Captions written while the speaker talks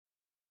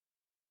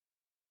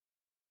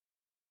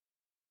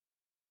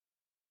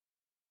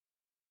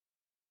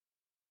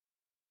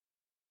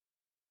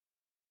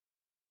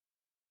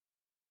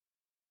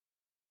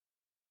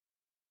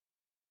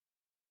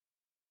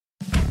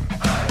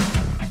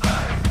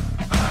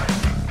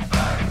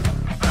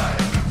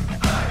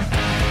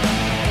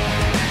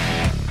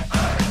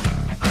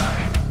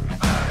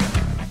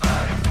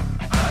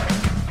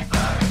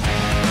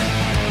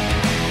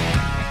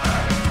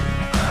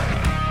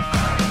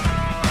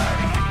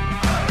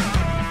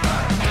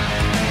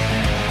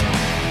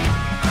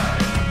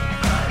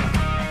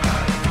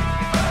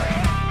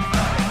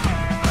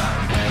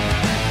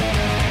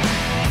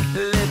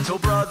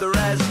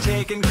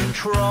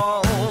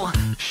control,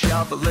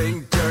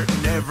 shoveling dirt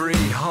in every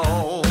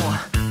hole.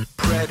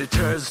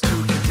 Predators to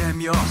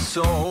condemn your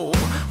soul,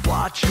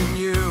 watching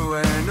you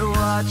and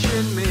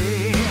watching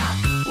me.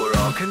 We're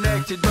all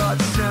connected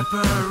but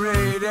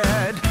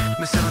separated,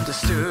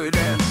 misunderstood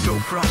and so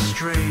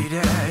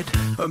frustrated.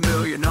 A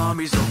million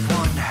armies of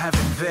one have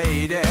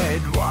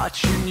invaded,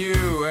 watching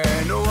you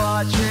and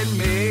watching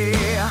me.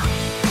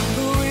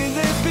 We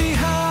live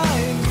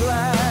behind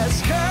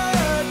glass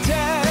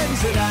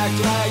curtains and act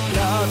like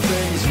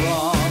nothing's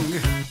wrong.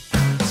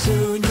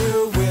 Soon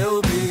you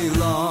will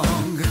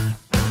belong.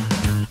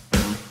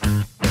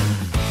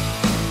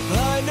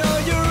 I know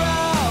you're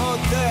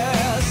out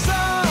there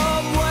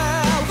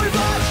somewhere. We've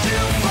watched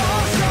you for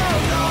so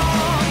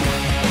long.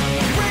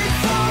 Wait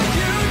for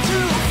you to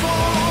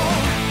fall.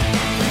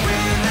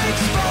 We'll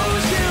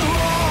expose you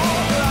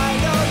all. I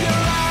know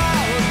you're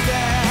out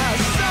there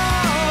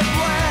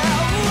somewhere.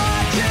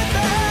 Watching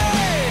me.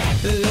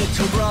 The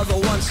little brother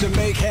wants to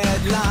make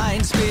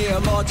headlines, be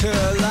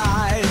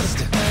immortalized.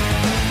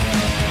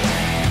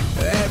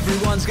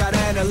 Everyone's got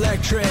an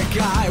electric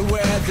eye,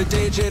 we're the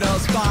digital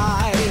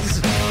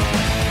spies.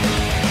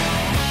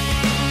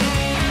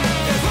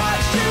 They've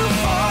watched you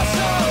for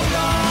so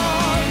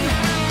long.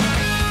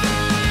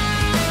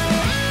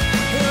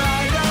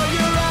 I know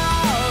you're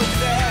out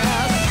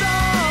there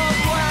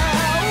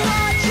somewhere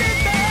watching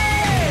me.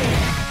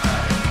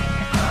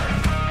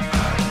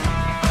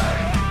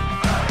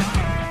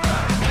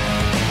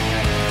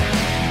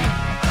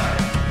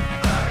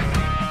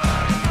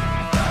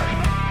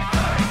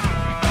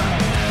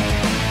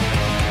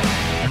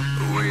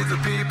 We the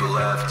people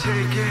have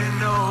taken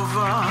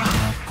over.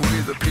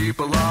 We the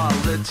people are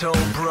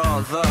little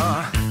brother,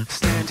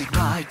 standing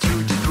by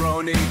to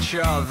dethrone each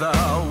other,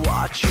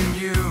 watching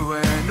you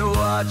and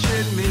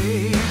watching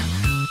me.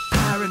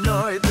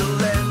 Paranoid, the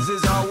lens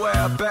is our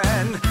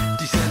weapon,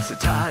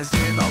 desensitized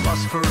in our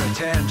lust for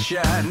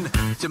attention,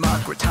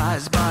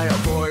 democratized by our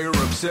voyeur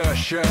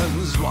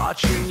obsessions,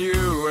 watching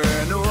you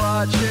and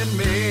watching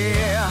me.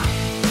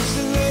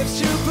 Slaves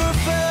to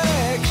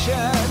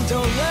perfection,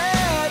 don't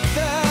let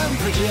them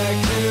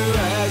project you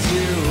as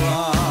you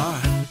are.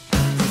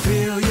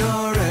 Reveal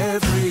your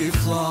every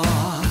flaw.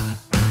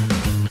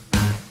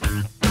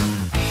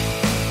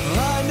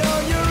 I know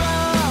you're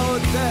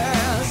out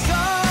there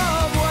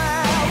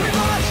somewhere. We've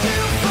watched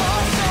you for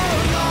so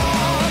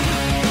long.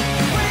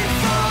 Wait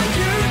for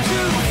you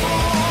to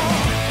fall.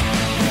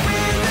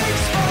 We'll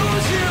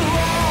expose you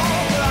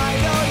all. I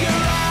know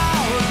you're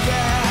out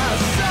there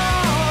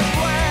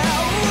somewhere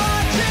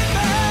watching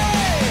me.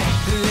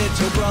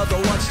 Little brother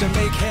wants to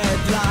make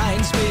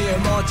headlines, be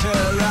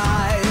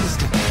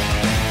immortalized.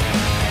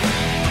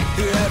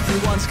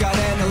 Everyone's got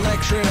an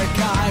electric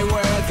eye,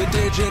 we're the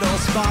digital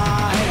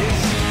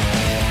spies.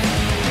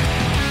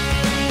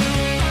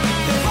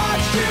 They've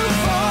watched you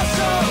for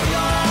so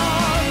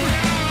long.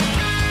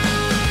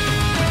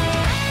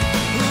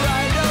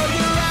 I know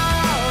you're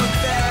out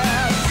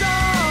there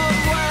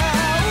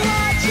somewhere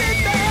watching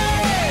me.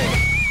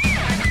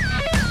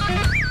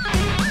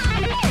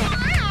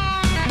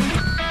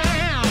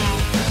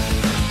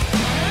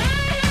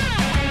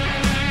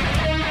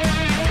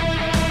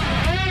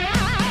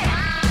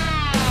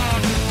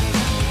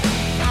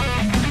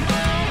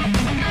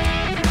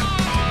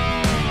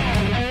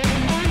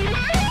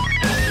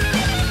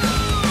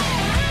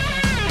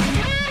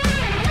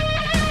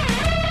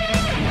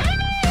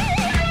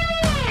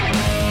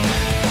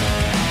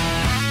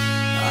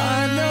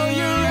 I know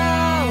you're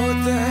out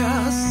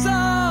there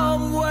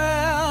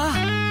somewhere.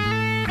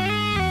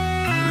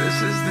 This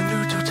is the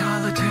new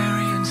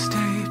totalitarian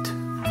state.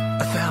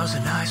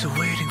 1,000 eyes are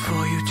waiting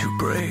for you to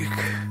break.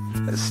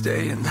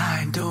 Stay in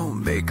line,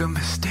 don't make a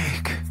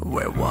mistake.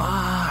 We're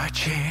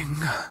watching.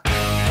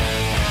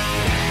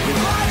 We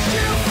watched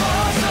you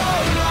for so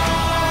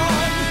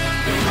long.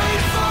 We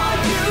wait for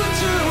you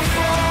to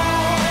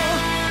fall.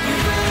 We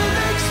will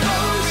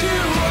expose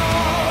you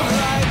all.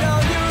 I know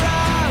you're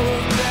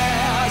out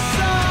there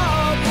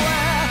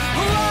somewhere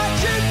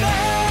watching me.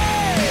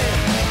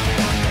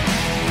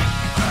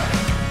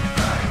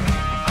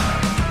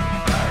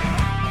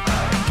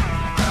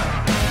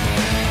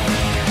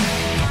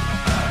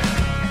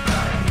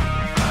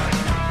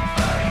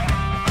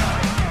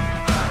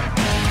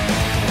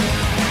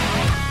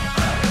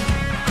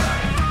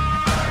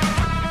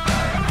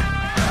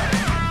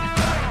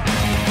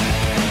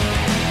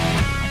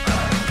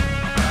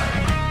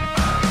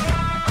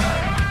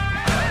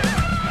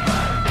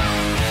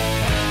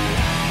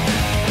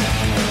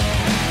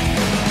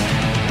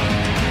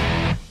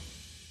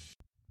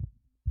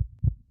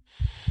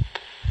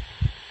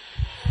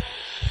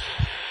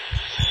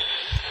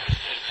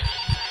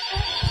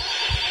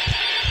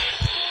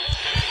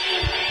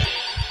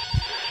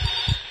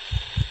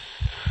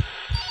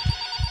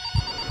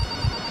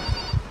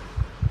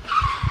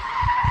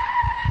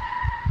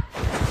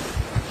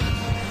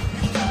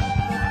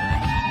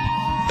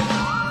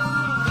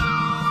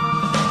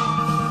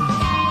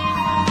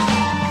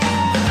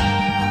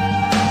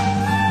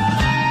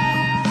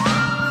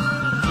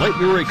 Let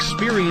your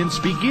experience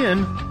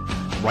begin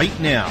right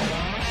now.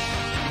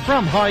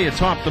 From high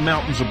atop the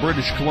mountains of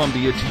British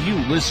Columbia to you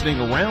listening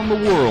around the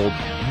world,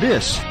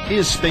 this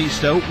is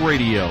Spaced Out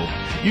Radio.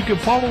 You can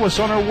follow us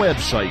on our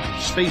website,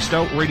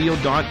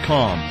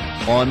 spacedoutradio.com,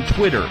 on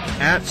Twitter,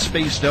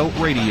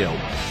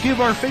 @SpacedOutRadio.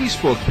 Give our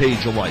Facebook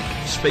page a like,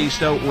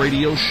 Spaced Out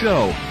Radio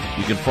Show.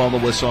 You can follow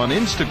us on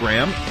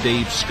Instagram,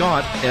 Dave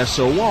Scott,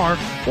 SOR,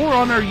 or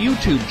on our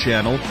YouTube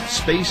channel,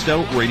 Spaced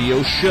Out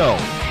Radio Show.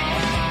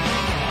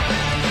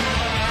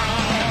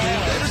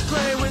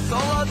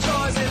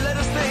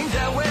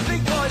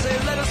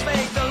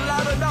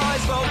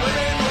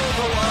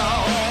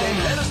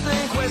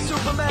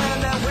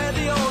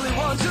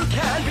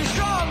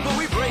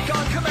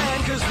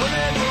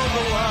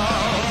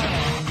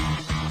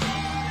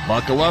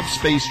 Buckle up,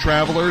 space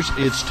travelers.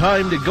 It's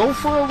time to go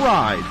for a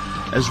ride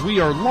as we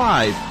are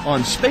live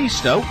on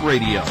Spaced Out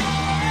Radio.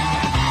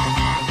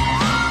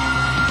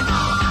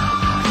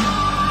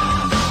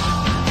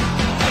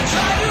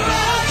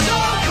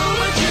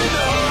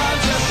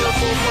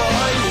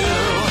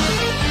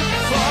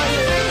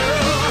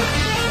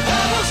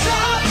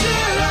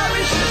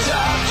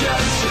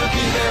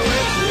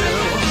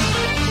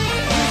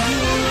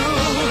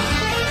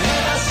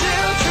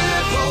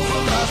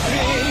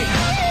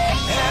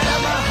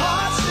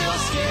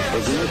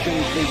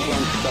 Ignition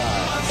sequence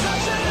start.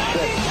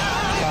 6,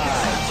 5,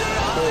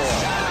 4,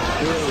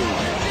 3,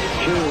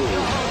 2,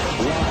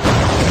 1.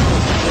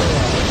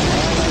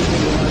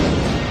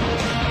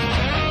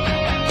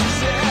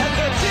 Said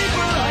the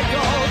deeper I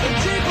go, the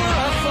deeper I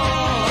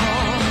fall.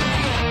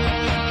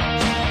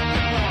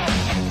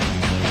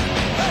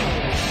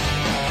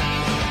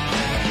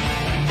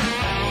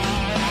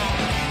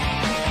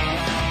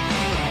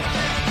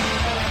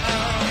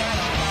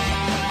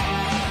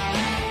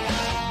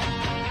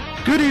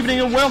 Good evening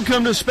and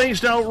welcome to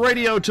Spaced Out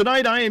Radio.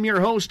 Tonight I am your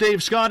host,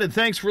 Dave Scott, and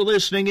thanks for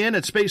listening in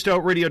at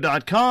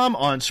spacedoutradio.com,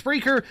 on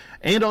Spreaker,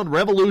 and on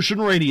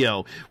Revolution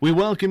Radio. We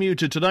welcome you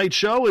to tonight's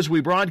show as we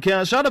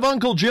broadcast out of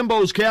Uncle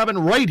Jimbo's cabin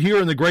right here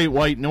in the Great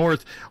White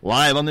North,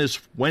 live on this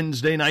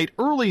Wednesday night,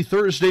 early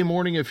Thursday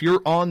morning if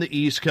you're on the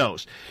East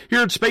Coast.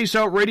 Here at Spaced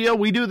Out Radio,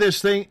 we do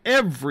this thing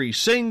every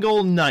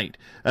single night.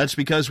 That's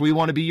because we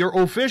want to be your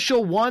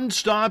official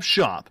one-stop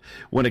shop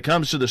when it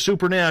comes to the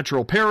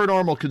supernatural,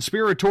 paranormal,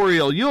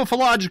 conspiratorial,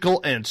 ufological,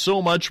 and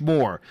so much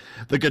more.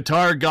 The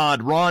guitar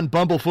god Ron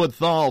Bumblefoot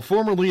Thal,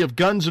 formerly of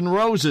Guns N'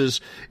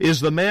 Roses, is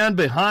the man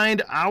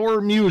behind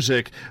our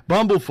music.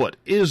 Bumblefoot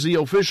is the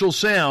official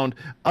sound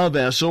of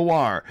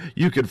SOR.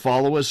 You can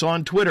follow us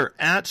on Twitter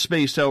at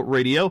Spaced Out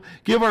Radio.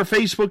 Give our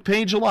Facebook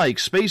page a like,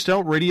 Spaced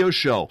Out Radio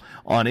Show.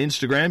 On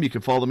Instagram, you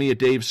can follow me at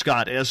Dave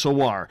Scott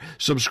SOR.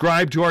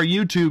 Subscribe to our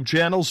YouTube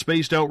channel,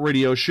 Spaced Out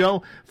Radio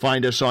Show.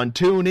 Find us on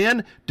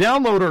TuneIn.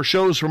 Download our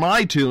shows from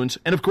iTunes.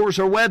 And, of course,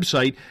 our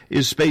website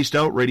is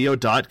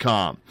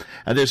spacedoutradio.com.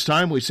 At this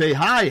time, we say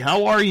hi,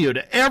 how are you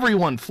to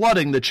everyone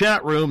flooding the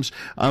chat rooms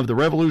of the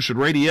Revolution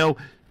Radio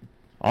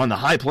on the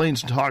High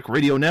Plains Talk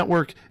Radio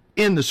Network,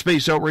 in the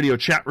Spaced Out Radio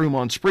chat room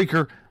on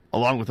Spreaker,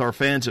 along with our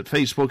fans at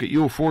Facebook at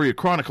Euphoria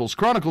Chronicles,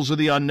 Chronicles of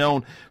the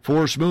Unknown,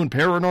 Forest Moon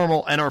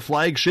Paranormal, and our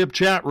flagship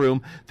chat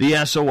room, the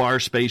SOR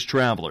Space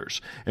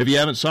Travelers. If you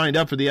haven't signed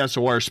up for the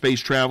SOR Space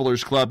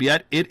Travelers Club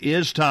yet, it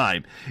is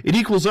time. It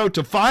equals out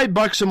to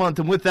 $5 a month,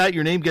 and with that,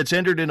 your name gets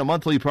entered in a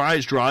monthly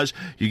prize draws.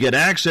 You get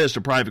access to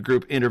private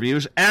group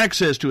interviews,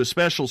 access to a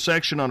special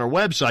section on our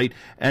website,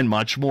 and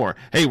much more.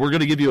 Hey, we're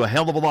going to give you a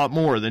hell of a lot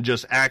more than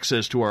just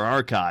access to our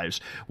archives.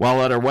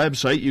 While at our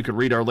website, you can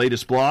read our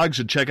latest blogs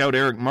and check out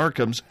Eric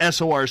Markham's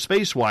SOR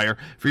Spacewire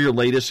for your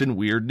latest and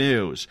weird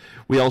news.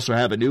 We also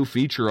have a new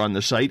feature on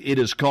the site. It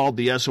is called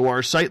the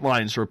SOR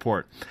Sightlines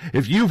Report.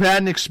 If you've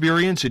had an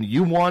experience and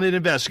you want it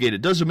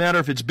investigated, doesn't matter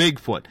if it's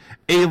Bigfoot,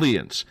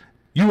 aliens,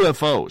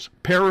 UFOs,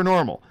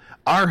 paranormal,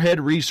 our head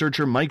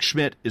researcher, Mike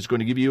Schmidt, is going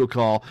to give you a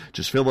call.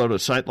 Just fill out a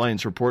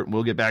Sightlines report, and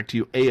we'll get back to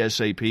you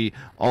ASAP.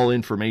 All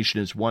information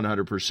is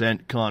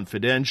 100%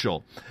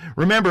 confidential.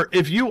 Remember,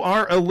 if you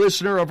are a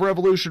listener of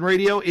Revolution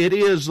Radio, it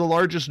is the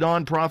largest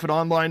nonprofit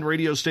online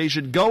radio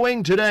station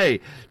going today.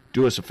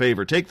 Do us a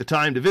favor. Take the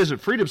time to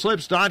visit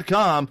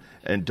freedomslips.com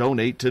and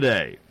donate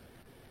today.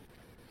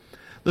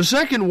 The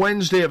second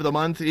Wednesday of the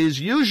month is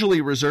usually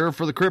reserved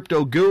for the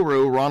crypto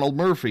guru, Ronald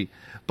Murphy.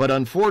 But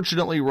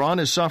unfortunately, Ron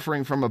is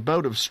suffering from a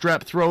bout of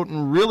strep throat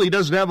and really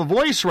doesn't have a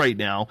voice right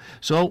now,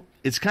 so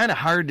it's kind of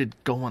hard to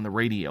go on the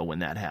radio when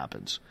that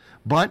happens.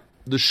 But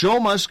the show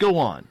must go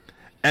on,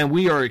 and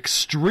we are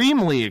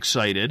extremely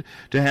excited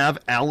to have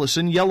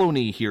Allison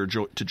Yellowknee here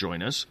to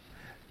join us.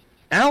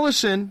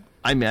 Allison,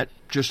 I met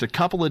just a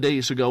couple of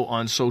days ago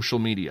on social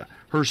media.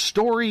 Her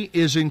story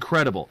is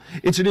incredible.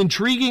 It's an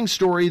intriguing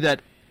story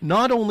that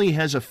not only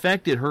has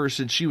affected her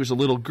since she was a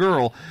little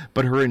girl,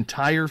 but her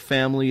entire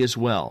family as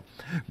well.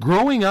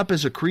 Growing up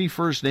as a Cree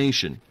First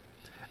Nation,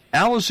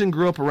 Allison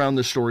grew up around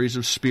the stories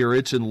of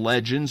spirits and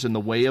legends and the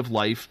way of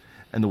life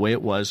and the way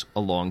it was a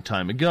long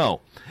time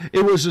ago.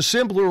 It was a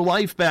simpler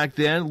life back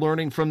then,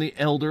 learning from the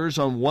elders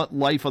on what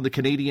life on the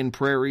Canadian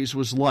prairies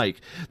was like.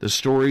 The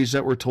stories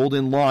that were told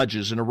in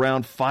lodges and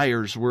around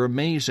fires were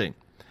amazing.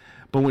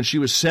 But when she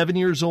was 7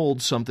 years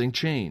old, something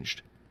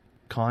changed.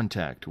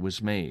 contact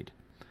was made.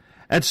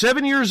 At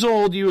 7 years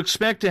old, you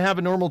expect to have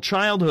a normal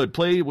childhood,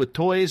 play with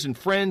toys and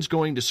friends,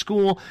 going to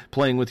school,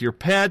 playing with your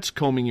pets,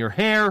 combing your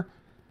hair.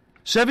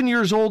 7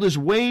 years old is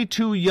way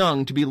too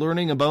young to be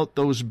learning about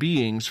those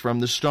beings from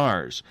the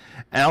stars.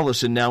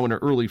 Allison, now in her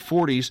early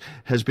 40s,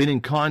 has been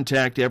in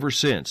contact ever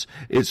since.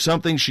 It's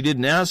something she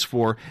didn't ask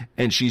for,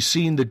 and she's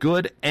seen the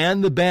good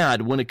and the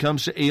bad when it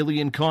comes to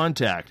alien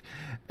contact.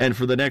 And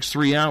for the next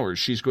 3 hours,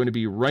 she's going to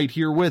be right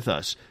here with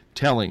us,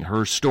 telling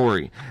her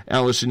story.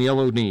 Allison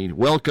Yellowknee,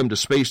 welcome to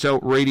Spaced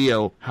Out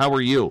Radio. How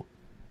are you?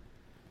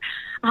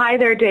 Hi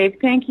there, Dave.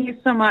 Thank you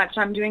so much.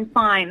 I'm doing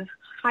fine.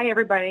 Hi,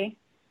 everybody.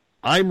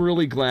 I'm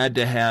really glad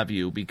to have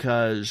you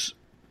because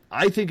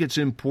I think it's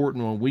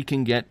important when we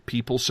can get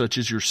people such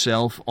as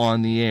yourself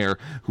on the air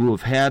who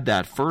have had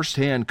that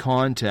firsthand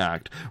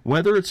contact,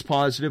 whether it's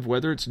positive,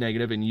 whether it's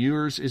negative, and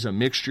yours is a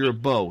mixture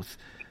of both.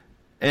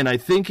 And I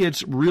think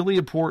it's really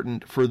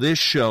important for this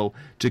show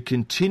to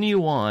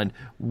continue on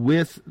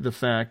with the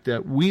fact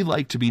that we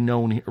like to be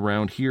known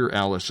around here,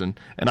 Allison,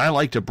 and I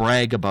like to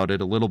brag about it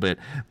a little bit,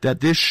 that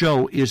this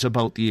show is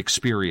about the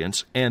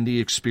experience and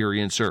the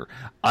experiencer.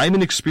 I'm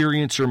an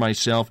experiencer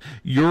myself.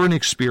 You're an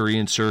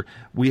experiencer.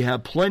 We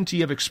have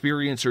plenty of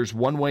experiencers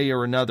one way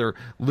or another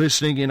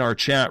listening in our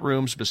chat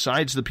rooms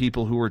besides the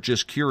people who are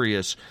just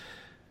curious.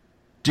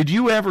 Did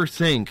you ever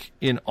think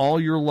in all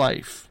your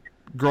life,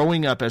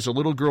 growing up as a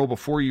little girl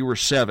before you were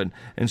 7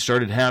 and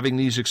started having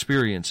these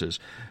experiences,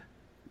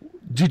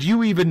 did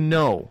you even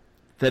know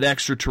that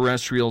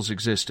extraterrestrials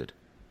existed?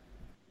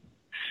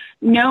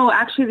 No,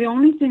 actually, the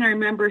only thing I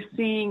remember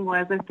seeing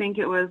was, I think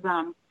it was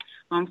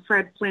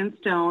Fred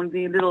Flintstone,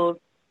 the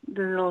little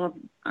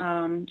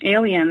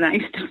alien that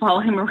used to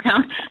follow him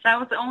around. That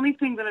was the only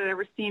thing that I'd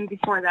ever seen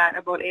before that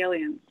about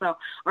aliens, so,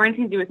 or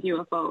anything to do with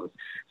UFOs.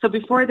 So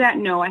before that,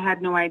 no, I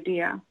had no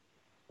idea.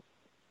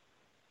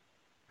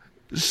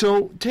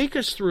 So take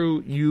us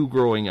through you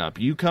growing up.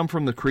 You come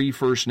from the Cree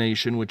First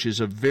Nation, which is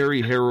a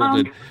very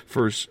heralded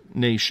First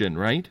Nation,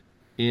 right,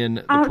 in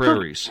the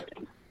prairies.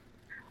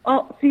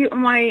 See,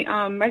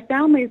 my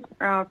family's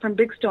from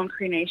Big Stone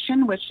Cree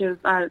Nation, which is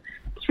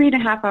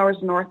 3.5 hours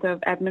north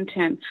of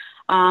Edmonton.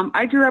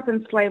 I grew up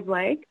in Slave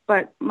Lake,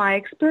 but my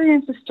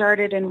experiences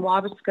started in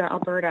Wabasca,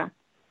 Alberta.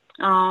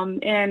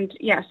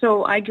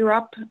 So I grew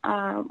up,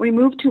 we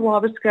moved to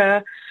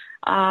Wabasca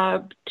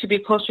to be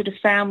closer to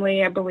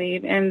family, I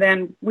believe. And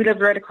then we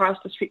lived right across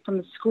the street from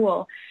the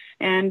school.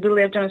 And we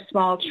lived on a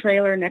small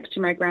trailer next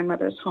to my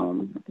grandmother's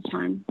home at the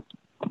time.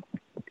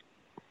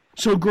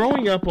 So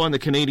growing up on the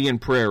Canadian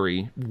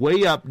prairie,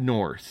 way up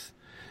north,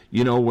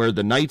 you know, where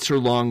the nights are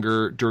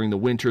longer during the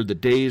winter, the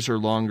days are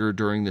longer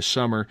during the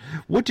summer,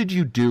 what did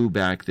you do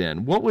back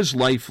then? What was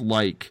life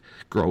like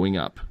growing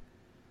up?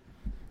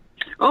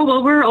 Oh,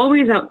 well, we're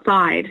always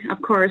outside, of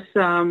course,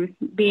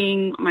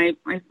 being my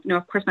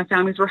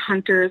families were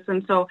hunters.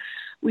 And so,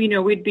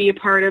 we'd be a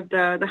part of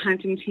the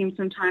hunting team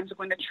sometimes,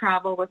 going to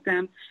travel with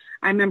them.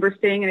 I remember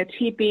staying in a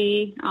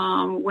teepee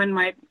when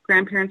my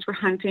grandparents were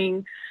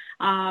hunting.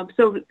 A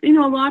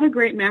lot of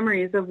great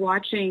memories of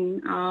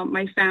watching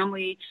my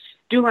family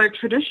do a lot of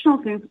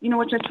traditional things,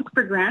 which I took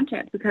for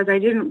granted because I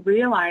didn't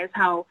realize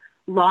how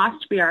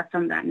lost we are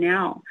from that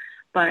now.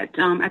 But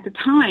at the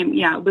time,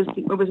 it was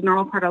a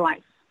normal part of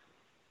life.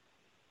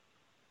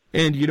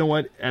 And you know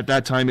what? At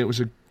that time, it was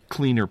a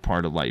cleaner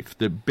part of life.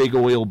 The big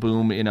oil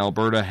boom in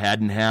Alberta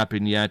hadn't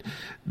happened yet.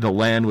 The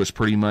land was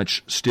pretty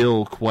much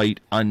still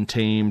quite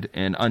untamed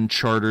and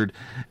uncharted.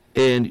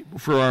 And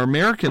for our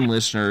American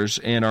listeners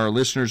and our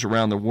listeners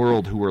around the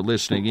world who are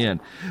listening in,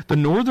 the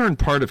northern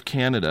part of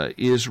Canada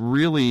is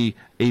really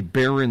a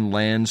barren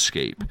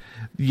landscape.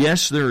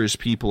 Yes, there is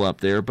people up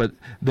there, but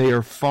they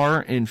are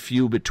far and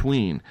few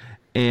between.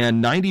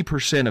 And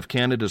 90% of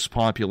Canada's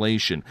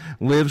population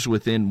lives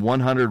within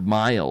 100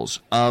 miles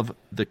of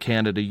the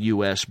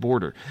Canada-U.S.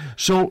 border.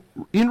 So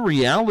in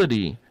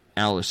reality,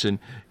 Allison,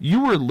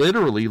 you were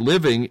literally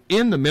living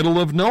in the middle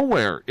of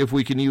nowhere, if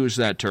we can use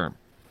that term.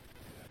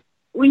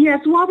 Well,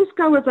 yes,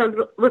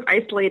 Wabasca was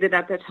isolated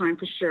at that time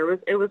for sure.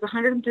 It was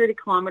 130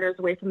 kilometers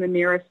away from the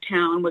nearest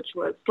town, which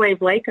was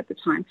Slave Lake at the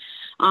time.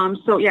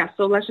 So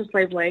let's just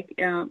Slave Lake.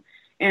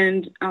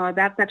 And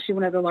that's actually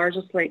one of the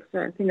largest lakes.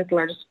 I think it's the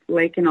largest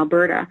lake in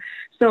Alberta.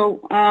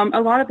 So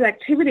a lot of the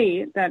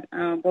activity that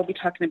we'll be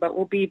talking about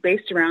will be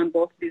based around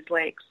both of these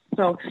lakes.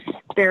 So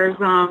there's,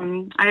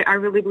 I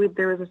really believe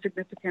there is a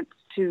significance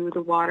to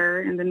the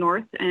water in the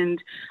north,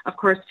 and of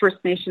course First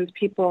Nations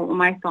people.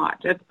 My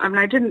thought.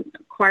 I didn't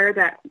acquire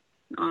that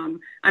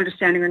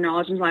understanding or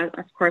knowledge until,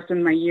 of course,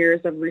 in my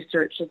years of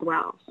research as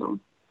well.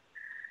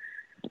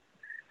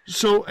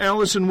 So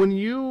Allison, when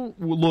you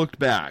looked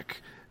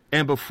back,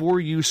 and before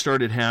you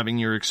started having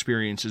your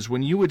experiences,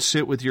 when you would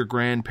sit with your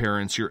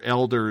grandparents, your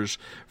elders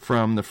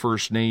from the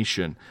First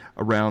Nation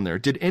around there,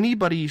 did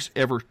anybody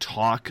ever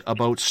talk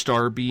about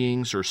star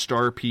beings or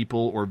star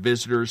people or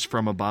visitors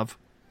from above?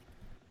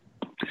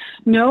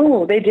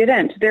 No, they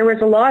didn't. There was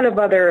a lot of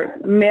other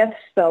myths,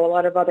 though, a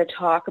lot of other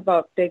talk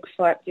about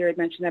Bigfoot. You had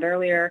mentioned that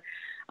earlier.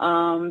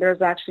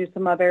 There's actually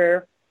some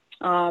other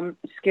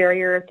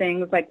scarier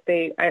things like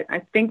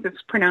I think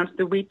it's pronounced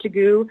the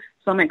Wheatagoo,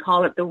 some might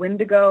call it the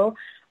Wendigo.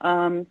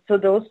 So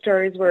those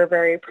stories were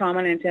very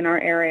prominent in our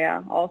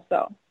area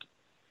also.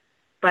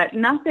 But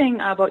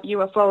nothing about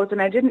UFOs, and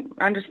I didn't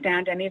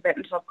understand any of it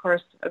until, of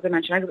course, as I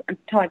mentioned,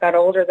 until I got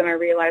older, then I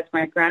realized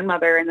my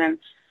grandmother, and then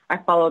I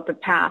followed the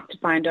path to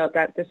find out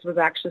that this was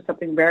actually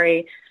something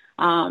very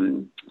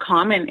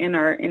common in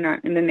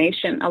the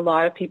nation. A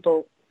lot of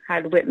people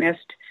had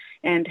witnessed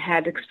and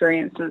had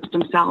experiences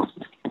themselves.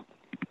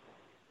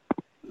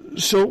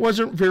 So it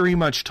wasn't very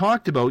much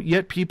talked about,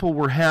 yet people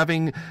were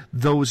having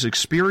those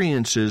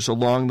experiences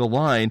along the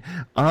line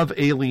of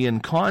alien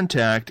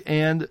contact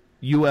and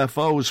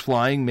UFOs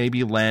flying,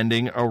 maybe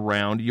landing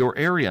around your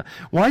area.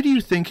 Why do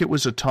you think it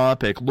was a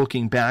topic,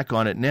 looking back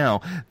on it now,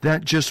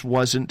 that just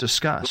wasn't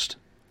discussed?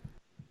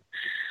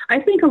 I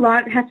think a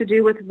lot has to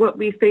do with what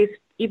we face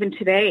even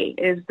today,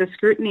 is the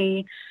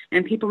scrutiny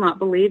and people not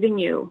believing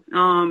you.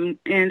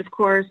 And of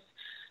course,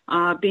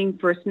 being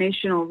First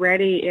Nation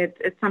already,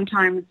 it's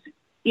sometimes,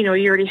 you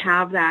already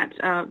have that.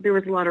 There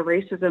was a lot of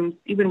racism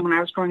even when I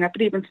was growing up,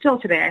 but even still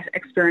today, I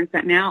experience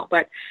that now.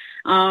 But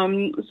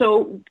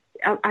so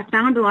I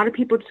found a lot of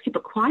people just keep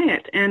it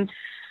quiet. And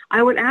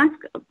I would ask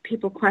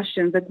people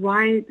questions like,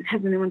 why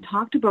hasn't anyone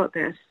talked about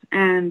this?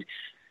 And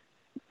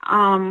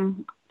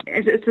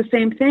it's the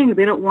same thing.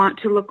 They don't want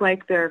to look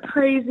like they're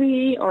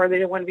crazy, or they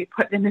don't want to be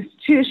put in an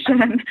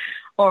institution,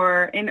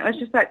 or it's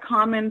just that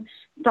common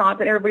thought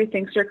that everybody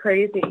thinks you're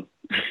crazy.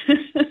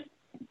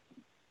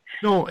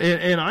 No,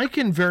 and I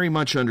can very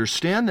much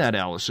understand that,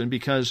 Allison,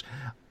 because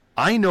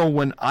I know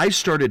when I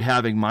started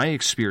having my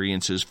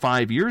experiences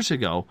 5 years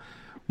ago,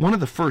 one of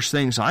the first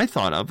things I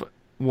thought of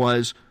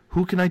was,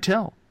 who can I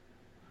tell?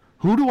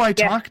 Who do I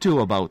talk to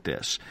about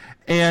this?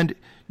 And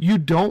you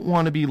don't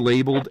want to be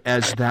labeled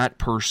as that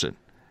person.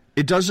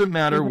 It doesn't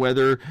matter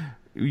whether,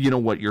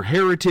 what your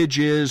heritage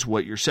is,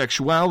 what your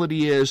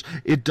sexuality is.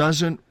 It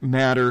doesn't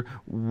matter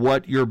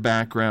what your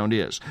background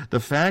is. The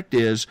fact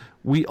is,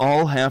 we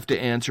all have to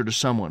answer to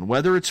someone,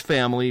 whether it's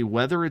family,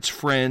 whether it's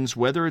friends,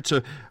 whether it's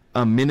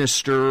a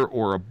minister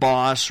or a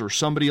boss or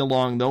somebody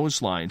along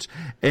those lines.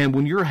 And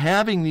when you're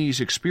having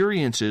these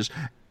experiences,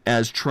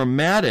 as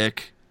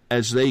traumatic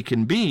as they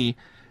can be,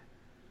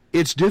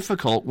 it's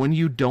difficult when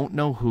you don't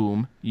know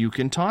whom you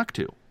can talk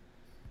to.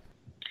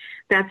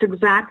 That's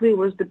exactly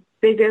was the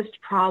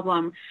biggest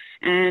problem.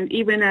 And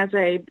even as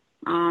I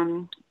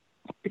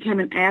became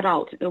an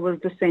adult, it was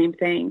the same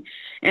thing.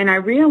 And I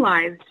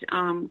realized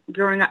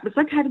growing up, it's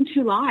like having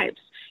two lives.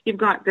 You've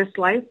got this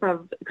life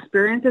of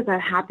experiences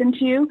that happened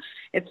to you.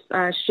 It's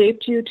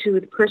shaped you to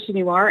the person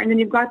you are. And then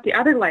you've got the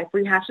other life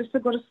where you have just to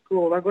go to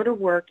school or go to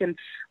work and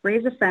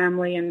raise a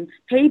family and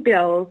pay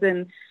bills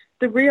and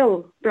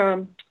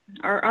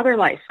our other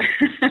life.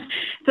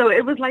 So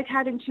it was like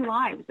having two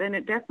lives, and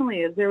it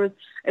definitely is.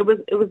 It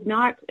was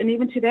not, and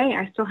even today,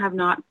 I still have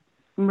not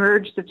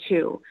merged the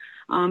two.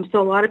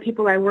 So a lot of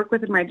people I work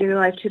with in my daily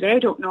life today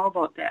don't know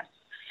about this,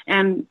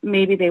 and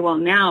maybe they will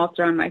now if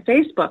they're on my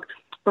Facebook.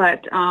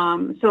 But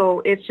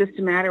so it's just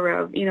a matter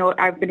of,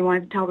 I've been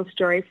wanting to tell the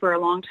story for a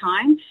long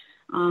time.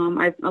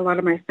 A lot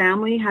of my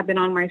family have been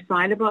on my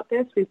side about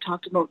this. We've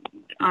talked about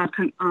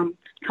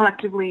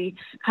collectively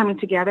coming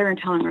together and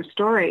telling our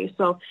story.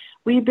 So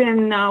we've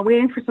been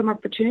waiting for some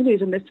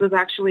opportunities, and this was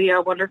actually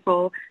a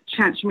wonderful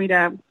chance for me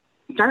to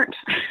start.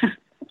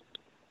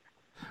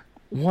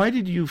 Why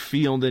did you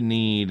feel the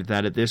need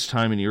that at this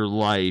time in your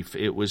life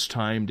it was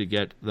time to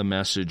get the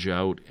message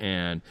out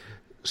and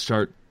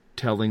start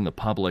telling the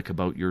public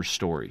about your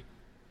story?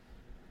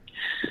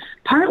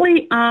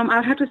 Partly, I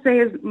would have to say,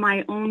 is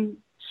my own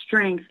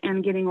strength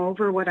and getting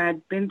over what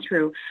I'd been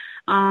through.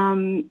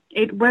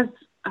 It was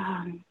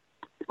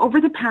over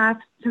the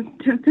past,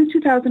 since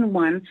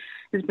 2001,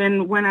 has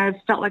been when I've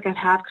felt like I've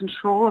had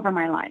control over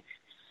my life.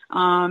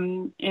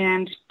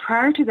 And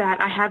prior to that,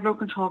 I had no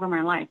control over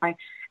my life.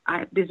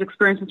 These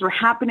experiences were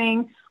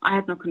happening. I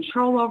had no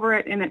control over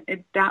it, and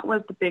that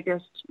was the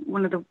biggest,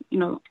 one of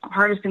the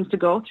hardest things to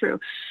go through.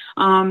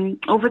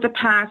 Over the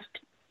past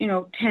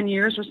 10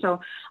 years or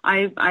so,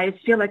 I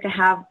feel like I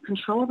have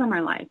control over my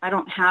life. I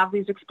don't have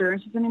these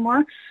experiences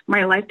anymore.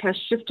 My life has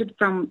shifted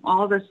from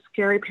all the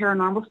scary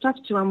paranormal stuff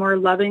to a more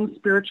loving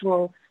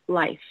spiritual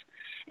life.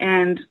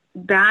 And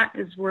that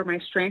is where my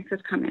strength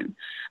has come in.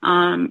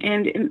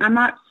 And I'm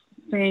not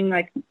saying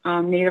like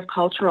native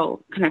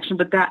cultural connection,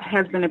 but that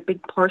has been a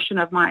big portion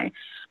of my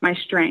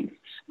strength.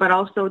 But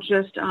also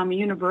just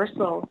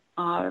universal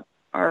or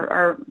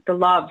the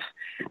love.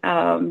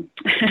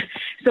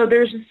 So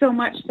there's just so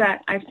much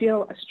that I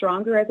feel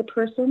stronger as a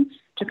person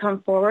to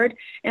come forward.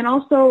 And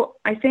also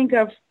I think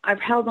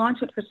I've held on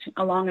to it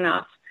for long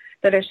enough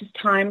that it's just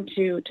time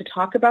to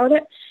talk about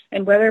it.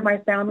 And whether my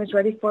family's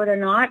ready for it or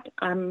not,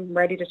 I'm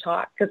ready to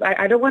talk. Because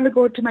I don't want to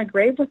go to my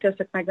grave with this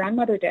like my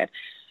grandmother did.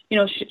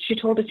 She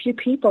told a few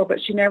people,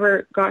 but she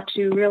never got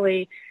to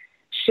really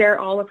share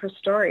all of her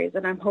stories.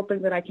 And I'm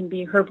hoping that I can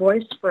be her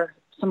voice for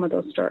some of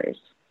those stories.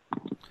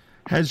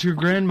 Has your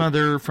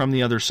grandmother from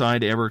the other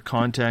side ever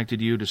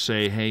contacted you to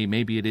say, hey,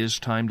 maybe it is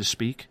time to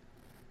speak?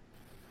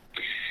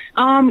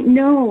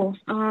 No.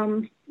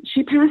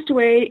 She passed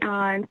away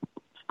in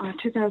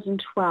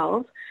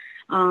 2012.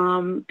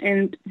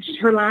 And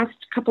her last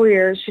couple of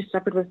years, she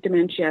suffered with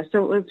dementia.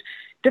 So it was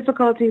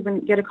difficult to even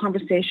get a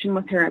conversation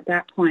with her at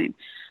that point.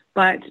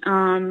 But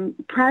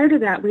prior to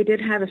that, we did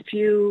have a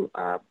few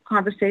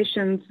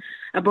conversations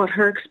about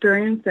her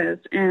experiences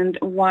and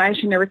why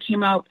she never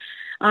came out.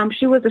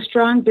 She was a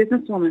strong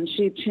businesswoman.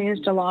 She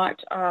changed a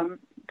lot,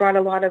 brought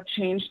a lot of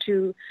change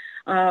to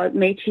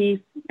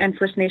Métis and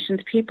First Nations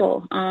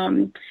people.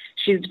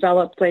 She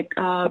developed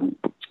a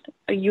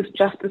youth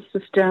justice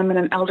system and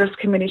an elders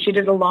committee. She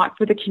did a lot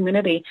for the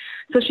community.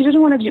 So she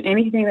didn't want to do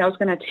anything that was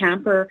going to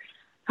tamper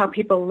how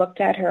people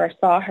looked at her or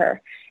saw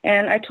her.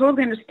 And I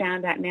totally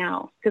understand that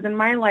now, because in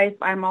my life,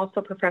 I'm also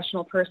a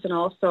professional person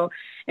also,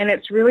 and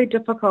it's really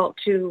difficult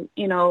to,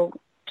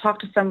 talk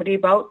to somebody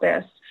about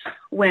this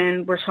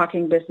when we're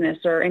talking business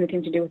or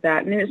anything to do with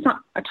that. And it's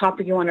not a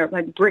topic you want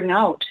to bring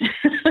out.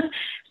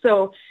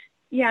 So,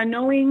 yeah,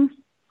 knowing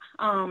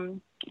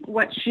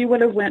what she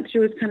would have went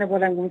through is kind of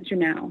what I'm going through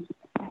now.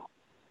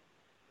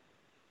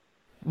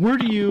 Where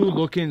do you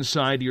look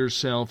inside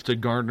yourself to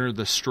garner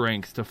the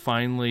strength to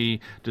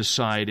finally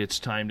decide it's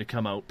time to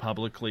come out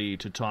publicly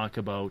to talk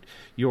about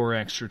your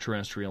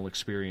extraterrestrial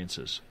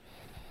experiences?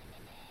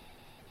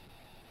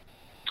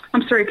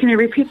 I'm sorry, can you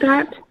repeat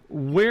that?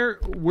 Where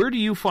do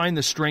you find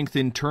the strength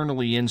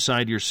internally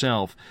inside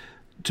yourself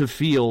to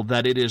feel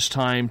that it is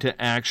time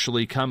to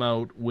actually come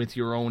out with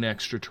your own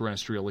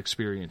extraterrestrial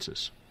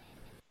experiences?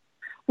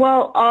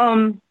 Well,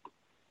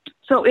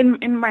 so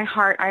in my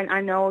heart,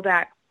 I know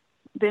that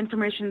the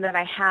information that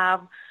I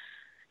have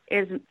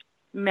is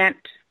meant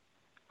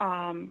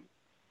to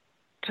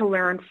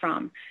learn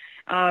from.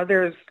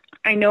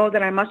 I know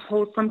that I must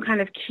hold some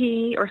kind of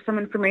key or some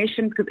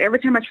information, because every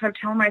time I try to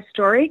tell my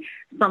story,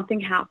 something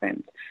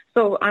happens.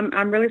 So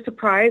I'm really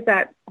surprised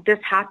that this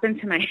happened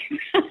tonight.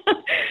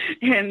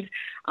 And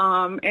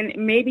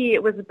maybe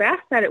it was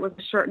best that it was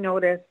a short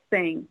notice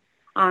thing,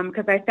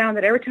 because I found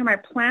that every time I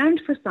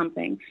planned for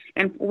something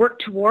and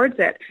worked towards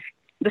it,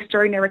 the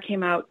story never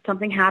came out.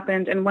 Something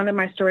happened, and one of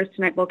my stories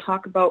tonight will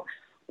talk about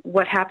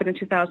what happened in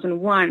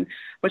 2001,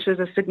 which was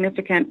a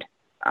significant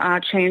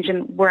change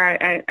in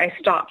where I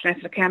stopped. And I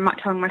said, okay, I'm not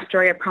telling my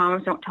story. I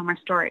promise I won't tell my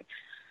story.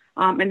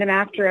 And then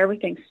after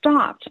everything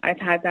stopped, I've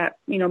had that,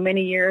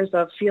 many years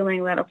of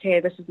feeling that, okay,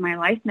 this is my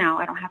life now.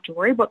 I don't have to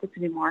worry about this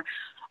anymore.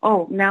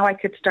 Oh, now I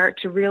could start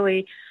to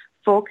really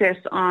focus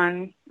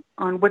on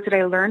what did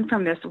I learn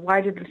from this? Why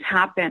did this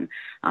happen?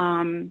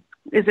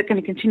 Is it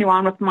going to continue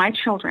on with my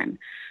children?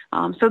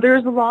 So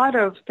there's a lot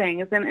of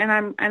things,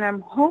 and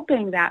I'm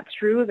hoping that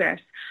through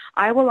this,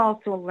 I will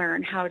also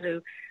learn how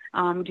to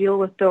deal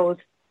with those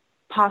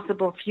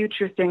possible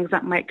future things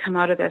that might come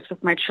out of this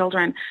with my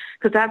children,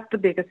 because that's the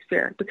biggest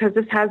fear, because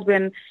this has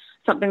been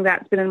something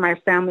that's been in my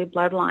family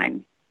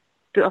bloodline.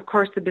 Of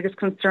course, the biggest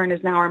concern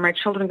is now, are my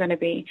children going to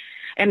be?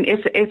 And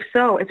if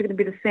so, is it going to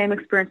be the same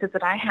experiences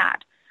that I had,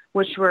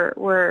 which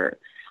were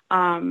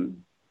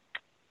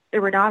they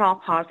were not all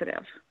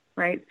positive,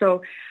 right?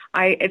 So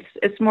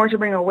it's more to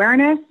bring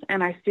awareness,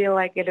 and I feel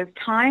like it is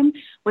time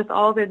with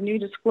all the new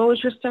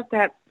disclosure stuff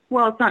that,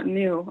 well, it's not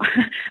new,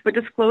 but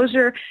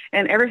disclosure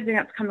and everything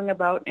that's coming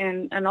about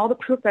and all the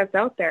proof that's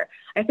out there.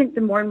 I think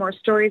the more and more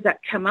stories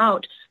that come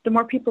out, the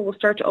more people will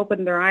start to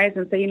open their eyes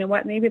and say, you know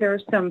what, maybe there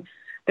is some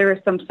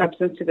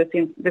substance to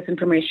this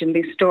information,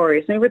 these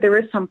stories. Maybe there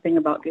is something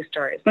about these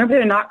stories. Maybe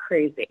they're not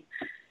crazy.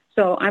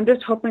 So I'm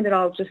just hoping that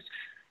I'll just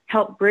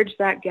help bridge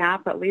that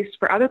gap, at least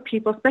for other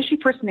people, especially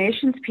First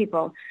Nations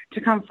people, to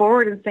come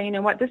forward and say, you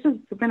know what, this has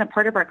been a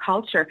part of our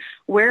culture.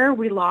 Where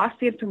we lost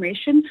the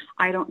information,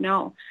 I don't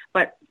know.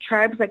 But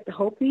tribes like the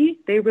Hopi,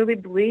 they really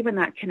believe in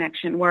that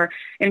connection, where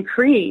in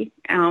Cree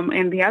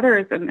and the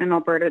others in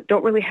Alberta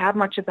don't really have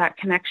much of that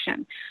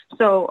connection,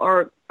 so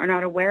or are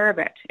not aware of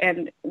it.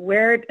 And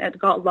where it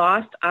got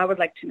lost, I would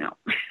like to know.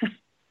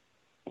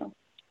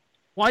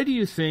 Why do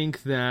you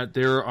think that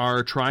there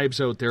are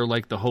tribes out there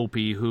like the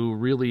Hopi who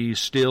really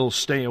still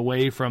stay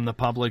away from the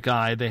public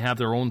eye? They have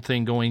their own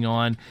thing going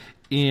on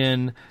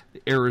in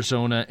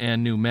Arizona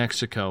and New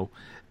Mexico,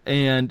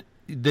 and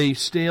they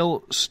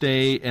still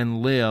stay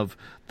and live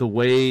the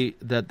way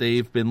that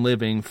they've been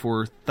living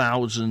for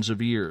thousands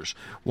of years.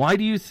 Why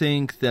do you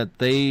think that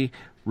they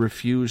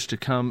refuse to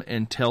come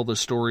and tell the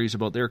stories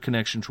about their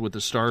connections with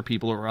the Star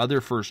People, or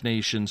other First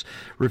Nations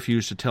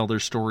refuse to tell their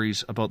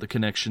stories about the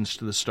connections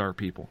to the Star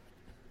People?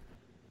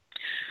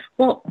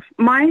 Well,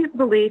 my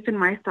belief and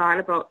my thought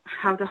about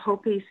how the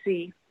Hopi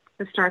see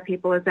the Star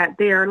People is that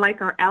they are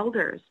like our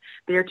elders.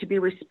 They are to be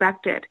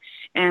respected.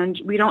 And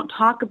we don't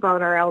talk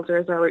about our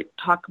elders or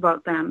talk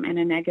about them in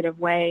a negative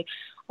way.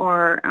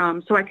 Or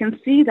so I can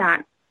see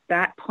that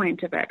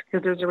point of it,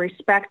 because there's a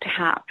respect to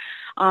have.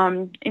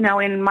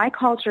 In my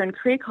culture, in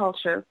Cree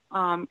culture,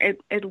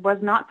 it was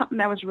not something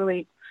that was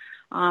really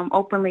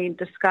openly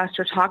discussed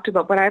or talked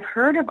about. But I've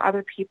heard of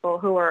other people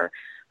who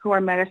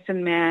are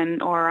medicine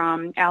men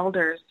or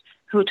elders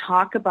who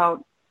talk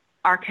about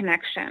our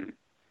connection.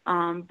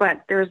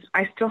 But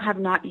I still have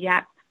not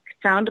yet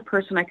found a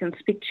person I can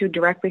speak to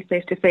directly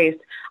face to face.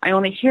 I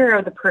only hear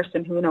of the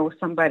person who knows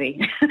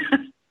somebody.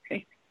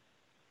 Okay.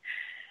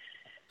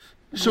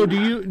 So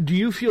do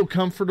you feel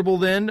comfortable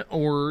then,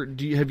 or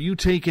have you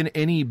taken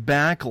any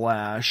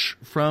backlash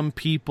from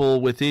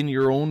people within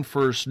your own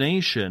First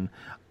Nation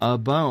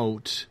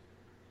about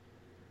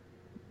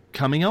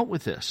coming out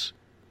with this?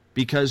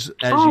 Because,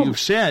 as you've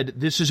said,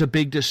 this is a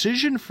big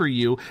decision for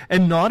you,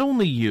 and not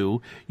only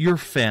you, your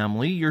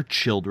family, your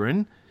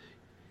children,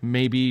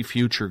 maybe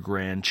future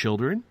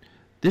grandchildren.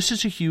 This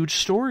is a huge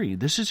story.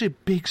 This is a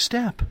big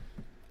step.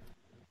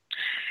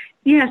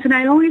 Yes, and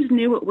I always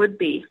knew it would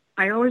be.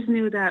 I always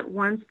knew that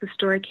once the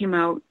story came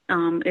out,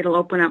 it'll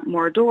open up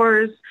more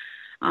doors.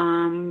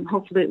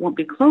 Hopefully it won't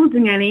be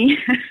closing any,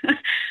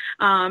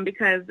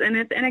 because,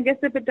 and I guess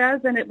if it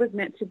does, then it was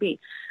meant to be.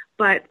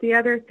 But the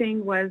other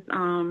thing was,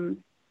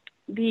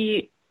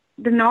 the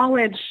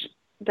knowledge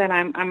that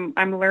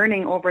I'm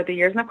learning over the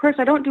years, and of course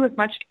I don't do as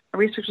much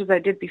research as I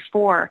did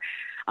before.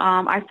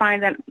 I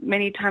find that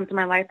many times in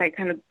my life I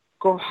kind of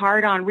go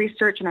hard on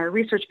research, and I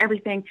research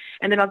everything,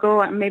 and then I'll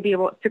go maybe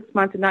about 6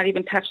 months and not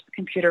even touch the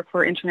computer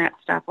for internet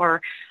stuff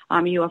or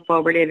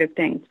UFO related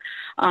things.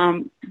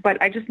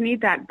 But I just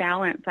need that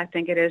balance, I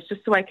think it is,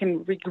 just so I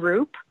can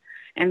regroup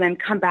and then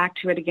come back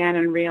to it again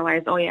and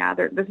realize, oh yeah,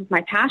 this is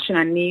my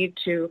passion.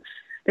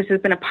 This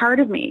has been a part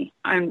of me,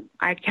 and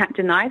I can't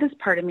deny this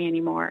part of me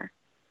anymore.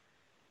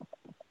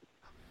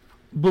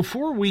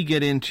 Before we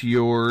get into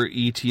your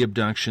ET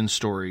abduction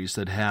stories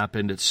that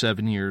happened at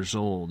 7 years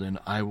old, and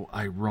I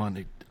want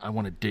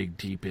to dig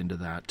deep into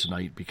that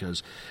tonight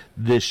because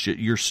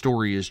your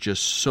story is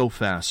just so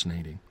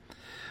fascinating.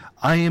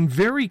 I am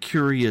very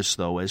curious,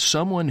 though, as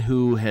someone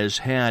who has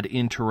had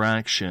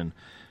interaction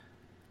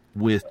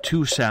with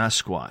two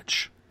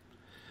Sasquatch,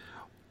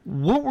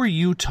 what were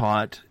you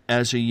taught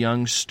as a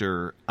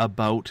youngster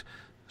about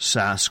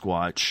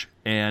Sasquatch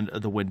and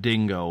the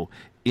Wendigo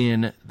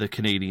in the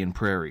Canadian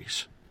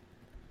prairies?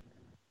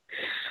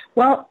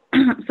 Well,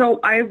 so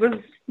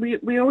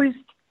we always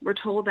were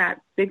told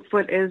that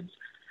Bigfoot has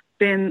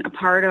been a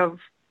part of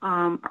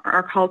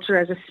our culture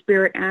as a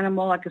spirit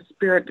animal, like a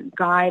spirit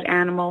guide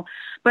animal,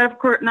 but of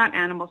course, not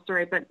animal,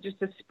 sorry, but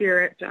just a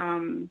spirit.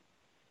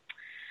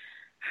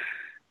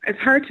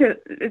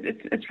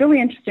 It's really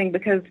interesting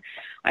because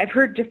I've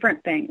heard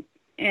different things,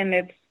 and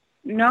it's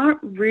not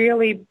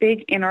really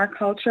big in our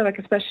culture, like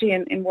especially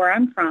in where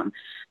I'm from,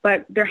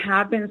 but there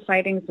have been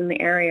sightings in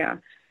the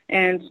area,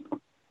 and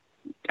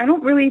I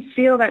don't really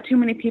feel that too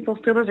many people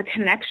feel there's a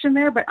connection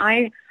there, but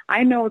I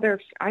know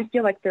I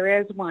feel like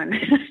there is one,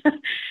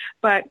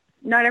 but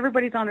not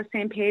everybody's on the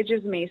same page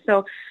as me.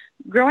 So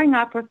growing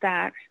up with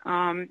that,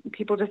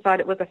 people just thought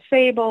it was a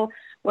fable.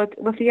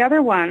 With the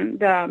other one,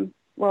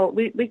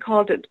 we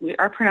called it,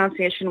 our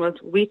pronunciation was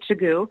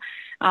Weechigu.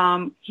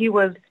 He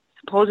was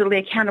supposedly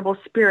a cannibal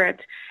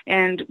spirit,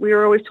 and we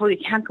were always told you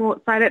can't go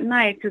outside at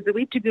night because the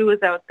Weechigu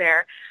was out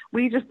there.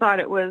 We just thought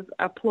it was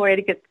a ploy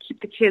to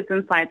keep the kids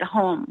inside the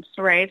homes,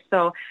 right?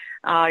 So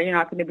you're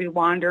not going to be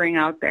wandering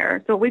out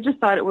there. So we just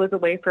thought it was a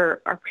way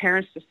for our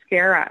parents to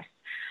scare us.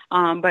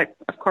 But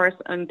of course,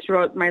 and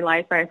throughout my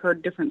life, I've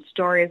heard different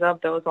stories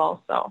of those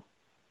also.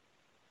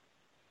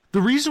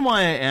 The reason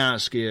why I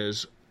ask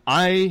is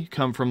I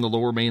come from the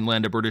lower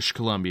mainland of British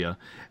Columbia,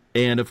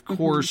 and of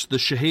course the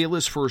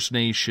Chehalis First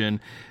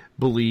Nation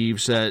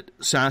believes that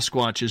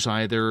Sasquatch is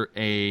either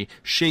a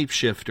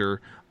shapeshifter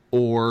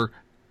or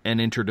an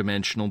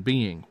interdimensional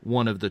being,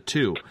 one of the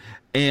two.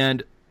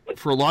 And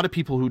for a lot of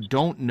people who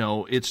don't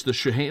know, it's the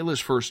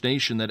Chehalis First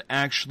Nation that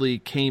actually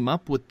came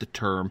up with the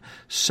term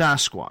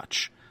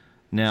Sasquatch.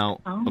 Now,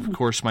 of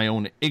course, my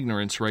own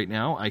ignorance right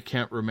now, I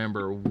can't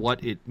remember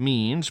what it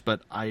means,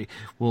 but I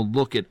will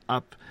look it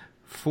up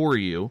for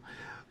you.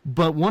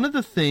 But one of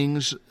the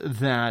things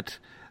that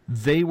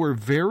they were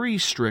very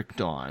strict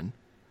on,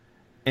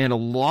 and a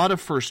lot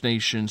of First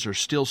Nations are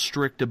still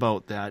strict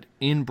about that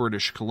in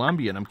British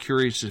Columbia, and I'm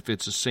curious if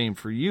it's the same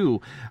for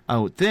you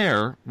out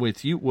there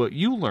with you, what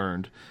you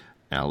learned,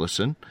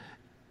 Allison,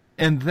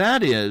 and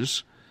that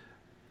is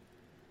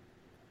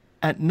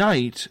at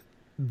night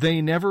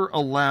they never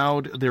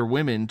allowed their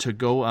women to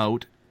go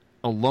out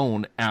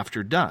alone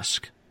after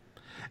dusk.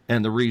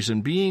 And the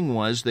reason being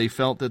was they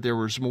felt that there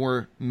was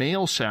more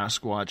male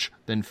Sasquatch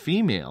than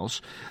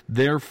females.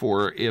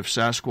 Therefore, if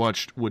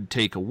Sasquatch would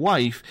take a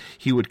wife,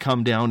 he would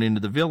come down into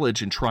the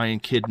village and try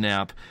and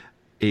kidnap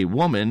a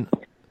woman.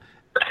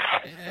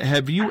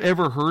 Have you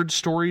ever heard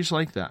stories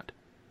like that?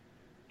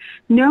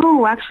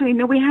 No, actually,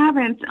 no, we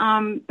haven't.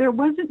 There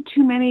wasn't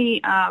too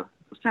many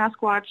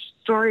Sasquatch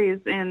stories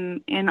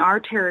in our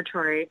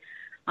territory.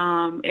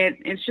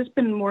 It's just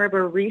been more of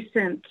a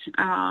recent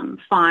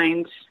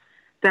find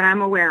that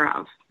I'm aware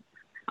of.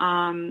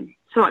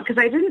 So, because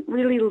I didn't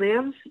really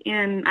live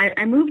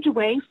I moved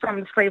away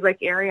from the Slave Lake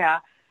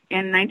area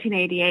in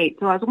 1988,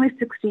 so I was only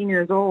 16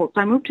 years old.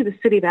 So I moved to the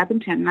city of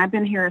Edmonton, and I've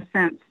been here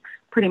since,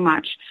 pretty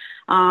much.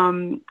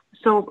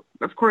 So,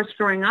 of course,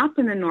 growing up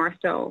in the north,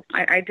 though,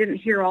 I didn't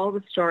hear all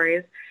the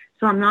stories,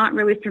 so I'm not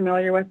really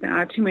familiar with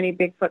too many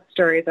Bigfoot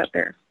stories out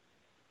there.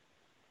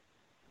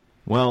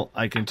 Well,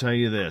 I can tell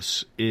you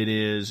this. It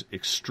is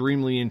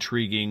extremely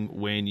intriguing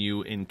when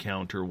you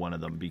encounter one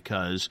of them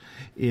because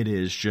it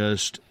is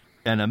just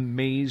an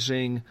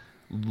amazing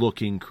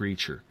looking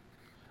creature.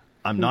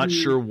 I'm not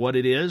sure what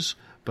it is,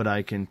 but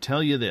I can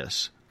tell you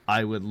this.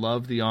 I would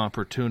love the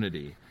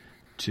opportunity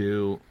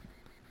to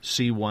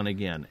see one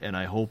again, and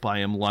I hope I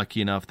am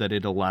lucky enough that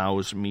it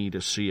allows me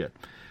to see it.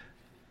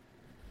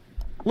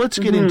 Let's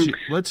get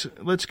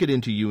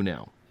into you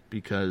now,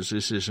 because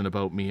this isn't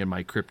about me and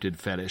my cryptid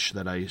fetish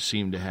that I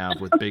seem to have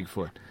with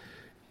Bigfoot.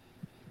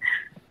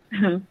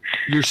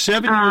 You're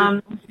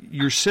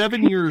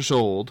 7 years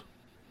old,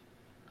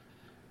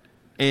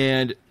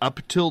 and up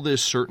until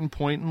this certain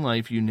point in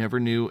life, you never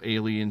knew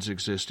aliens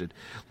existed.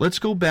 Let's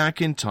go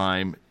back in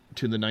time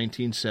to the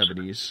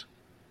 1970s,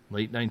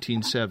 late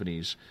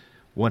 1970s.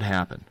 What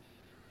happened?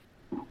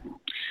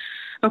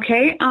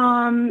 Okay.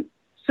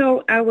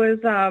 So I was,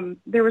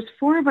 there was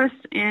 4 of us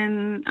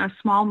in a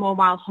small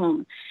mobile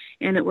home,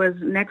 and it was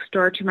next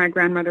door to my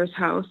grandmother's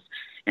house.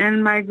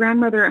 And my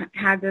grandmother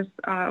had this,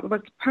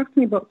 was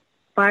approximately about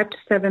 5 to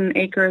 7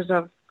 acres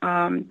of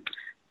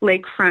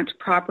lakefront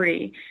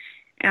property.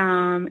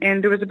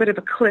 And there was a bit of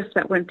a cliff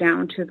that went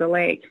down to the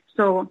lake.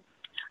 So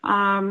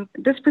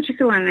this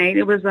particular night,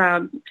 it was,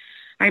 I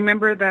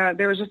remember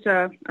there was just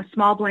a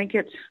small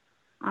blanket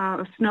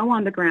of snow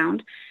on the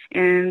ground,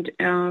 and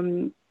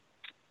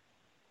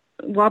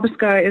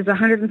Wabasca is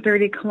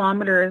 130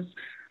 kilometers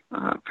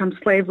from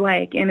Slave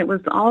Lake, and it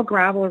was all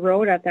gravel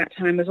road at that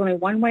time. There's only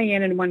one way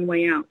in and one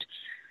way out.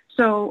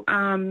 So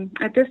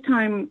at this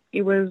time,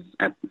 it was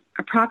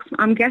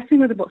I'm guessing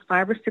it was about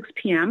 5 or 6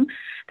 p.m.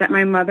 that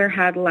my mother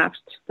had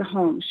left the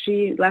home.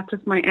 She left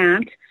with my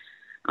aunt,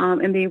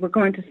 and they were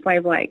going to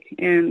Slave Lake,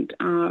 and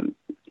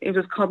it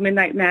was called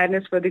Midnight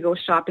Madness, where they go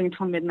shopping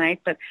until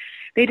midnight, but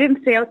they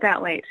didn't stay out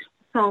that late.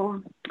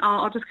 So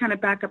I'll just kind of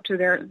back up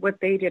to what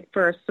they did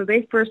first. So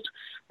they first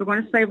were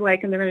going to Slave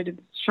Lake, and they're going to do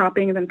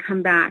shopping and then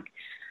come back.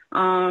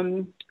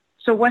 So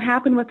what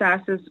happened with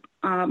us is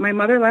my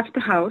mother left the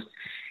house,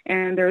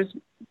 and there's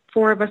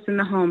 4 of us in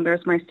the home.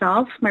 There's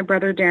myself, my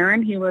brother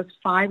Darren, he was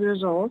 5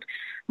 years old,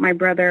 my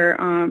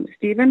brother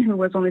Stephen, who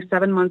was only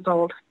 7 months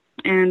old,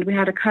 and we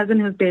had a cousin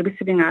who was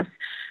babysitting us.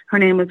 Her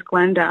name was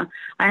Glenda.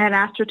 I had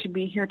asked her to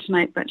be here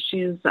tonight, but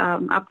she's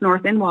up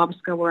north in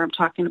Wabasca, where I'm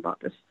talking about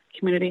this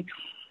community.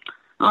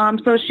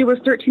 So she was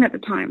 13 at the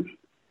time.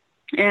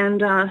 And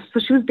so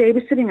she was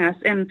babysitting us.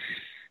 And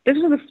this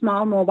was a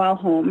small mobile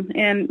home.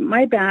 And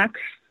my back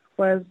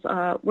was,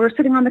 we're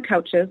sitting on the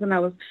couches,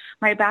 and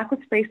my back was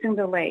facing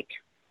the lake.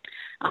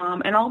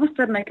 And all of a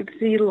sudden I could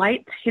see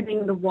lights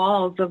hitting the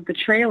walls of the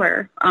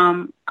trailer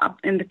up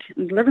in the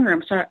living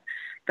room. So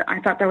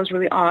I thought that was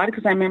really odd,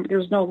 because I remember there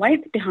was no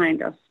lights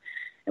behind us.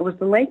 It was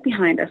the lake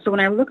behind us. So when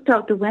I looked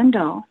out the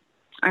window,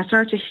 I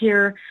started to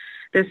hear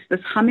this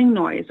humming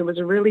noise. It was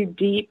a really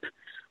deep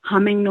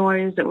humming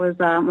noise. It was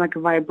like a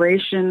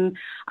vibration.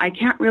 I'm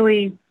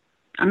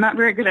not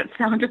very good at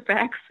sound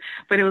effects,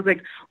 but it was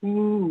like,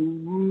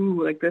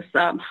 ooh, like this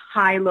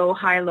high,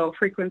 low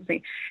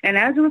frequency. And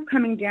as it was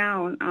coming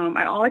down,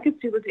 all I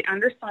could see was the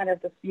underside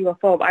of this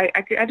UFO. I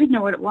didn't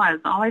know what it was.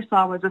 All I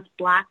saw was this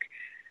black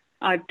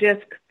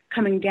disc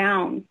coming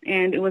down,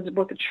 and it was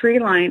about the tree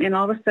line. And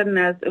all of a sudden,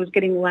 as it was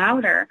getting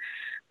louder,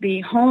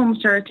 the home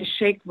started to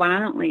shake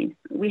violently.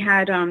 We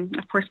had,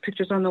 of course,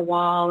 pictures on the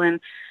wall, and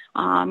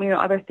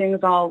other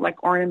things, all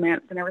like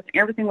ornaments and everything.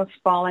 Everything was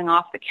falling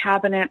off the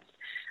cabinets,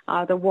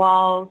 the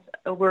walls,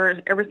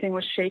 everything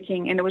was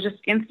shaking, and it was just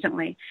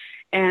instantly.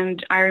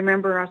 And I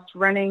remember us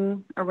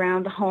running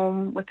around the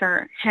home with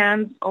our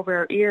hands over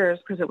our ears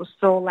because it was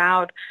so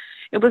loud.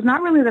 It was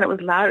not really that it was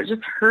loud; it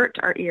just hurt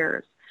our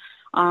ears.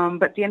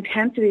 But the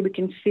intensity, we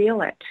can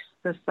feel it.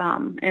 This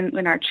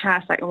in our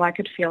chest, I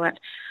could feel it.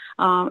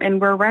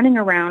 And we're running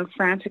around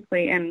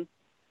frantically and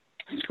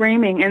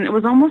screaming, and it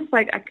was almost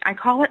like I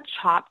call it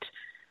chopped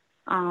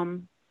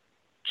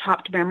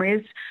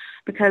memories,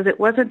 because it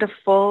wasn't the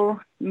full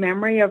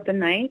memory of the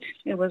night.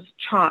 It was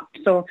chopped.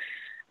 So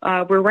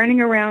we're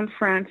running around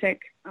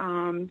frantic.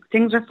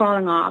 Things are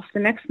falling off. The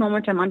next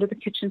moment, I'm under the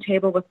kitchen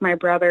table with my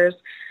brothers.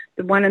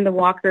 The one in the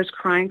walker is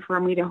crying for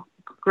me to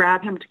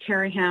grab him, to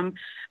carry him,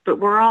 but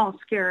we're all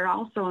scared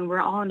also, and we're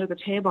all under the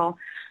table.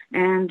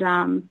 And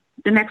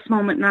the next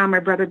moment now, my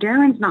brother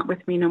Darren's not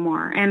with me no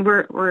more, and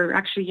we're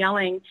actually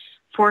yelling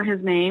for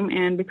his name,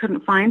 and we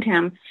couldn't find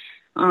him.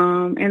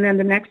 And then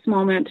the next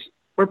moment,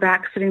 we're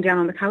back sitting down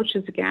on the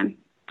couches again,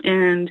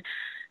 and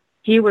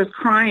he was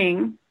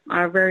crying,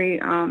 a very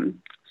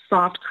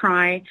soft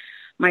cry.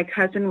 My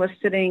cousin was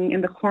sitting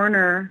in the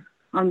corner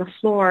on the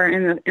floor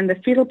in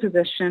the fetal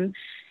position,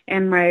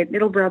 and my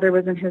little brother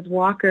was in his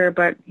walker,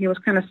 but he was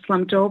kind of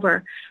slumped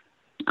over.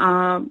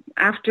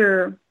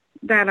 After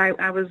that,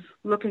 I was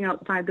looking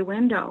outside the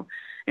window,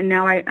 and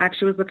now I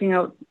actually was looking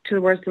out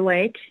towards the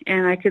lake,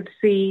 and I could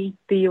see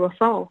the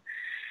UFO.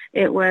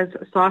 It was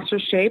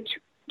saucer-shaped.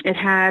 It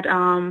had,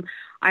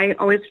 I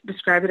always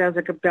describe it as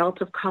like a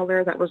belt of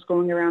color that was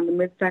going around the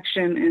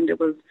midsection, and it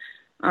was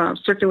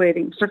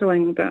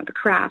circling the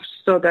craft,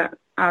 so that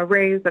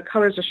the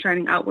colors are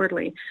shining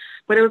outwardly.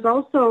 But it was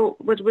also,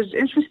 what was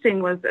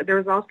interesting was that there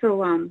was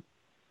also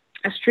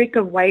a streak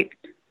of white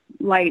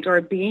light or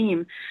a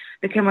beam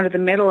that came out of the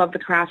middle of the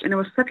craft, and it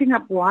was sucking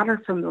up water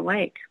from the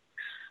lake.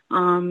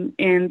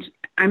 And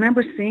I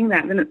remember seeing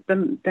that.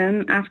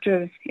 Then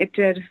after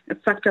it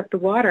sucked up the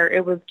water,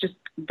 it was just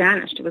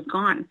vanished. It was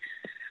gone.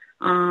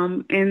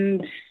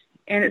 And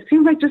it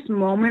seemed like just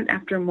moment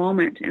after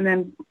moment. And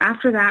then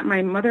after that,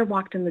 my mother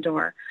walked in the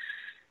door,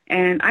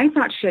 and I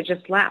thought she had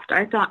just left.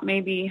 I thought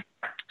maybe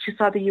she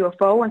saw the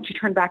UFO and she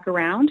turned back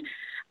around.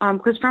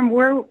 Because from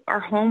where our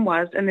home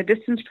was, and the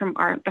distance from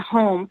the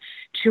home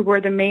to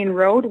where the main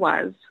road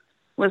was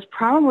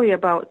probably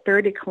about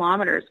 30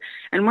 kilometers.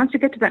 And once you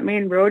get to that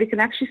main road, you can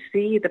actually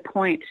see the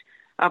point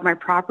of my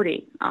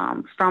property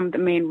from the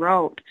main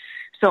road.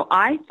 So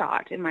I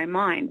thought in my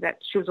mind that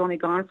she was only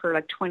gone for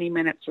like 20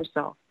 minutes or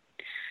so.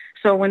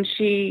 So when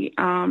she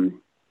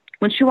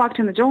walked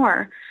in the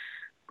door,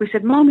 we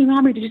said,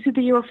 Mommy, did you see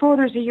the UFO?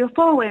 There's a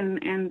UFO.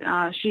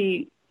 And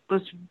she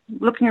was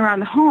looking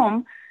around the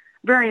home,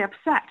 very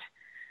upset,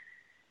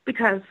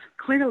 because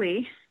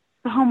clearly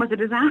the home was a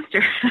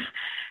disaster.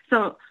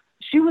 So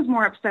she was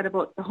more upset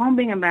about the home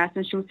being a mess,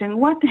 and she was saying,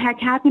 what the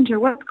heck happened here?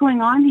 What's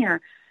going on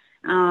here?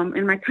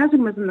 And my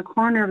cousin was in the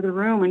corner of the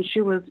room, and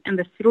she was in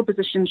the fetal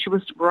position. She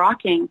was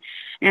rocking,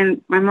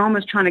 and my mom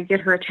was trying to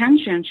get her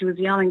attention. She was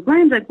yelling,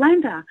 Glenda,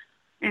 Glenda,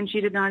 and she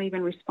did not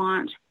even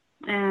respond.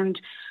 And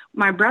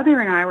my brother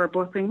and I were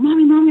both saying,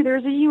 Mommy,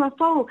 there's a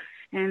UFO.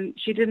 And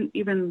she didn't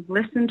even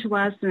listen to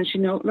us, and she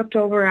looked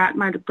over at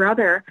my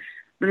brother,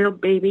 the little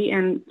baby,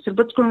 and said,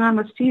 what's going on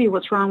with Stevie?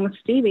 What's wrong with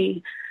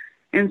Stevie?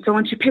 And so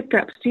when she picked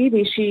up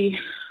Stevie, she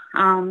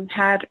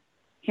had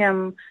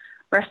him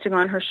resting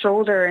on her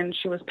shoulder, and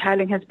she was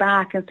patting his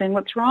back and saying,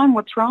 what's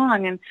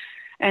wrong?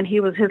 And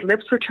his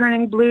lips were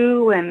turning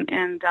blue.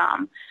 And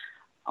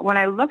when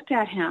I looked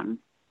at him,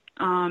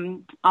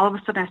 all of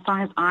a sudden I saw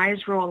his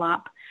eyes roll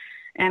up,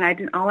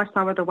 and all I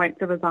saw were the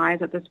whites of his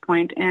eyes at this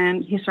point,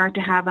 and he started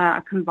to have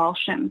a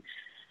convulsion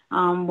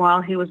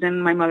while he was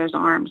in my mother's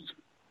arms.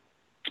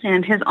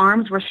 And his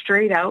arms were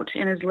straight out,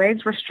 and his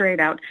legs were straight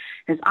out.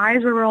 His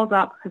eyes were rolled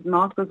up. His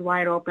mouth was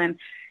wide open.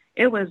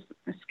 It was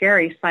a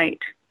scary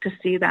sight to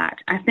see that.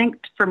 I think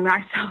for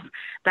myself,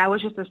 that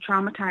was just as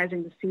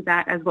traumatizing to see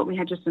that as what we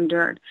had just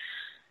endured.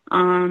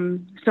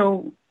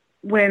 So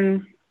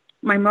when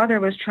my mother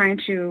was trying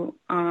to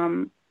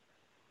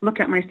look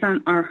at my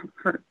son or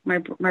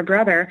my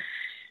brother,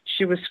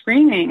 she was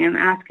screaming and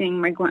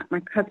asking my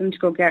cousin to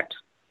go get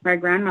my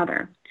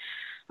grandmother.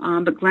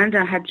 But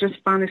Glenda had just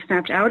finally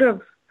snapped out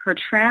of her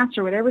trance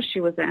or whatever she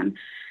was in,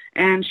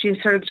 and she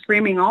started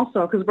screaming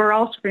also, because we're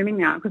all screaming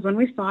now. Because when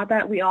we saw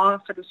that, we all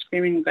started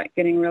screaming and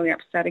getting really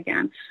upset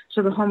again.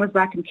 So the home was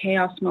back in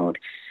chaos mode.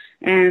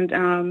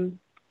 And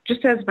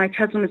just as my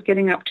cousin was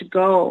getting up to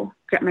go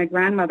get my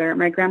grandmother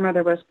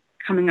was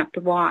coming up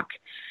the walk,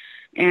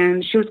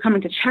 and she was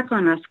coming to check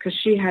on us because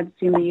she had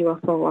seen the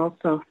UFO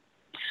also.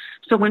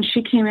 So when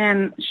she came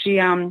in,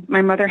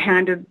 my mother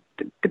handed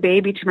the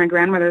baby to my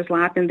grandmother's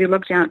lap, and they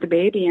looked down at the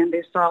baby and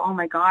they saw, oh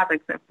my God,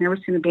 like I've never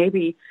seen a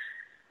baby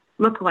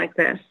look like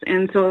this.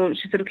 And so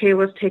she said, okay,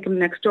 let's take him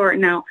next door.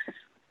 Now,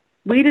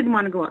 we didn't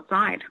want to go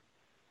outside.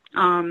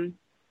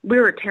 We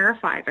were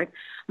terrified. Like,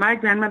 my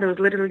grandmother was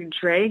literally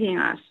dragging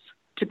us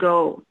to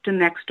go to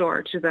next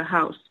door to the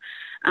house.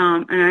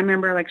 And I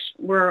remember, like,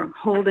 we're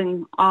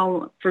holding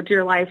all for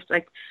dear life,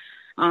 like,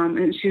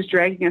 and she was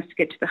dragging us to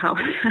get to the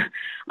house.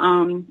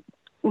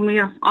 When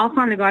we all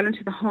finally got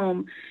into the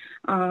home,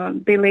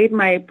 they laid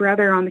my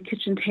brother on the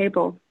kitchen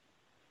table,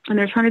 and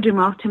they're trying to do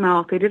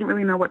mouth-to-mouth. They didn't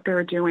really know what they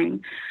were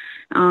doing.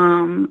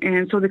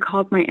 And so they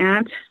called my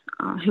aunt,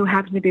 who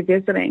happened to be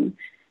visiting.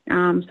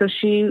 So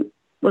she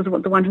was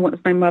the one who went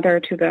with my mother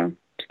to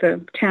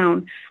the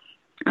town.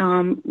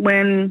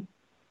 When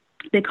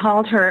they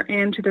called her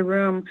into the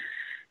room,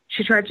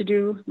 she tried to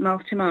do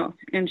mouth-to-mouth,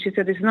 and she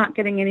said, he's not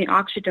getting any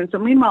oxygen. So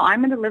meanwhile,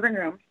 I'm in the living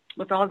room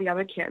with all the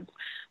other kids,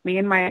 me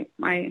and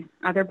my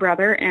other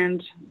brother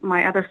and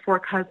my other 4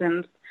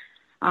 cousins.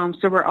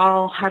 So we're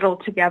all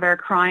huddled together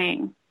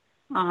crying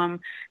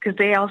because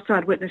they also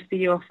had witnessed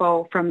the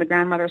UFO from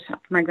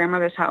my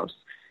grandmother's house.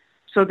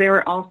 So they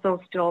were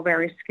also still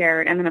very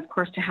scared. And then, of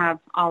course, to have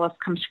all us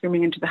come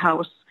screaming into the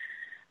house,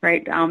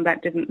 right,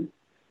 that didn't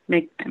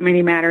make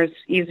many matters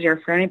easier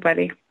for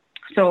anybody.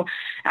 So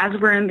as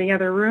we're in the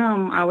other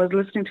room, I was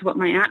listening to what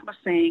my aunt was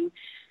saying,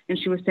 and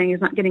she was saying he's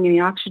not getting any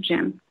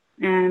oxygen.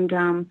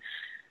 And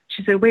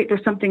she said, wait,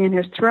 there's something in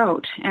his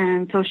throat.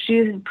 And so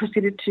she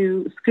proceeded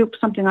to scoop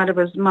something out of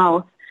his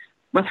mouth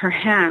with her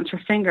hands,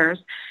 her fingers.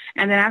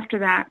 And then after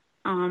that,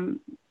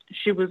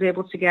 she was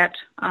able to get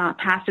a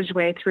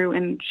passageway through,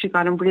 and she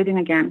got him breathing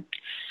again.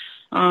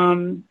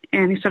 And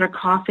he started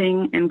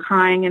coughing and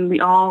crying, and we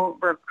all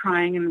were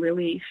crying in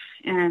relief.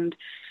 And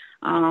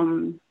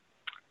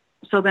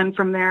so then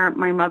from there,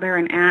 my mother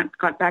and aunt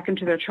got back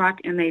into their truck,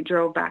 and they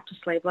drove back to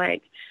Slave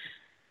Lake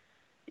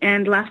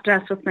and left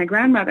us with my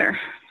grandmother.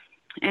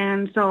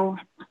 And so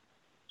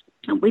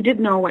we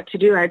didn't know what to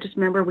do. I just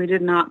remember we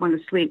did not want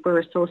to sleep. We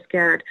were so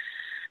scared.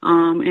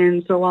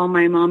 And so while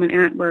my mom and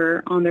aunt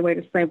were on their way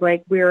to Slave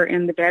Lake, we were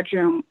in the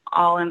bedroom.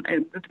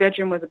 The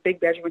bedroom was a big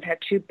bedroom. It had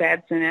 2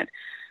 beds in it.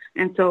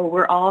 And so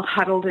we're all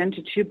huddled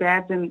into 2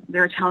 beds, and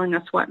they're telling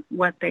us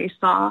what they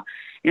saw.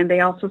 And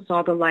they also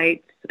saw the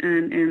lights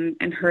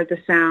and heard the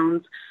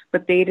sounds,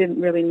 but they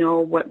didn't really know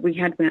what we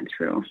had went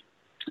through.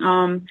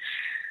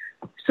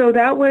 So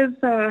that was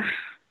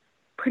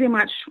pretty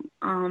much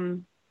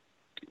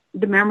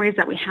the memories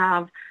that we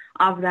have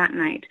of that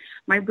night.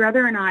 My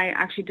brother and I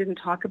actually didn't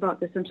talk about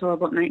this until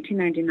about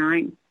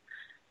 1999,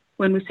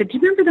 when we said, do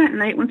you remember that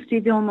night when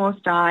Stevie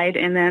almost died?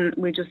 And then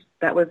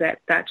that was it.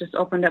 That just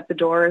opened up the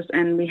doors,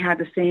 and we had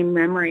the same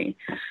memory.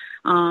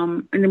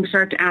 And then we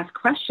started to ask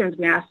questions.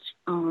 We asked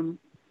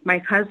my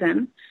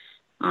cousin.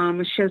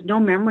 She has no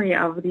memory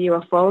of the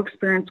UFO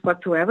experience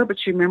whatsoever, but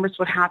she remembers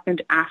what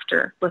happened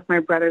after with my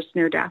brother's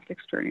near-death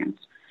experience.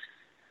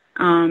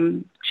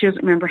 She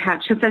doesn't remember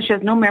she says she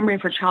has no memory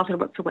of her childhood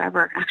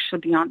whatsoever, actually,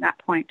 beyond that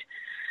point.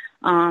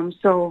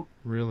 So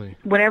really,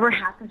 whatever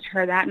happened to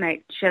her that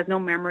night, she has no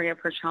memory of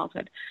her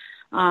childhood.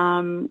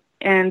 And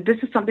this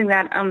is something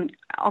that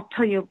I'll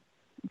tell you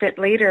a bit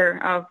later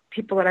of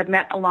people that I've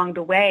met along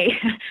the way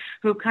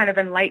who kind of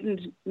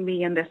enlightened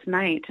me in this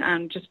night,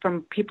 just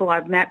from people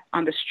I've met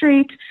on the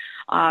street,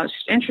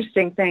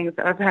 interesting things.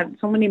 I've had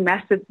so many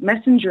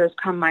messengers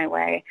come my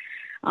way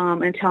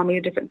and tell me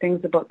different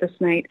things about this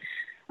night.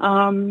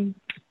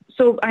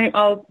 So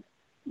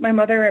my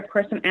mother, of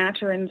course, and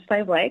aunt are in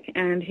Slave Lake,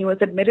 and he was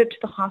admitted to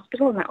the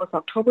hospital, and that was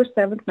October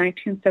 7th,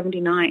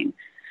 1979.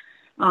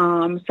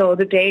 So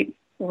the date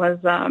was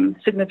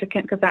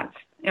significant because that's,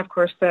 of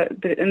course,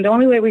 and the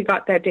only way we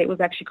got that date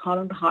was actually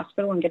calling the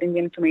hospital and getting the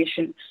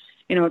information,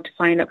 to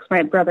find out, because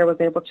my brother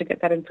was able to get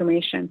that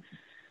information.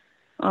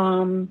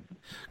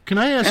 Can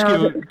I ask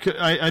you,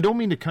 I don't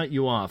mean to cut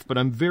you off, but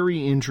I'm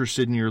very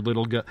interested in your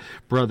little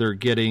brother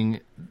getting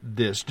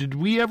this. Did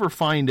we ever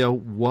find out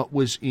what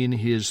was in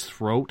his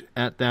throat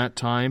at that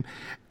time?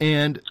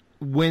 And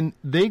when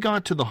they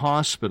got to the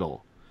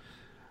hospital,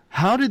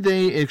 how did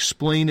they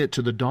explain it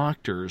to the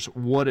doctors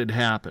what had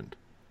happened?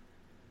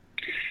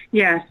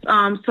 Yes.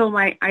 So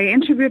I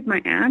interviewed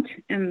my aunt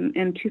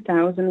in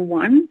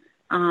 2001.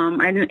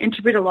 I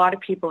interviewed a lot of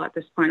people at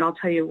this point. I'll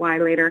tell you why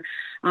later.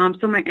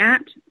 So my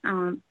aunt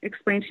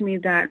explained to me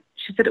that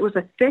she said it was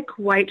a thick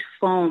white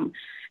foam.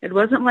 It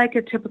wasn't like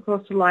a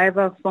typical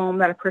saliva foam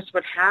that a person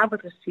would have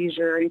with a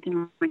seizure or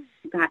anything like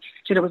that.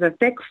 She said it was a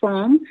thick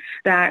foam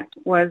that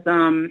was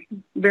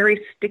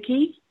very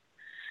sticky,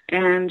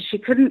 and she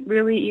couldn't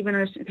really even,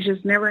 because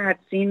she's never had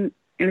seen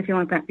anything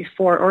like that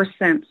before or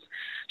since.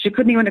 She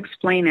couldn't even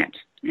explain it.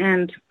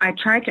 And I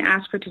tried to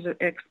ask her to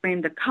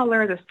explain the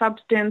color, the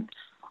substance,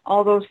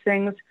 all those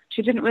things.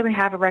 She didn't really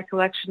have a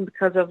recollection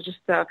because of just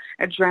the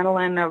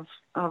adrenaline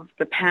of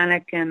the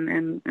panic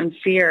and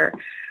fear.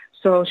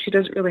 So she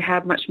doesn't really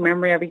have much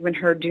memory of even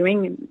her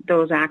doing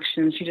those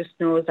actions. She just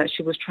knows that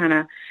she was trying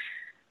to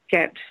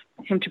get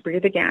him to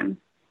breathe again.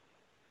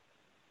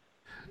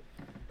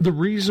 The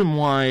reason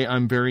why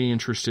I'm very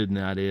interested in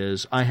that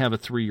is I have a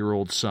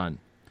 3-year-old son,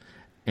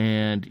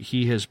 and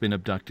he has been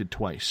abducted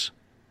twice.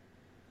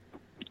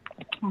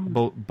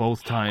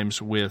 Both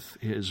times with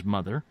his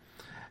mother.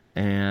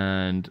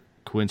 And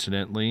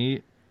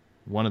coincidentally,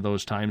 one of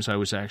those times I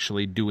was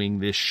actually doing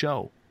this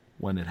show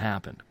when it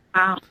happened.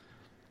 Wow.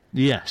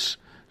 Yes.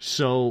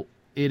 So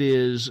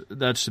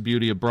that's the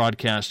beauty of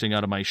broadcasting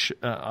out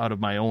of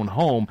my own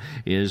home,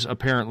 is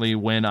apparently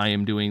when I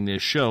am doing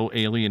this show,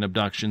 alien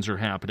abductions are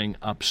happening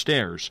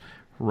upstairs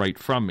right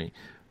from me.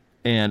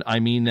 And I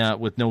mean that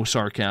with no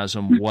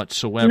sarcasm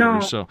whatsoever.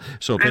 No. So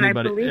if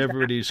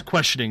everybody's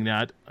questioning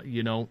that,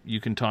 you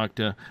can talk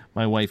to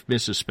my wife,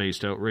 Mrs.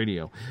 Spaced Out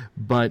Radio.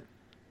 But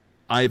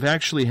I've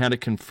actually had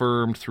it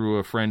confirmed through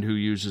a friend who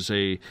uses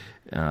a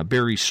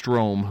Barry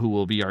Strom, who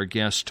will be our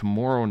guest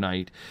tomorrow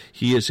night.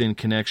 He is in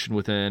connection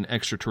with an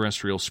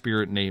extraterrestrial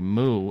spirit named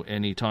Mu,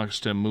 and he talks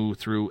to Mu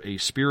through a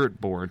spirit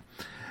board.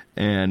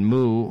 And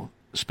Mu,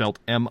 spelled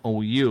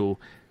M-O-U,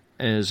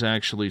 has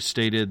actually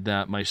stated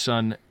that my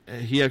son,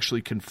 he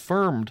actually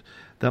confirmed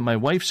that my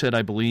wife said,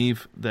 I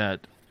believe,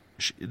 that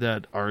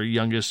our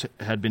youngest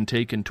had been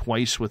taken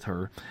twice with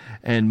her.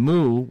 And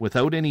Mu,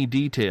 without any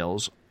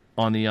details,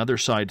 on the other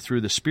side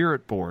through the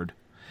spirit board,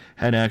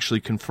 had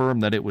actually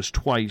confirmed that it was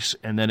twice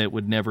and that it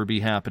would never be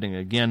happening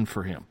again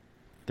for him.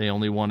 They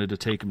only wanted to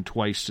take him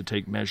twice to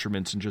take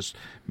measurements and just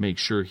make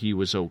sure he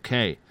was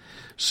okay.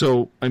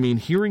 So, I mean,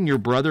 hearing your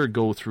brother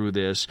go through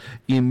this,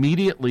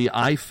 immediately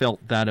I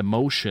felt that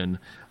emotion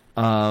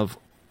of,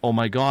 oh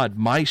my God,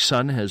 my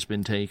son has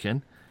been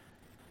taken.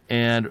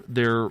 And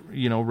they're,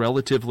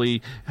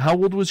 relatively, how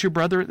old was your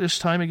brother at this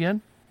time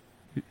again?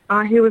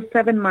 He was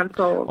 7 months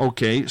old.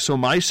 Okay, so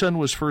my son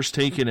was first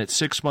taken at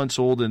 6 months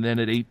old and then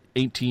at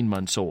 18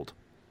 months old.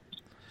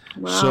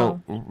 Wow.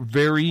 So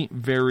very,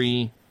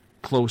 very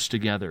close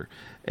together.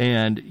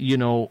 And,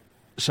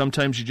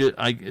 sometimes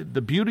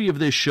the beauty of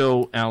this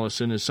show,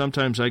 Allison, is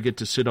sometimes I get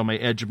to sit on my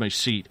edge of my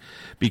seat,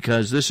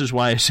 because this is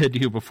why I said to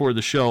you before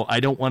the show, I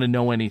don't want to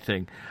know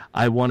anything.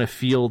 I want to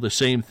feel the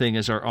same thing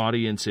as our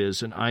audience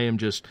is, and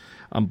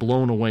I'm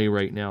blown away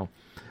right now.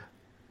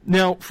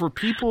 Now, for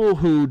people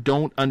who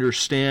don't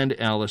understand,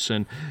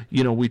 Allison,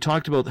 we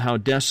talked about how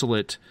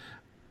desolate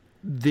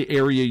the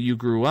area you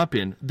grew up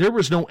in. There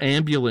was no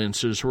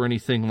ambulances or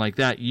anything like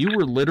that. You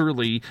were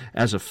literally,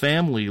 as a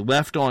family,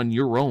 left on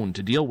your own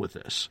to deal with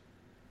this.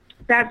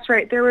 That's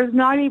right. There was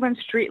not even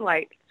street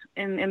lights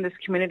in this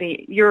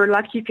community. You're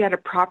lucky if you had a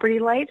property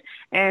light,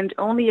 and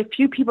only a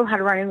few people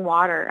had running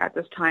water at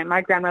this time.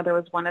 My grandmother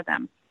was one of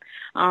them.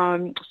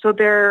 So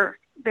there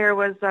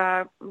was,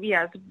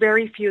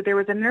 very few. There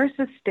was a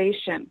nurse's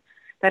station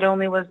that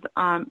only was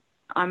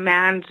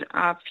manned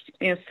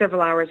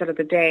several hours out of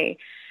the day,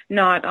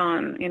 not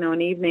on,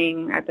 an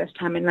evening at this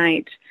time of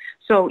night.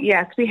 So,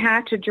 yes, we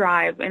had to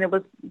drive, and it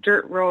was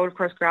dirt road, of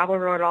course, gravel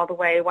road all the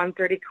way,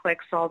 130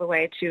 clicks all the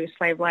way to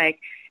Slave Lake.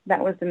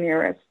 That was the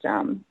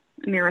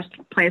nearest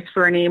place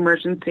for any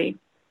emergency.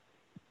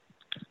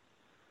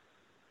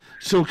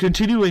 So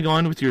continuing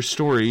on with your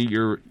story,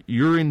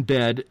 you're in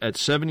bed at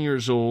 7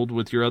 years old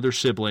with your other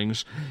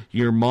siblings.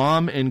 Your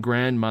mom and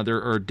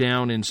grandmother are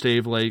down in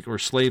Slave Lake,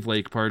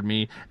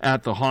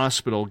 at the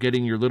hospital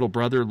getting your little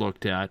brother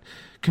looked at.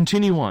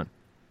 Continue on.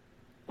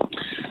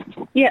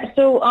 Yeah,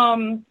 so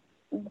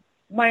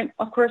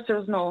of course there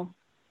was no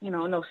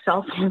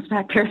cell phones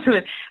back there, so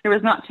there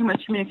was not too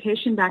much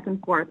communication back and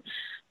forth.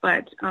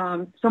 But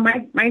so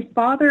my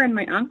father and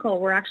my uncle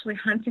were actually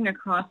hunting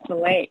across the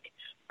lake.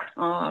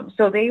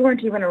 So they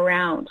weren't even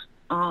around.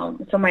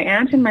 So my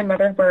aunt and my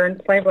mother were in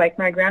Slave Lake.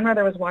 My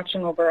grandmother was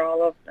watching over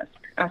all of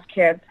us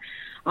kids.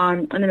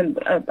 And then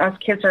us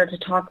kids started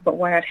to talk about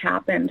what had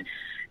happened.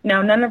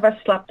 Now, none of us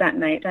slept that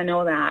night. I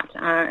know that.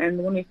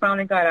 And when we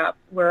finally got up,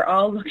 we're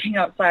all looking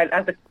outside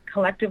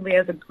collectively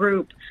as a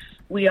group.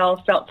 We all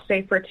felt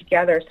safer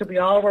together. So we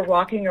all were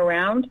walking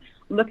around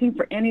looking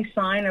for any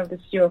sign of this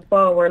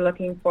UFO. We're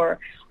looking for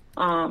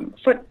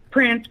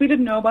footprints. We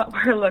didn't know what we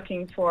were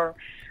looking for.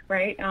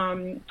 Right,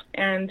 and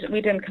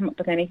we didn't come up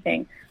with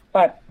anything.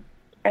 But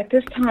at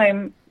this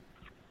time,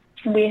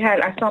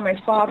 I saw my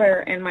father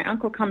and my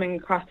uncle coming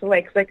across the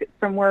lake. Like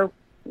from where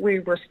we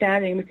were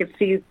standing, we could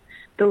see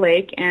the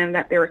lake and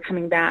that they were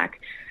coming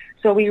back.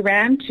 So we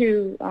ran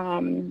to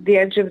the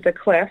edge of the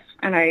cliff,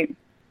 and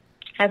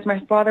as my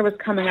father was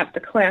coming up the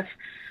cliff,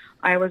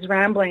 I was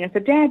rambling. I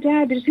said, Dad,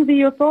 did you see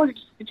the UFO?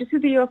 Did you see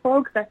the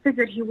UFO? Because I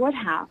figured he would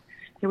have.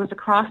 He was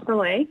across the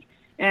lake.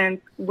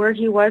 And where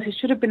he was, he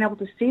should have been able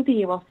to see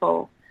the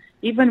UFO,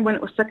 even when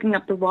it was sucking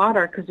up the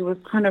water, because it was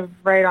kind of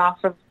right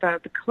off of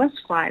the cliff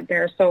side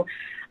there. So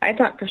I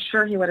thought for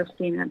sure he would have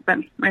seen it, but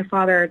my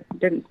father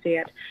didn't see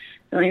it.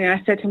 So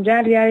I said to him,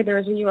 Daddy, there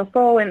was a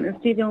UFO, and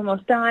Stevie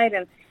almost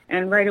died.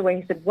 And right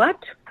away he said,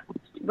 What?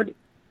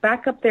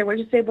 Back up there, what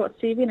did you say about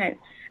Stevie? And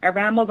I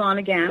rambled on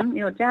again.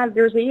 Dad,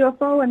 there was a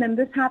UFO, and then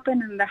this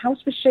happened, and the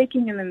house was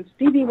shaking, and then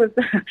Stevie was,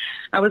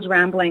 I was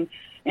rambling.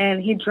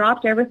 And he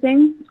dropped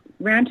everything,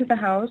 ran to the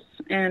house,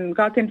 and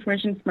got the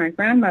information from my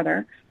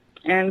grandmother,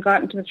 and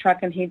got into the truck,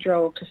 and he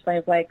drove to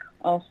Slave Lake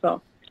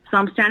also. So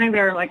I'm standing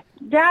there like,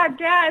 Dad,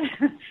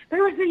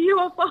 there was a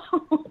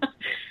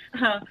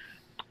UFO.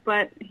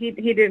 But he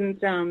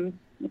didn't,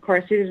 of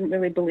course, he didn't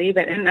really believe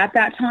it. And at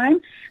that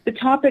time, the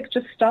topic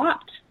just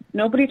stopped.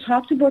 Nobody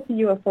talked about the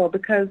UFO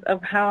because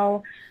of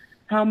how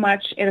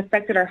much it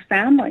affected our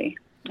family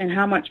and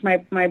how much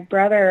my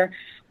brother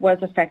was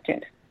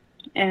affected.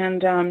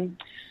 And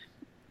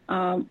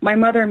my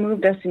mother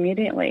moved us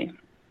immediately.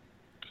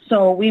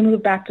 So we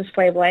moved back to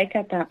Slave Lake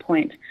at that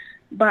point.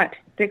 But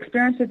the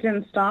experiences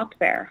didn't stop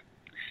there.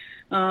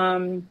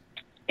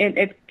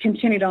 It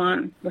continued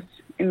on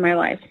in my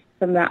life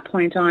from that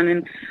point on.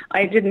 And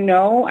I didn't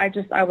know. I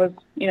was,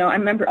 I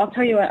remember, I'll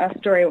tell you a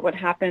story of what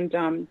happened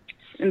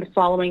in the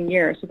following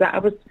year. So that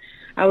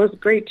I was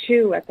grade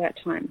 2 at that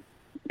time.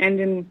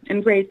 And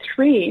in grade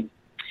 3,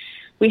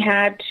 we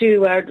had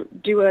to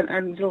do a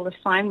little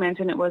assignment,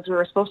 and we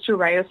were supposed to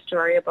write a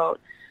story about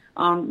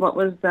what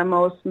was the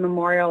most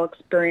memorial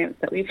experience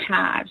that we've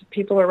had.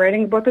 People were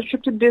writing about the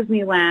trip to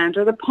Disneyland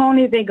or the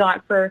pony they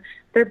got for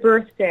their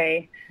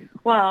birthday.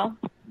 Well,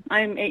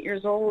 I'm 8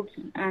 years old,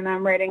 and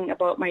I'm writing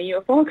about my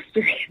UFO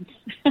experience.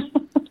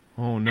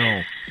 Oh,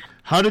 no.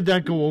 How did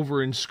that go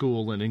over in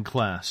school and in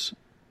class?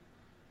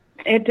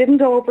 It didn't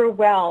go over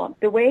well.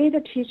 The way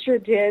the teacher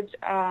did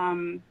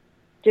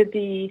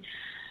the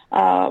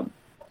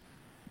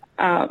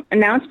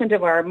announcement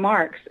of our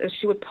marks is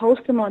she would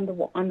post them on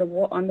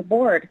the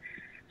board.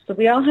 So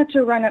we all had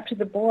to run up to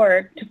the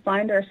board to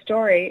find our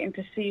story and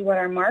to see what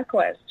our mark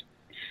was.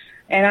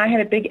 And I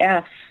had a big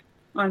F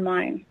on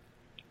mine.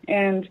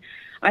 And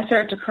I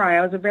started to cry.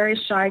 I was a very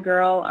shy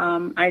girl.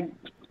 I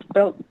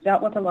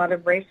dealt with a lot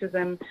of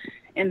racism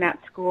in that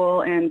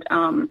school, and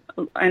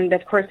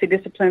of course they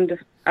disciplined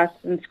us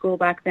in school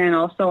back then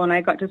also, and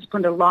I got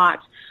disciplined a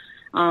lot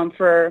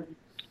for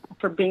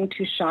being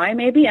too shy,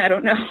 maybe. I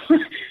don't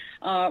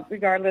know.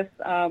 Regardless,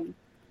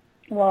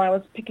 while I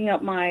was picking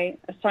up my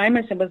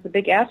assignments. It was the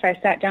big F. I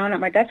sat down at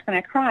my desk and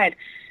I cried.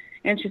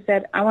 And she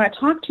said, I want to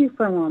talk to you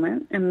for a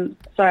moment. And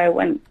so I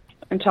went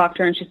and talked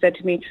to her, and she said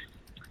to me,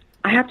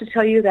 I have to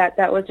tell you that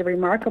was a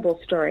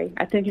remarkable story.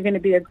 I think you're going to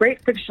be a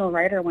great fictional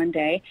writer one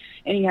day,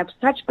 and you have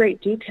such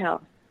great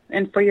detail.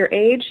 And for your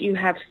age, you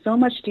have so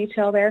much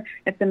detail there.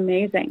 It's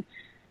amazing.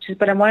 She said,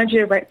 but I wanted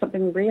you to write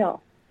something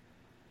real.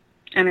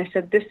 And I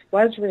said, this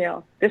was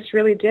real. This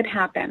really did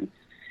happen.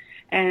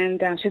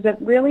 And she said,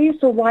 really?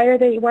 So why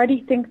do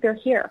you think they're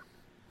here?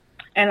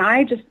 And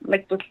I just,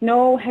 like, with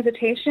no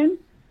hesitation,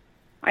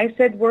 I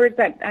said words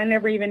that I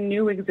never even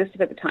knew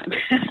existed at the time.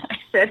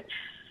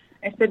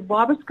 I said,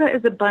 Wabasca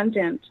is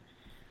abundant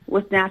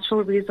with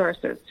natural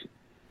resources,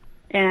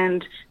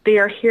 and they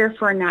are here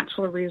for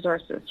natural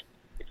resources.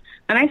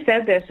 And I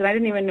said this, and I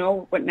didn't even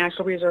know what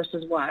natural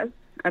resources was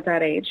at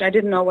that age. I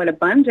didn't know what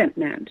abundant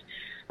meant.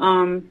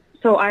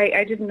 So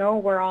I didn't know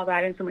where all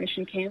that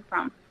information came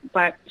from.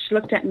 But she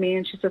looked at me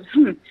and she said,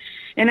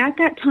 And at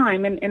that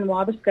time in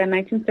Wabasca in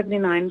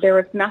 1979, there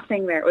was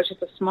nothing there. It was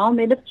just a small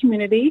native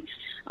community.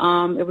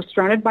 It was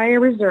surrounded by a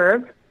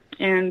reserve,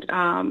 and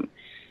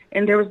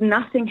there was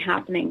nothing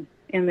happening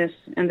in this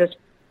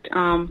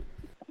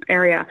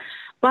area.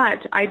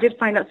 But I did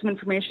find out some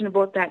information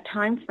about that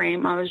time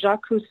frame.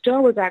 Jacques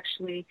Cousteau was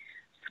actually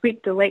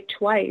sweeped the lake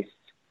twice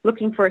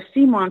looking for a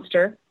sea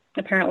monster,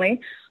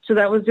 apparently. So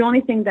that was the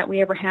only thing that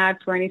we ever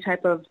had for any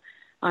type of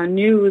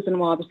news in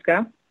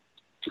Wabasca.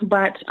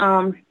 But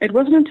it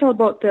wasn't until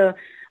about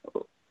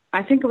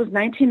I think it was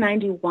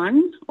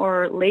 1991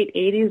 or late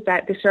 80s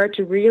that they started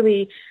to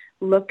really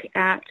look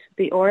at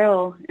the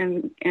oil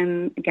and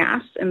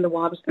gas in the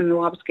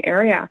Wabasca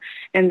area,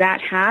 and that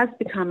has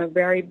become a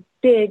very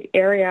big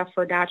area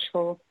for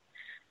natural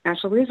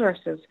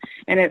resources.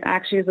 And it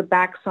actually is the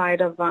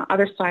backside of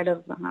other side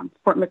of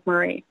Fort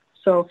McMurray.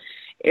 So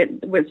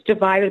it was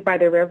divided by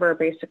the river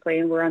basically,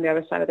 and we're on the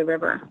other side of the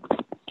river.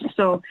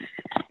 So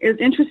it was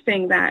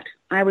interesting that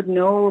I would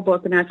know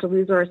about the natural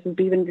resources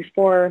even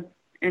before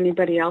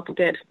anybody else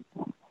did.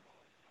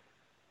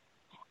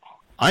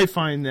 I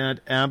find that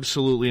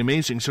absolutely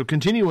amazing. So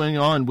continuing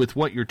on with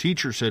what your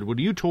teacher said, when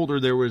you told her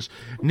there was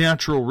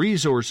natural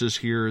resources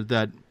here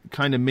that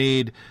kind of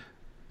made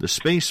the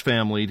Space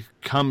family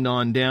come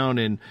on down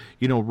and,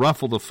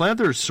 ruffle the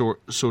feathers, so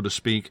to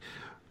speak,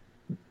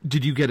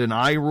 did you get an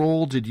eye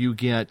roll? Did you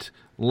get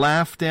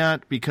laughed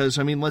at? Because,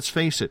 let's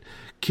face it,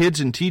 kids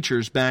and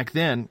teachers back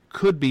then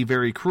could be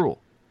very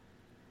cruel.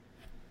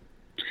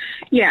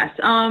 Yes.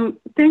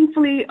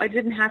 Thankfully, I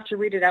didn't have to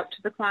read it out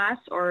to the class,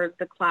 or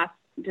the class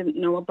didn't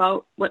know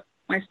about what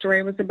my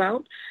story was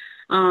about.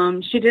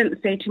 She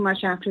didn't say too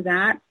much after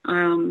that.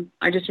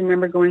 I just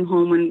remember going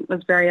home and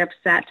was very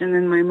upset, and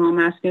then my mom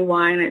asked me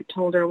why, and I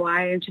told her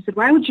why, and she said,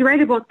 why would you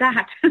write about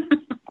that?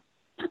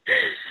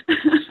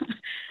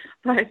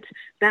 But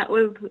that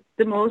was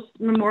the most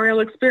memorial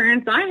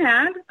experience I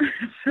had,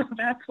 so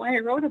that's why I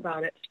wrote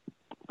about it.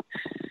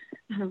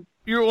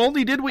 You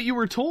only did what you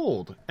were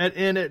told.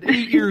 And at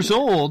 8 years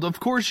old, of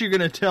course you're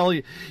going to tell,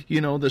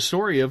 the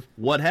story of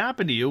what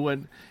happened to you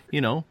when,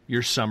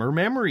 your summer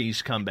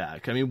memories come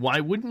back.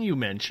 Why wouldn't you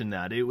mention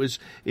that? It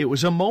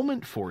was a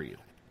moment for you.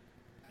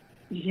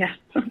 Yeah.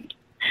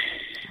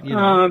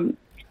 And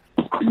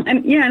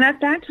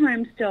at that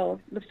time still,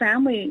 the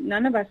family,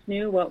 none of us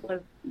knew what was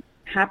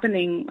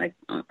happening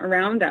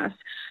around us.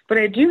 But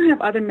I do have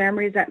other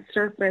memories that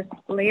surfaced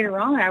later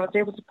on. I was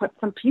able to put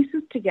some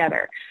pieces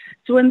together.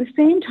 So in the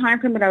same time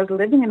frame that I was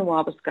living in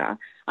Wabasca,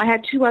 I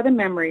had two other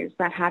memories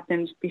that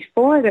happened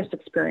before this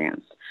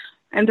experience.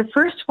 And the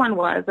first one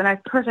was, and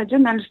of course I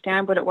didn't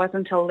understand what it was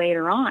until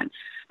later on,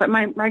 but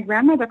my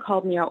grandmother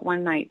called me out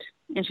one night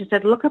and she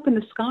said, look up in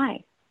the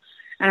sky.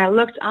 And I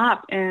looked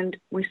up and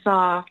we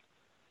saw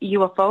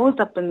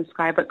UFOs up in the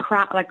sky, but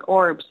like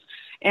orbs.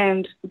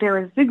 And they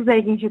were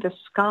zigzagging through the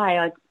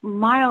sky,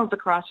 miles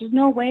across. There's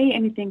no way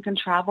anything can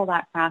travel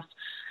that fast.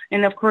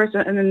 And of course,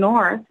 in the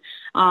north,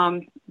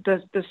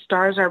 the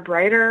stars are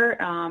brighter.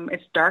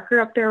 It's darker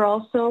up there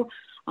also.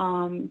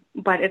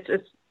 But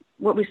it's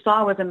what we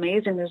saw was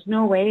amazing. There's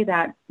no way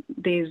that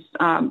these,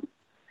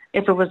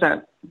 if it was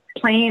a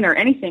plane or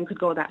anything, could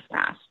go that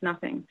fast.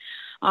 Nothing.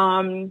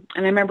 And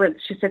I remember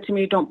she said to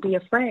me, "Don't be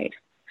afraid."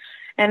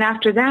 And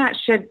after that,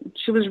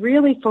 she was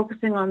really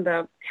focusing on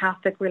the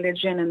Catholic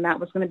religion, and that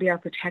was going to be our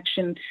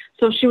protection.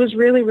 So she was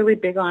really, really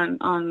big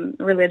on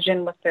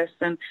religion with this,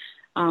 and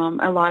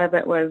a lot of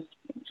it was,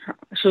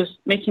 she was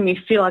making me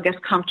feel, I guess,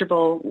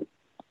 comfortable,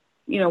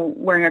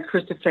 wearing a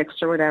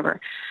crucifix or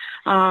whatever.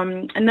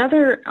 I'll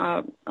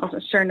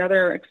share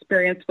another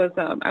experience was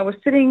I was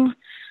sitting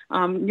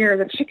near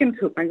the chicken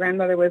coop. My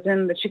grandmother was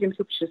in the chicken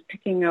coop. She was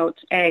picking out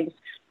eggs,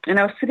 and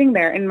I was sitting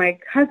there, and my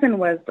cousin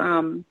was...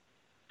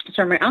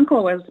 my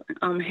uncle was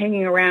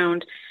hanging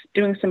around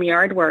doing some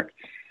yard work,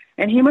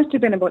 and he must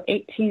have been about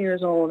 18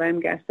 years old, I'm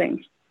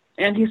guessing.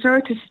 And he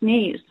started to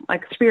sneeze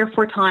 3 or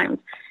 4 times,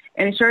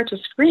 and he started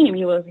to scream.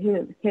 He was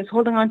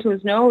holding onto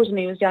his nose, and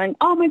he was yelling,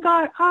 "Oh my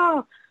God!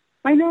 Oh,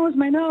 my nose,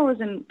 my nose!"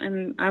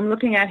 And I'm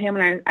looking at him,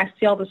 and I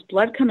see all this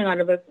blood coming out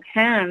of his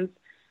hands,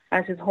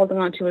 as he's holding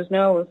onto his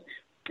nose.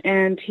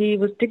 And he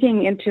was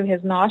digging into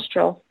his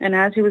nostril. And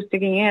as he was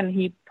digging in,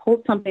 he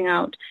pulled something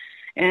out.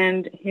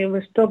 And he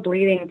was still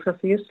bleeding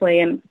profusely.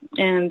 And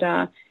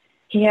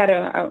he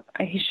had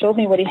he showed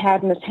me what he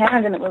had in his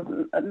hand, and it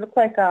looked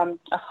like a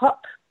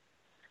hook,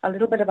 a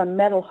little bit of a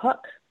metal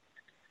hook.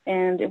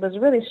 And it was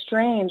really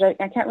strange.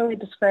 I can't really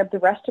describe the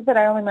rest of it.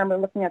 I only remember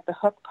looking at the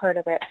hook part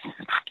of it.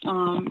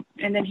 And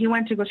then he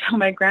went to go tell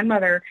my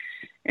grandmother,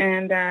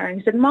 and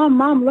he said,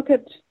 Mom, look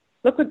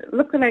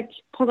what I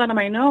pulled out of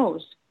my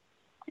nose.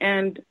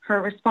 And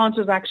her response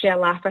was actually, I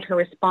laughed at her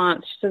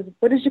response. She says,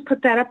 what did you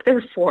put that up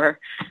there for?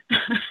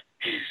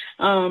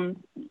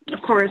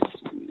 Of course,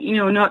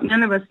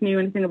 none of us knew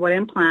anything about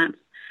implants.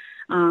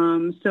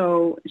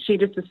 So she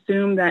just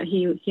assumed that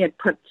he had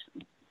put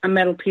a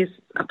metal piece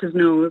up his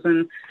nose,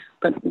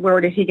 but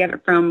where did he get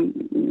it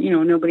from?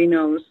 Nobody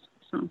knows.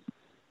 So.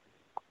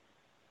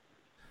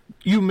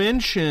 You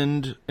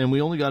mentioned, and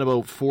we only got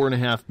about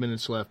 4.5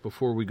 minutes left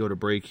before we go to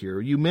break here.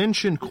 You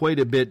mentioned quite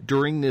a bit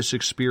during this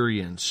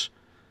experience,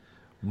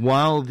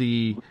 while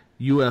the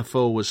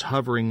UFO was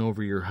hovering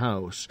over your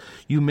house.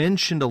 You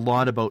mentioned a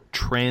lot about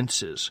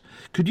trances.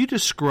 Could you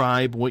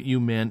describe what you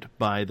meant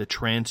by the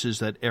trances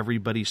that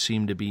everybody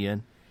seemed to be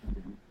in?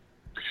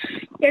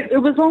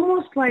 It was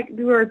almost like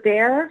we were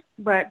there,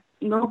 but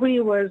nobody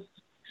was,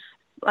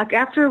 like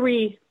after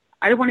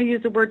I don't want to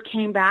use the word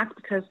came back,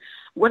 because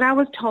what I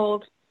was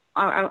told,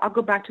 I'll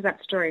go back to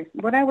that story.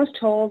 What I was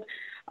told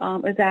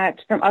is that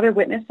from other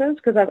witnesses,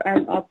 because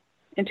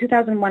in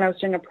 2001 I was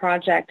doing a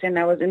project and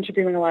I was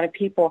interviewing a lot of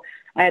people.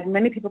 I had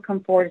many people come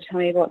forward to tell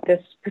me about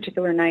this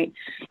particular night.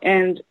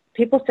 And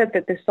people said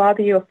that they saw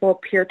the UFO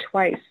appear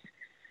twice,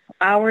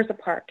 hours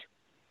apart.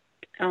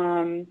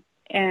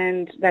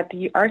 And that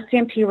the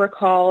RCMP were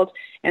called,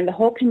 and the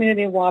whole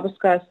community of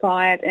Wabasca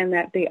saw it, and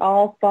that they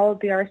all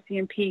followed the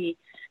RCMP,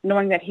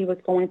 knowing that he was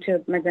going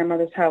to my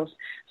grandmother's house.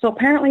 So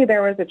apparently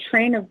there was a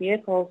train of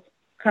vehicles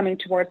coming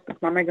towards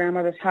my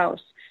grandmother's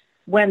house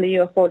when the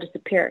UFO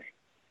disappeared.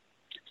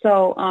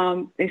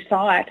 So they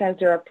saw it as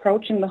they're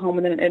approaching the home,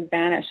 and then it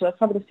vanished. So that's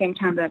probably the same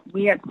time that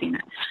we had seen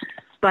it.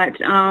 But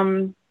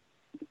so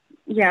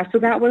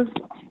that was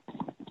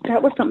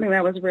something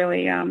that was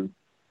really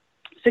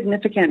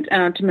significant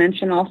to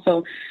mention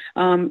also.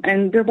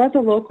 And there was a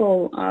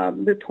local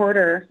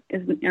reporter.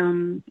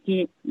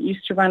 He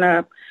used to run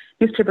a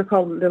newspaper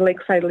called the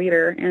Lakeside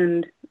Leader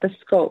and the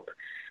Scope.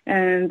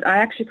 And I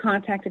actually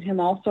contacted him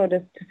also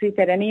to see if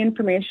he had any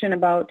information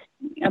about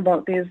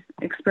these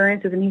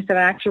experiences. And he said,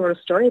 I actually wrote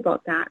a story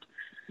about that.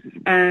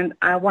 And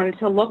I wanted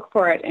to look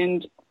for it.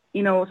 And,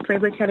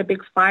 Slave Lake had a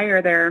big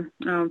fire there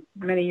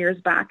many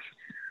years back.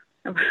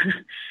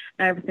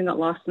 Everything got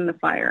lost in the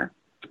fire.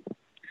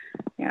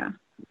 Yeah.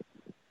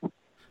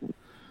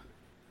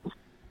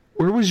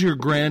 Where was your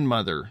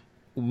grandmother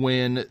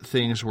when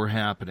things were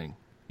happening?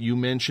 You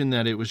mentioned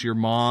that it was your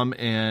mom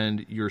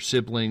and your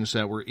siblings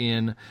that were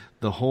in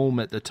the home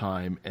at the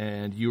time,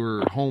 and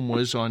your home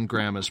was on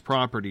Grandma's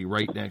property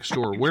right next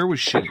door. Where was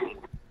she?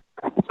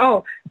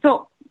 Oh,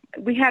 so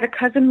we had a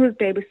cousin who was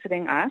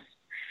babysitting us.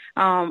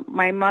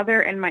 My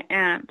mother and my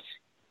aunt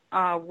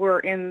were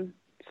in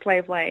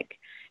Slave Lake,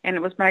 and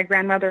it was my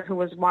grandmother who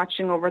was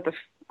watching over the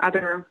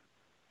other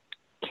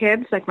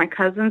kids, like my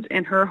cousins,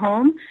 in her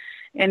home.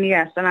 And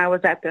yes, and I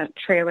was at the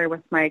trailer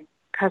with my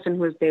cousin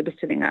who was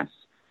babysitting us.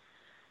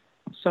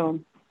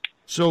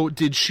 So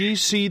did she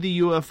see the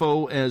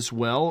UFO as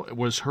well?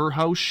 Was her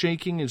house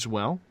shaking as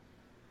well?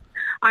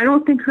 I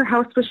don't think her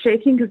house was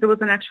shaking because it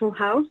was an actual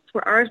house,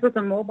 where ours was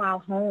a mobile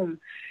home.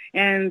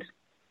 And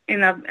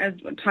as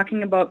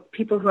talking about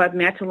people who I've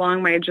met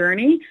along my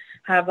journey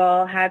have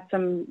all had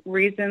some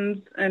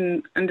reasons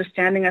and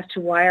understanding as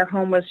to why our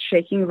home was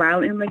shaking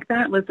violently like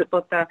that. Was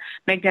about the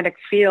magnetic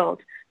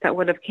field that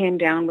would have came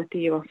down with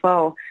the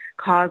UFO,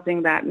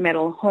 causing that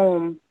metal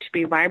home to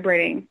be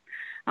vibrating.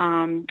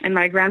 And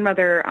my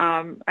grandmother,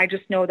 I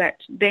just know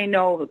that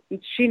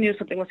she knew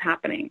something was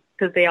happening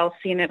because they all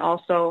seen it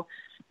also.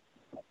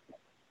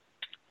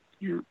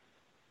 Yeah.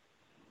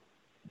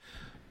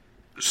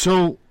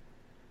 So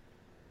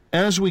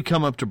as we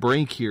come up to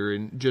break here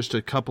in just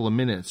a couple of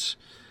minutes,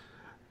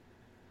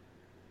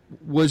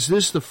 was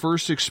this the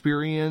first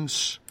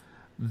experience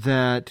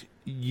that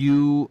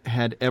you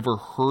had ever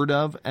heard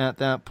of at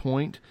that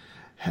point?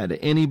 Had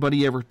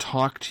anybody ever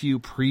talked to you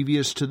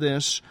previous to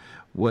this?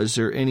 Was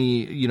there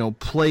any,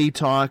 play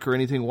talk or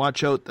anything?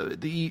 Watch out,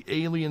 the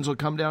aliens will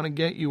come down and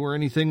get you, or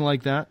anything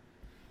like that?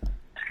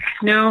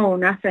 No,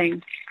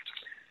 nothing.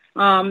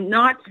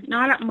 Not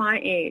at my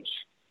age,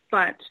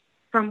 but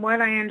from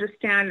what I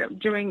understand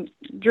during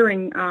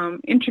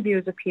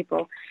interviews of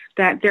people,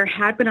 that there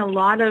had been a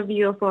lot of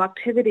UFO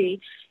activity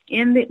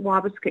in the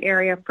Wabasca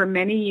area for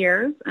many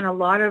years, and a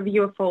lot of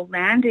UFO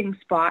landing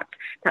spots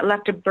that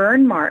left a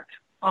burn mark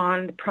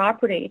on the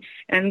property,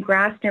 and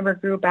grass never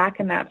grew back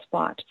in that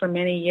spot for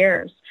many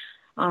years.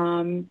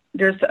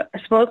 There's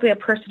supposedly a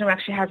person who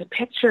actually has a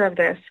picture of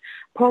this,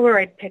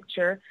 Polaroid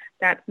picture,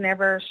 that's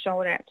never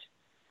shown it.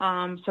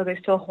 So they're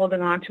still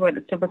holding on to it.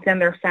 It's within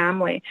their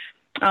family.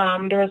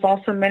 There was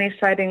also many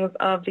sightings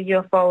of the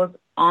UFOs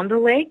on the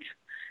lake,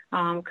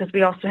 because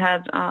we also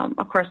had,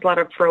 of course, a lot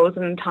of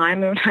frozen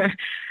time in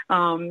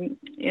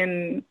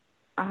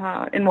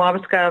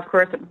Wabasca. Of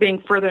course,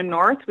 being further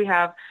north, we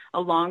have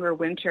a longer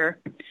winter.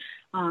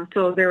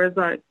 So there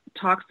was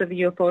talks of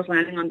UFOs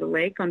landing on the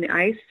lake, on the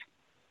ice.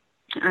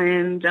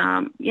 And,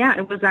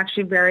 it was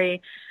actually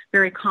very,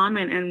 very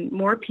common. And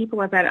more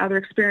people have had other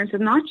experiences,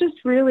 not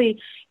just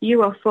really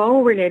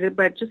UFO related,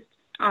 but just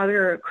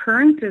other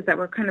occurrences that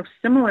were kind of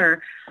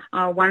similar.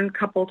 One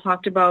couple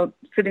talked about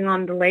sitting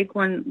on the lake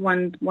one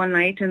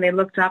night, and they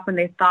looked up and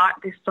they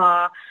thought they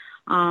saw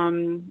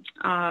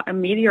a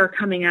meteor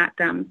coming at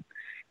them.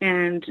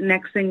 And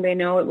next thing they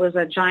know, it was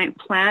a giant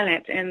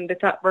planet, and they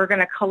thought we're going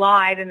to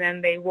collide, and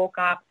then they woke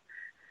up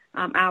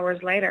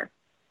hours later.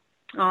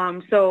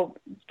 So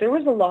there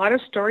was a lot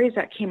of stories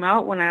that came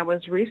out when I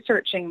was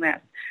researching this.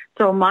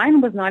 So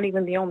mine was not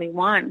even the only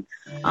one.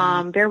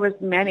 There was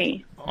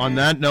many. On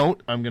that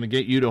note, I'm going to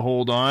get you to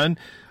hold on.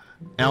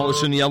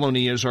 Allison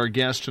Yellowknee is our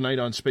guest tonight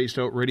on Spaced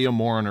Out Radio.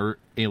 More on her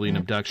alien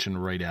abduction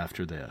right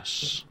after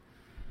this.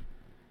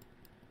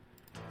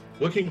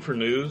 Looking for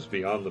news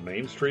beyond the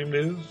mainstream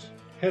news?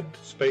 Head to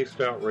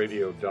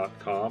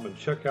spacedoutradio.com and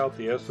check out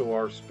the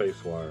SOR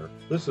Spacewire.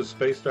 This is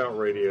Spaced Out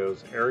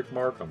Radio's Eric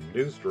Markham,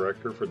 News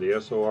Director for the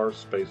SOR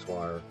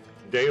Spacewire.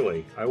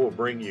 Daily, I will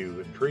bring you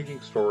intriguing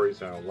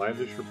stories and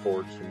outlandish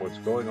reports from what's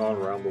going on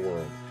around the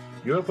world.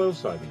 UFO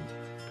sightings,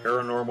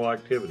 paranormal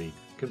activity,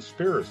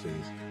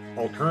 conspiracies,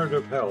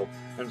 alternative health,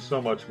 and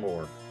so much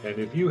more. And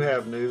if you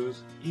have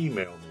news,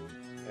 email me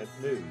at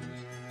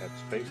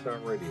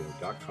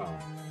news@spacedoutradio.com.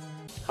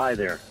 Hi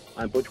there,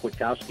 I'm Butch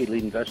Witkowski,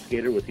 lead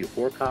investigator with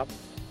U4Cop.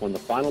 On the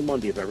final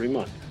Monday of every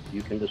month,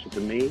 you can listen to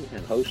me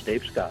and host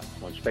Dave Scott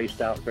on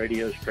Spaced Out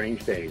Radio's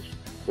Strange Days.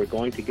 We're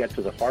going to get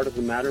to the heart of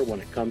the matter when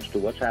it comes to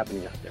what's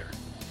happening out there.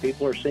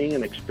 People are seeing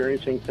and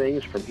experiencing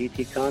things from ET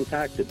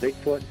contact to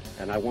Bigfoot,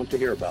 and I want to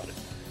hear about it.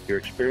 Your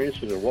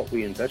experiences are what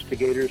we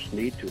investigators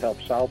need to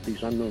help solve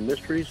these unknown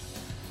mysteries.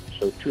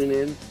 So tune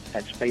in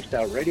at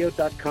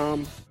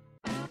spacedoutradio.com.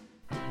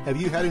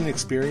 Have you had an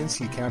experience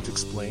you can't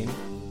explain?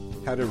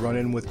 Had a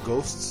run-in with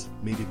ghosts,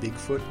 maybe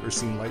Bigfoot, or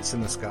seen lights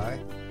in the sky?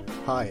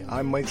 Hi,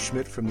 I'm Mike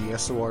Schmidt from the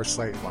SOR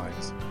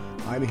Sightlines.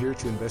 I'm here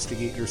to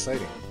investigate your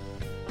sighting.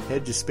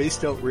 Head to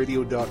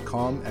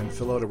spacedoutradio.com and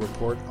fill out a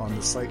report on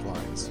the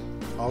Sightlines.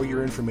 All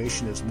your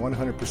information is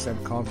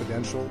 100%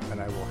 confidential, and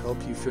I will help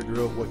you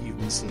figure out what you've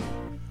been seeing.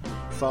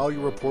 File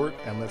your report,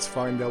 and let's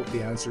find out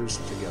the answers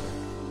together.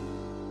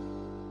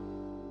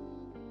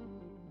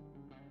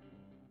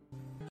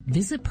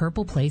 Visit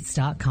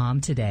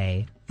purpleplates.com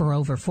today. For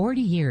over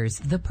 40 years,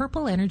 the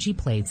Purple Energy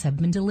Plates have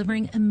been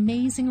delivering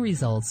amazing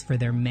results for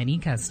their many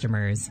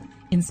customers.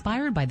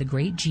 Inspired by the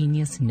great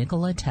genius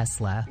Nikola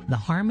Tesla, the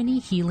harmony,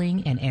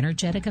 healing, and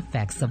energetic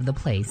effects of the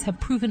plates have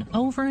proven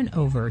over and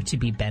over to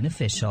be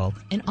beneficial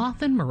and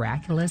often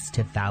miraculous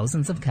to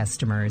thousands of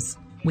customers.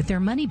 With their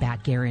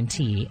money-back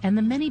guarantee and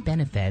the many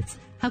benefits,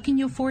 how can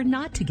you afford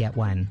not to get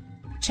one?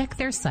 Check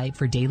their site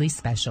for daily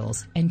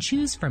specials and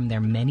choose from their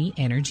many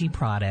energy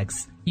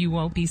products. You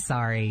won't be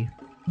sorry.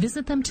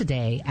 Visit them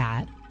today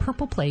at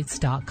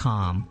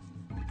purpleplates.com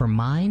for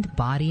mind,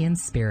 body, and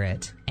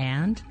spirit,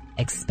 and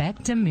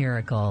expect a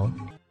miracle.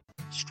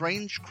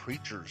 Strange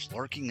creatures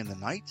lurking in the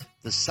night,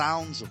 the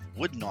sounds of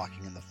wood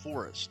knocking in the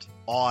forest,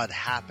 odd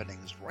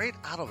happenings right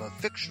out of a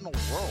fictional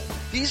world.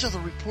 These are the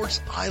reports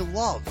I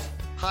love.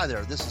 Hi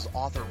there, this is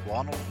author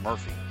Ronald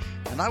Murphy,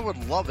 and I would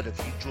love it if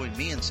you join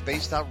me and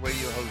Spaced Out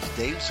Radio host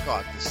Dave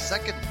Scott the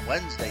second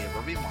Wednesday of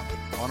every month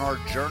on our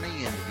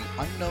journey into the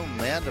unknown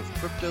land of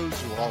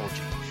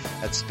cryptozoology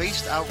at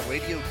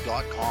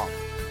spacedoutradio.com.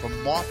 From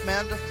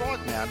Mothman to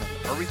Frogman and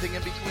everything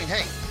in between.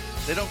 Hey,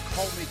 they don't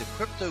call me the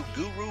crypto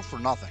guru for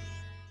nothing.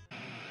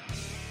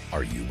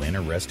 Are you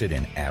interested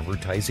in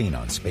advertising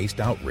on Spaced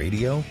Out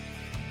Radio?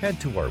 Head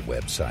to our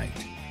website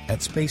at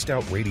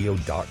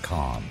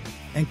spacedoutradio.com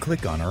and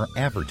click on our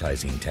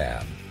advertising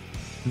tab.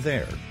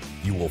 There,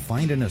 you will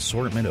find an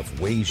assortment of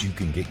ways you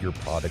can get your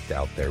product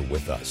out there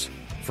with us,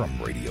 from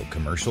radio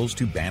commercials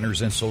to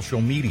banners and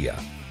social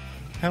media.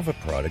 Have a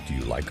product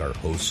you like our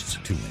hosts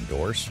to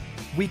endorse?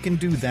 We can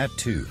do that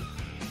too.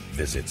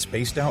 Visit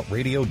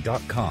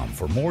spacedoutradio.com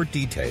for more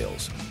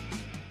details.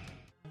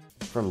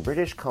 From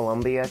British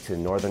Columbia to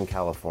Northern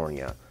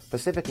California,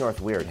 Pacific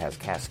North Weird has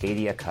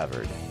Cascadia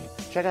covered.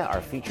 Check out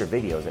our feature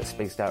videos at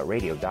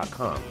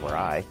spacedoutradio.com, where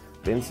I,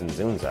 Vincent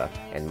Zunza,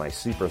 and my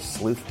super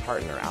sleuth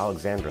partner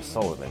Alexandra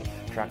Sullivan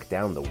track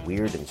down the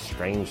weird and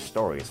strange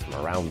stories from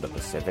around the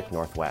Pacific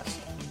Northwest.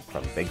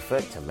 From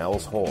Bigfoot to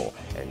Mel's Hole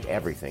and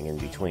everything in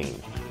between.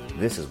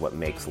 This is what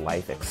makes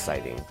life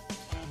exciting.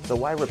 So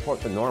why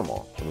report the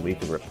normal when we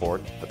can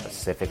report the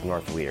Pacific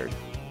North Weird?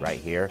 Right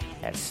here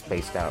at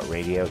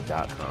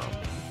spacedoutradio.com.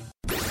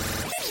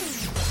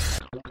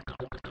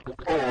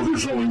 Oh,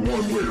 there's only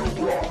one way to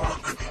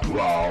rock.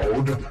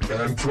 Loud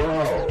and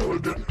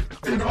proud.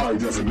 In high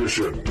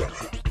definition.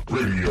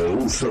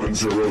 Radio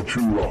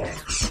 702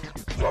 rocks.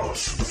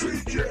 Las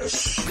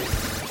Vegas.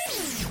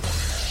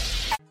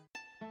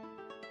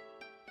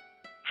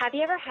 Have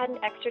you ever had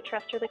an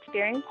extraterrestrial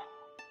experience?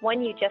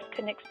 One you just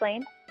couldn't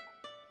explain?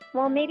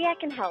 Well, maybe I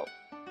can help.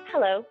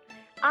 Hello,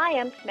 I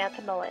am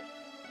Samantha Mullet.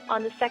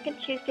 On the second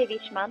Tuesday of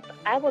each month,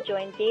 I will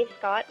join Dave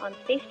Scott on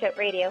Spaced Out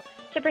Radio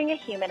to bring a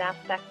human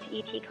aspect to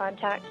ET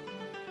contact.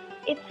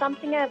 It's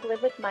something I've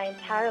lived with my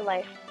entire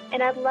life,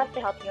 and I'd love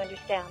to help you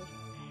understand.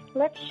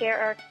 Let's share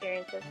our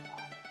experiences.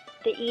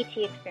 The ET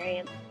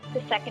Experience,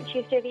 the second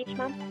Tuesday of each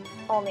month,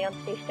 only on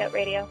Spaced Out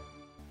Radio.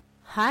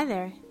 Hi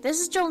there, this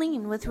is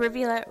Jolene with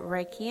Rivulet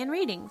Reiki and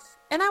Readings,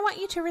 and I want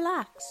you to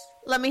relax.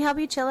 Let me help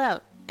you chill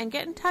out and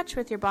get in touch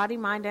with your body,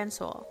 mind, and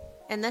soul.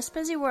 In this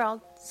busy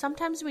world,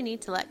 sometimes we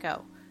need to let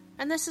go,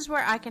 and this is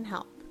where I can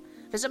help.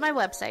 Visit my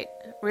website,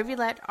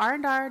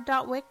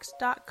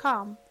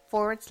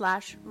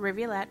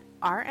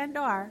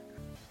 rivuletrndr.wix.com/rivuletrndr.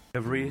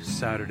 Every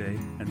Saturday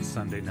and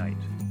Sunday night,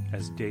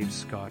 as Dave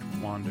Scott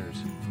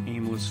wanders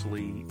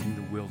aimlessly in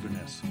the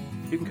wilderness,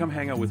 you can come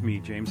hang out with me,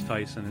 James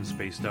Tyson, in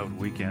Spaced Out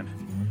Weekend.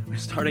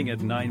 Starting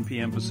at 9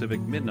 p.m.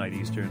 Pacific, midnight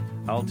Eastern,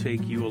 I'll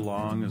take you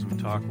along as we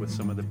talk with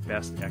some of the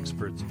best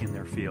experts in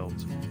their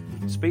fields.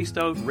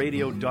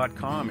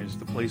 SpacedOutRadio.com is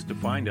the place to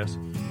find us.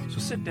 So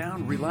sit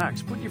down,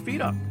 relax, put your feet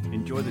up.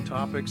 Enjoy the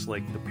topics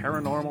like the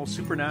paranormal,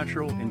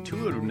 supernatural,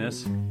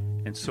 intuitiveness,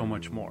 and so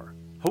much more.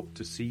 Hope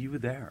to see you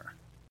there.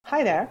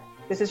 Hi there,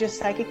 this is your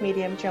psychic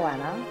medium,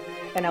 Joanna,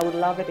 and I would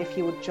love it if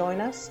you would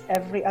join us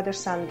every other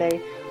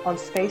Sunday on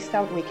Spaced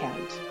Out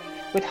Weekend.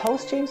 With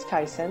host James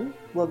Tyson,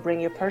 we'll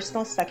bring you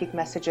personal psychic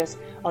messages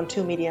on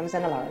two mediums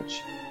and a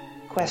large.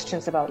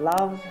 Questions about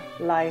love,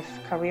 life,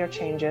 career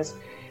changes.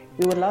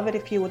 We would love it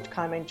if you would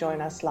come and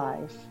join us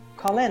live.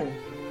 Call in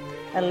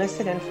and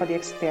listen in for the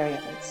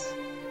experience.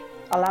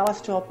 Allow us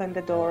to open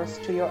the doors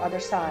to your other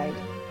side.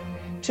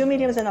 Two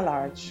mediums and a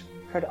large,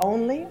 heard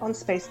only on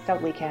Spaced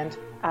Out Weekend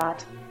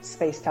at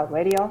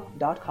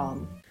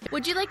spacedoutradio.com.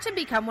 Would you like to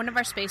become one of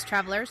our space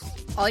travelers?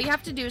 All you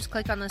have to do is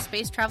click on the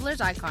Space Travelers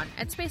icon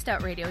at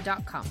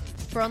spacedoutradio.com.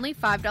 For only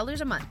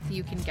 $5 a month,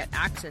 you can get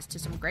access to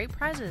some great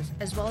prizes,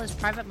 as well as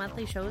private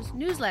monthly shows,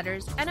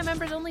 newsletters, and a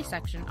members-only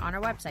section on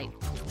our website.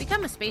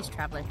 Become a space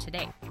traveler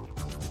today.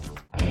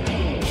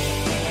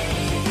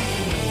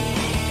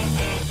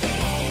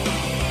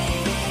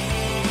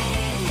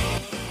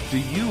 Do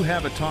you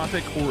have a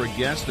topic or a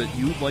guest that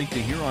you'd like to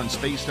hear on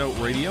Spaced Out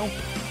Radio?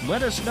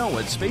 Let us know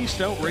at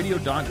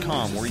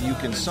spacedoutradio.com, where you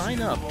can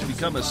sign up to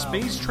become a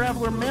Space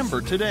Traveler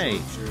member today.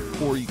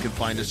 Or you can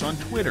find us on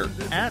Twitter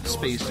at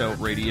Spaced Out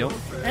Radio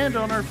and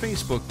on our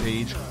Facebook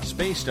page,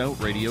 Spaced Out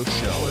Radio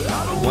Show.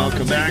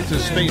 Welcome back to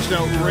Spaced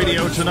Out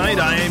Radio tonight.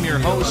 I am your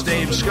host,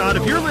 Dave Scott.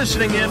 If you're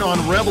listening in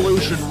on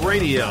Revolution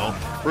Radio,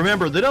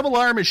 remember, the Double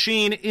R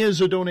Machine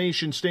is a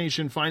donation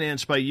station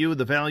financed by you,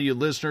 the valued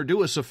listener.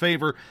 Do us a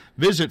favor,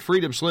 visit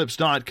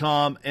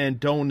freedomslips.com and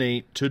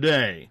donate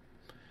today.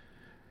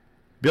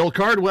 Bill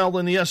Cardwell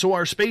and the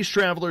SOR Space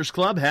Travelers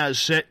Club has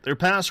set their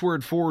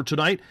password for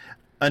tonight,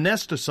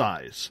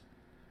 anesthetize.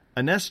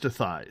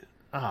 Anesthetize.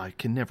 I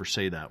can never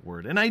say that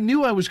word. And I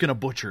knew I was going to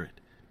butcher it.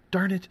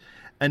 Darn it.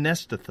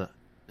 Anesthetize.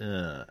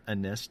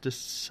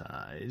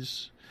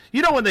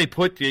 You know when they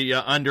put you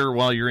under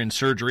while you're in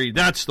surgery?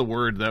 That's the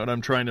word that I'm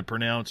trying to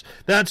pronounce.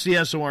 That's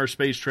the SOR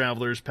Space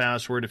Travelers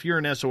password. If you're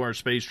an SOR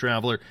Space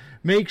Traveler,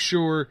 make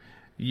sure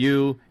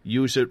you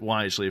use it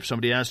wisely. If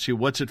somebody asks you,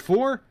 what's it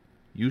for?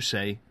 You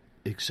say,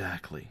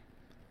 exactly.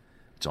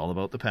 It's all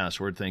about the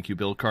password. Thank you,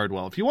 Bill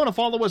Cardwell. If you want to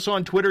follow us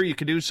on Twitter, you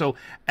can do so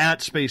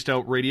at Spaced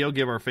Out Radio.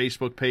 Give our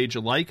Facebook page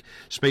a like.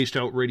 Spaced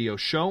Out Radio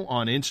Show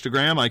on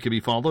Instagram. I can be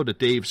followed at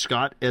Dave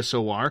Scott,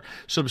 SOR.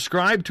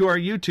 Subscribe to our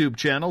YouTube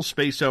channel,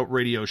 Spaced Out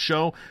Radio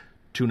Show.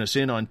 Tune us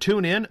in on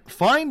TuneIn.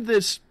 Find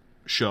this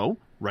show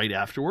right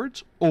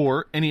afterwards,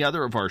 or any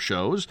other of our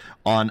shows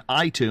on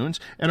iTunes,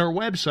 and our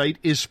website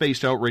is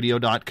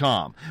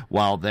spacedoutradio.com.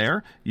 While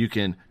there, you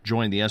can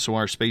join the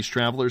SOR Space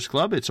Travelers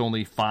Club. It's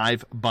only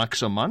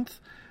 $5 a month.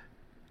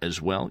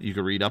 As well, you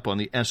can read up on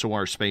the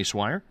SOR Space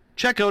Wire.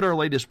 Check out our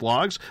latest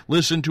blogs.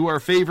 Listen to our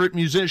favorite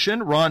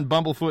musician, Ron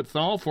Bumblefoot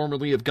Thal,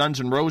 formerly of Guns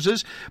N'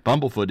 Roses.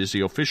 Bumblefoot is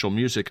the official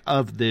music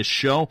of this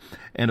show.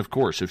 And, of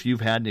course, if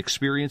you've had an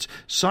experience,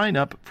 sign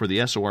up for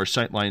the SOR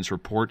Sightlines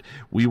Report.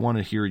 We want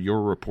to hear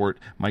your report.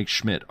 Mike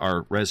Schmidt,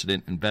 our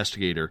resident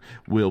investigator,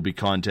 will be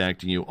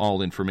contacting you.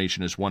 All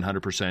information is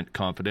 100%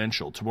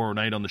 confidential. Tomorrow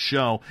night on the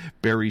show,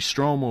 Barry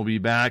Strom will be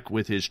back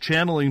with his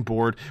channeling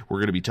board. We're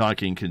going to be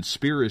talking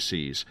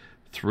conspiracies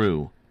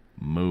through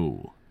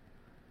Moo,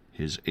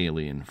 his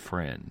alien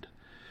friend.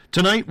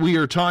 Tonight we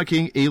are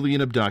talking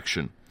alien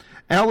abduction.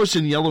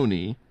 Allison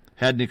Yellowknee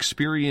had an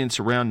experience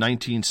around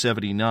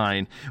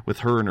 1979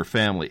 with her and her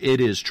family.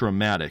 It is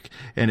traumatic.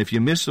 And if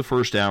you missed the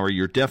first hour,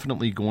 you're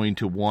definitely going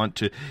to want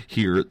to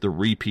hear the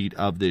repeat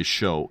of this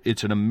show.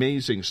 It's an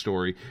amazing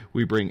story.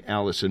 We bring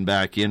Allison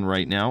back in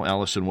right now.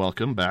 Allison,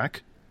 welcome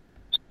back.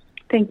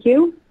 Thank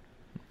you.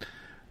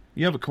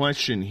 You have a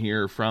question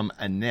here from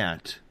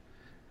Annette.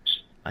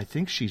 I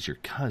think she's your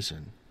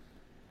cousin.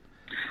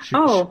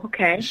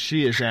 Okay.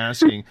 She is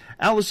asking,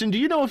 Allison, do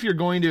you know if you're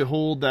going to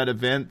hold that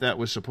event that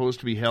was supposed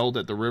to be held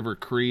at the River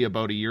Cree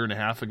about a year and a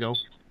half ago?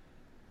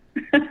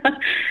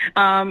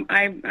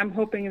 I'm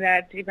hoping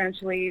that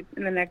eventually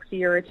in the next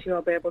year or two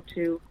I'll be able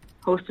to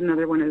host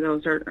another one of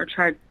those or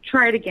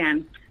try it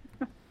again.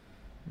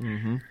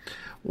 Mm-hmm.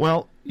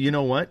 Well, you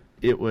know what?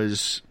 It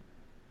was,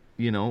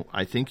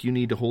 I think you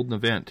need to hold an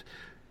event.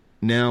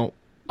 Now,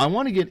 I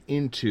want to get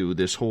into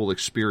this whole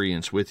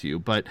experience with you,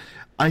 but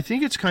I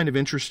think it's kind of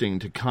interesting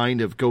to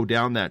kind of go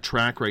down that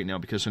track right now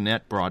because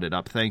Annette brought it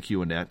up. Thank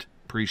you, Annette.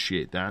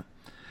 Appreciate that.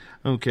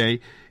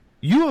 Okay.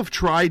 You have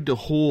tried to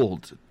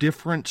hold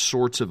different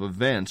sorts of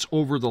events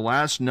over the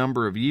last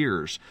number of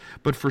years,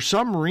 but for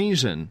some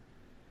reason,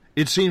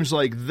 it seems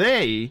like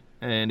they,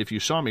 and if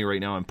you saw me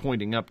right now, I'm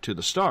pointing up to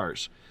the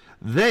stars,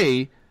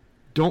 they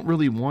don't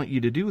really want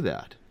you to do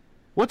that.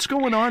 What's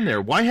going on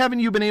there? Why haven't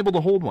you been able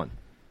to hold one?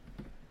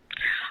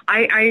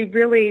 I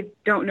really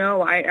don't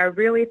know. I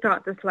really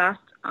thought this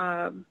last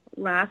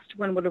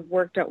one would have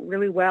worked out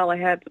really well. I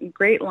had a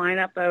great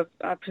lineup of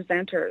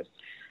presenters.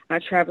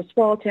 Travis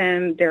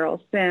Walton, Daryl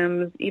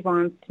Sims,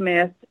 Yvonne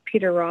Smith,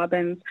 Peter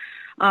Robbins.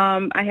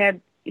 So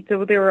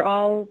they were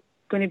all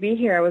going to be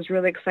here. I was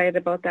really excited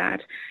about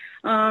that.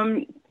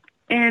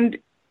 And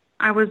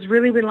I was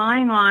really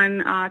relying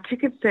on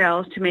ticket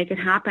sales to make it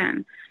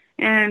happen.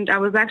 And I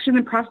was actually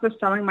in the process of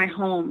selling my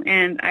home,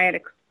 and I had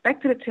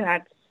expected it to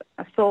have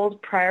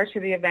sold prior to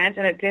the event,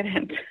 and it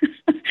didn't.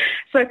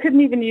 So I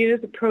couldn't even use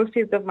the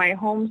proceeds of my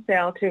home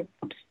sale to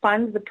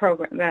fund the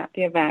program,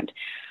 the event.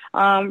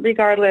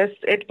 Regardless,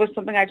 it was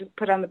something I just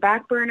put on the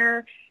back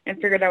burner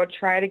and figured I would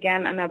try it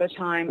again another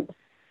time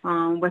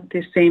with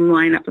the same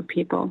lineup of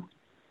people.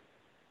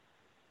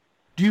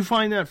 Do you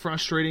find that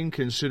frustrating,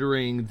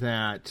 considering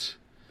that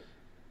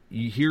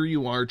here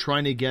you are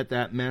trying to get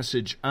that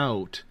message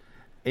out,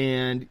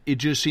 and it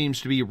just seems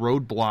to be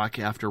roadblock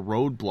after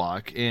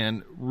roadblock,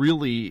 and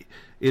really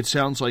it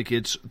sounds like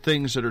it's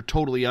things that are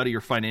totally out of your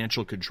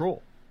financial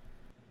control?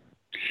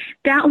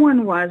 That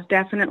one was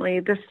definitely.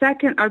 The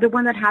second, or the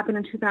one that happened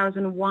in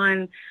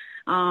 2001,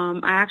 I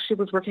actually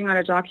was working on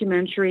a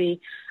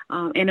documentary,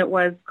 and it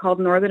was called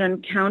Northern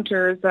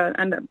Encounters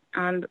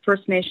on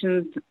First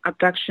Nations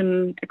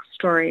abduction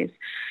stories.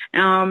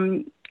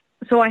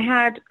 So I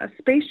had a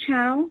Space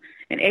Channel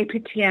and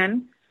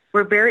APTN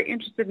were very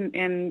interested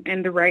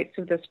in the rights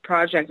of this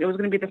project. It was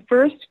going to be the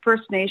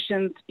First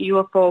Nations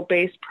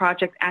UFO-based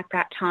project at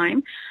that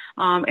time,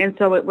 and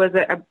so it was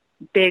a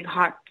big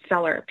hot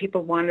seller.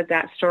 People wanted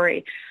that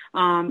story.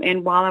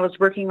 And while I was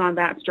working on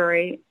that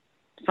story,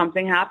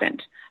 something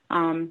happened.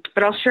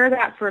 But I'll share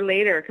that for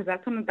later because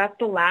that's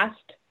the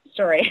last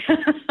story.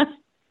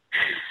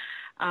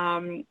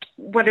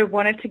 What I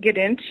wanted to get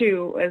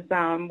into is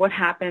what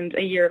happened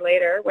a year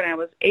later when I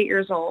was 8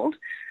 years old,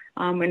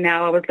 and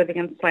now I was living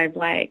in Slave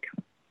Lake.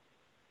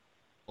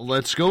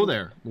 Let's go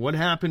there. What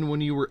happened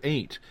when you were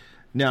 8?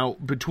 Now,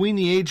 between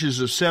the ages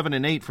of 7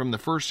 and 8, from the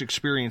first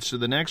experience to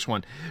the next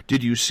one,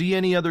 did you see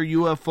any other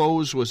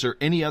UFOs? Was there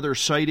any other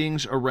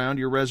sightings around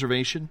your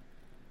reservation?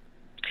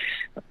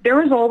 There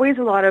was always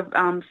a lot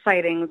of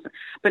sightings,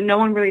 but no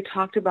one really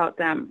talked about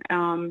them.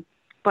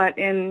 But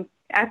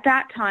at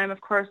that time, of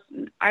course,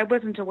 I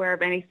wasn't aware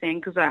of anything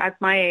because at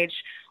my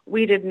age,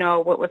 we didn't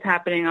know what was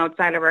happening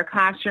outside of our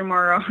classroom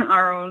or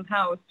our own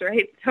house,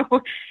 right?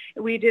 So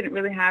we didn't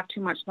really have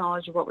too much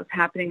knowledge of what was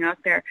happening out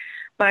there.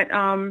 But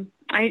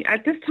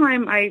at this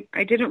time, I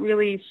didn't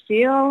really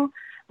feel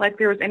like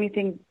there was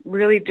anything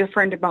really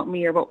different about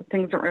me or about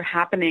things that were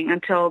happening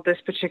until this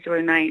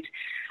particular night.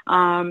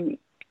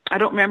 I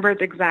don't remember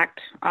the exact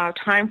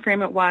time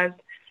frame it was.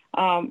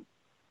 I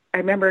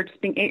remember just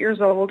being 8 years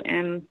old,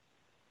 and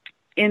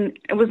I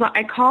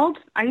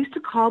used to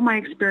call my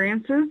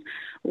experiences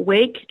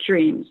wake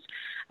dreams.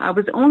 It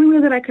was the only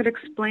way that I could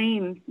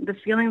explain the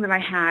feeling that I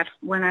had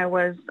when I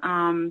was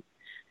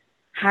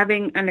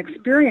having an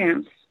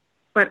experience,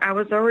 but I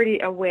was already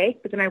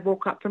awake, but then I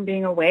woke up from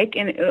being awake,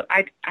 and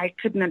I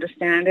couldn't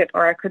understand it,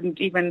 or I couldn't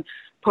even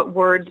put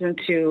words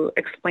into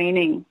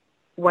explaining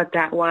what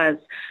that was.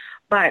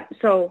 But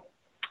so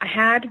I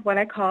had what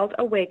I called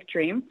a wake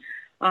dream,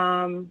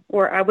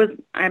 where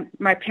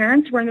my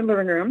parents were in the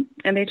living room,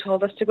 and they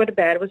told us to go to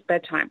bed. It was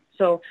bedtime.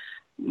 So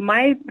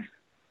my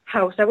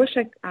house, I wish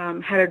I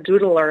had a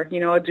doodler,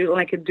 a doodle,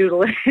 I could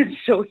doodle it and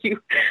show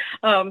you.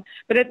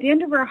 But at the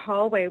end of our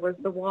hallway was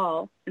the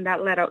wall, and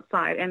that led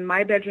outside. And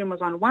my bedroom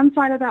was on one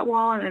side of that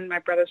wall, and then my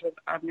brother's was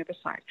on the other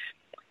side.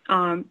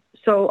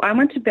 So I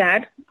went to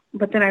bed,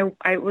 but then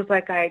I was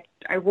like, I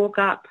woke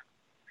up.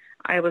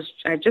 I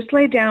just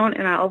laid down,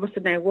 and all of a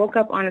sudden I woke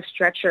up on a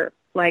stretcher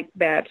like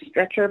bed.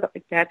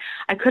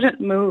 I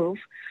couldn't move,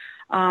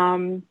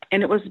 and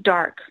it was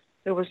dark.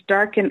 It was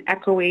dark and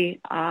echoey.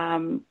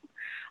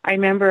 I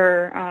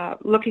remember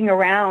looking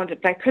around,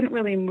 but I couldn't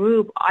really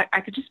move.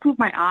 I could just move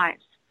my eyes.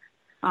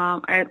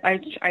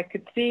 I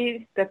could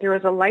see that there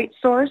was a light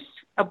source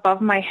above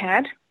my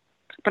head,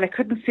 but I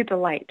couldn't see the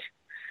light.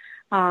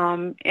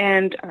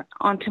 And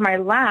onto my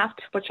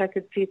left, which I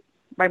could see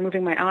by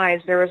moving my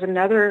eyes, there was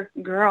another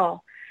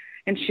girl,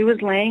 and she was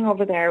laying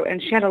over there,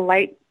 and she had a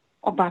light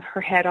above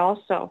her head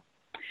also.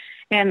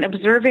 And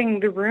observing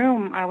the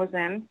room I was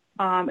in,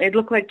 it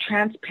looked like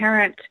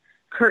transparent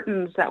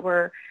curtains that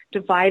were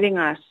dividing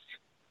us,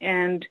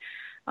 and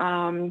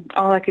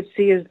all I could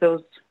see is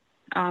those.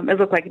 It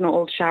looked like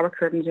old shower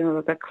curtains,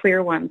 the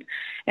clear ones,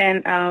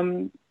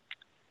 and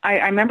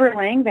I remember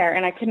laying there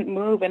and I couldn't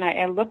move, and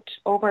I looked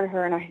over at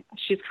her and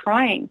she's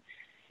crying,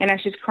 and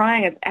as she's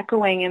crying, it's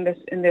echoing in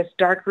this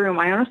dark room.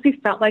 I honestly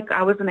felt like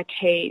I was in a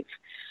cave.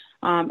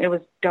 It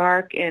was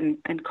dark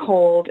and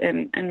cold,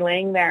 and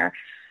laying there,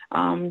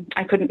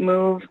 I couldn't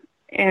move,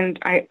 and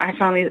I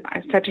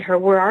said to her,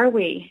 "Where are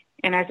we?"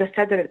 And as I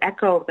said that, it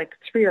echoed like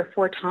 3 or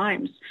 4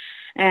 times,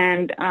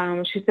 and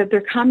she said,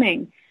 "They're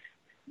coming."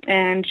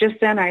 And just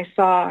then I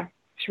saw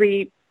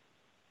 2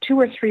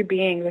 or 3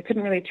 beings. I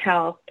couldn't really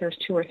tell. There's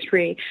 2 or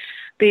 3.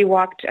 They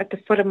walked at the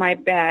foot of my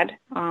bed,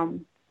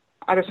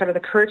 other side of the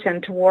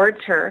curtain,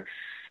 towards her,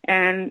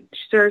 and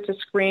she started to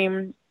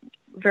scream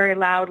very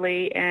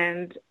loudly.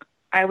 And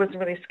I was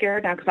really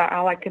scared now because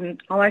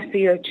all I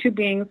see are 2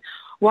 beings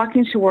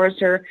walking towards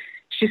her.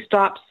 She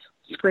stops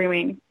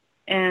screaming,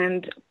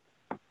 and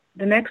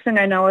the next thing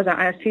I know is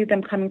I see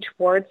them coming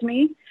towards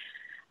me.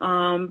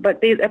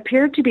 But they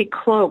appeared to be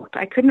cloaked.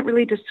 I couldn't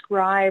really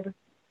describe.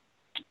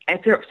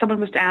 If someone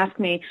was to ask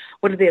me,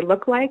 what did they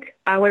look like,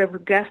 I would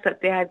have guessed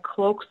that they had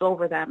cloaks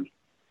over them.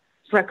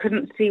 So I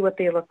couldn't see what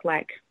they looked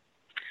like.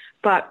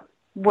 But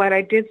what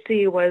I did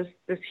see was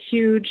this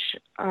huge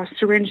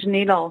syringe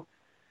needle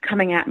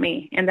coming at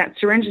me. And that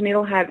syringe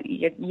needle had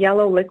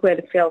yellow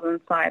liquid filled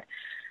inside.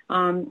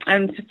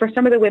 And for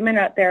some of the women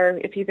out there,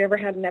 if you've ever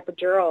had an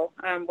epidural,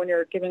 when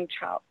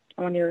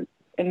you're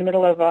in the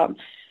middle of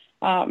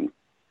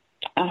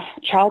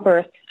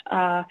childbirth,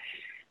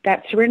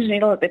 that syringe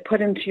needle that they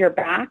put into your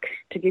back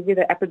to give you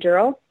the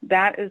epidural,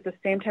 that is the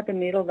same type of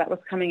needle that was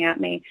coming at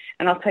me.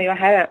 And I'll tell you, I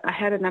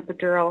had an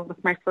epidural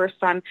with my first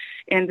son,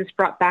 and this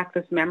brought back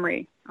this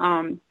memory.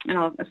 And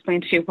I'll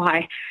explain to you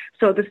why.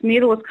 So this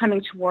needle was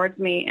coming towards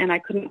me, and I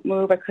couldn't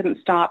move. I couldn't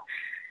stop.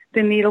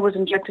 The needle was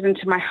injected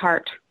into my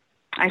heart.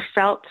 I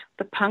felt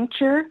the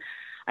puncture.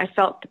 I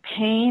felt the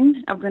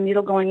pain of the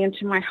needle going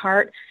into my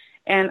heart.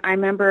 And I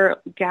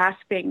remember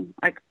gasping,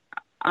 like,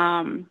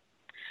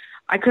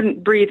 I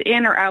couldn't breathe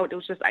in or out. It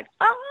was just like,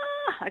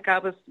 like I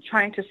was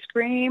trying to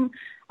scream.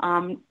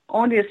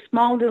 Only a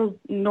small little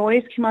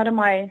noise came out of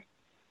I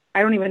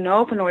don't even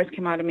know if a noise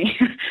came out of me,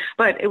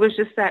 but it was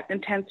just that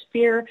intense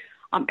fear,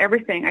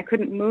 everything. I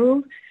couldn't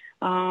move.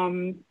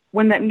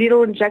 When that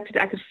needle injected,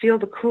 I could feel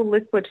the cool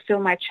liquid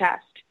fill my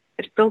chest.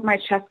 It filled my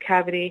chest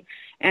cavity,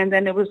 and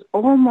then it was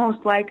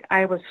almost like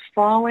I was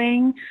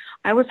falling.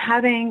 I was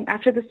having,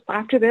 after this,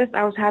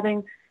 I was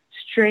having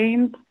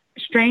strange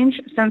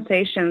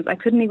sensations. I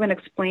couldn't even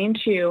explain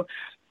to you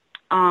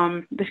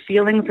the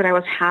feelings that I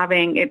was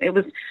having. It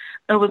was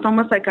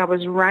almost like I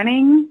was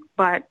running,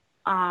 but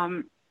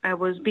I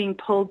was being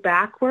pulled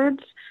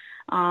backwards,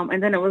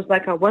 and then it was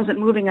like I wasn't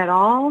moving at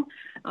all.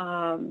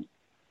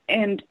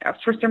 And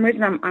for some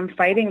reason, I'm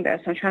fighting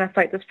this. I'm trying to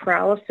fight this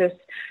paralysis.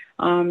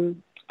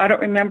 I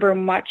don't remember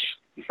much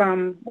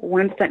from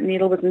once that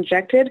needle was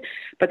injected,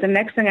 but the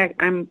next thing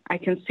I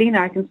can see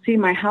now, I can see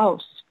my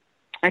house.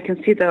 I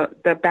can see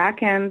the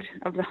back end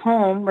of the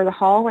home where the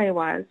hallway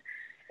was.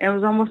 It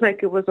was almost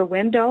like it was a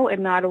window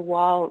and not a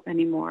wall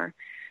anymore.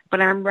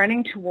 But I'm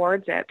running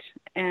towards it,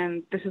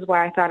 and this is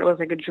why I thought it was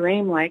like a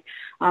dream. Like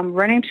I'm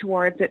running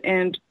towards it,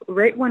 and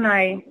right when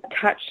I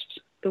touched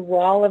the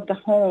wall of the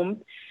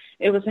home,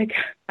 it was like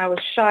I was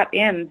shot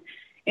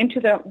into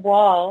the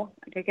wall.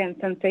 Like, again,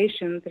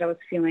 sensations that I was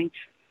feeling.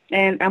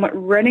 And I went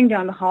running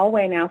down the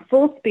hallway now,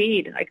 full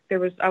speed. I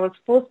was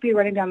full speed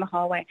running down the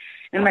hallway.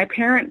 And my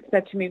parents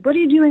said to me, "What are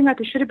you doing?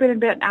 That should have been in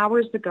bed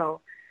hours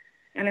ago."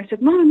 And I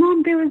said,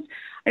 Mom,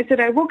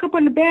 I woke up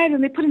on the bed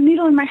and they put a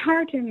needle in my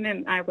heart. And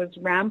then I was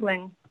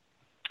rambling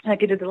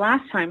like I did the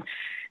last time.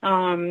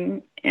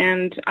 And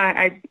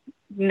I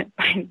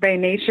by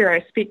nature,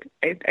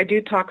 I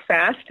do talk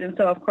fast. And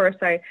so, of course,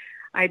 I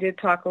did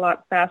talk a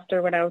lot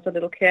faster when I was a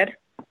little kid.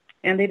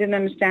 And they didn't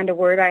understand a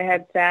word I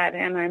had said.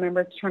 And I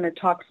remember trying to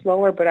talk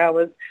slower, but I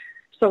was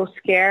so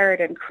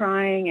scared and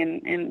crying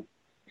and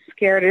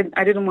scared.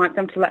 I didn't want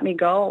them to let me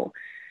go.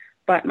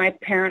 But my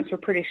parents were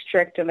pretty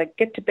strict and like,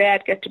 get to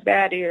bed,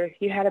 or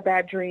you had a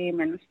bad dream.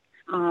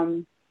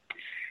 And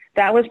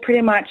that was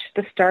pretty much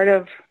the start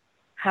of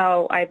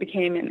how I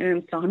became an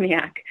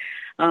insomniac.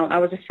 I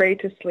was afraid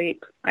to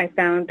sleep. I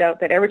found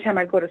out that every time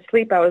I'd go to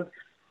sleep, I was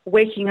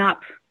waking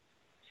up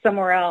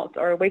somewhere else,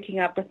 or waking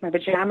up with my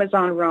pajamas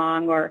on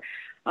wrong, or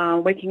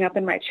waking up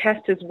and my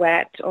chest is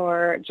wet,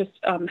 or just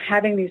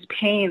having these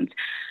pains.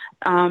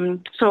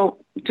 So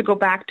to go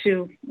back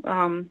to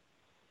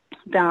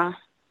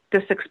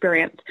this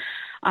experience,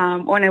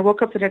 when I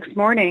woke up the next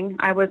morning,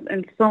 I was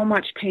in so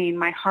much pain.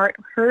 My heart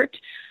hurt.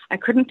 I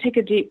couldn't take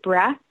a deep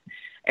breath.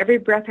 Every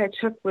breath I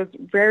took was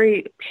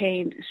very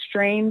pained,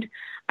 strained.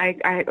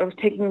 I was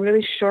taking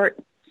really short,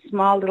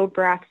 small little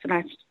breaths, and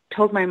I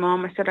told my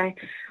mom, I said, I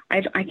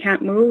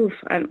can't move.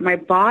 My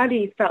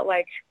body felt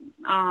like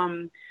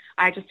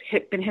I just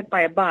been hit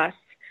by a bus.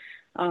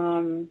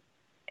 And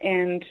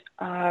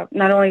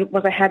not only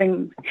was I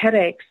having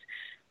headaches,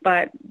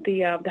 but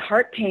the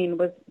heart pain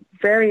was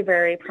very,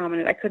 very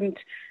prominent. I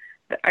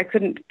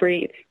couldn't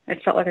breathe. I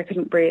felt like I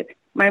couldn't breathe.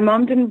 My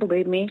mom didn't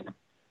believe me.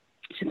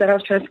 She said I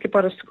was trying to skip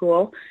out of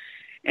school,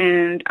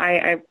 and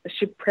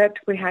she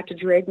practically had to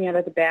drag me out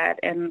of the bed,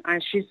 and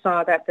she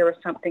saw that there was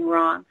something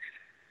wrong.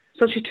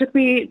 So she took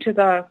me to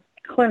the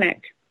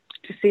clinic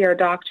to see our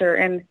doctor,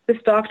 and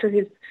this doctor,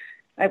 he's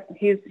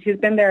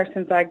been there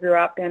since I grew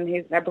up,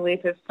 and I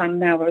believe his son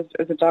now is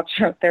a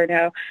doctor out there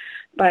now.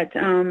 But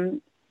I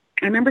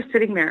remember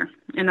sitting there,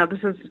 and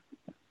this is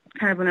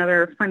kind of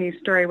another funny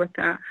story with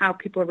how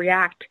people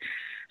react.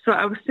 So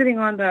I was sitting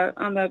on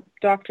the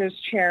doctor's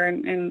chair,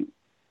 and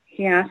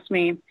he asked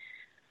me,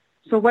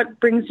 "So what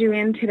brings you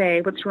in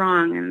today? What's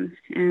wrong?"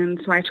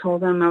 And so I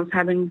told him I was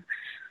having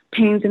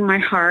pains in my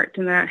heart,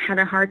 and that I had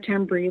a hard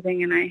time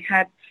breathing, and I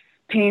had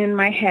pain in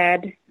my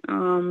head.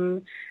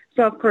 So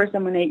of course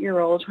I'm an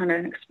 8-year-old trying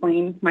to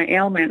explain my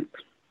ailments.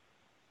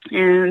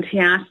 And he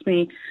asked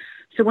me,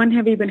 "So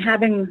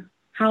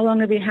how long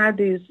have you had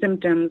these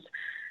symptoms?"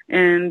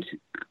 And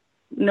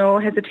no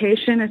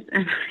hesitation, and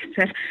I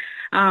said,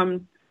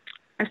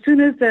 as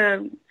soon as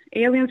the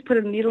aliens put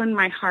a needle in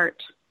my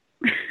heart.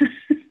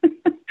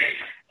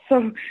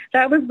 So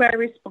that was my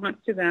response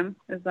to them,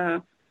 is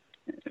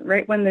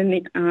right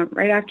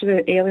after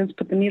the aliens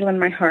put the needle in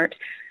my heart.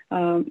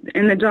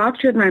 And the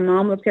doctor and my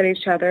mom looked at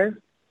each other,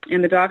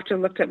 and the doctor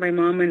looked at my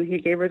mom, and he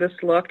gave her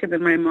this look, and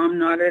then my mom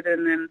nodded,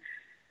 and then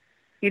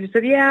he just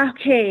said, "Yeah,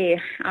 okay,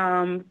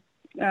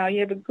 you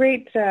have a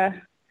great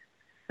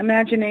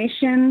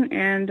imagination,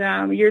 and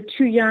you're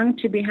too young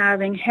to be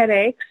having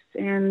headaches,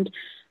 and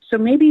so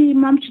maybe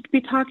Mom should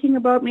be talking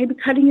about maybe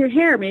cutting your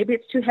hair. Maybe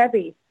it's too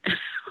heavy."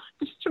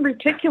 Just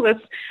ridiculous.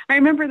 I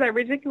remember that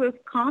ridiculous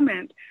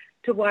comment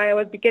to why I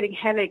was getting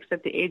headaches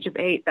at the age of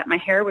 8, that my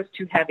hair was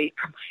too heavy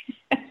for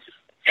my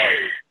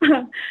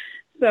head.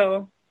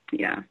 So,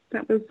 yeah,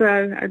 that was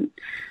a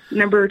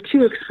number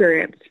 2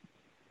 experience.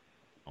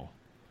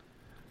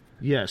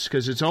 Yes,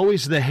 because it's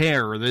always the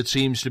hair that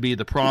seems to be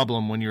the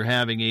problem when you're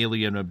having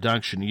alien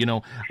abduction. You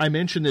know, I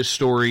mentioned this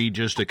story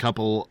just a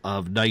couple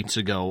of nights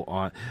ago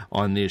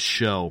on this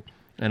show,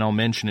 and I'll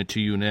mention it to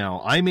you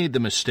now. I made the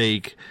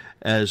mistake,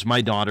 as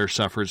my daughter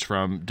suffers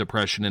from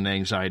depression and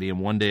anxiety, and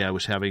one day I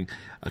was having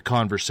a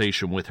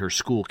conversation with her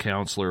school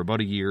counselor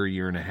about a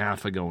year and a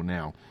half ago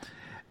now,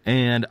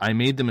 and I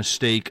made the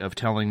mistake of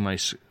telling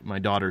my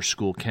daughter's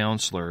school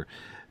counselor,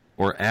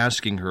 or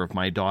asking her if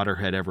my daughter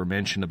had ever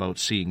mentioned about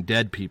seeing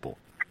dead people.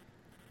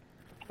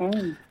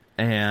 Oh.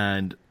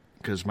 And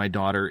because my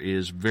daughter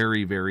is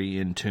very, very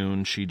in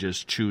tune, she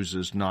just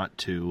chooses not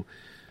to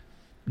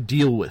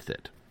deal with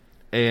it.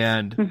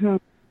 And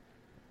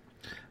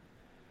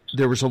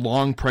there was a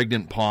long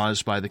pregnant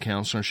pause by the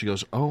counselor. She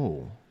goes,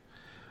 "Oh,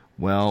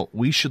 well,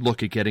 we should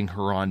look at getting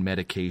her on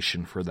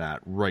medication for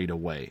that right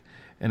away."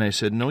 And I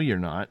said, "No, you're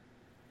not."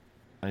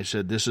 I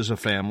said, "This is a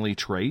family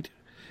trait.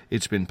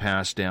 It's been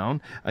passed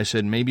down." I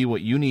said, "Maybe what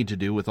you need to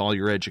do with all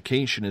your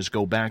education is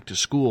go back to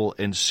school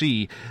and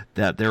see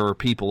that there are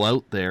people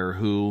out there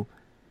who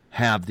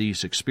have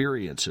these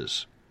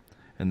experiences."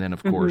 And then,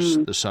 of course,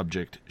 the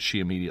subject, she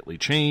immediately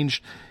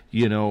changed,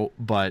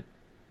 but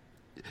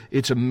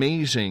it's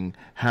amazing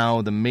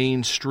how the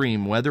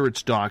mainstream, whether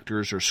it's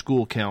doctors or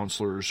school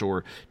counselors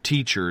or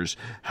teachers,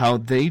 how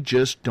they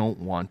just don't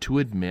want to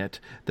admit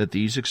that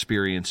these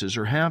experiences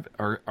are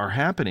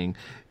happening,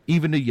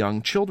 even to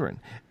young children,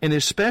 and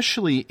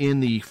especially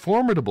in the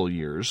formidable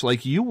years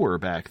like you were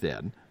back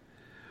then,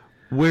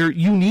 where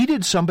you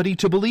needed somebody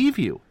to believe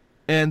you,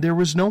 and there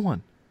was no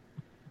one.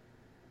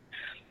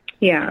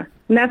 Yeah,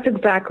 and that's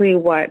exactly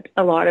what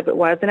a lot of it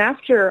was. And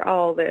after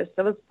all this,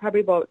 I was probably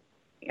about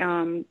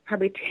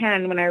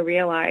 10 when I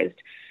realized,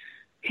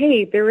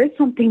 hey, there is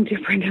something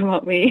different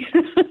about me.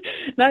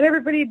 Not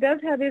everybody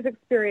does have these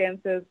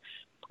experiences.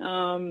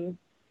 One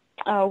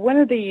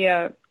of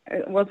the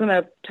I was going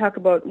to talk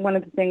about one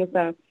of the things,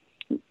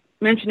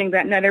 mentioning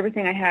that not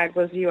everything I had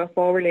was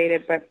UFO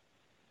related, but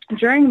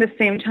during the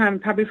same time,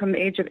 probably from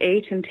the age of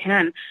 8 and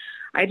 10,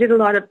 I did a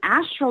lot of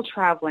astral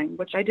traveling,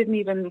 which I didn't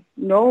even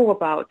know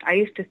about. I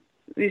used to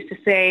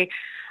say,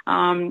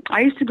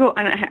 I used to go,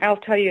 and I'll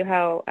tell you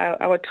how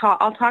I would talk.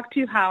 I'll talk to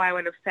you how I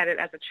would have said it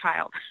as a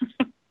child.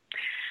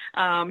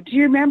 Do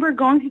you remember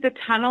going through the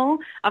tunnel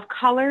of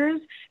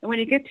colors? And when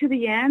you get to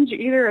the end,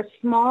 you're either as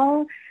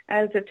small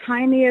as the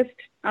tiniest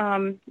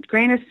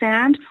grain of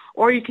sand,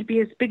 or you could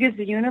be as big as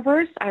the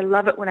universe. I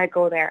love it when I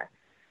go there.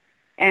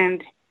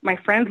 And my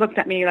friends looked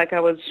at me like I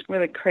was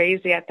really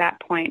crazy at that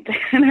point.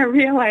 And I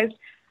realized,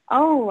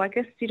 oh, I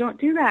guess you don't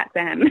do that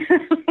then.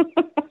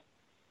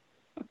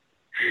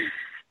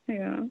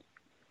 Yeah.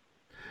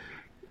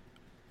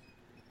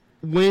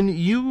 When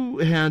you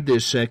had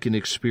this second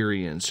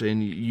experience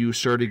and you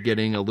started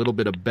getting a little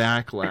bit of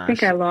backlash... I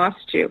think I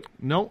lost you.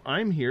 No,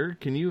 I'm here.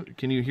 Can you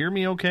hear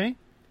me okay?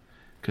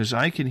 Because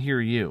I can hear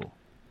you.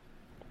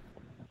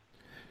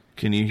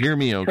 Can you hear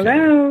me okay?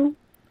 Hello?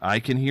 I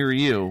can hear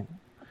you.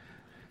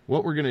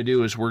 What we're going to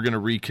do is we're going to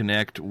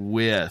reconnect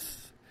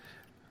with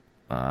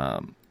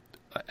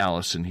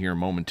Allison here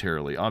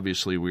momentarily.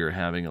 Obviously, we are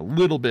having a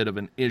little bit of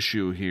an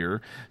issue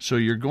here, so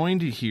you're going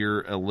to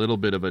hear a little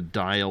bit of a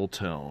dial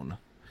tone.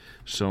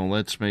 So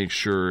let's make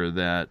sure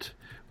that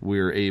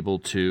we're able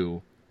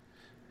to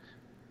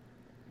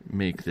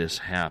make this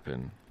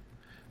happen.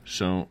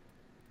 So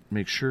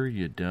make sure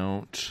you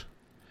don't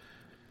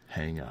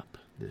hang up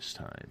this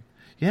time.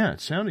 Yeah,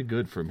 it sounded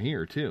good from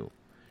here, too.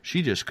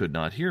 She just could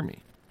not hear me.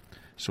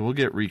 So we'll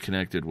get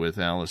reconnected with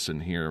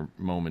Allison here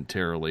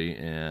momentarily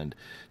and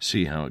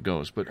see how it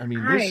goes. But, I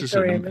mean, this is...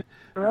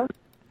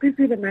 Please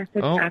leave a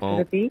message after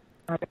the beep.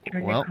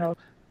 Well,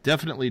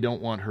 definitely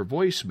don't want her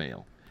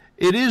voicemail.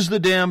 It is the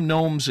damn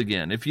gnomes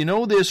again. If you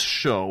know this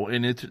show,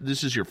 and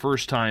this is your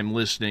first time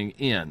listening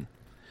in,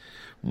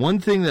 one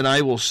thing that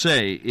I will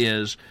say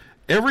is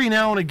every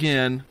now and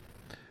again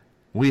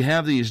we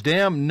have these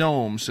damn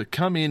gnomes that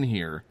come in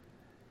here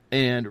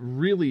and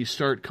really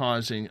start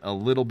causing a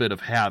little bit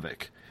of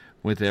havoc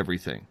with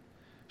everything.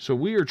 So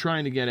we are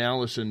trying to get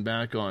Allison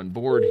back on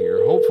board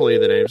here. Hopefully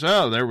the name's...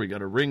 Oh, there we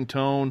got a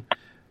ringtone.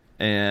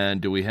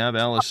 And do we have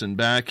Allison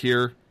back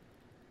here?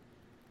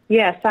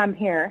 Yes, I'm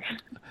here.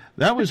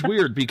 That was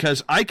weird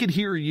because I could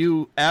hear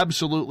you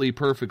absolutely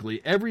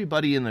perfectly.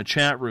 Everybody in the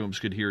chat rooms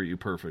could hear you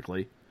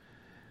perfectly.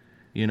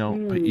 You know,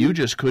 but you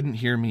just couldn't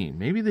hear me.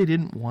 Maybe they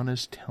didn't want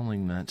us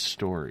telling that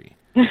story.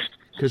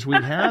 Because we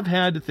have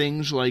had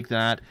things like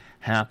that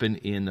happen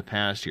in the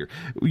past here.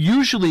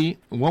 Usually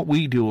what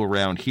we do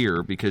around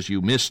here, because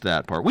you missed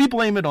that part, we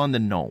blame it on the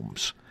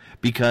gnomes.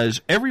 Because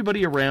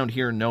everybody around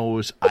here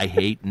knows I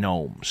hate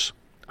gnomes.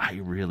 I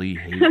really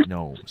hate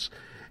gnomes.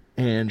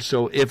 And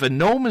so if a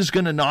gnome is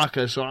going to knock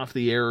us off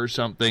the air or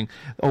something,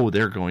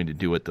 they're going to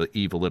do it, the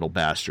evil little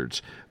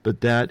bastards. But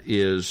that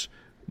is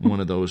one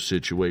of those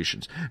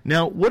situations.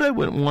 Now, what I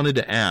wanted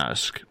to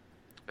ask,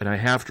 and I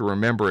have to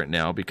remember it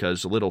now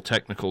because a little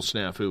technical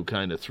snafu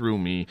kind of threw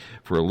me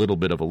for a little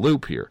bit of a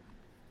loop here.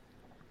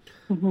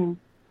 Mm-hmm.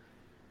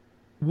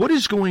 What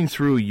is going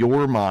through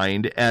your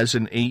mind as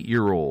an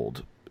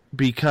 8-year-old?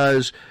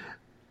 Because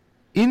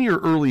in your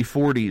early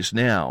 40s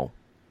now,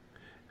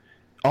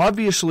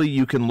 obviously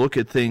you can look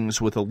at things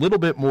with a little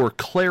bit more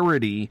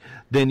clarity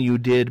than you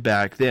did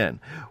back then.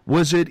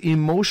 Was it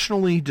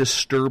emotionally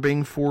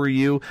disturbing for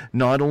you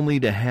not only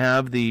to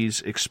have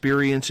these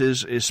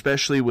experiences,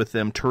 especially with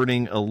them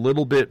turning a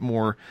little bit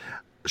more,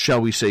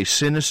 shall we say,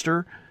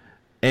 sinister,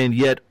 and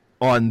yet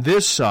on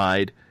this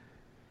side,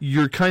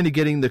 you're kind of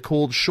getting the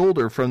cold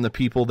shoulder from the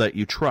people that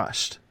you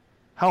trust?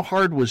 How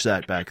hard was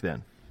that back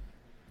then?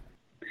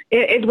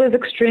 It was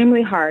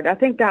extremely hard. I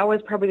think that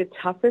was probably the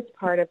toughest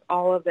part of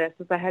all of this,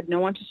 is I had no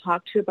one to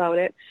talk to about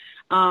it.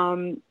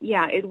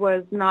 It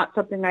was not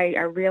something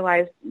I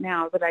realized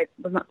now that I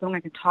was not something I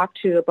could talk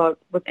to about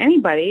with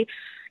anybody,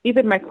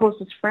 even my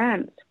closest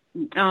friends.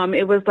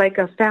 It was like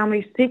a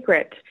family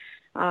secret.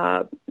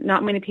 Not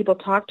many people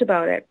talked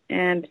about it,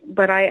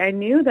 but I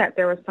knew that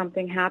there was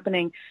something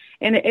happening,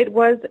 and it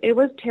was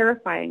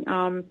terrifying.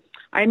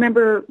 I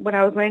remember when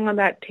I was laying on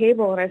that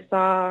table and I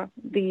saw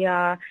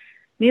the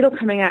needle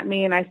coming at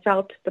me and I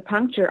felt the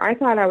puncture, I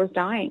thought I was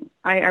dying.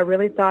 I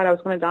really thought I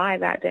was going to die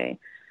that day.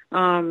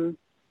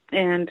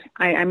 And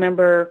I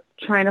remember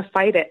trying to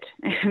fight it.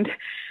 And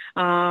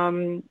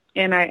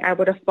I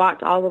would have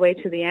fought all the way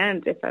to the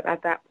end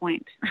at that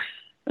point.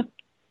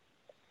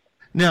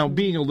 Now,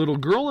 being a little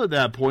girl at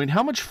that point,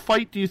 how much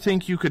fight do you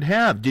think you could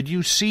have? Did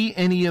you see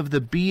any of the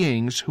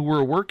beings who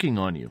were working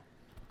on you?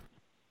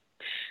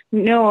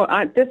 No,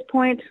 at this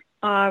point,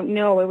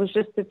 no. It was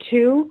just the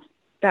two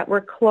that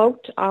were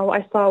cloaked. All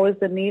I saw was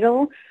the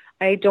needle.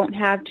 I don't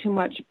have too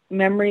much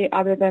memory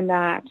other than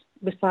that,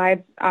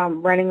 besides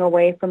running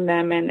away from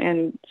them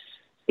and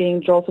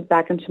being jolted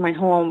back into my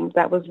home.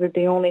 That was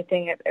the only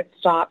thing. It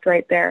stopped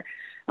right there.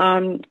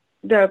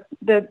 The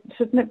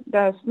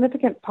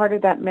significant part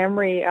of that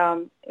memory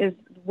is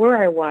where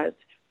I was.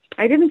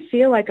 I didn't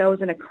feel like I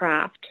was in a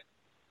craft.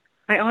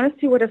 I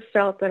honestly would have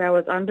felt that I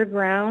was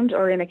underground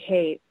or in a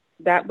cave.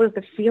 That was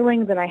the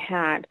feeling that I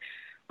had.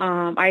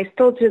 I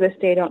still to this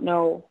day don't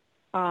know.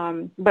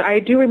 But I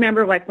do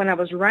remember, like, when I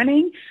was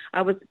running,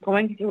 it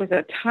was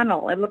a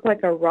tunnel. It looked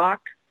like a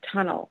rock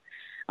tunnel.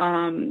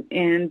 And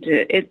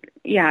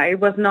it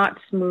was not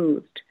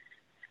smoothed.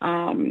 So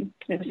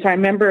I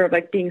remember,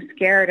 like, being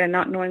scared and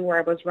not knowing where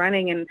I was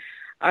running. And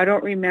I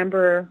don't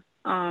remember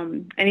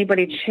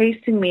anybody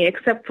chasing me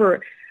except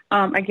for,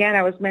 again,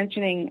 I was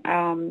mentioning,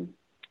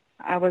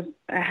 I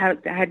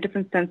had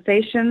different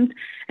sensations,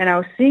 and I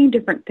was seeing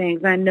different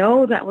things. I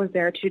know that was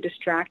there to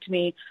distract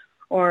me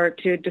or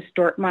to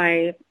distort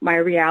my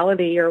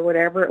reality or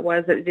whatever it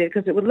was that it did,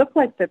 because it would look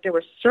like that there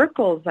were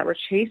circles that were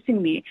chasing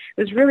me.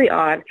 It was really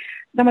odd.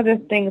 Some of the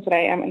things that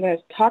I'm going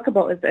to talk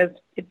about is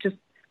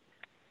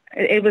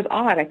it was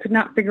odd. I could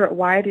not figure out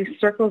why these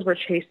circles were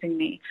chasing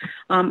me.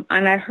 And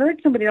I heard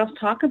somebody else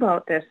talk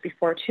about this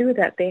before, too,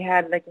 that they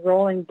had, like,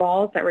 rolling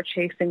balls that were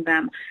chasing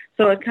them.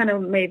 So it kind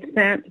of made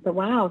sense. But,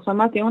 wow, so I'm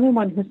not the only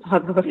one who saw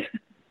those.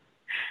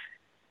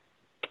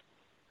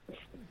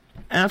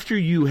 After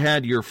you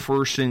had your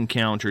first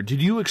encounter,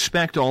 did you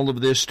expect all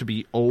of this to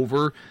be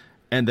over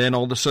and then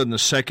all of a sudden the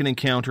second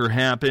encounter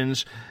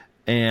happens,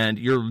 and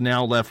you're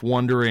now left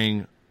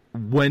wondering,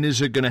 when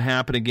is it going to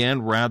happen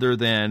again, rather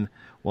than,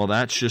 well,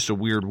 that's just a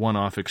weird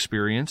one-off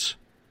experience?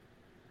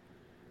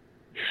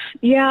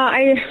 Yeah,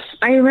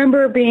 I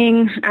remember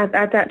being at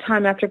that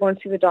time after going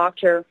to see the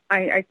doctor,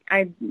 I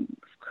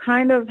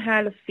kind of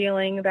had a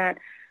feeling that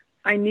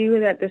I knew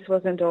that this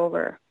wasn't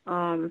over.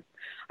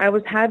 I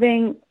was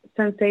having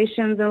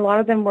sensations, and a lot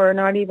of them were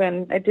not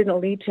even, it didn't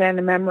lead to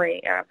any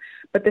memory.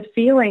 But the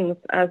feelings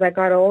as I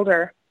got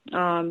older,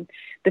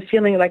 the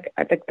feeling like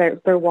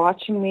they're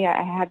watching me,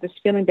 I had this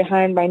feeling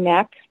behind my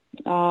neck.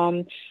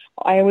 I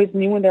always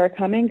knew when they were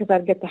coming because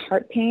I'd get the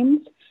heart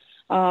pains.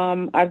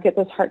 I'd get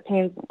those heart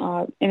pains,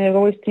 and it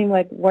always seemed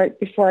like right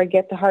before I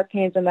get the heart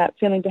pains and that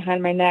feeling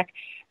behind my neck,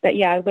 that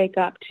I'd wake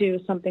up to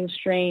something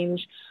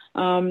strange.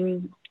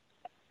 There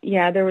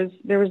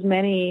was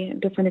many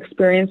different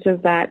experiences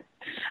that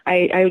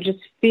I would just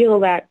feel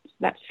that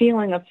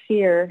feeling of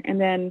fear, and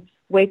then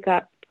wake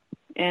up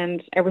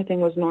and everything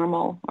was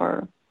normal,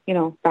 or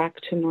back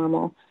to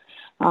normal.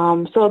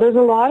 So there's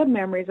a lot of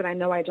memories that I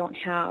know I don't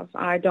have.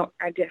 I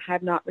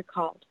have not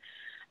recalled.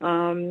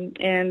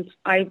 And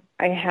I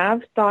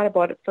have thought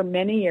about it for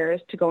many years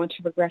to go into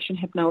regression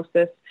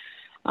hypnosis.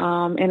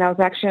 And I was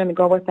actually going to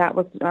go with that.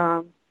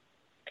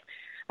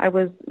 I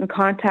was in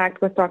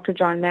contact with Dr.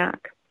 John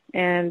Mack,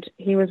 and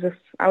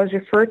I was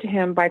referred to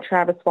him by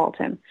Travis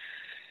Walton.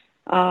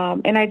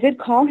 And I did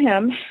call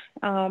him,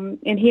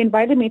 and he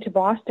invited me to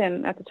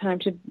Boston at the time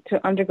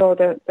to undergo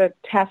the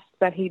tests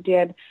that he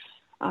did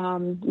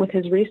with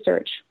his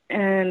research.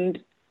 And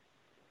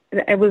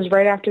it was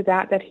right after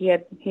that he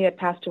had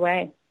passed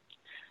away.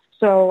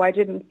 So I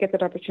didn't get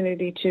that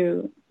opportunity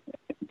to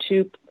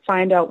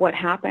find out what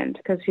happened,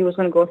 because he was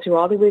going to go through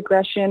all the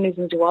regression, he was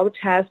going to do all the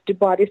tests, do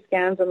body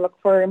scans, and look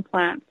for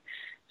implants.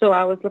 So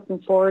I was looking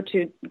forward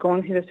to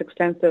going through this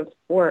extensive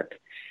work.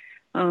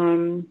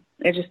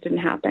 It just didn't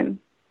happen.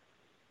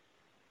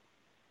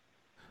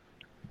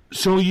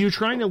 So you're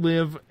trying to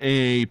live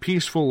a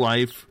peaceful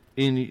life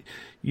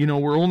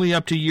we're only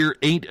up to year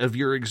 8 of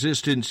your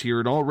existence here,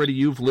 and already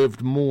you've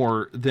lived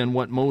more than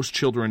what most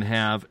children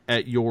have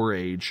at your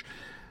age.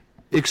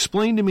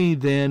 Explain to me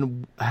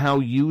then how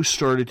you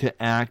started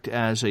to act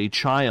as a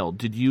child.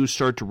 Did you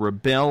start to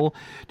rebel?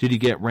 Did you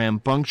get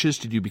rambunctious?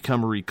 Did you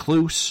become a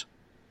recluse?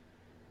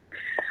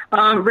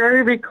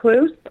 Very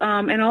recluse,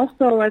 and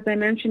also, as I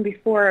mentioned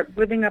before,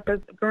 growing up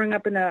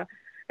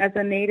as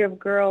a Native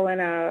girl in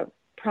a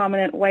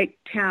prominent white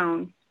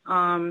town.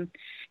 I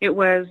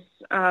was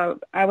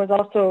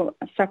also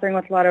suffering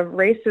with a lot of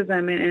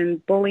racism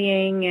and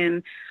bullying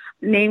and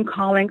name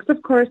calling. Because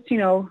of course,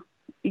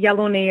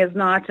 Yellow Knee is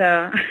not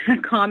a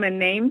common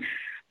name,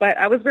 but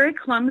I was very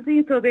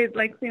clumsy. So they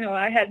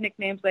I had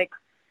nicknames like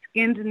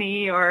Skinned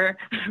Knee or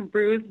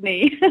Bruised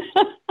Knee.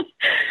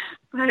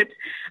 But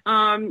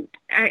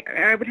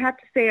I would have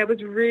to say I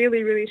was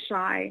really, really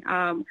shy.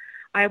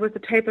 I was the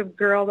type of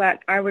girl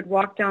that I would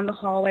walk down the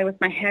hallway with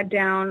my head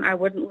down. I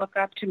wouldn't look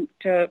up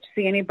to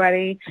see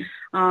anybody.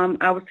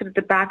 I would sit at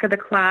the back of the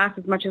class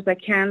as much as I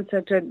can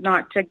to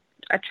not to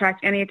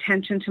attract any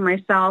attention to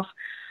myself.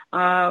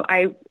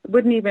 I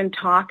wouldn't even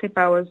talk if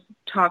I was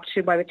talked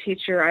to by the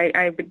teacher.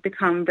 I would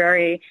become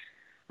very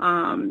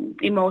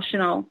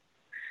emotional,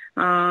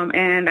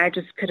 and I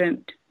just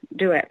couldn't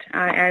do it.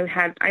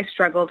 I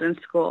struggled in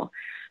school.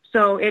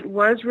 So it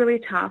was really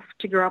tough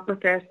to grow up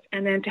with this,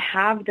 and then to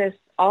have this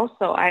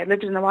also. I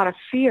lived in a lot of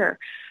fear.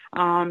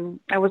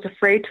 I was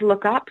afraid to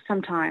look up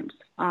sometimes.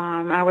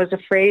 I was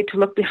afraid to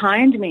look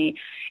behind me.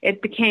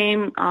 It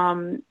became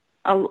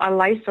a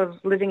life of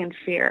living in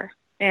fear,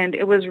 and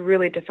it was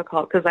really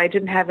difficult because I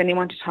didn't have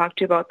anyone to talk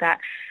to about that.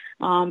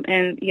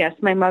 And yes,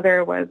 my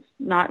mother was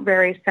not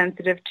very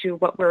sensitive to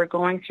what we were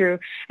going through,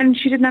 and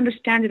she didn't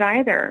understand it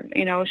either.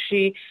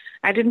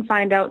 I didn't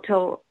find out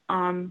till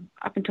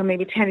up until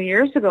maybe 10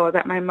 years ago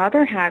that my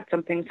mother had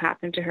some things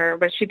happen to her,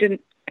 but she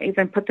didn't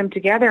even put them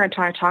together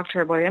until I talked to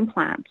her about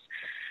implants.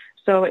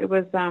 So it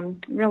was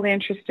really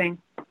interesting.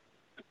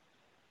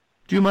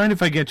 Do you mind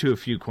if I get to a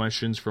few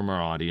questions from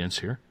our audience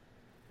here?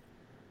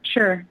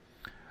 Sure.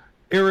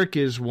 Eric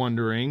is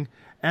wondering,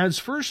 as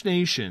First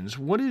Nations,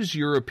 what is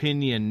your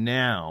opinion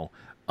now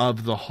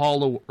of the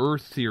hollow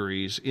earth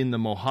theories in the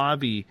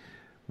Mojave,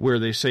 where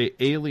they say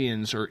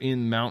aliens are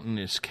in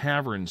mountainous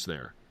caverns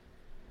there?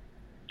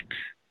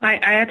 I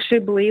actually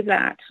believe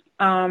that.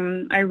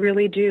 I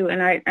really do.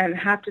 And I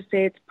have to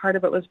say part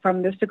of it was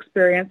from this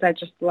experience. I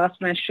just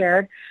last one I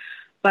shared.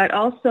 But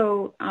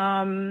also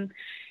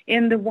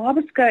in the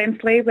Wabasca and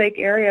Slave Lake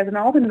areas and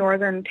all the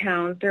northern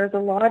towns, there's a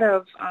lot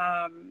of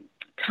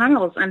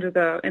tunnels in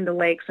the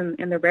lakes and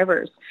in the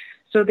rivers.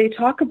 So they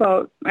talk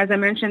about, as I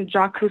mentioned,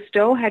 Jacques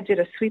Cousteau did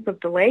a sweep of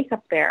the lake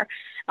up there.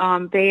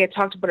 They had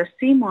talked about a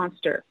sea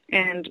monster.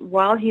 And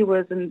while he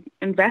was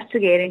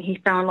investigating, he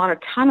found a lot of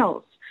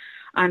tunnels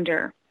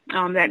under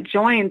that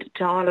joined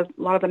to a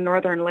lot of the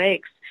northern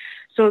lakes.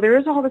 So there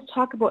is all this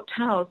talk about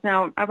tunnels.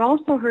 Now, I've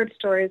also heard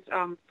stories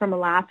from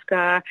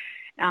Alaska,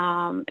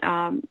 in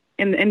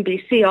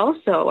BC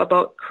also,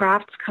 about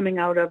crafts coming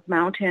out of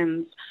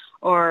mountains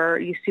or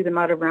you see them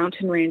out of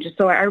mountain ranges.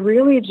 So I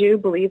really do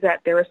believe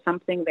that there is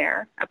something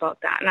there about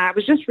that. And I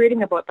was just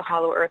reading about the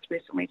Hollow Earth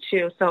recently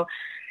too, so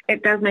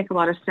it does make a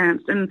lot of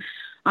sense. And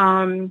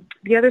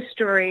the other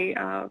story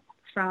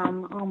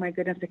from, oh my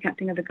goodness, I can't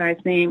think of the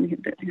guy's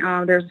name.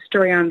 There's a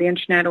story on the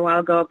internet a while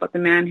ago about the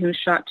man who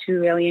shot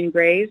 2 alien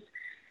greys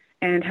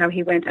and how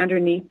he went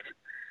underneath,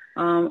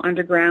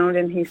 underground,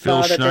 and he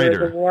saw that there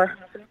was a war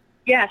happening.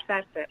 Yes,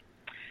 that's it.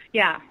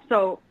 Yeah,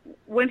 so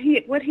what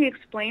he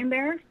explained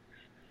there,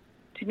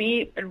 to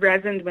me, it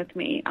resonated with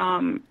me,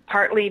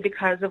 partly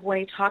because of when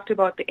he talked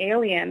about the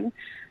alien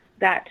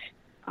that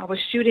was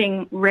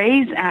shooting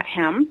rays at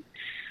him,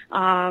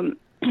 that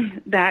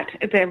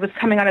was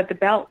coming out of the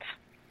belt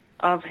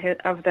of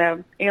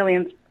the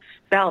alien's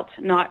belt,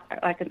 not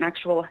like an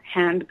actual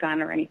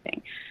handgun or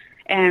anything.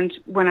 And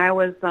when I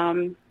was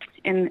in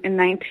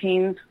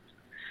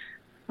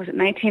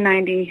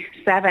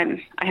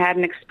 1997, I had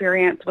an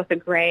experience with a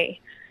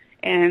gray,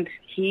 and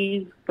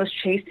he was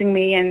chasing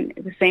me, and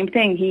the same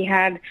thing. He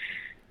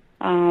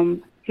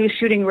was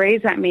shooting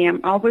rays at me. I'm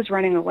always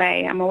running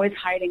away. I'm always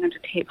hiding under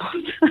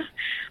tables.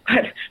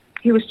 But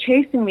he was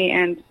chasing me,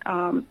 and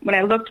when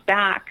I looked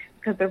back,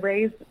 because the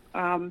rays,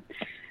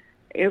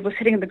 it was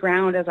hitting the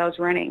ground as I was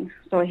running.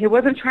 So he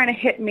wasn't trying to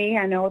hit me.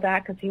 I know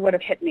that because he would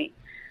have hit me.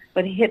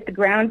 But he hit the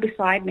ground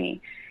beside me.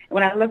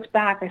 When I looked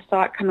back, I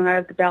saw it coming out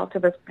of the belt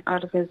of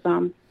his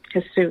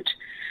suit.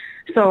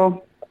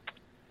 So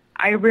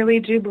I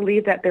really do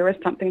believe that there is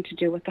something to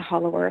do with the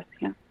Hollow Earth.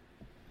 Yeah.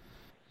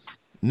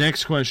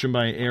 Next question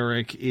by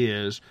Eric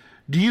is,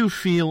 do you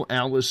feel,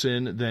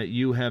 Allison, that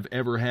you have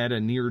ever had a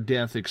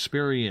near-death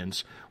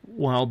experience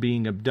while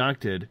being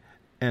abducted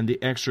and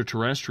the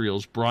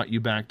extraterrestrials brought you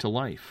back to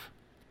life?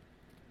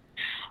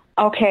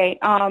 Okay.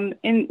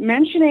 In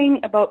mentioning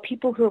about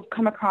people who have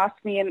come across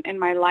me in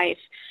my life,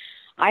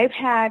 I've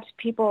had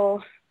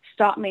people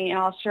stop me, and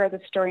I'll share the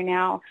story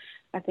now.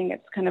 I think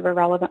it's kind of a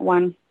relevant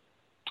one.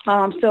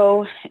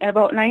 So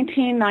about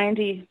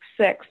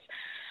 1996,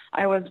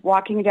 I was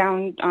walking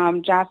down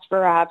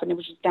Jasper Ave, and it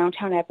was just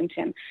downtown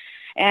Edmonton.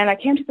 And I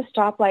came to the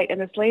stoplight, and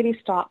this lady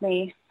stopped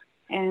me,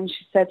 and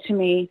she said to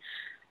me,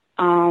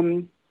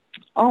 oh,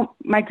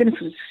 my goodness,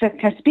 she said,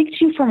 can I speak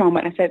to you for a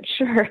moment? I said,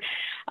 sure.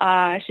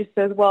 She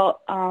says,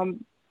 well,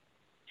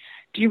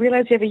 do you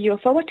realize you have a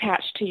UFO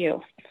attached to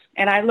you?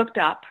 And I looked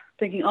up,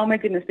 thinking, oh, my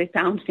goodness, they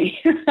found me.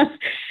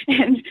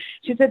 And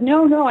she said,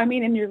 no, I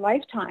mean in your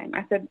lifetime.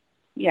 I said,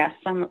 yes,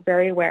 I'm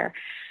very aware.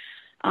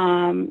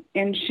 And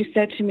she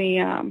said to me,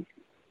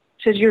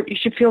 says you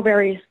should feel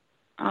very,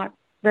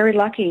 very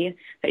lucky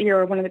that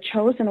you're one of the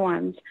chosen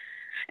ones.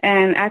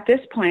 And at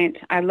this point,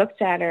 I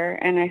looked at her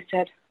and I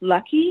said,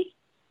 lucky?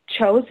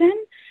 Chosen?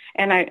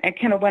 And I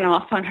kind of went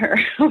off on her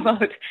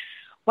about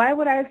why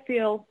would I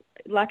feel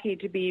lucky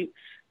to be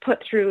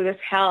put through this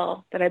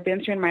hell that I've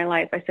been through in my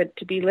life. I said,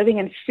 to be living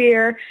in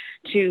fear,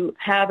 to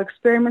have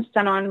experiments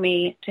done on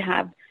me, to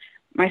have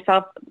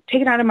myself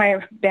taken out of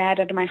my bed,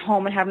 out of my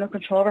home, and have no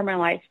control over my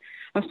life.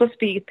 I'm supposed to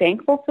be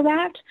thankful for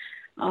that.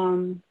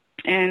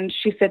 And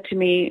she said to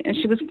me, and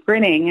she was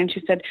grinning, and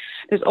she said,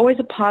 there's always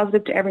a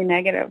positive to every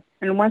negative.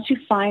 And once you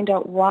find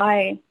out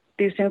why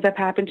these things have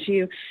happened to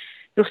you,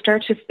 you'll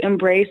start to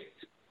embrace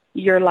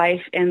your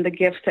life and the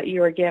gifts that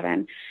you are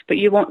given. But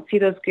you won't see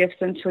those gifts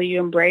until you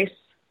embrace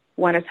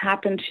what has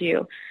happened to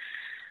you.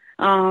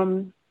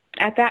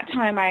 At that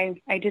time,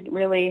 I didn't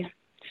really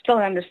still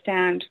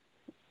understand,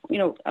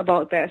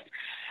 about this.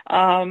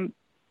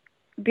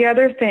 The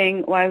other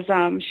thing was,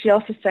 she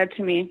also said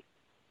to me,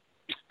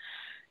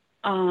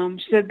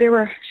 she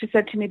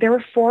said to me, there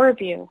were 4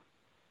 of you.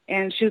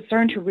 And she was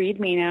starting to read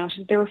me now. She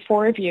said, there were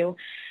 4 of you.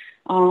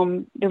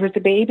 There was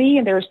a baby,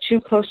 and there was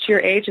 2 close to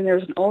your age, and there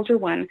was an older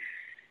one.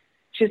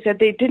 She said,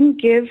 they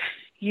didn't give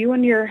you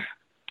and your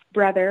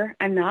brother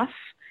enough,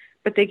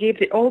 but they gave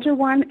the older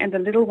one and the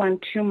little one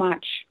too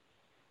much.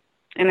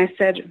 And I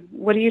said,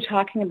 what are you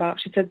talking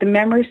about? She said, the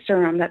memory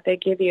serum that they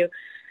give you.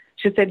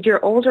 She said, your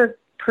older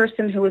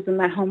person who was in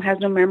that home has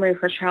no memory of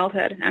her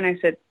childhood. And I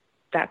said,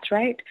 that's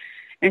right.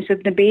 And she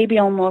said, the baby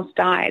almost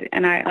died.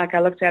 And I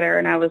looked at her,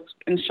 and I was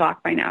in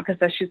shock by now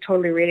because she's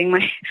totally reading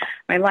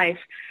my life.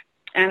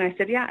 And I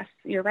said, yes,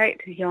 you're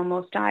right. He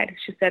almost died.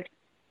 She said,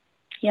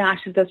 yeah,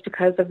 she said, that's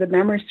because of the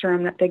memory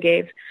serum that they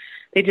gave.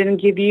 They didn't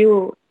give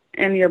you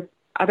and your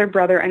other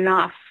brother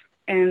enough.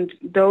 And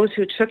those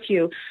who took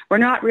you were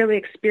not really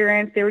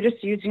experienced. They were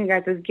just using you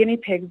guys as guinea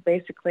pigs,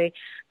 basically.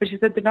 But she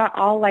said, they're not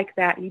all like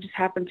that. You just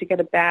happened to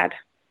get a bad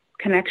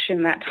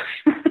connection that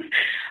time.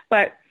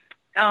 But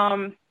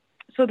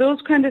so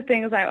those kind of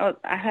things I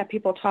had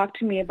people talk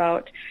to me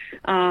about.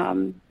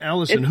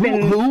 Allison,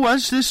 who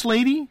was this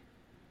lady?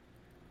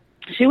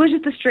 She was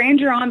just a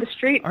stranger on the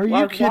street. Are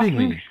you kidding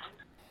me?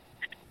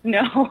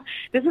 No,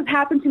 this has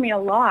happened to me a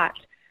lot.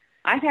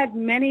 I've had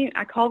many,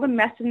 I call them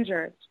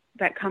messengers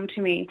that come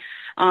to me.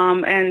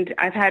 And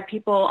I've had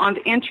people on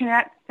the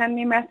internet send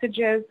me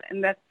messages,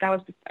 and this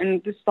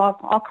is all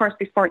of course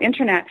before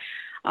internet.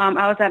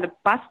 I was at a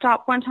bus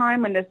stop one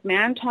time, and this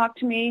man talked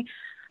to me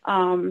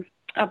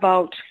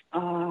about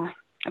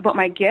about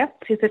my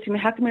gifts. He said to me,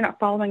 how come you're not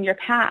following your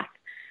path?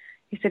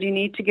 He said, you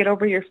need to get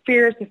over your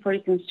fears before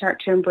you can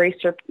start to embrace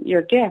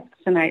your gifts.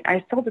 And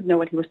I still didn't know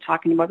what he was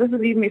talking about. This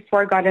was even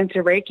before I got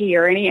into Reiki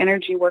or any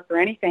energy work or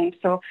anything.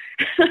 So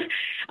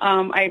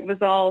I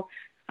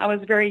was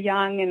very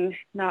young and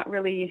not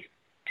really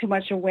too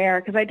much aware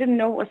because I didn't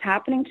know what was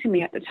happening to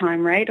me at the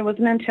time, right? It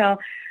wasn't until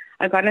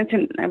it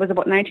was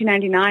about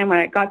 1999 when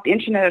I got the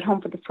internet at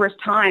home for the first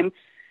time,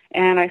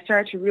 and I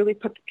started to really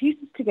put the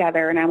pieces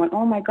together. And I went,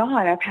 oh, my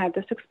God, I've had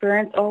this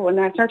experience. Oh, and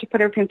I started to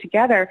put everything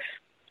together.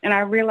 And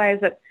I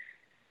realized that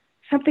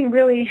something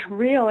really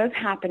real is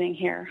happening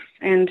here.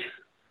 And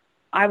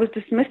I was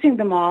dismissing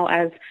them all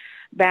as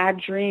bad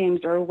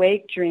dreams or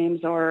wake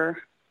dreams or,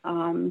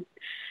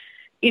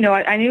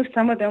 I knew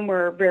some of them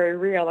were very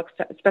real,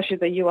 especially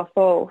the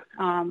UFO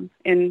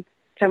in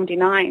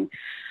 79.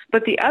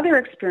 But the other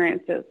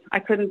experiences I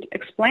couldn't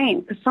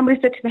explain because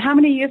somebody said to me, how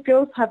many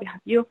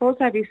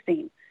UFOs have you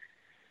seen?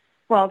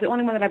 Well, the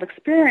only one that I've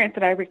experienced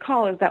that I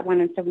recall is that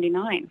one in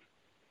 79.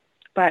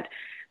 But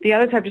the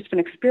others have just been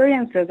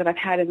experiences that I've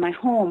had in my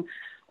home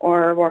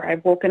or where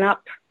I've woken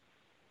up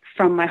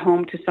from my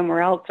home to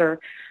somewhere else or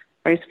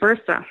vice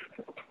versa.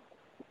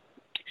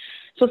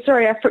 So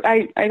sorry,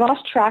 I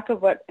lost track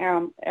of what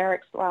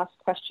Eric's last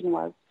question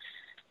was.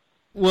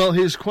 Well,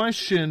 his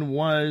question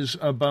was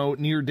about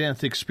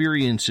near-death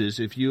experiences,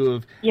 if you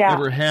have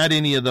ever had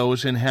any of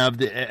those and have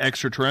the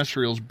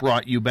extraterrestrials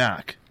brought you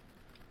back.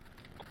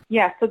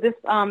 Yeah, so this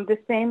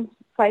same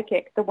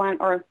psychic, the one,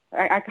 or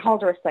I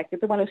called her a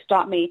psychic, the one who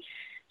stopped me,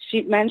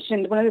 she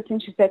mentioned, one of the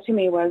things she said to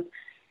me was,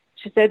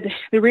 she said,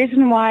 the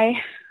reason why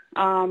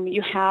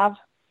you have,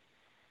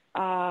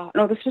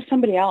 no, this was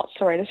somebody else,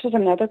 sorry, this was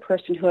another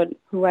person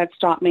who had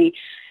stopped me.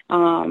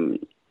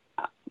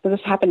 This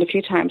happened a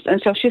few times.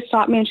 And so she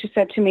stopped me and she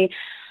said to me,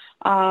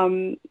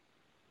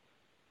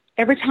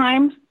 every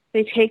time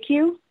they take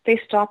you,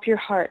 they stop your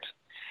heart.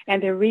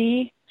 And they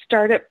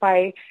restart it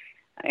by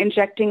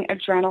injecting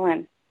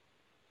adrenaline.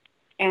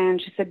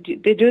 And she said,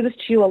 they do this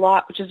to you a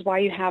lot, which is why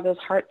you have those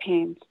heart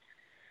pains.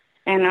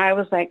 And I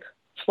was like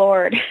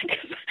floored.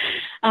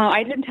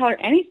 I didn't tell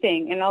her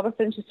anything. And all of a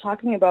sudden she's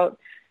talking about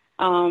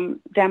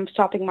them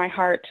stopping my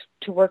heart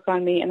to work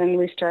on me and then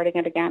restarting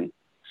it again.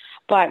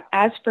 But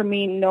as for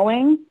me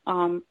knowing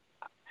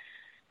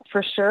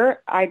for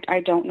sure,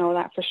 I don't know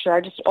that for sure.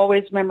 I just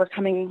always remember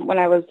coming when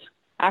I was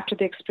after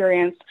the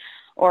experience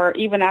or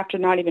even after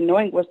not even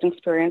knowing it was an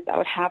experience, I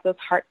would have those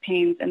heart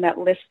pains and that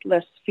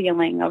listless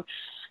feeling of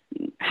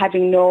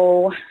having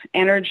no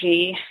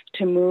energy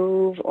to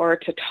move or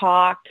to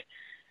talk.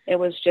 It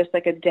was just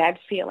like a dead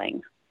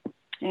feeling.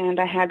 And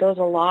I had those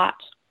a lot.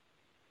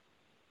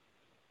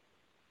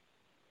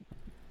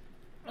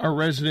 Our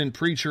resident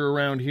preacher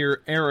around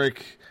here,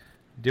 Eric,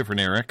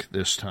 different Eric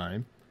this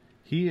time,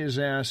 he is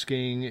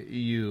asking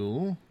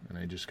you, and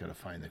I just got to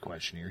find the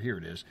question here. Here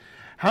it is.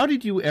 How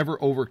did you ever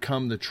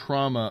overcome the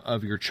trauma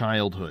of your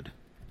childhood?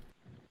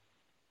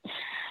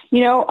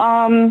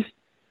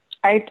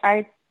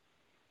 I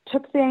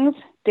took things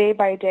day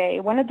by day.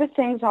 One of the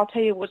things I'll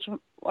tell you, which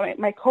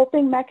my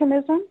coping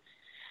mechanism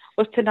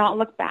was to not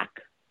look back.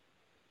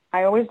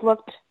 I always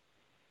looked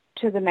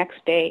to the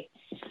next day.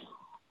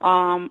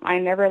 I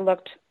never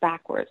looked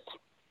backwards.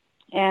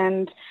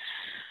 And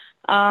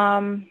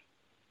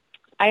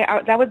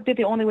that would be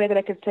the only way that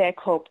I could say I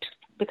coped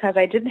because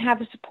I didn't have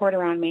the support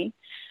around me.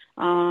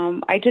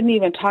 I didn't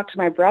even talk to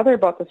my brother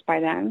about this by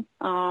then.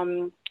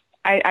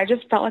 I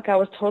just felt like I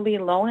was totally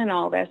alone in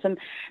all this. And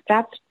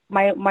that's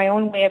my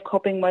own way of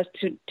coping was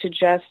to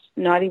just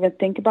not even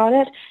think about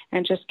it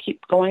and just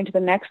keep going to the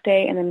next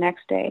day and the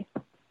next day.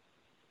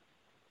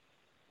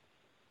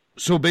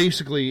 So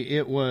basically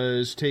it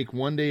was take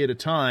one day at a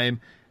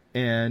time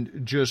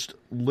and just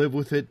live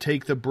with it,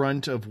 take the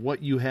brunt of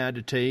what you had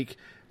to take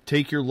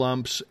your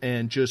lumps,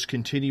 and just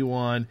continue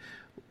on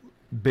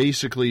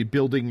basically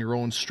building your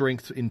own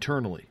strength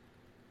internally.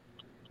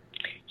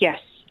 Yes.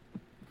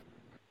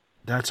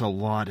 That's a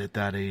lot at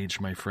that age,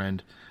 my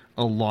friend.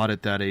 A lot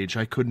at that age.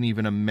 I couldn't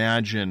even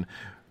imagine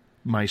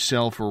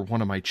myself or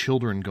one of my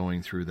children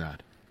going through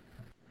that.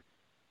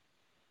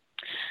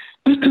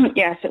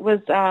 Yes, it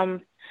was,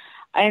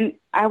 and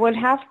I would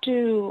have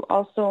to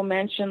also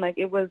mention, like,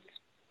 it was,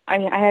 I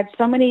had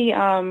so many,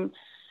 I'll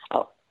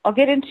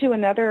get into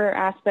another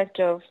aspect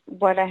of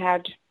what I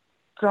had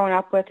grown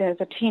up with as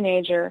a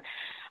teenager.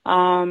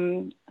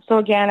 So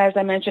again, as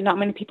I mentioned, not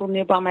many people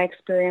knew about my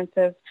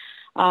experiences.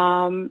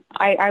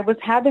 I was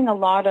having a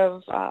lot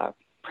of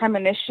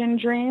premonition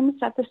dreams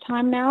at this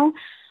time now.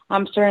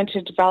 I'm starting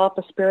to develop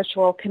a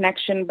spiritual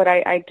connection, but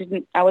I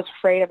was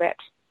afraid of it.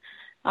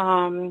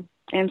 And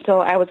so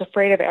I was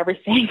afraid of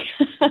everything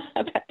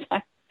at that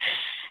time.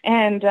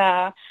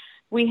 And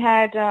we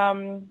had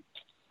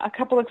a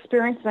couple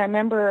experiences. I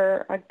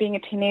remember being a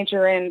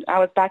teenager, and I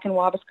was back in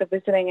Wabasca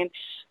visiting, and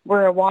we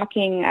were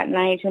walking at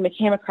night, and we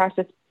came across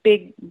this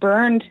big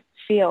burned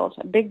field,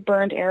 a big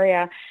burned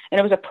area, and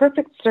it was a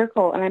perfect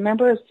circle. And I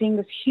remember seeing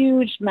this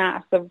huge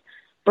mass of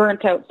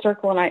burnt out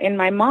circle, and in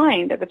my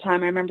mind at the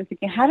time, I remember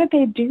thinking, how did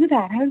they do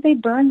that? How did they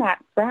burn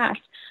that grass?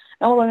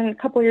 And then a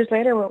couple of years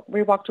later,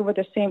 we walked over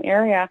the same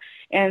area,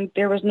 and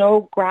there was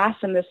no grass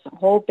in this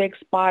whole big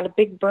spot, a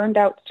big burned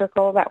out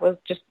circle that was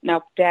just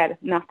now dead,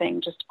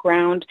 nothing, just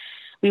ground.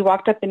 We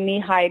walked up in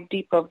knee-high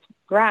deep of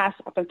grass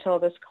up until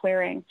this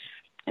clearing,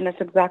 and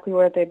that's exactly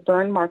where the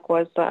burn mark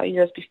was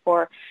years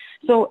before.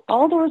 So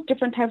all those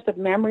different types of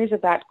memories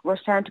of that were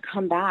starting to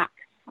come back.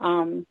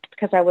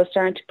 Because I was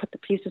starting to put the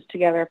pieces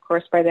together, of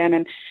course, by then,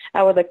 and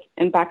I would, like,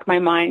 in back of my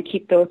mind,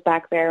 keep those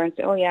back there and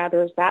say, oh, yeah,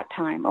 there was that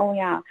time. Oh,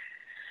 yeah.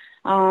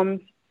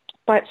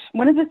 But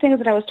one of the things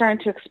that I was starting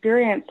to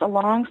experience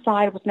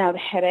alongside was now the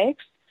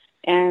headaches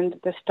and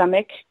the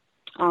stomach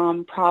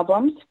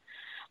problems.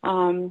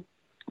 Of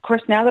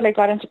course, now that I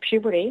got into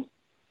puberty,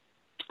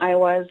 I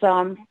was,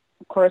 of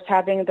course,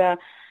 having the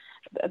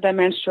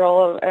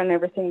menstrual and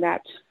everything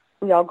that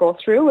we all go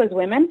through as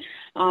women,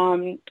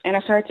 and I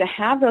started to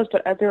have those,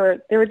 but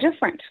they were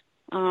different.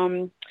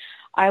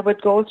 I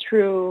would go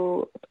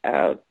through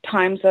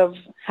times of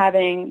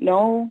having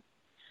no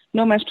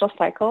menstrual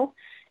cycle,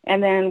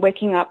 and then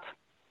waking up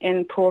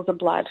in pools of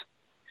blood.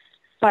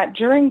 But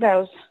during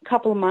those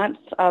couple of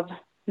months of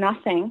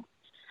nothing,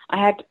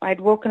 I'd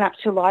woken up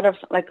to a lot of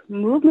like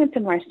movement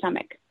in my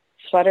stomach,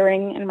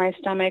 fluttering in my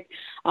stomach.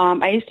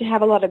 I used to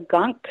have a lot of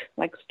gunk,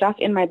 like stuff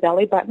in my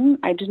belly button.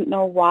 I didn't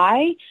know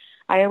why.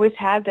 I always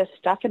had this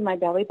stuff in my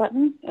belly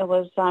button. It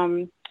was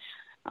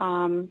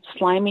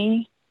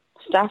slimy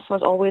stuff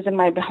was always in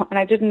my belly, and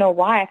I didn't know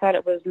why. I thought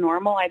it was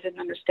normal. I didn't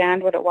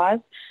understand what it was.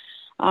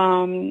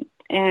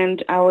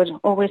 And I would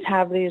always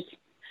have these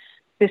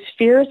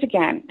fears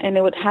again, and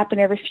it would happen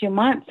every few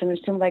months. And it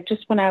seemed like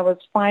just when I was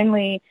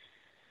finally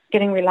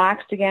getting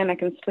relaxed again, I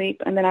can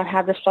sleep, and then I'd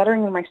have this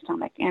fluttering in my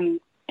stomach, and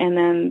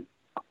then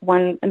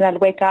I'd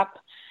wake up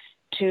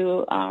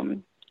to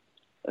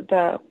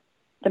the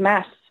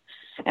mess.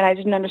 And I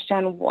didn't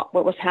understand what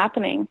was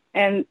happening.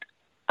 And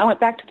I went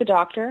back to the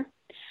doctor.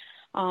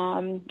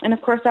 And,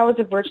 of course, I was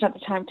a virgin at the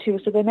time, too,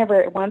 so they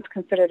never once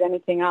considered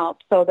anything else.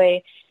 So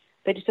they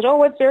just said,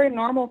 oh, it's very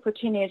normal for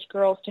teenage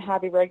girls to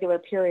have irregular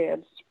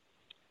periods.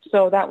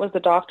 So that was the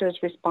doctor's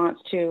response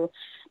to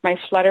my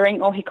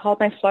fluttering. Oh, he called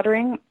my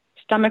fluttering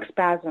stomach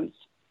spasms.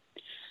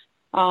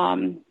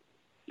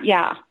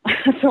 Yeah.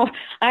 So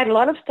I had a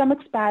lot of stomach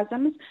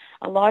spasms,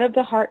 a lot of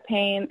the heart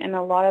pain, and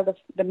a lot of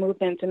the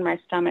movement in my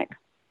stomach.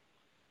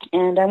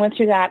 And I went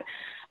through that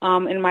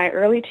in my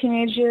early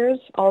teenage years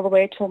all the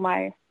way till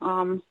my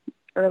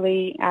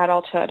early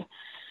adulthood.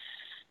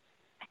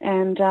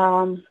 And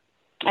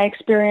I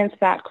experienced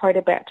that quite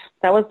a bit.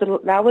 That was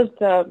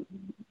the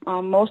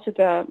most of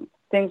the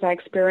things I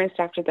experienced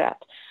after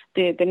that.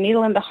 The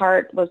needle in the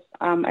heart was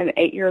at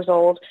 8 years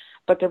old,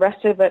 but the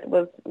rest of it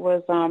was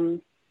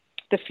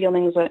the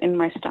feelings in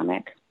my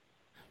stomach.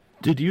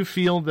 Did you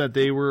feel that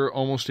they were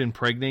almost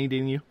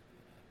impregnating you?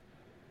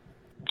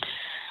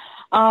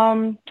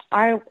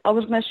 I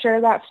was going to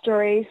share that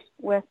story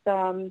with,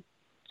 because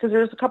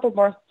there's a couple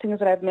more things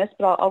that I've missed,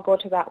 but I'll go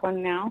to that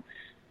one now.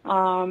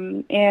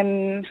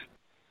 In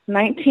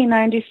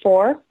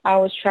 1994, I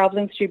was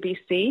traveling through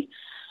BC.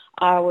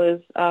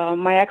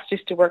 My ex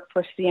used to work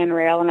for CN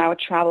Rail, and I would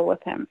travel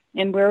with him.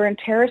 And we were in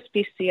Terrace,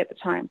 BC at the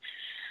time.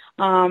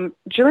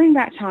 During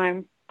that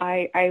time,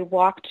 I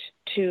walked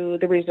to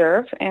the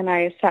reserve, and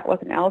I sat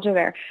with an elder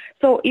there.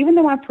 So even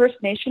though I'm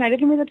First Nation, I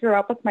didn't really grow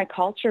up with my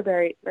culture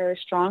very, very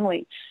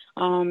strongly.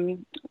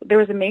 There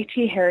was a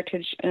Métis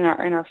heritage in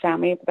our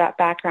family, that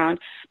background,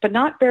 but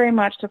not very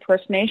much to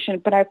First Nation.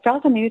 But I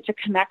felt the need to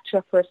connect to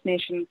a First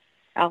Nation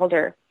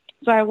elder.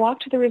 So I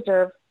walked to the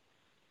reserve,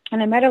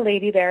 and I met a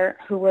lady there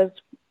who was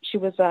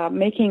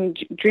making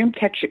dream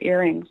catcher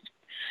earrings.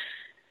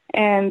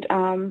 And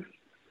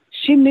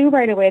she knew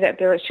right away that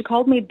she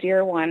called me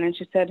Dear One, and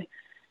she said,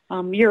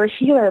 you're a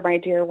healer, my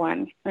dear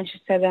one. And she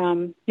said,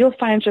 you'll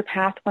find your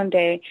path one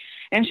day.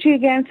 And she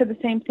again said the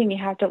same thing, you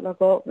have to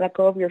let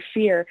go of your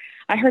fear.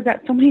 I heard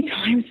that so many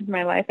times in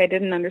my life, I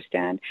didn't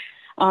understand.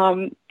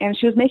 And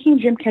she was making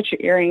dream catcher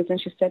earrings,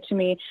 and she said to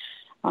me,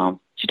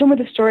 she told me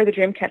the story of the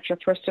dream catcher,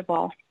 first of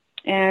all.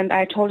 And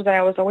I told her that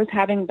I was always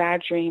having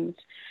bad dreams.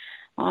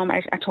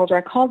 I told her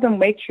I called them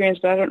wake dreams,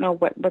 but I don't know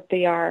what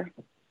they are.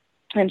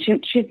 And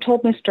she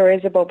told me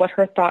stories about what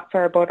her thoughts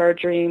are about our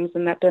dreams,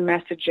 and that they're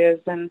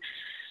messages, and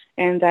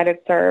that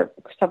it's our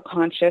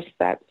subconscious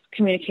that's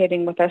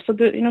communicating with us. So,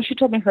 she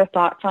told me her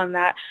thoughts on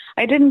that.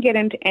 I didn't get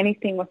into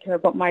anything with her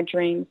about my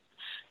dreams,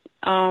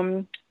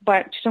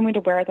 but she told me to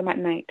wear them at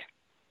night.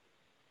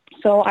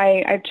 So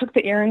I took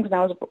the earrings, and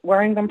I was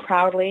wearing them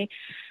proudly,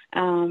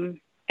 and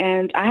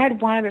I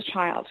had wanted a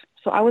child.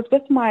 So I was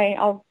with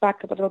I'll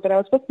back up a little bit. I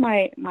was with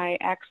my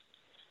ex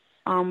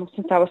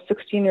since I was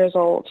 16 years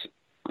old.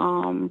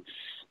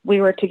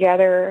 We were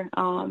together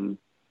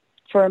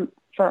for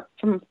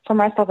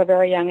myself a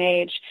very young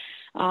age,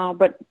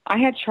 but I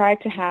had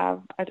tried to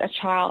have a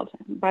child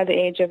by the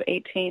age of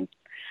 18.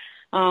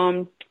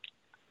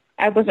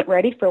 I wasn't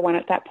ready for one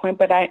at that point,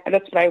 but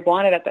that's what I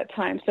wanted at that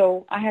time.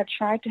 So I had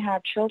tried to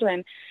have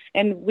children,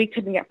 and we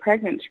couldn't get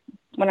pregnant.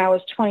 When I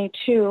was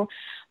 22,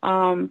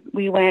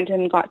 we went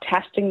and got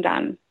testing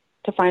done,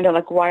 to find out,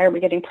 like, why are we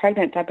getting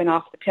pregnant? I've been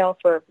off the pill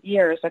for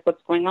years. Like,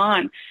 what's going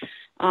on?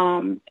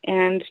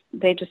 And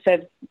they just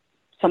said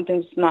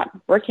something's not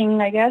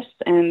working, I guess.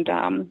 And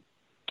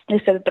they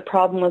said that the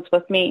problem was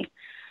with me.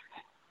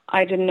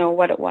 I didn't know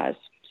what it was.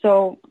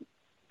 So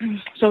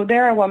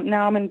there I am.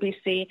 Now I'm in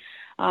BC.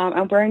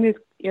 I'm wearing these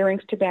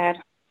earrings to bed,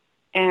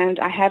 and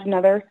I had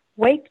another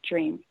wake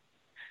dream.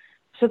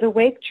 So the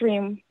wake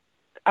dream,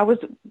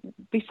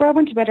 before I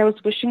went to bed, I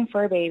was wishing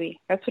for a baby.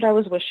 That's what I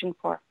was wishing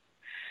for.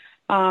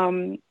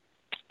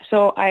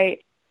 So I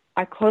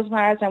closed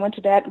my eyes, I went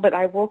to bed, but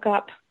I woke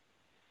up,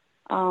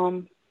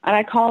 and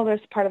I call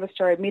this part of the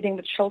story meeting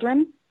the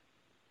children.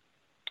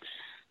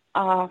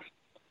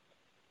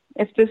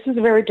 This is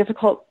a very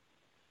difficult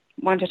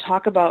one to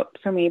talk about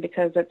for me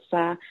because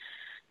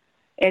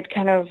it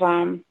kind of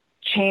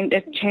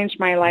changed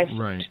my life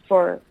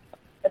for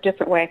a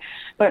different way.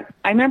 But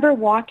I remember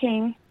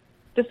walking.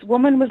 This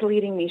woman was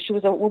leading me. She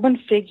was a woman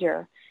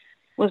figure,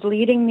 was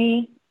leading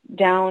me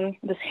down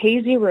this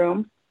hazy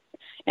room,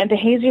 and the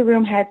hazy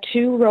room had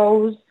 2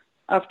 rows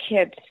of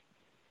kids,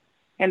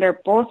 and they're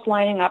both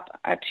lining up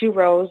at 2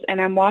 rows, and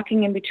I'm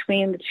walking in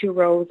between the 2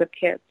 rows of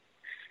kids.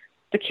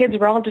 The kids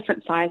were all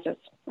different sizes,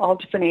 all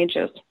different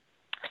ages.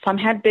 Some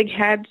had big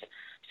heads,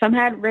 some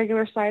had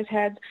regular size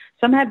heads,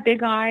 some had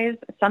big eyes,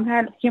 some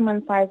had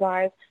human size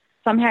eyes,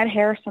 some had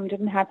hair, some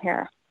didn't have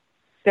hair.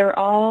 They're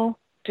all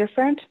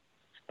different,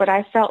 but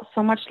I felt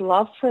so much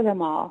love for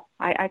them all.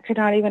 I could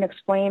not even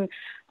explain.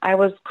 I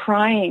was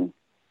crying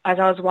as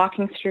I was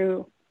walking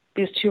through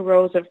these 2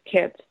 rows of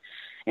kids,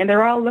 and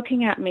they're all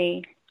looking at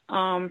me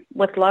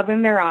with love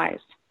in their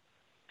eyes.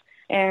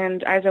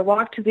 And as I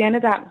walked to the end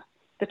of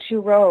the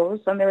 2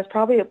 rows, and there was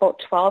probably about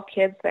 12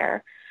 kids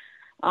there,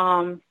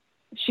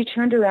 she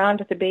turned around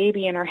with the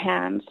baby in her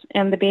hands,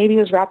 and the baby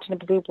was wrapped in a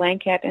blue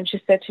blanket, and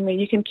she said to me,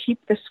 "You can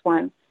keep this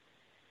one."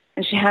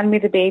 And she handed me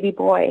the baby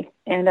boy,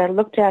 and I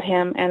looked at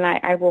him, and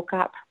I woke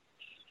up.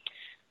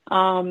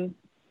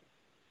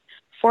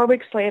 4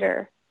 weeks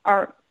later,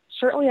 or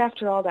shortly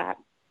after all that,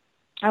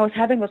 I was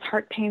having those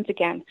heart pains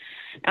again.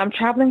 I'm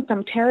traveling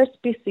from Terrace,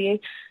 BC,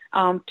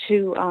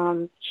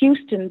 to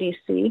Houston,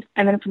 BC,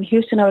 and then from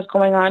Houston I was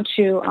going on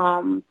to,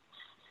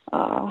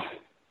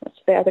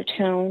 what's the other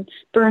town?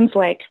 Burns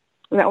Lake.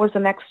 That was the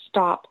next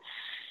stop.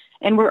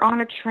 And we're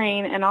on a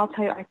train, and I'll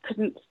tell you, I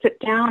couldn't sit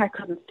down, I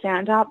couldn't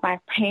stand up. My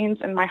pains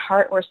and my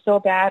heart were so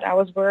bad. I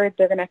was worried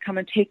they're going to come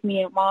and take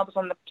me while I was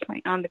on the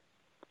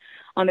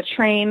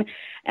train,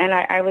 and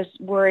I was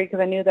worried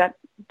because I knew that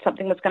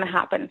something was going to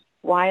happen.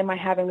 Why am I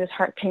having these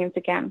heart pains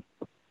again?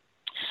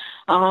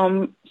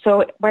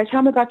 So by the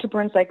time I got to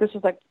Burns Lake, this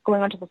was like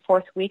going on to the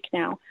 4th week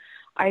now,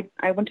 I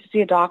went to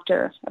see a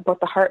doctor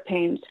about the heart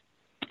pains,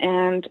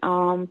 and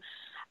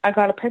I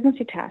got a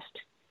pregnancy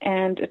test,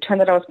 and it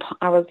turned out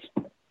I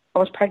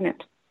was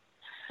pregnant.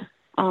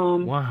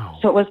 Wow.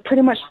 So it was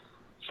pretty much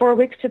 4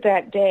 weeks to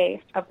that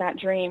day of that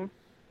dream.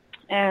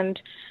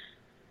 And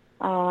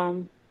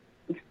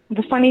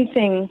the funny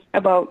thing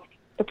about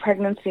the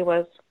pregnancy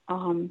was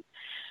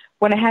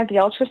when I had the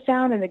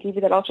ultrasound and they gave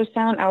you that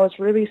ultrasound, I was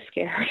really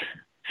scared.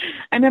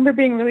 I remember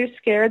being really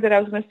scared that I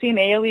was going to see an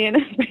alien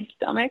in my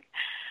stomach.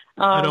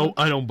 I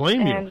don't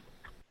blame you.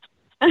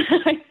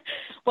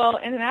 Well,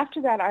 and then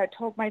after that, I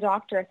told my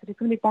doctor, I said, he's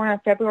going to be born on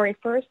February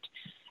 1st.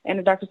 And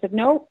the doctor said,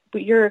 no,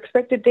 but your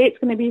expected date's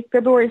going to be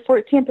February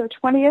 14th or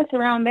 20th,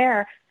 around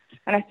there.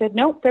 And I said,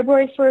 no,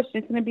 February 1st,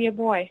 it's going to be a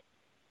boy.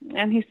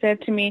 And he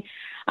said to me,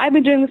 I've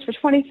been doing this for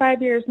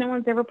 25 years. No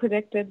one's ever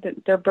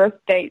predicted their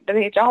birth date.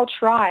 They all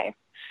try.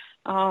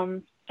 I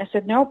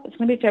said, nope, it's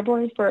going to be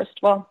February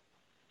 1st. Well,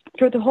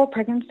 through the whole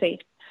pregnancy,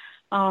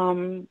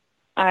 I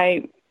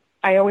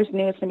always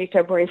knew it's going to be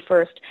February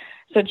 1st.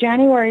 So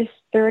January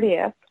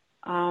 30th,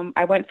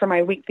 I went for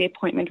my weekly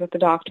appointment with the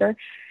doctor,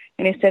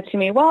 and he said to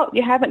me, well,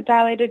 you haven't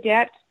dilated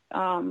yet.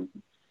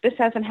 This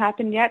hasn't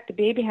happened yet. The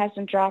baby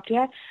hasn't dropped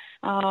yet.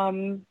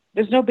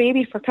 There's no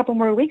baby for a couple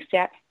more weeks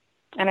yet.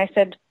 And I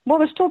said, well,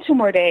 there's still 2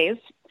 more days.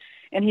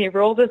 And he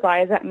rolled his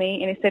eyes at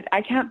me, and he said,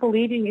 I can't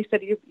believe you. He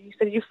said,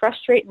 you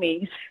frustrate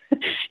me.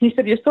 He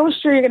said, you're so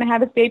sure you're going to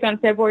have this baby on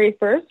February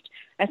 1st?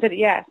 I said,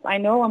 yes, I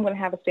know I'm going to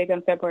have this baby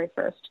on February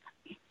 1st.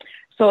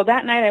 So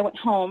that night I went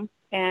home,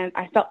 and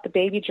I felt the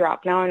baby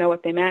drop. Now I know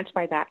what they meant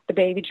by that. The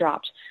baby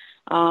dropped.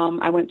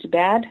 I went to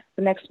bed.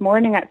 The next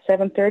morning at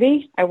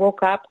 7:30, I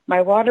woke up.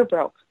 My water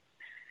broke.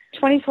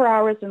 24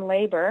 hours in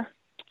labor.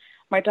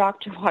 My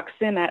doctor walks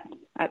in at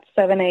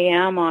 7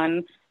 a.m.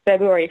 on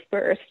February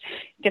 1st,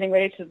 getting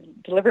ready to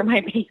deliver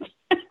my baby.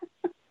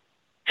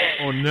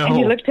 Oh, no. And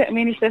he looked at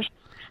me and he said,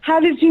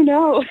 how did you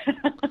know?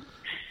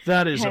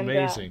 That is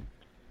amazing.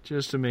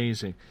 Just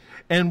amazing.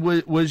 And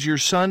was your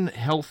son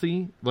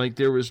healthy? Like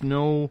there was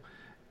no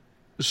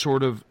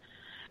sort of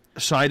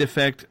side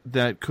effect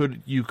that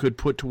you could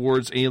put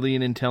towards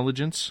alien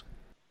intelligence?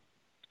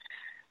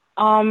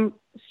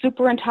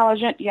 Super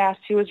intelligent, yes.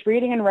 He was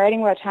reading and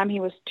writing by the time he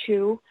was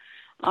 2.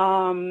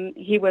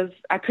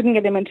 I couldn't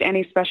get him into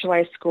any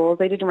specialized schools.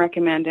 They didn't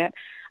recommend it.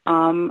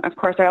 Of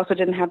course, I also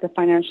didn't have the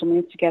financial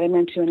means to get him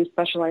into any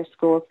specialized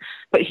schools.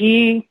 But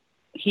he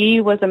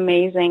he was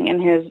amazing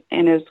in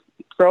his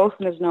growth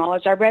and his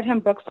knowledge. I read him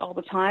books all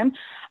the time,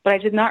 but I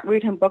did not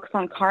read him books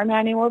on car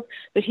manuals.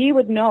 But he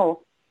would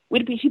know.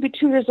 He'd be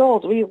 2 years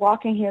old. We'd be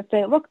walking. He would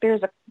say, "Look,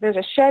 there's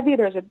a Chevy,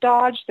 there's a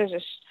Dodge,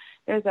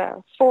 there's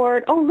a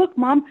Ford. Oh, look,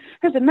 Mom,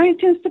 there's a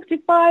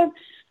 1965.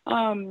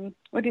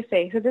 What do you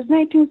say? So there's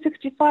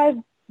 1965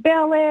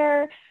 Bel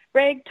Air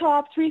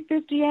ragtop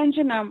 350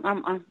 engine." I'm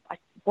like,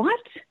 what?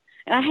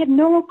 And I had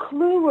no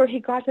clue where he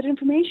got that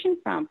information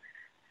from.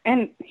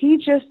 And he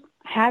just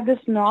had this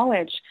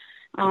knowledge.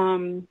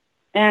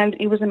 And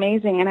it was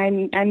amazing. And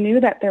I knew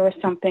that there was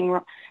something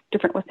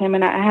different with him.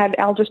 And I had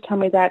elders tell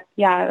me that,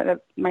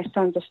 my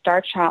son's a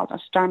star child, a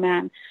star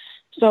man.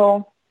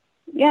 So,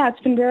 yeah, it's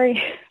been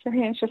very,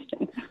 very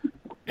interesting.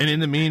 And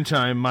in the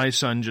meantime, my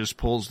son just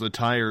pulls the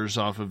tires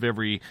off of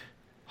every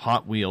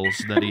Hot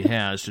Wheels that he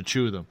has to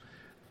chew them.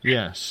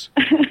 Yes.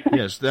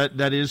 Yes,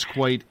 that is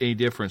quite a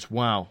difference.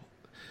 Wow.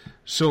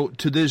 So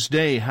to this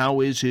day,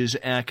 how is his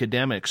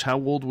academics? How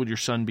old would your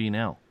son be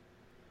now?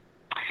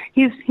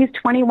 He's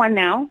 21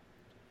 now,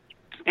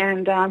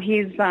 and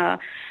he's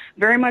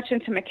very much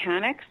into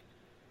mechanics.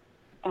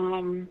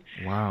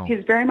 Wow.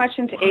 He's very much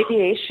into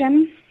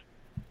aviation,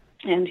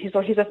 and he's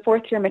a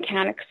fourth-year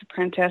mechanics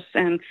apprentice,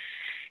 and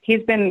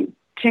he's been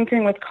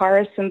tinkering with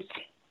cars since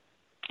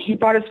he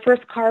bought his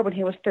first car when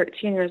he was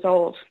 13 years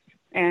old,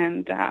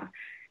 and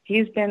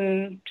he's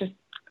been just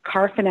a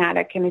car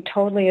fanatic, and he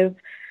totally is.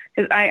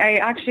 I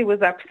actually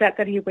was upset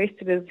that he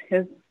wasted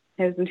his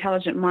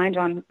intelligent mind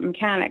on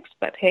mechanics,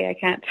 but hey, I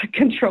can't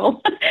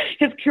control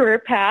his career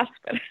path.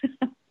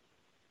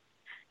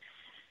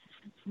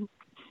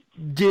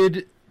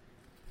 Did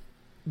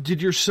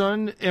your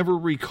son ever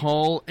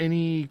recall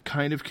any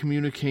kind of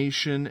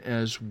communication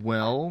as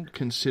well,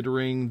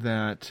 considering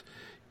that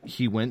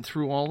he went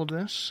through all of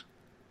this?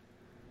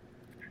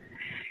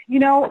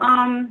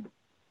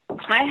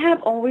 I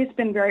have always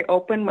been very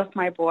open with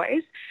my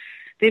boys.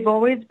 They've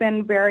always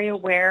been very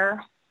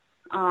aware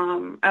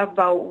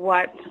about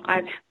what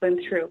I've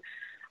been through.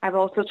 I've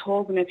also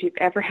told them, if you've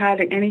ever had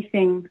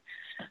anything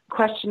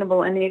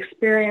questionable, any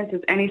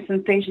experiences, any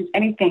sensations,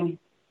 anything,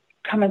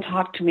 come and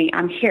talk to me.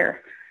 I'm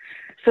here.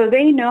 So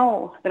they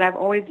know that I've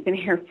always been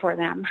here for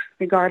them,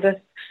 regardless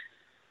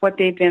what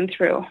they've been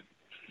through.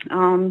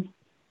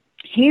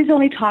 He's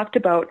only talked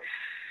about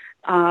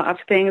of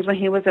things when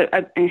he was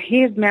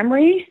his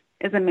memory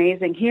is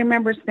amazing. He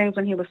remembers things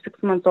when he was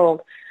 6 months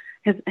old.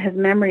 His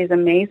memory is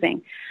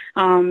amazing.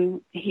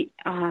 He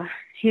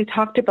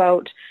talked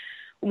about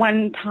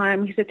one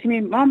time, he said to me,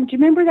 "Mom, do you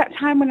remember that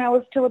time when I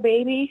was still a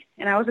baby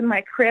and I was in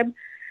my crib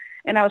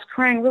and I was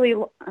crying really,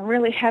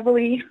 really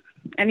heavily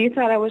and you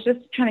thought I was just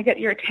trying to get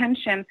your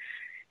attention?"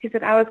 He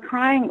said, "I was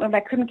crying and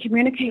I couldn't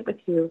communicate with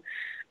you."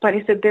 But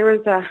he said there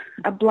was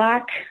a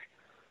black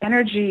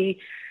energy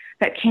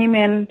that came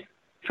in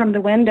from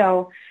the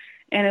window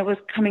and it was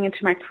coming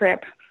into my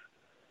crib.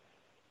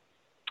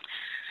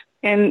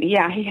 And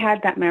yeah, he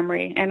had that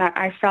memory, and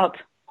I felt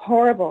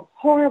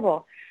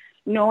horrible,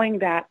 knowing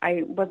that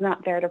I was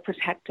not there to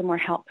protect him or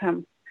help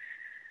him.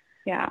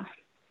 Yeah.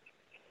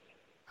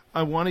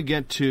 I want to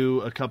get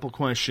to a couple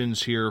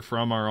questions here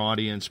from our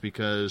audience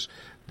because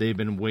they've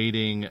been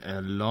waiting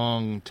a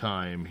long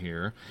time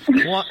here.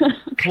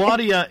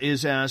 Claudia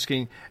is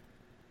asking,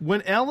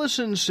 when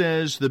Allison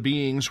says the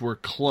beings were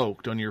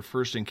cloaked on your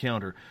first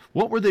encounter,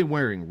 what were they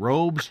wearing?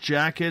 Robes,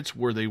 jackets?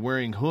 Were they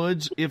wearing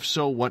hoods? If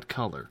so, what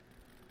color?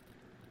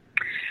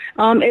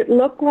 It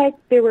looked like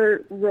they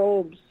were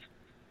robes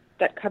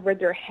that covered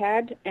their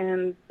head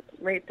and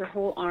their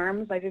whole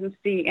arms. I didn't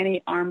see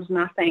any arms,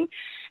 nothing.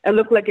 It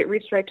looked like it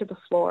reached right to the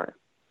floor.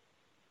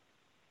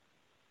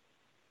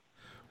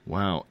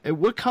 Wow. And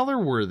what color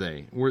were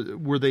they?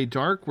 Were they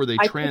dark? Were they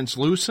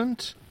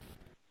translucent?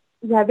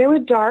 Yeah, they were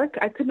dark.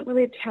 I couldn't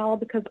really tell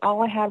because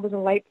all I had was a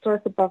light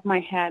source above my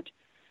head.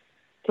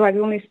 So I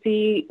could only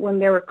see when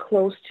they were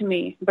close to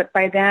me. But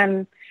by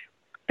then,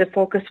 the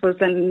focus was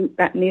in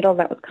that needle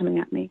that was coming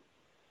at me.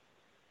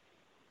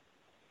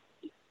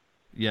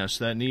 Yes,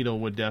 that needle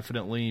would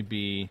definitely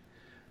be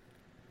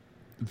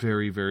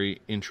very,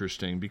 very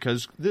interesting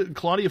because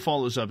Claudia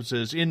follows up and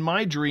says, in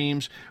my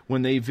dreams,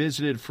 when they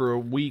visited for a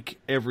week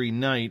every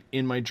night,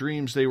 in my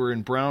dreams they were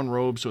in brown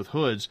robes with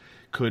hoods,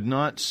 could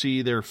not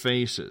see their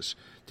faces.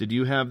 Did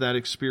you have that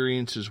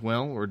experience as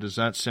well, or does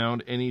that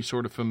sound any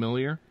sort of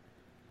familiar?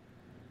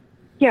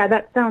 Yeah,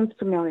 that sounds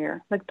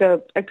familiar. Like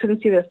I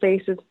couldn't see their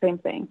faces, same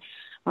thing.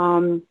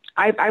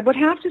 I would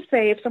have to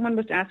say, if someone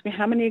was to ask me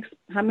how many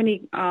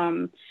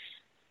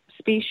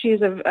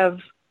species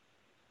of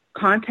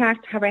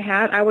contact have I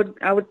had, I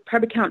would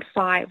probably count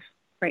 5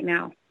 right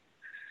now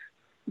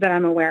that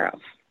I'm aware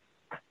of.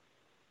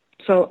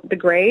 So the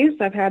Greys,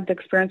 I've had the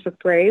experience with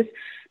Greys,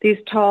 these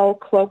tall,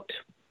 cloaked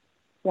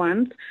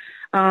ones.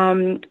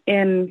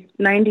 In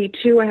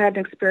 92, I had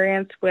an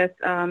experience with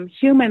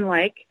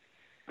human-like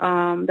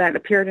that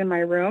appeared in my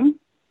room.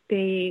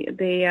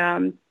 They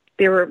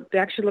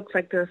actually looked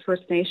like they're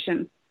First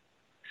Nation.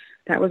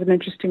 That was an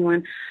interesting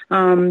one.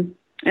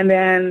 And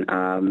then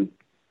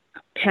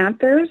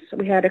Panthers.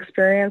 We had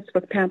experience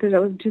with Panthers.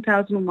 That was in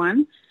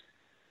 2001.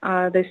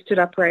 They stood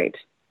upright.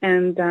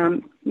 And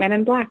Men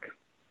in Black.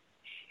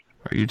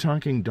 Are you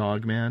talking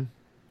Dog Man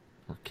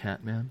or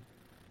Cat Man?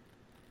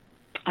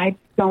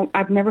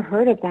 I've never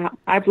heard of that.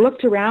 I've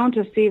looked around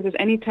to see if there's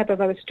any type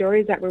of other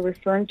stories that were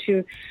referring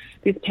to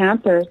these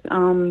Panthers.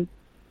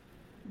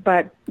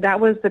 But that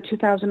was the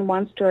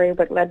 2001 story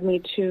that led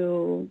me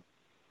to...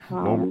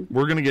 well,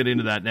 we're going to get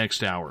into that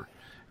next hour.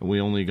 And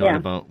we only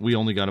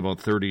got about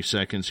 30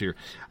 seconds here.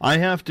 I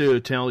have to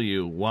tell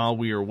you, while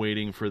we are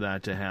waiting for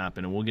that to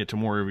happen, and we'll get to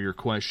more of your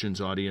questions,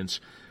 audience,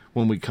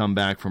 when we come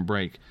back from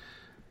break,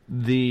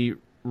 the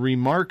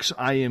remarks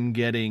I am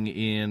getting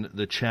in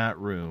the chat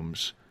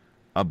rooms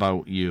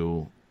about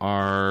you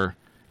are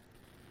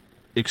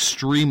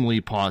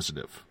extremely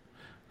positive.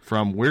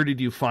 From where did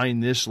you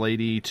find this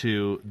lady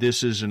to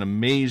this is an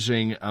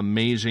amazing,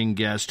 amazing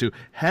guest to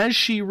has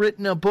she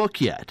written a book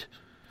yet?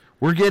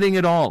 We're getting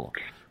it all.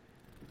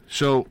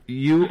 So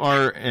you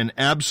are an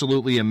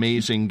absolutely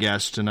amazing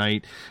guest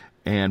tonight.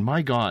 And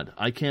my God,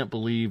 I can't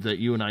believe that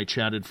you and I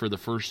chatted for the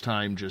first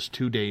time just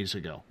 2 days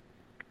ago.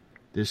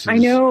 I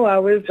know. I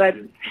was like...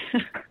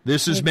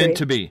 This is meant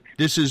to be.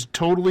 This is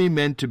totally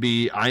meant to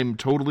be. I'm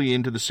totally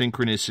into the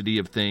synchronicity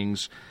of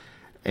things.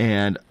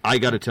 And I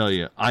got to tell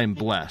you, I'm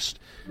blessed.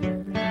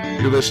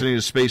 You're listening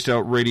to Spaced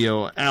Out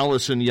Radio.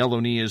 Allison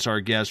Yellowknee is our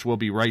guest. We'll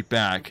be right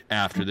back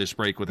after this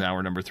break with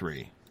hour number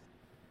 3.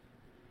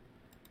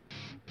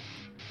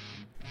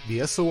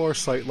 The SOR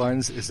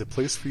Sightlines is a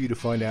place for you to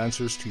find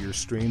answers to your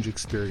strange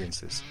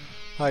experiences.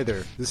 Hi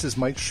there, this is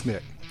Mike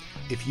Schmidt.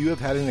 If you have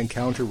had an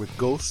encounter with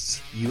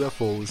ghosts,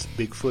 UFOs,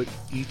 Bigfoot,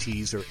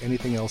 ETs, or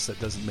anything else that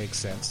doesn't make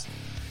sense,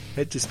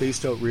 head to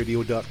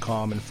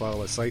spacedoutradio.com and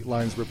file a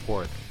Sightlines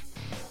report.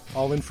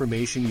 All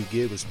information you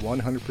give is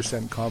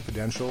 100%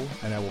 confidential,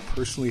 and I will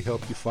personally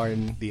help you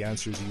find the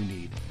answers you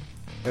need.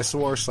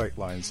 SOR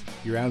Sightlines,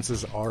 your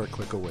answers are a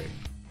click away.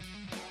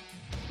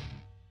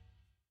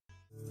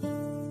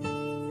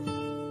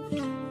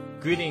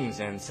 Greetings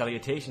and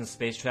salutations,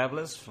 space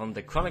travelers, from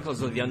the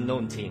Chronicles of the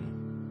Unknown team.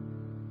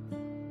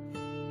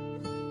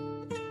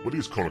 What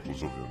is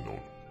Chronicles of the Unknown?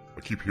 I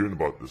keep hearing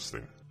about this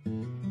thing.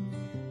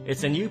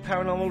 It's a new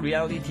paranormal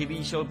reality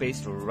TV show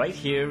based right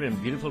here in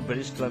beautiful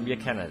British Columbia,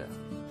 Canada.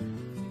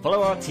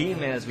 Follow our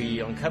team as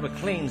we uncover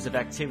claims of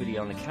activity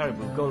on the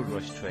Caribou Gold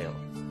Rush Trail.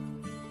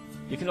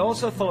 You can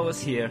also follow us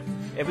here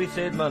every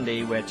third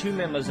Monday, where 2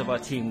 members of our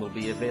team will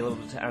be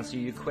available to answer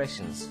your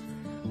questions.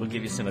 We'll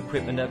give you some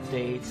equipment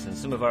updates and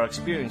some of our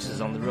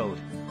experiences on the road,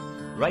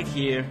 right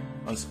here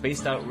on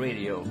Spaced Out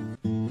Radio.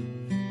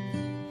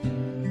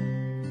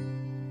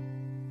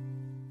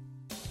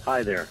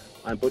 Hi there,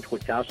 I'm Butch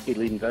Witkowski,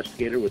 lead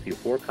investigator with the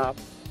UFOR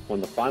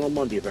On the final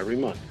Monday of every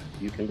month,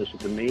 you can listen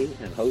to me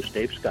and host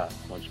Dave Scott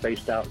on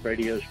Spaced Out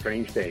Radio's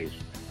Strange Days.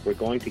 We're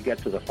going to get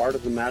to the heart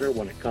of the matter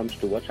when it comes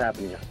to what's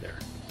happening out there.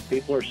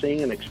 People are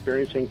seeing and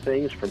experiencing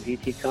things from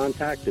ET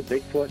contact to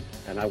Bigfoot,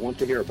 and I want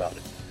to hear about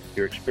it.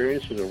 Your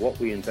experiences are what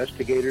we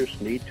investigators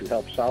need to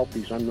help solve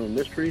these unknown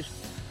mysteries.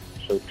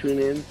 So tune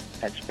in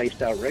at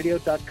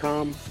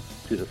spacedoutradio.com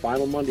to the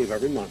final Monday of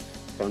every month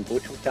from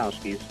Butch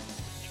Witkowski's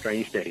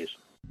Strange Days.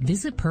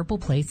 Visit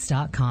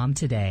purpleplates.com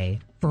today.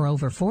 For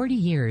over 40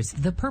 years,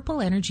 the Purple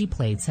Energy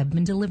Plates have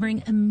been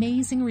delivering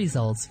amazing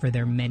results for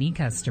their many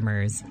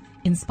customers.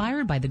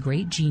 Inspired by the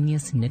great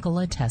genius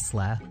Nikola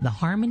Tesla, the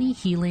harmony,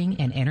 healing,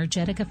 and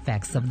energetic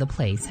effects of the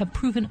plates have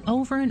proven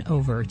over and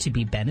over to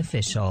be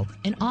beneficial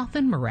and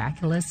often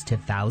miraculous to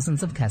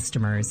thousands of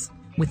customers.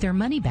 With their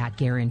money-back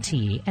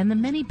guarantee and the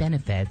many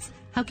benefits,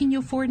 how can you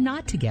afford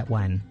not to get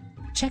one?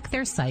 Check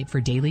their site for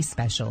daily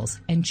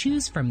specials and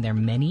choose from their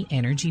many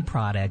energy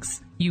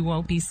products. You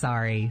won't be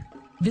sorry.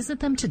 Visit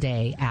them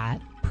today at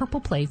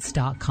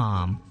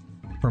purpleplates.com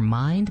for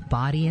mind,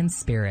 body, and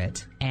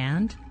spirit,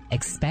 and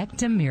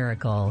expect a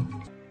miracle.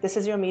 This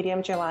is your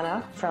medium,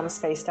 Joanna, from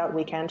Spaced Out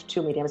Weekend,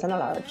 2 mediums and a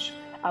large.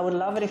 I would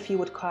love it if you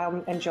would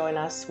come and join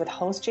us with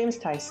host James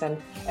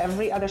Tyson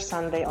every other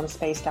Sunday on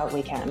Spaced Out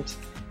Weekend.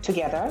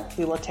 Together,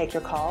 we will take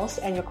your calls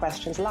and your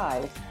questions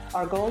live.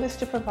 Our goal is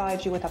to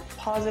provide you with a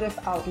positive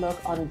outlook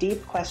on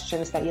deep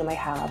questions that you may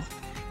have.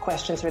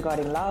 Questions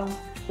regarding love,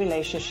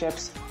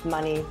 relationships,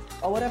 money,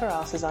 or whatever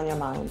else is on your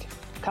mind.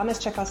 Come and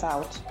check us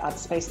out at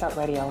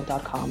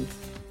spacedoutradio.com.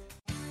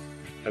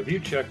 Have you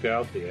checked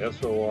out the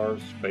SOR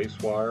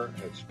Spacewire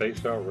at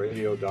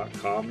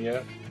spacedoutradio.com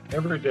yet?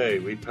 Every day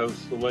we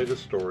post the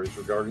latest stories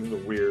regarding the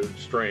weird,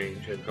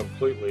 strange, and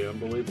completely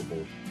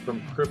unbelievable.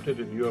 From cryptid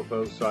and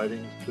UFO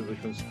sightings to the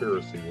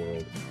conspiracy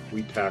world,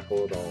 we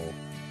tackle it all.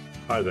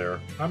 Hi there,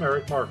 I'm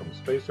Eric Markham,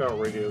 Spaced Out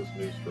Radio's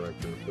news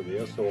director for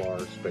the SOR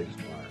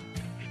Spacewire.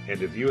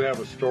 And if you have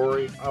a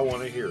story, I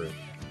want to hear it.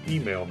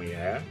 Email me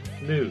at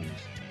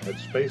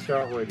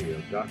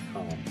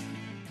news@spacedoutradio.com.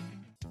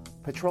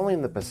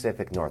 Patrolling the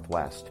Pacific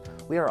Northwest,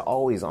 we are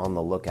always on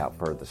the lookout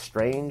for the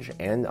strange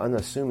and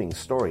unassuming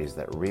stories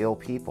that real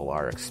people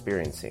are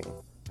experiencing.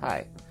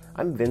 Hi,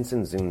 I'm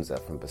Vincent Zunza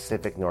from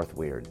Pacific North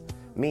Weird.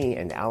 Me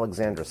and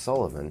Alexandra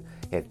Sullivan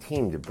have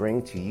teamed to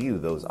bring to you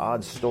those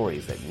odd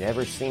stories that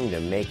never seem to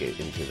make it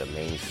into the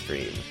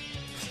mainstream.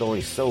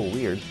 Stories so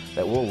weird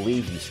that we'll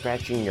leave you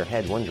scratching your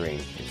head wondering,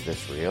 is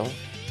this real?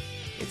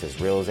 It's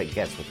as real as it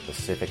gets with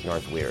Pacific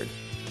North Weird.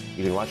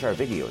 You can watch our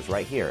videos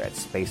right here at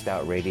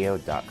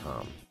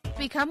spacedoutradio.com.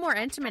 Become more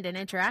intimate and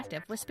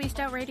interactive with Spaced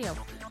Out Radio.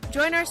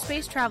 Join our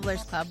Space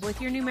Travelers Club with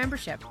your new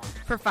membership.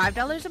 For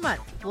 $5 a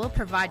month, we'll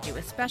provide you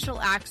with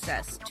special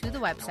access to the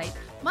website,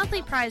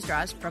 monthly prize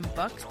draws from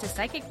books to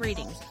psychic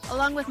readings,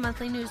 along with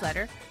monthly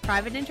newsletter,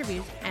 private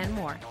interviews, and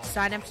more.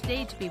 Sign up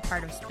today to be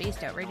part of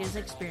Spaced Out Radio's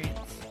experience.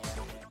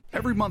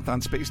 Every month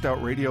on Spaced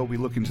Out Radio, we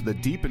look into the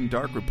deep and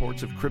dark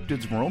reports of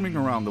cryptids roaming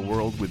around the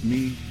world with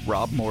me,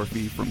 Rob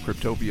Morphy, from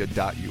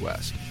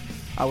Cryptopia.us.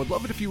 I would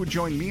love it if you would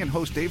join me and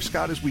host Dave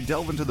Scott as we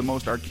delve into the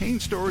most arcane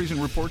stories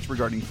and reports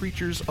regarding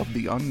creatures of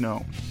the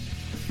unknown.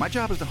 My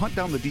job is to hunt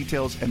down the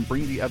details and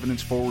bring the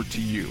evidence forward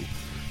to you.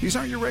 These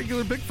aren't your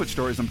regular Bigfoot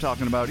stories I'm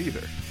talking about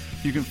either.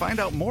 You can find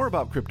out more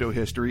about crypto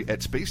history at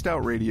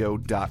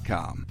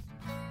spacedoutradio.com.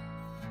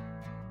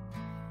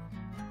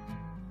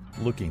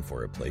 Looking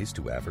for a place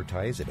to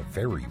advertise at a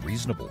very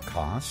reasonable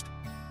cost?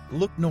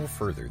 Look no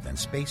further than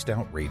Spaced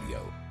Out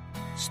Radio.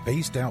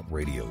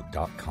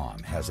 SpacedOutRadio.com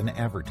has an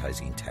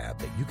advertising tab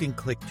that you can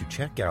click to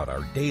check out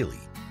our daily,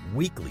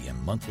 weekly, and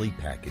monthly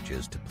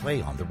packages to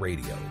play on the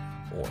radio,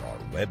 or our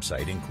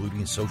website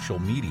including social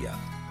media.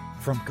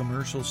 From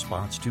commercial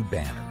spots to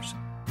banners,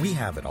 we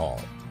have it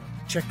all.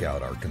 Check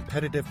out our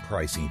competitive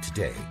pricing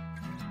today.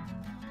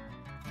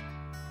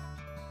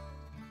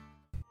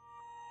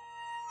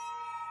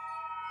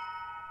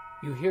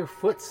 You hear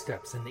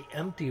footsteps in the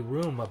empty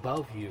room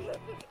above you.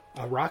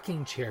 A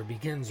rocking chair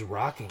begins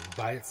rocking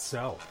by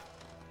itself.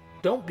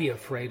 Don't be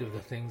afraid of the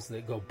things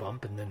that go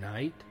bump in the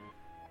night.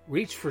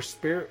 Reach for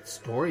Spirit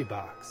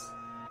Storybox,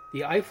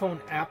 the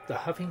iPhone app the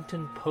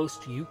Huffington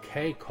Post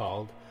UK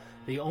called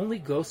the only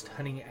ghost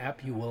hunting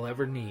app you will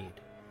ever need.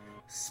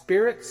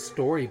 Spirit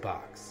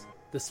Storybox.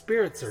 The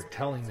spirits are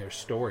telling their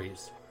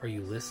stories. Are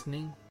you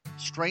listening?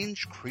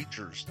 Strange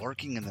creatures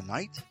lurking in the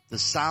night, the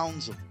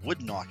sounds of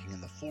wood knocking in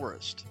the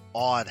forest,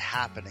 odd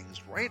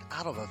happenings right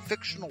out of a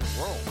fictional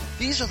world.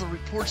 These are the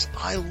reports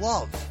I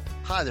love.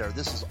 Hi there,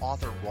 this is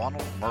author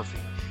Ronald Murphy,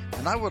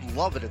 and I would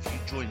love it if you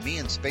join me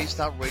and Spaced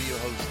Out Radio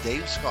host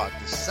Dave Scott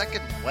the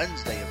second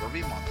Wednesday of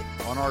every month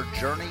on our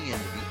journey into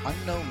the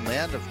unknown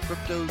land of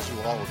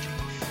cryptozoology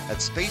at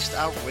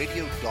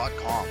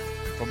spacedoutradio.com.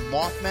 From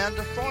Mothman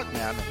to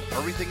Frogman and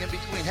everything in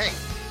between. Hey,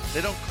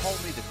 they don't call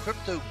me the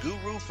crypto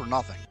guru for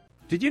nothing.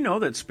 Did you know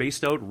that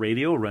Spaced Out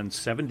Radio runs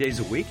 7 days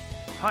a week?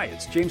 Hi,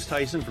 it's James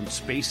Tyson from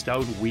Spaced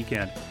Out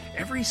Weekend.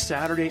 Every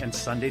Saturday and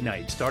Sunday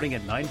night, starting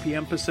at 9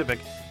 p.m. Pacific,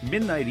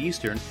 midnight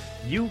Eastern,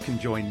 you can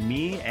join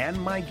me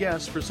and my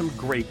guests for some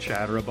great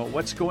chatter about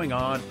what's going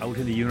on out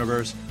in the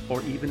universe,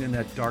 or even in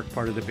that dark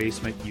part of the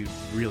basement you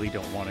really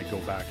don't want to go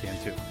back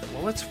into.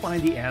 Well, let's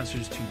find the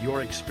answers to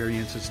your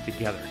experiences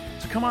together.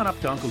 So come on up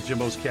to Uncle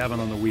Jimbo's cabin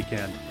on the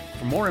weekend.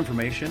 For more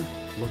information,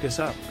 look us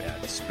up at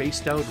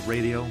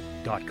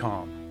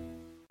spacedoutradio.com.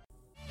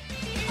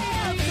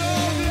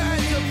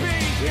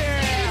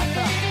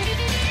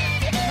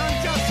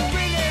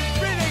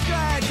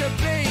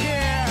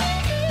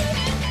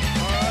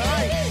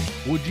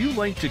 Would you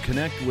like to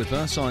connect with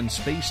us on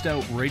Spaced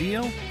Out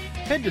Radio?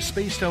 Head to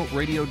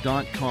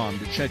spacedoutradio.com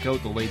to check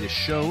out the latest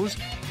shows,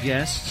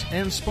 guests,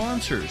 and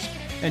sponsors.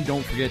 And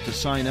don't forget to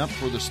sign up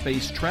for the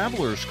Space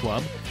Travelers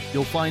Club.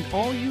 You'll find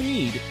all you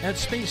need at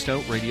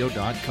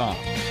spacedoutradio.com.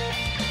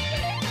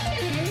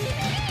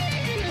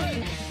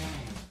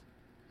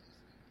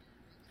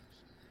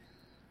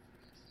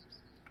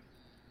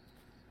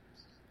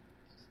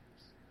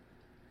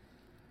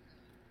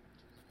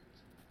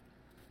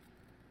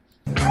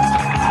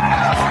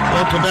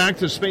 Welcome back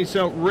to Space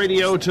Out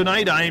Radio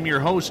tonight. I am your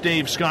host,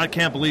 Dave Scott.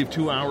 Can't believe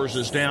 2 hours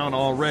is down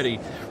already.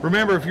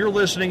 Remember, if you're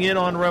listening in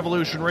on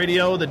Revolution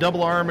Radio, the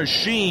Double R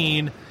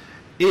Machine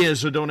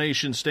is a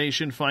donation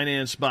station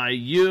financed by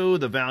you,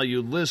 the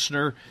valued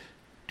listener.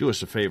 Do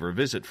us a favor.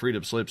 Visit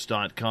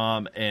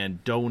freedomslips.com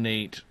and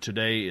donate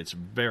today. It's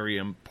very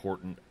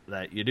important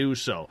that you do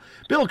so.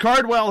 Bill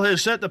Cardwell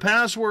has set the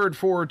password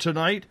for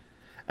tonight.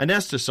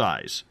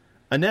 Anesthetize.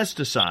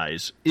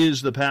 Anesthetize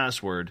is the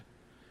password.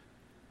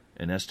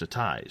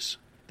 Anesthetize.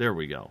 There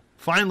we go.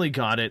 Finally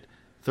got it.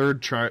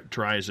 Third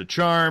try is a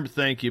charm.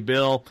 Thank you,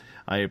 Bill.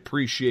 I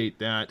appreciate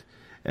that.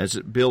 As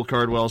Bill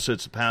Cardwell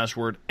sets the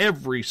password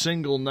every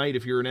single night.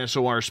 If you're an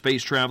SOR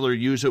space traveler,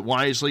 use it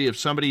wisely. If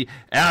somebody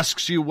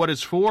asks you what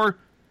it's for,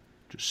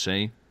 just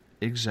say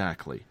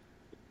exactly.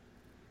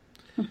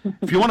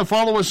 If you want to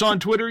follow us on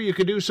Twitter, you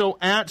can do so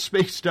at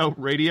Spaced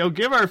Out Radio.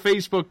 Give our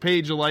Facebook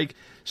page a like,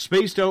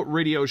 Spaced Out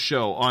Radio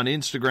Show. On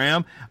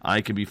Instagram,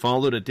 I can be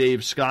followed at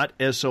Dave Scott,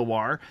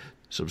 SOR.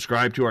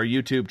 Subscribe to our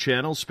YouTube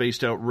channel,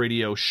 Spaced Out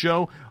Radio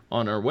Show,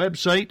 on our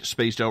website,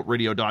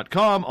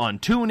 spacedoutradio.com, on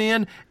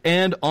TuneIn,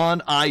 and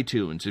on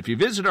iTunes. If you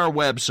visit our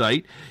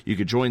website, you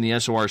can join the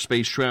SOR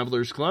Space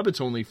Travelers Club.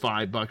 It's only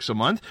 $5 a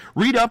month.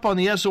 Read up on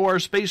the SOR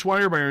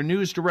Spacewire by our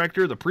news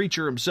director, the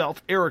preacher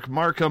himself, Eric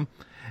Markham,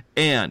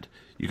 and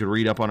you can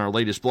read up on our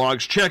latest blogs.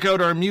 Check out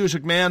our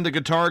music man, the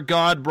guitar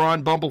god,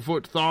 Ron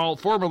Bumblefoot Thal,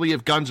 formerly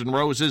of Guns N'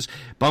 Roses.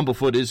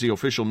 Bumblefoot is the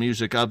official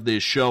music of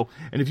this show.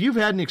 And if you've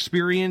had an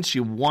experience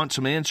you want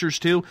some answers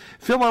to,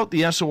 fill out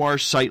the SOR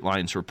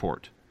Sightlines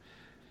report.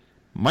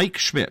 Mike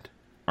Schmidt,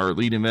 our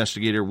lead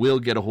investigator, will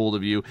get a hold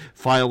of you.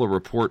 File a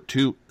report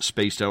to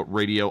Spaced Out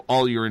Radio.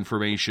 All your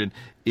information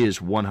is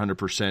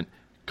 100%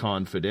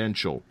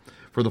 confidential.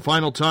 For the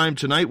final time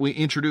tonight, we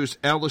introduce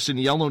Allison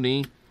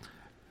Yellowknee,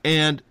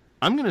 and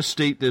I'm going to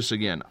state this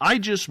again. I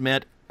just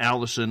met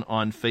Allison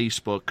on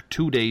Facebook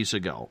 2 days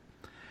ago,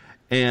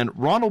 and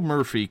Ronald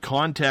Murphy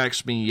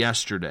contacts me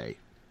yesterday,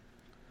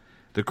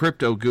 the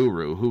crypto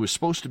guru, who was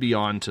supposed to be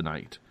on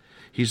tonight.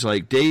 He's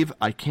like, Dave,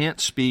 I can't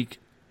speak.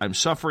 I'm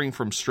suffering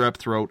from strep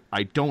throat.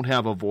 I don't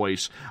have a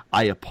voice.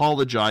 I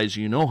apologize.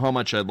 You know how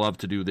much I'd love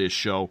to do this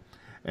show.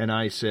 And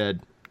I said,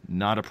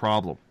 not a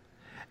problem.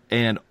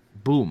 And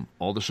boom,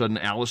 all of a sudden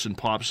Allison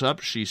pops up.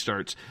 She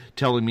starts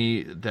telling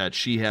me that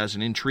she has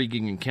an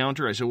intriguing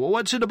encounter. I said, well,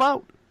 what's it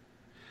about?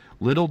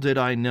 Little did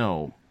I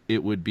know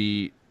it would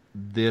be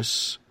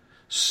this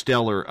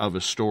stellar of a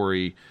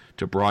story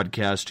to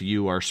broadcast to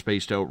you, our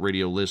Spaced Out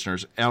Radio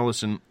listeners.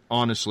 Allison,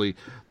 honestly,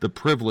 the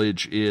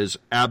privilege is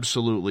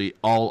absolutely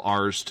all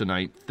ours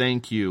tonight.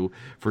 Thank you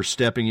for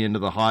stepping into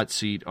the hot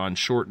seat on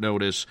short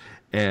notice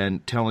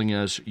and telling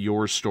us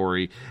your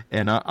story.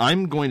 And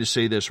I'm going to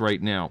say this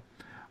right now.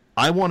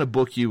 I want to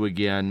book you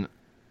again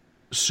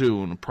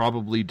soon,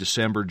 probably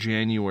December,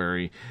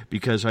 January,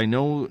 because I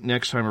know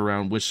next time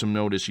around, with some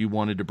notice, you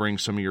wanted to bring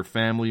some of your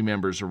family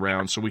members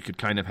around so we could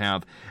kind of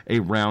have a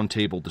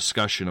roundtable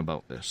discussion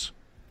about this.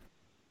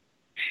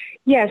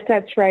 Yes,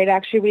 that's right.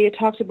 Actually, we had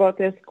talked about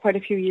this quite a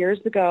few years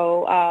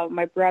ago.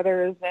 My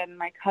brothers and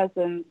my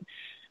cousins,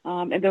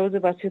 and those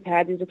of us who've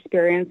had these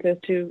experiences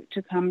to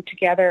come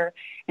together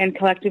and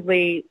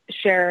collectively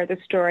share the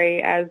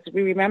story as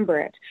we remember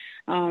it.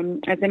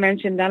 As I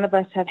mentioned, none of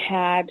us have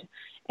had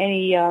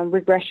any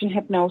regression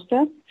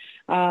hypnosis.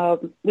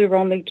 We were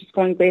only just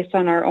going based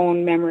on our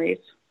own memories.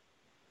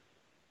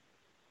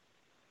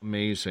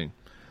 Amazing.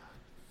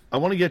 I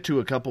want to get to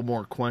a couple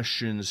more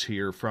questions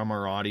here from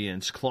our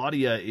audience.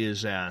 Claudia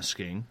is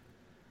asking,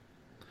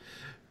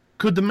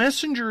 could the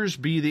messengers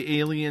be the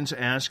aliens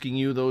asking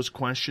you those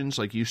questions?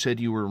 Like you said,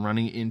 you were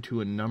running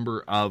into a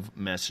number of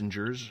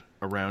messengers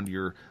around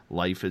your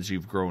life as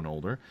you've grown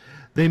older.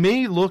 They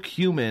may look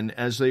human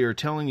as they are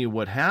telling you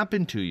what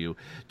happened to you.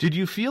 Did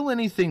you feel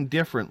anything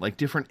different, like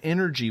different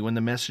energy when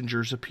the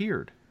messengers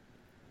appeared?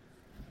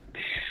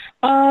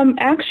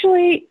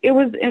 Actually, it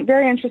was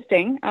very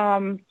interesting.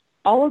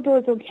 All of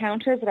those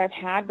encounters that I've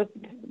had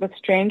with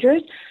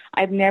strangers,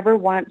 I've never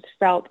once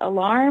felt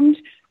alarmed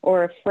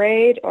or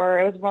afraid, or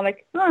it was more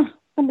like,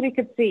 somebody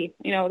could see.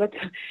 You know,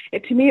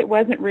 to me, it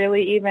wasn't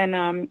really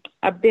even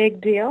a big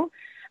deal.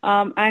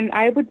 And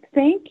I would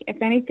think, if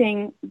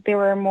anything, they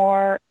were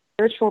more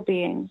spiritual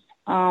beings,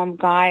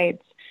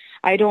 guides.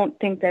 I don't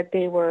think that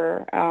they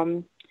were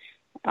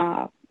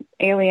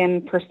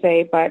alien per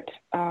se, but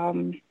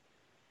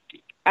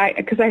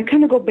because I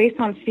kind of go based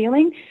on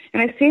feeling,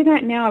 and I say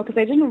that now because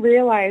I didn't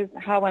realize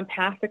how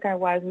empathic I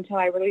was until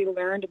I really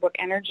learned about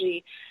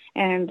energy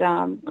and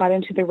got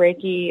into the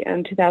Reiki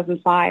in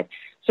 2005.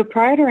 So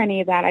prior to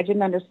any of that, I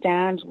didn't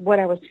understand what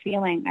I was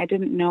feeling. I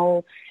didn't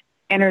know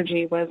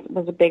energy was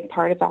a big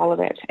part of all of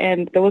it.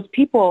 And those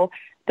people,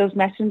 those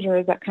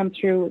messengers that come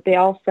through, they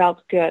all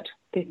felt good.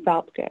 They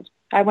felt good.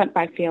 I went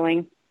by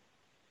feeling.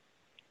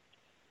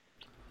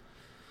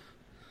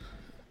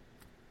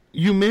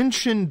 You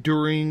mentioned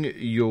during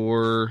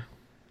your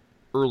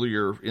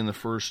earlier in the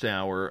first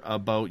hour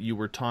about you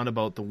were taught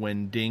about the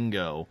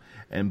Wendigo,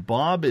 and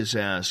Bob is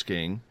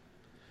asking,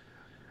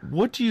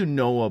 what do you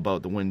know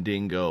about the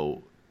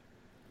Wendigo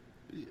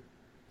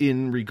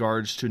in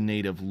regards to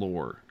native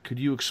lore? Could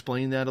you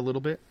explain that a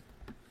little bit?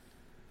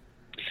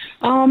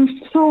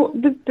 So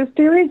the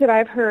theories that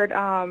I've heard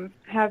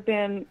have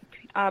been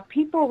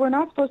people were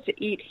not supposed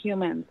to eat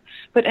humans,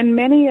 but in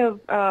many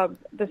of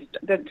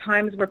the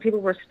times where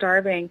people were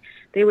starving,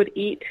 they would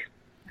eat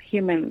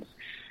humans.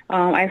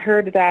 I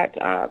heard that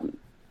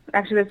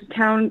actually there's a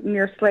town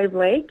near Slave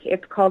Lake.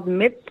 It's called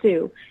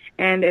Mitsu,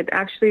 and it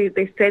actually,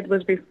 they said,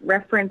 was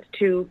reference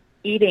to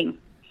eating.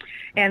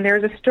 And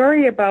there's a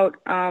story about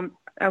a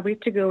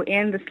Witagu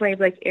in the Slave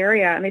Lake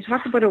area, and they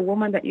talk about a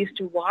woman that used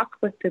to walk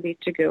with the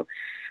Witagu.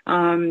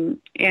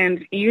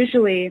 And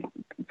usually,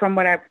 from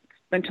what I've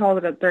been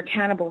told, that they're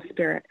cannibal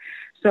spirit.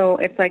 So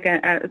it's like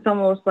it's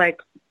almost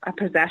like a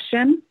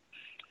possession,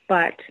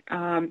 but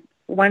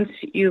once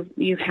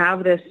you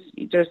have this,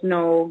 there's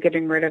no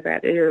getting rid of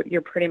it.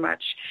 You're pretty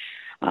much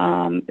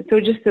so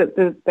just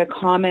the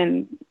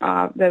common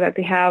that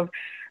they have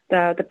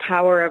the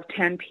power of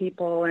 10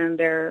 people, and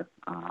they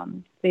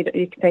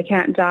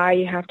can't die.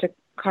 You have to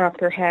cut off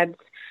their heads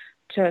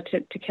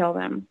to kill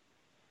them.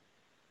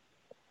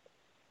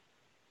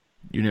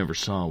 You never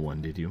saw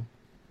one, did you?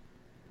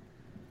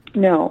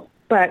 No,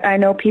 but I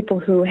know people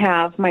who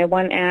have. My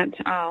one aunt,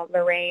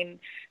 Lorraine,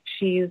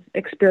 she's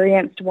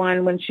experienced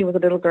one when she was a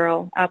little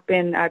girl up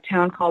in a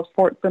town called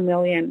Fort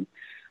Vermilion,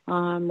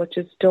 which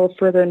is still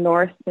further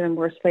north than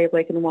where Slave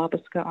Lake and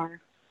Wabasca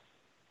are.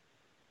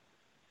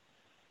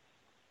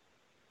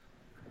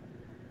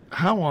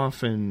 How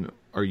often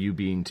are you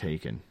being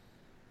taken?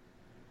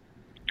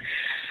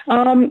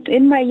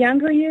 In my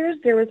younger years,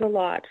 there was a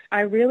lot.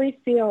 I really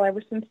feel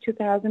ever since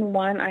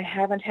 2001, I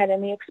haven't had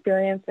any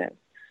experiences.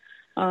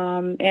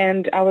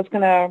 And I was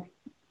going to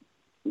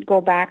go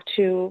back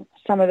to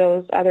some of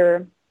those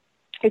other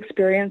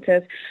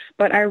experiences,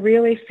 but I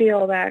really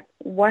feel that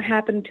what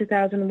happened in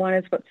 2001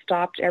 is what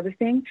stopped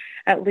everything,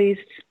 at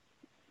least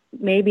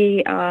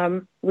maybe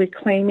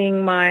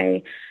reclaiming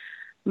my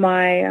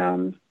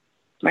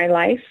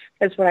life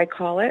is what I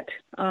call it.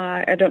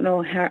 I don't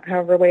know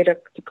however way to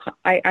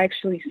I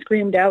actually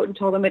screamed out and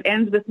told them, it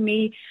ends with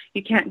me.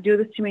 You can't do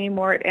this to me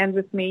anymore. It ends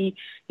with me.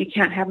 You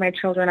can't have my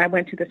children. I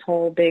went through this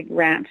whole big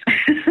rant.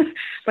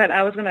 But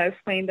I was going to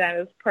explain that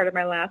as part of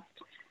my last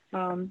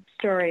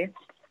story.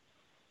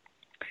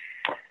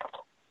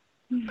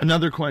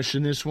 Another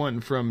question, this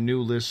one from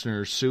new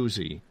listener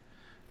Susie.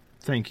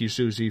 Thank you,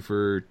 Susie,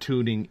 for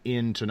tuning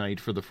in tonight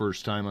for the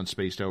first time on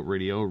Spaced Out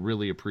Radio.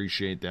 Really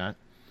appreciate that.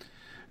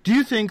 Do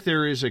you think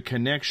there is a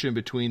connection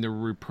between the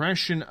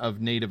repression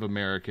of Native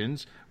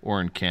Americans,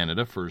 or in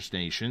Canada, First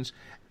Nations,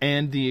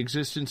 and the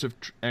existence of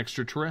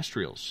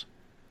extraterrestrials?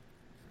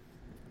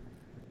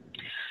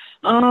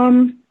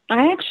 I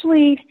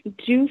actually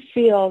do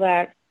feel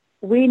that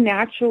we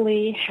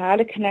naturally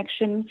had a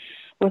connection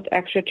with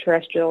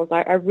extraterrestrials.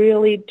 I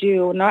really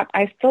do.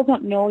 I still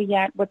don't know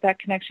yet what that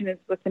connection is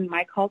within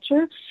my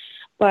culture,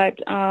 but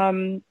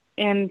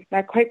and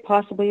that quite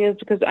possibly is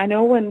because I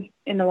know when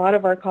in a lot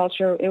of our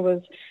culture it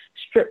was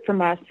stripped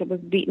from us, it was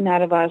beaten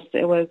out of us,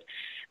 it was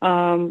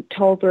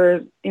told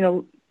it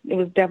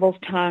was devil's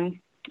tongue.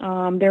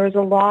 There was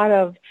a lot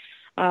of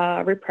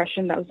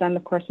repression that was done,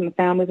 of course, in the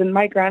families. And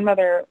my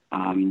grandmother,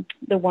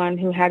 the one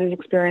who had his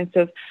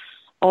experiences,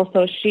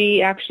 also,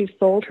 she actually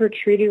sold her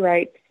treaty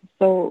rights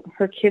so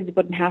her kids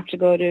wouldn't have to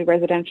go to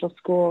residential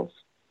schools.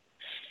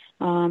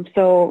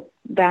 So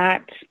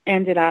that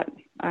ended up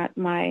at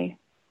my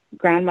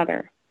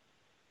grandmother.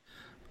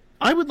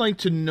 I would like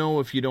to know,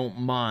 if you don't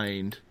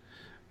mind,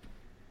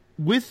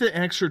 with the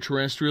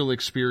extraterrestrial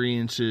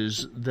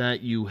experiences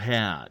that you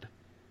had,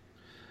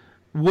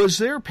 was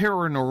there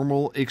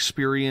paranormal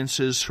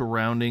experiences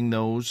surrounding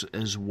those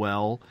as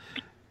well?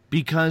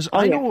 Because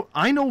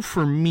I know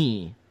for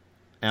me,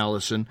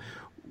 Allison,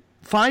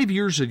 5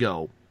 years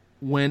ago,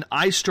 when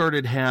I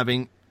started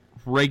having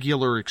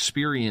regular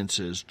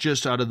experiences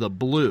just out of the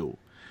blue,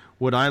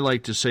 what I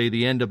like to say,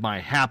 the end of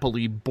my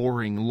happily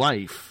boring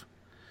life,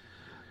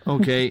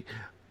 okay,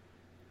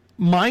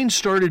 mine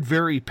started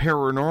very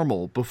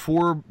paranormal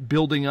before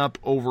building up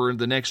over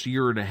the next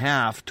year and a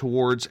half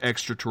towards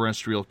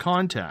extraterrestrial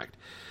contact.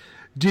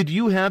 Did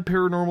you have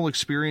paranormal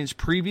experience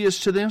previous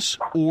to this,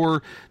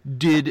 or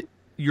did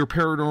your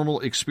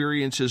paranormal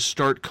experiences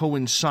start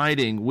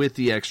coinciding with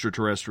the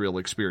extraterrestrial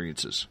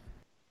experiences?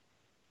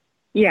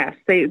 Yes,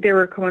 they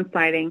were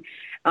coinciding.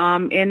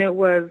 And it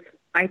was,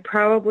 I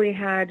probably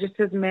had just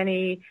as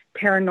many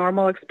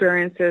paranormal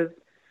experiences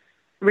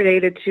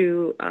related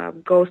to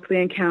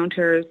ghostly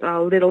encounters,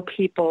 little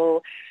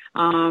people,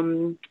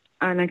 an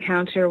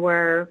encounter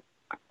where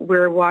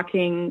we're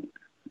walking.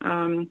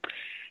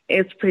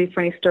 It's a pretty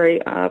funny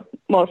story.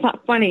 Well, it's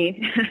not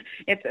funny.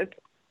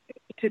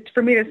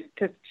 For me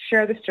to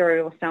share the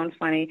story will sound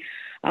funny.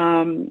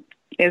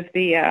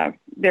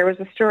 There was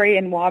a story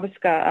in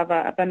Wabasca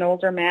of an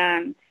older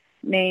man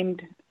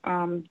named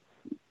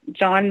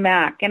John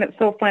Mack, and it's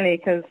so funny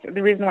because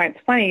the reason why it's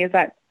funny is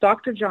that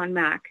Dr. John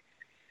Mack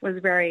was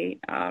very,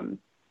 I don't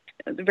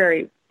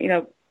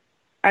know,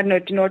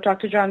 do you know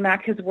Dr. John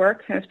Mack, his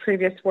work, his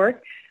previous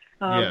work?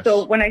 Yes.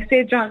 So when I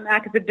say John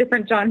Mack, it's a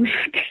different John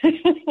Mack.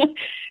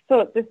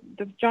 So this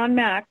John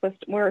Mack, we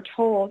were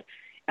told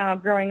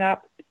growing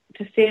up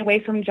to stay away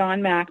from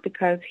John Mack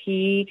because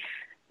he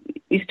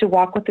used to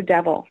walk with the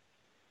devil.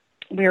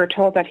 We were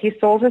told that he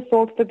sold his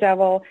soul to the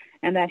devil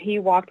and that he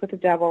walked with the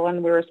devil,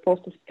 and we were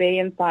supposed to stay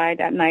inside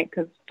at night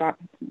because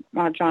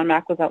John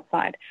Mack was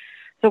outside.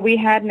 So we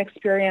had an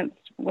experience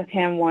with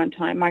him one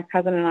time. My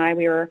cousin and I,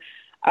 we were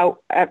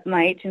out at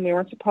night, and we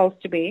weren't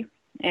supposed to be,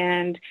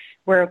 and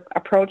we're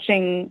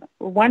approaching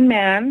one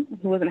man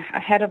who was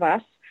ahead of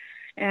us,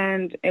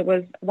 and it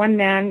was one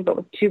man but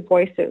with two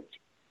voices.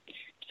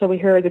 So we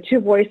heard the two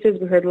voices,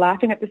 we heard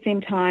laughing at the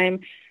same time.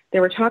 They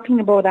were talking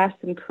about us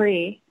in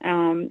Cree,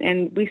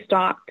 and we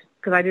stopped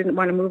because I didn't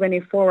want to move any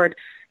forward.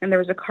 And there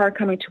was a car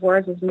coming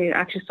towards us, and we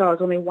actually saw it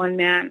was only one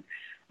man,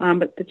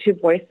 but the two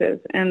voices.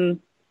 And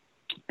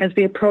as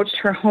we approached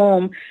her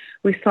home,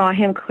 we saw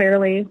him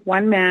clearly,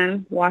 one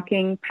man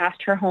walking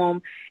past her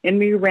home, and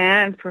we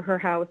ran for her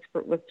house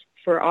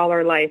for all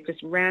our life,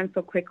 just ran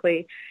so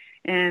quickly.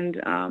 And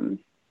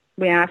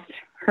we asked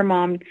her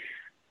mom,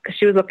 because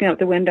she was looking out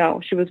the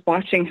window. She was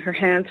watching, her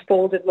hands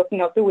folded,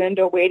 looking out the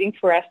window, waiting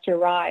for us to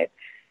arrive,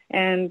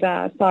 and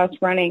saw us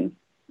running.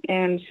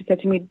 And she said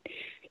to me,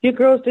 "You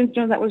girls didn't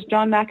know that was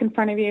John Mack in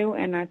front of you?"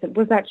 And I said,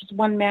 "Was that just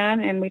one man?"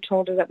 And we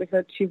told her that we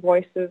heard two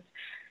voices.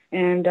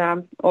 And,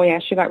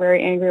 she got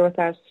very angry with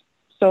us.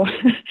 So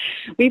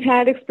we've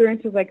had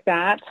experiences like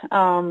that.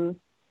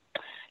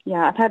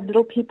 I've had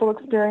little people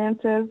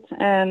experiences,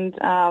 and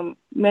I've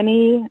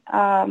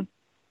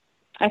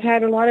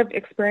had a lot of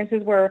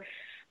experiences where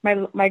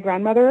my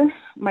grandmother,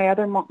 my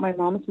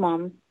mom's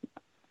mom,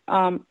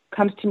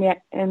 comes to me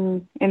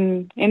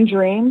in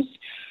dreams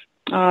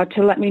to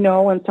let me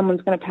know when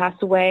someone's going to pass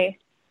away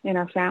in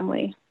our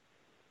family.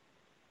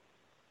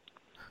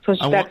 So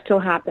that still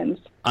happens.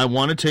 I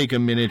want to take a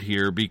minute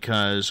here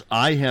because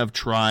I have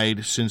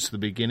tried since the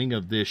beginning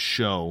of this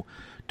show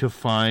to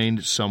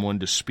find someone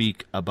to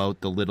speak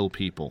about the little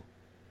people.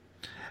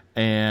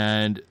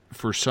 And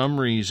for some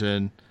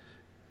reason,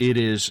 it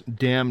is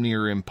damn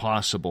near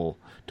impossible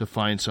to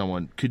find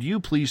someone. Could you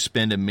please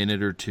spend a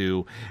minute or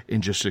two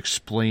in just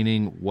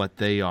explaining what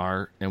they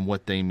are and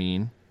what they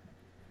mean?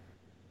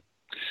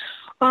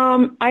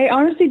 I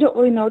honestly don't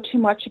really know too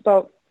much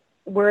about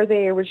where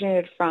they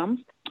originated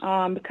from.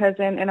 Because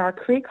in our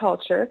Cree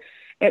culture,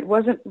 it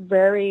wasn't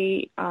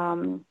very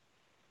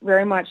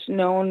much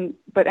known.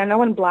 But I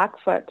know in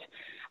Blackfoot,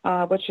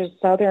 which is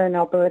southern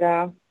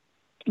Alberta,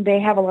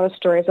 they have a lot of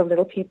stories of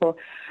little people.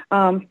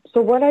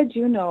 So what I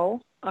do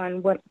know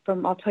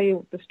I'll tell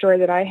you the story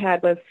that I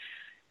had was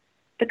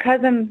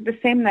the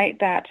same night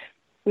that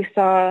we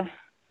saw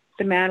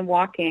the man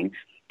walking.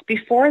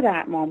 Before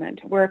that moment,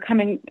 we're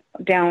coming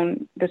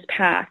down this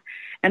path,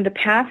 and the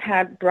path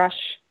had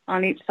brush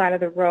on each side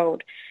of the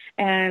road.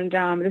 And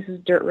this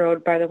is dirt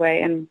road, by the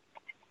way. And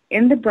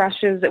in the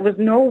brushes, it was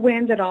no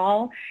wind at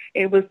all.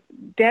 It was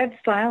dead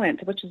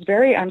silent, which is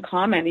very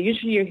uncommon.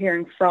 Usually you're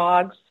hearing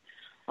frogs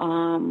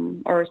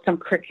or some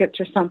crickets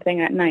or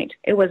something at night.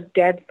 It was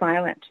dead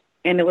silent.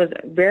 And it was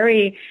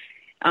very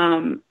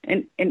an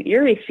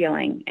eerie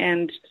feeling.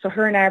 And so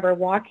her and I were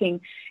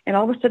walking, and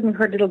all of a sudden we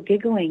heard little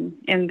giggling,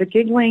 and the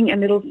giggling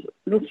and little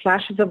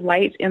flashes of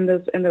light in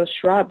those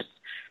shrubs.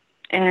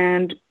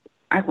 And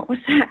I went,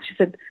 "What's that?" She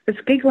said, "It's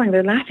giggling.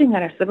 They're laughing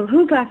at us." I said, "Well,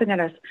 who's laughing at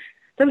us?"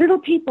 "The little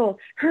people.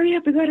 Hurry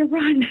up, we got to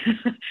run."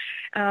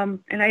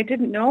 And I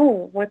didn't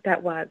know what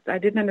that was. I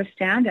didn't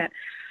understand it.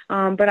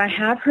 But I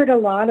have heard a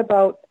lot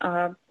about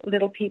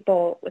little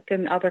people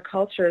within other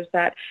cultures,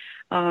 that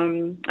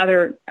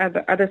other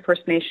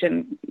First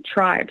Nation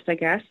tribes, I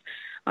guess,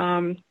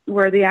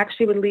 where they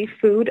actually would leave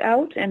food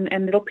out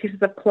and little pieces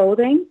of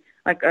clothing,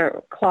 like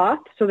a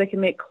cloth, so they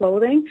can make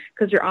clothing,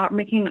 because you're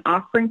making an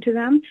offering to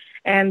them,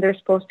 and they're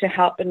supposed to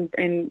help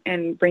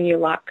and bring you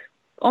luck.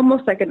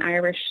 Almost like an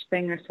Irish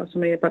thing. I saw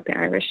somebody about the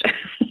Irish.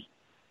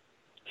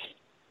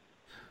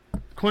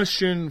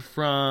 Question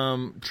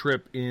from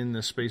Trip in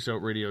the Spaced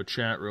Out Radio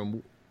chat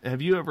room.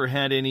 Have you ever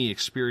had any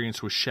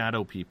experience with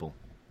shadow people?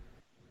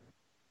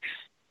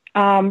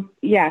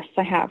 Yes,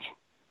 I have.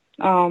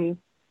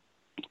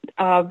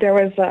 There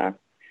was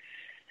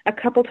a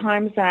couple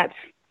times that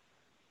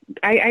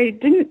I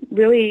didn't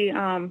really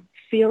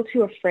feel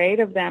too afraid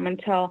of them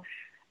until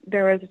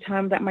there was a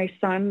time that my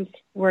sons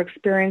were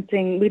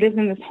experiencing. We lived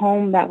in this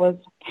home that was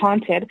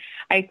haunted.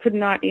 I could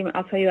not even,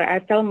 I'll tell you, I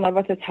fell in love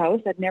with this house.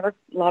 I'd never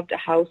loved a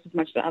house as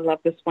much as I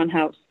loved this one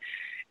house.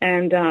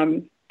 And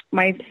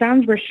my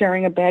sons were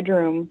sharing a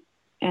bedroom,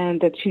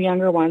 and the two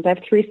younger ones, I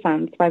have three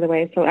sons, by the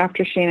way, so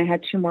after Shane I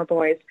had two more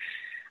boys.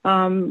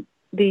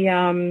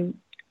 The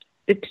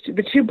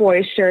two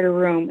boys shared a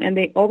room, and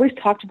they always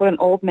talked about an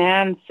old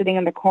man sitting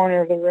in the corner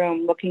of the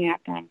room looking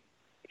at them.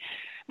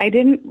 I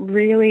didn't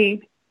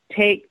really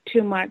take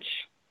too much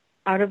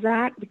out of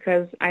that,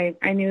 because I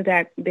knew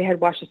that they had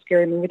watched a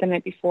scary movie the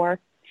night before,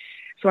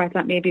 so I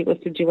thought maybe it was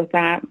to do with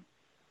that.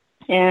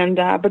 And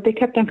but they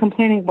kept on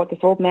complaining about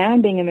this old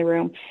man being in the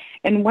room.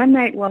 And one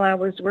night while I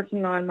was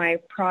working on my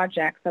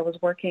projects, I was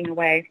working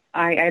away,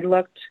 I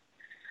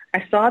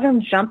saw them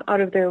jump out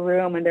of their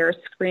room, and they were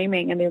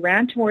screaming, and they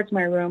ran towards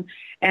my room,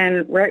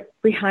 and right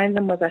behind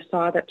them I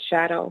saw that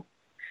shadow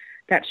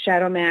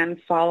man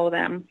follow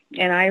them.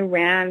 And I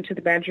ran to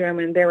the bedroom,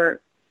 and they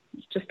were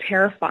just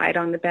terrified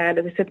on the bed.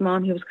 They said,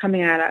 "Mom, he was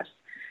coming at us."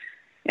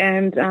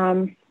 And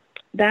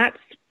that's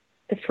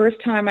the first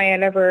time I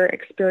had ever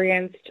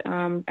experienced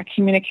a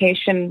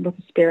communication with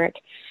the spirit.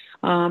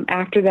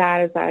 After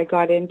that, as I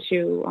got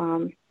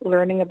into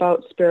learning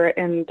about spirit,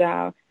 and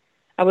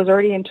I was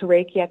already into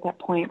Reiki at that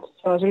point,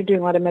 so I was already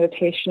doing a lot of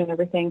meditation and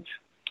everything.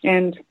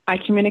 And I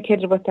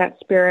communicated with that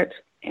spirit,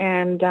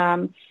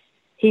 and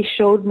he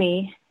showed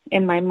me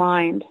in my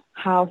mind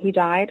how he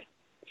died.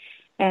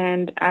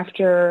 And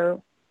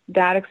after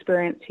that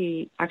experience,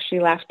 he actually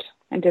left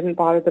and didn't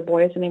bother the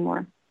boys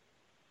anymore.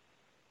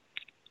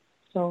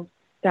 So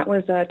that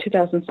was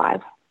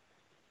 2005.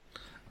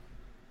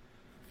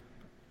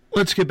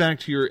 Let's get back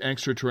to your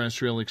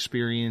extraterrestrial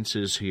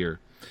experiences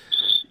here.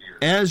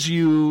 As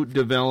you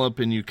develop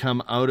and you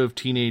come out of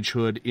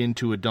teenagehood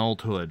into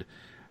adulthood,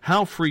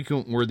 how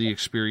frequent were the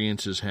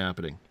experiences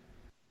happening?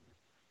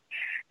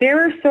 They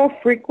were so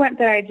frequent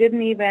that I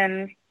didn't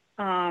even,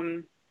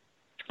 as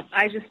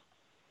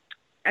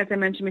I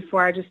mentioned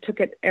before, I just took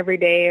it every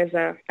day as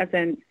a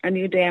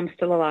new day. I'm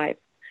still alive.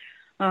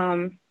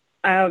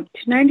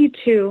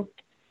 92,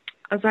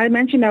 as I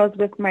mentioned, I was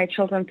with my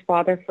children's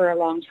father for a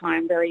long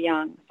time, very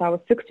young. So I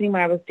was 16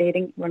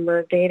 when we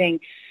were dating.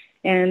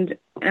 And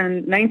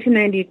in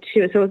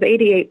 1992, so it was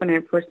 88 when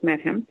I first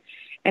met him.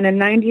 And in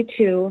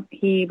 92,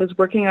 he was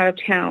working out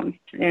of town,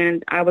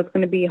 and I was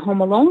going to be home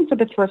alone for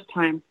the first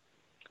time.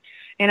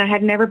 And I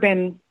had never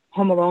been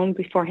home alone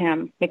before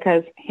him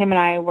because him and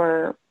I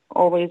were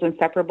always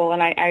inseparable,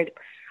 and I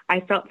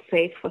felt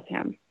safe with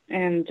him.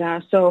 And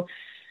so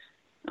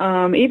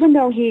even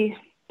though he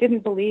didn't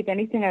believe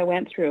anything I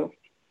went through,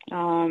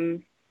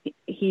 to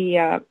me,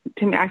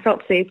 I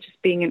felt safe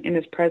just being in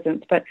his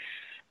presence. But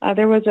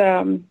there was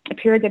a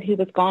period that he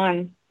was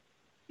gone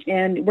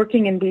and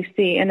working in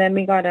BC, and then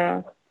he got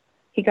a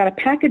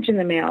package in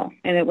the mail,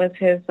 and it was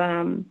his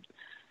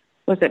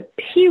was a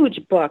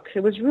huge book.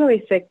 It was a really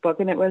thick book,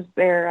 and it was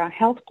their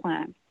health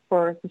plan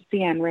for the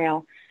CN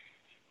Rail.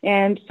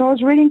 And so I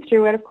was reading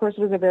through it. Of course,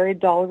 it was a very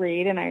dull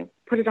read, and I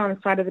put it on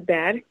the side of the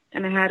bed,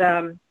 and I had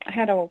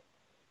a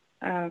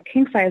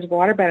king-size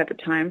waterbed at the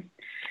time,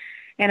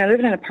 and I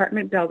lived in an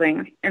apartment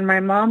building, and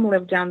my mom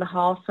lived down the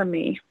hall from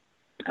me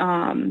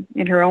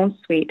in her own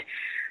suite.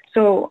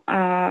 So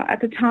at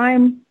the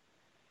time,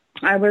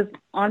 I was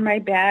on my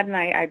bed, and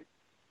I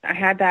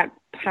had that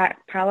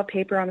pile of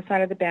paper on the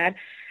side of the bed.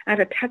 I had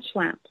a touch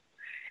lamp.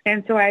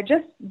 And so I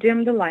just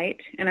dimmed the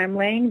light, and I'm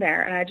laying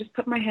there, and I just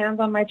put my hands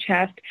on my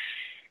chest,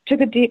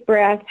 took a deep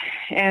breath,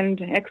 and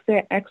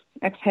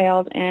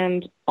exhaled,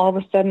 and all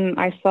of a sudden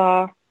I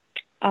saw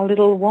a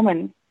little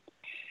woman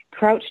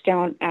crouched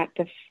down at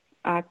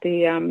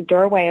the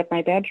doorway of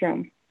my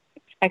bedroom.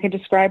 I can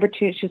describe her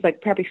to you. She's like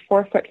probably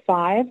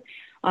 4'5",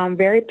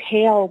 very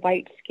pale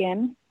white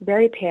skin,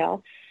 very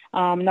pale,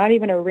 not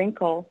even a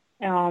wrinkle.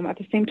 At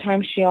the same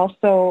time, she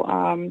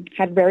also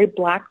had very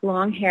black,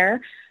 long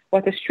hair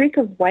with a streak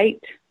of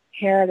white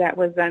hair that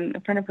was in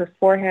front of her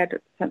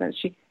forehead that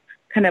she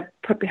kind of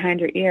put behind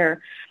her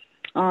ear.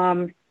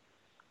 When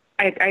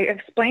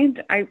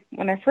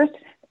I first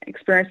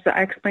experienced it,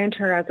 I explained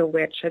her as a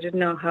witch. I didn't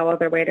know how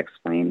other way to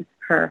explain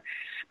her.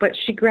 But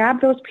she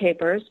grabbed those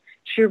papers,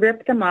 she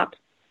ripped them up,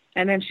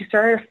 and then she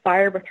started a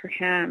fire with her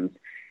hands.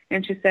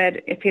 And she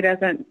said, if he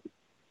doesn't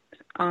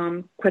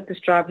quit this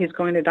job, he's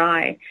going to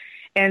die.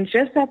 And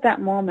just at that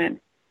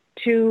moment,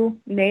 2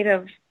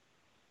 Native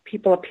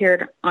people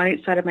appeared on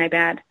each side of my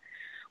bed.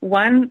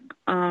 One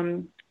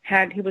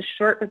he was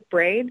short with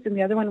braids, and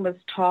the other one was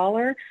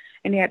taller,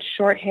 and he had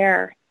short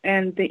hair.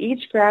 And they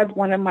each grabbed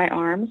one of my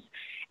arms,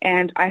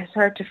 and I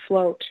started to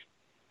float.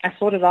 I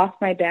floated off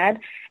my bed,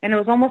 and it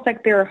was almost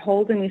like they were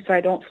holding me so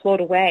I don't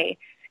float away.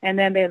 And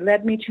then they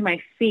led me to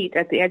my feet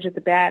at the edge of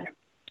the bed.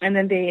 And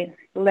then they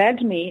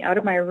led me out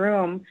of my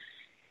room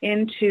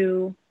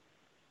into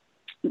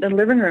the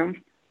living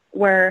room,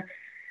 where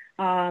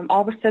all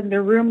of a sudden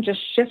the room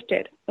just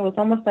shifted. It was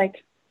almost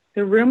like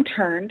the room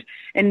turned,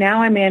 and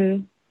now I'm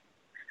in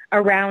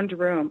a round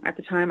room. At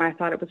the time, I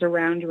thought it was a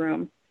round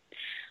room.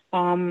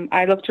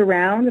 I looked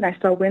around, and I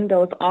saw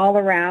windows all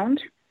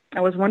around.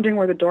 I was wondering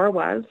where the door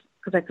was,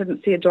 because I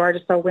couldn't see a door. I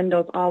just saw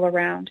windows all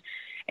around.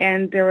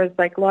 And there was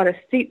like a lot of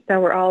seats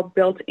that were all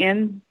built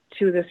into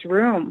this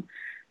room.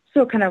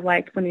 So kind of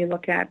like when you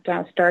look at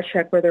Star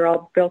Trek, where they're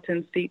all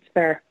built-in seats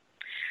there.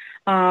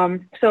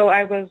 So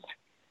I was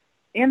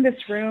in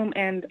this room,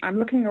 and I'm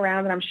looking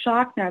around, and I'm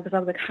shocked now because I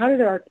was like, how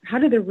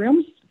did the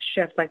rooms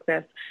shift like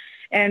this?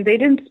 And they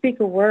didn't speak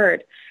a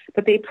word,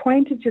 but they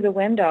pointed to the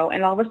window,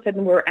 and all of a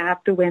sudden we're at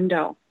the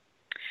window.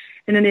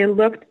 And then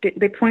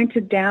they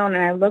pointed down,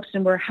 and I looked,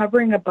 and we're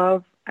hovering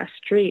above a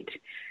street.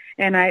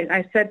 And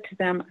I said to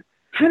them,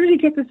 how did he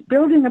get this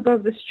building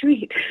above the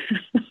street?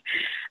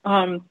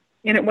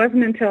 And it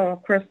wasn't until,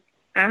 of course,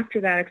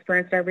 after that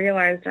experience I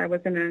realized I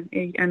was in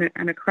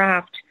a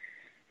craft,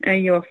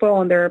 a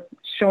UFO, and they're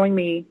showing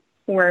me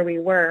where we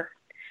were.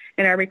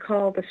 And I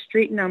recall the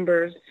street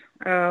numbers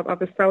of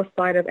the south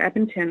side of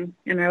Edmonton,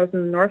 and I was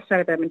in the north side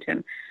of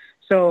Edmonton.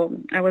 So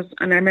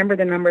I remember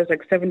the numbers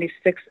like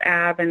 76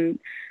 Ave and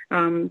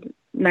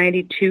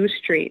 92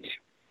 Street.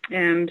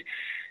 And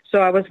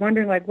so I was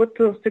wondering, like, what's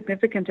the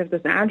significance of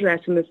this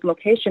address and this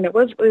location? It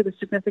was really the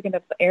significance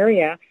of the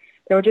area.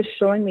 They were just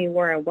showing me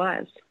where I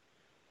was.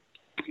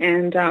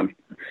 And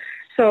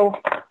so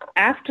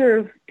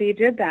after they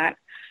did that,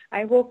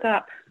 I woke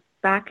up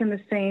back in the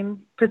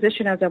same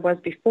position as I was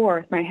before,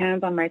 with my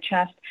hands on my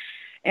chest.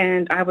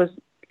 And I was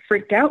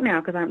freaked out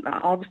now because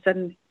all of a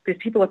sudden these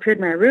people appeared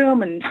in my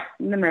room, and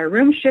then my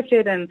room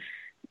shifted, and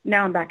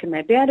now I'm back in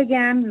my bed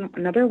again,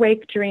 another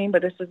wake dream,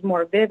 but this is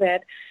more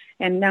vivid.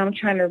 And now I'm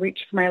trying to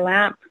reach for my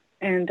lamp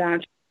and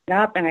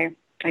up, and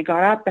I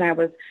got up, and I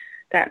was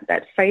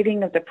that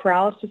fighting of the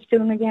paralysis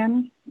feeling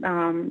again,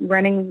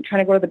 running,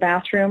 trying to go to the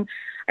bathroom.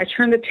 I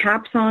turned the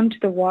taps on to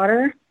the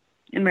water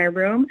in my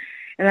room,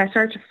 and I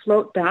started to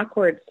float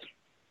backwards.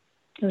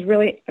 It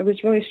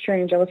was really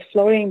strange. I was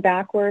floating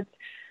backwards.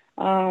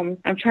 I'm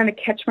trying to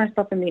catch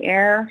myself in the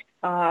air,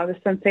 the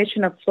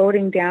sensation of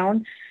floating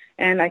down,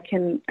 and I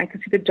can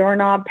see the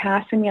doorknob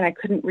passing me, and I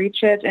couldn't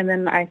reach it, and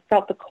then I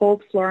felt the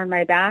cold floor on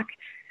my back.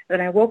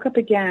 Then I woke up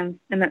again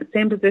in that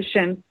same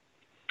position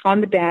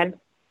on the bed,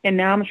 and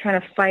now I'm trying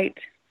to fight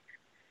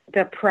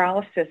the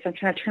paralysis. I'm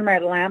trying to turn my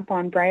lamp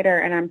on brighter,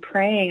 and I'm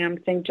praying. I'm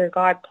saying, dear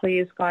God,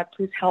 please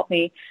help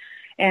me.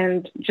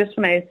 And just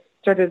when I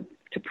started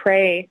to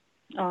pray,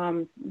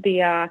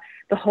 the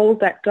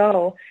hold let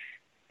go,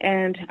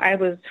 and I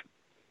was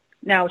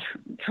now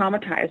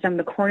traumatized. I'm in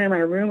the corner of my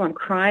room. I'm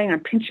crying.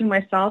 I'm pinching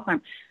myself.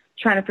 I'm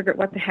trying to figure out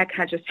what the heck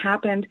had just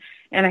happened,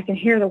 and I can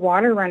hear the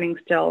water running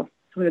still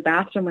from the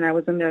bathroom when I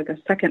was in there the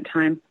second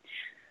time.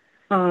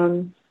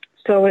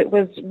 So it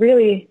was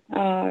really,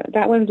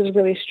 that one was a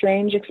really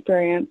strange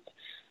experience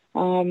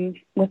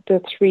with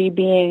the three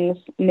beings,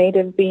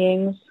 native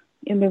beings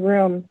in the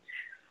room.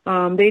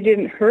 They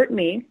didn't hurt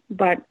me,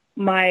 but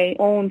my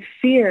own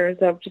fears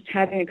of just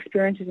having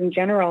experiences in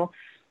general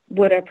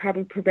would have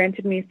probably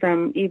prevented me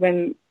from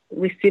even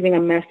receiving a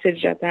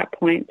message at that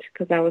point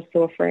because I was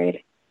so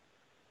afraid.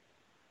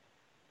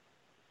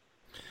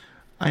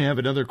 I have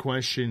another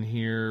question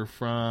here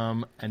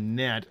from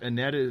Annette.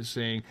 Annette is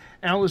saying,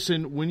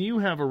 Allison, when you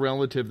have a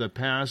relative that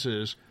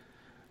passes,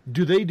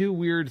 do they do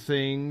weird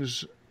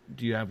things?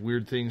 Do you have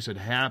weird things that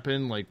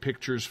happen, like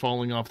pictures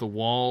falling off the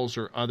walls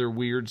or other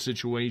weird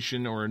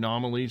situation or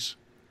anomalies?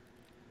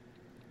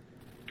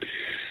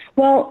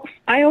 Well,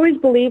 I always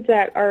believe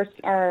that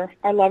our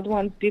loved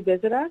ones do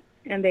visit us,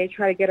 and they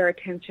try to get our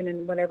attention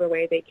in whatever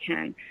way they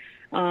can.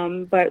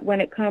 But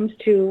when it comes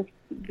to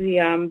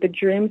the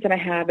dreams that I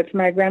have, it's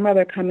my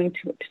grandmother coming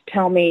to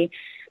tell me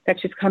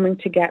that she's coming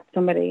to get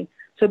somebody.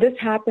 So this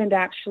happened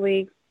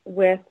actually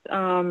with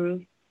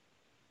my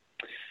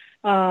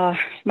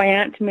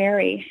Aunt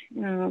Mary.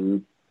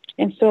 And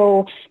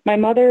so my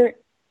mother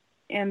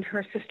and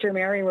her sister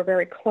Mary were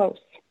very close.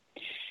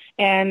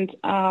 And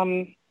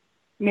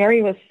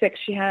Mary was sick.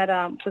 She had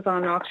was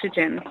on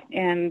oxygen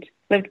and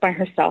lived by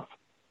herself.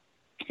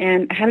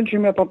 And I had a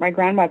dream about my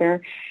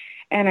grandmother,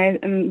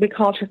 and we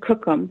called her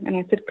Cookum. And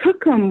I said,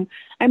 Cookum,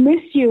 I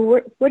miss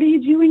you. What are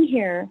you doing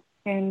here?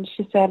 And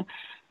she said,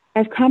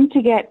 I've come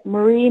to get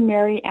Marie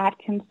Mary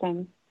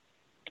Atkinson.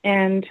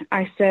 And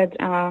I said,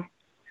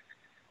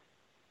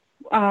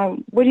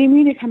 what do you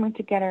mean you're coming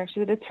to get her? She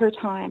said, it's her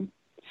time.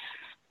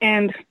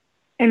 And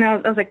I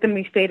was like, then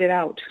we faded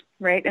out,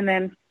 right? And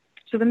then,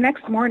 so the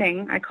next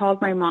morning, I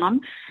called my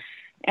mom,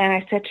 and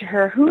I said to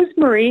her, who's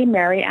Marie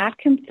Mary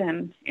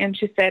Atkinson? And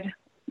she said,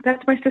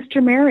 that's my sister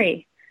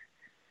Mary.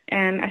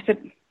 And I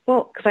said,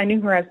 well, because I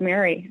knew her as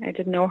Mary. I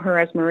didn't know her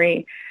as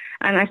Marie.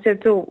 And I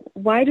said, so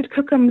why did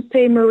Cookum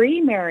say Marie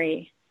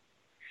Mary?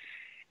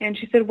 And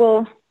she said,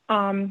 well,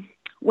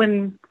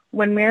 when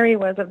Mary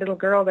was a little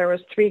girl, there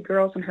was 3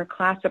 girls in her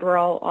class that were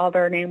all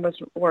their name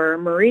were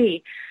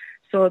Marie.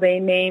 So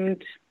they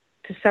named,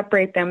 to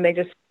separate them, they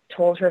just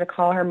told her to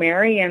call her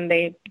Mary, and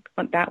they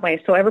went that way.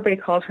 So everybody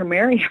called her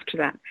Mary after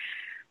that.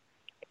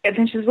 And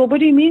then she says, well, what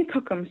do you mean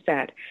Cookum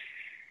said?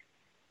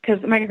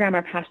 Because my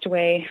grandma passed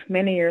away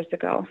many years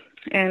ago.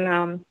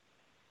 And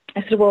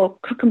I said, well,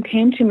 Cookum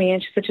came to me,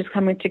 and she said she's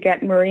coming to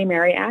get Marie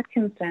Mary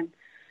Atkinson.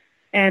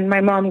 And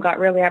my mom got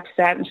really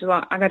upset, and she said,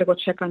 well, I got to go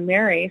check on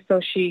Mary. So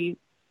she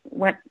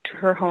went to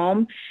her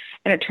home,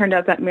 and it turned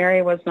out that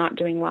Mary was not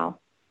doing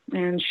well.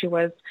 And she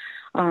was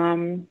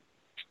not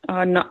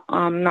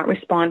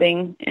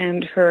responding,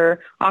 and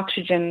her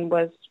oxygen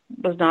was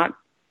not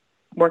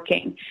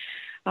working.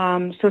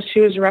 So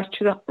she was rushed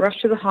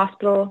to the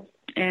hospital,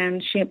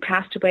 and she had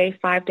passed away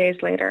 5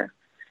 days later.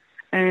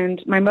 And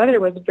my mother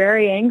was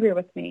very angry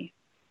with me.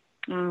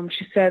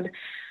 She said,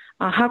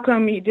 how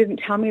come you didn't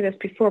tell me this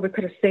before? We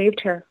could have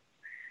saved her.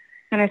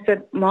 And I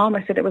said, Mom,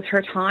 it was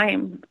her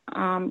time.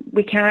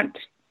 We can't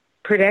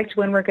predict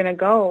when we're going to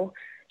go.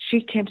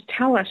 She came to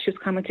tell us she was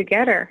coming to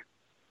get her.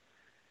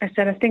 I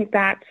said, I think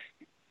that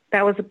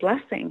was a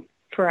blessing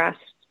for us.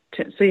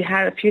 So you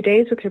had a few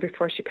days with her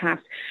before she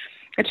passed.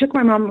 It took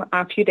my mom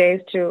a few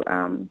days to,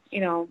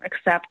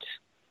 accept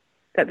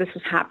that this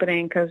was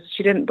happening, because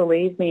she didn't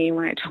believe me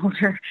when I told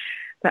her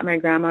that my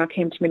grandma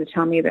came to me to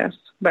tell me this.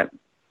 But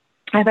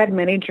I've had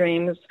many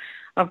dreams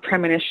of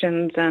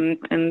premonitions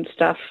and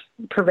stuff,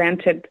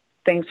 prevented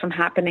things from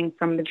happening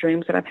from the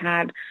dreams that I've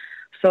had.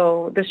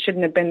 So this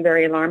shouldn't have been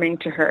very alarming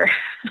to her.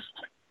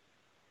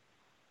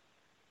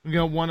 We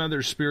got one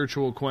other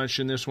spiritual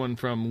question, this one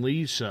from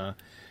Lisa.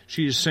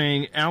 She's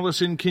saying,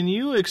 Allison, can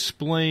you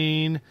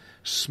explain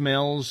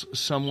smells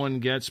someone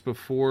gets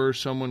before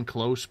someone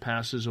close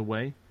passes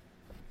away?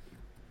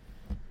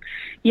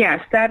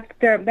 Yes, that's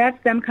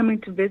them coming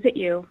to visit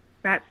you.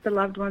 That's the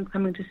loved ones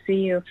coming to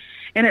see you.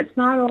 And it's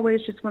not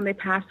always just when they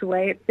pass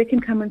away. They can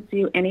come and see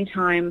you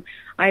anytime.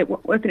 In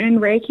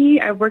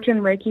Reiki, I've worked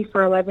in Reiki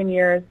for 11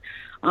 years.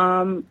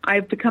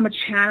 I've become a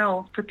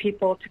channel for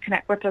people to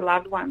connect with their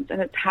loved ones,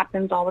 and it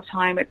happens all the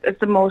time. It's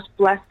the most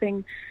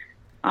blessing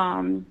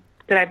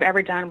that I've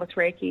ever done with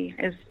Reiki.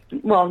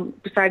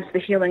 Besides the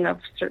healing of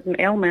certain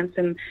ailments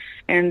and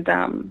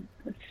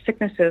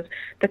sicknesses,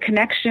 the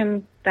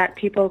connection that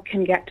people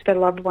can get to their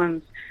loved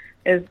ones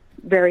is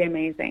very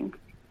amazing.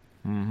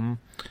 Mm-hmm.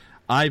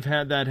 I've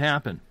had that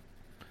happen.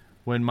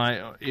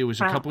 It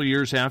was a couple of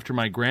years after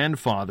my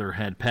grandfather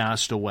had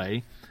passed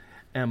away,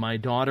 and my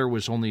daughter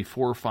was only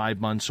 4 or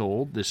 5 months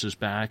old. This is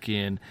back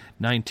in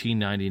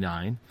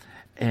 1999.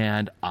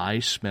 And I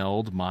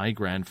smelled my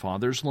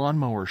grandfather's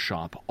lawnmower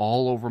shop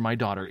all over my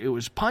daughter. It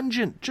was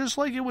pungent, just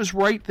like it was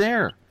right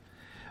there.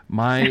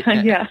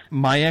 My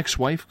my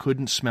ex-wife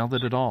couldn't smell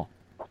it at all.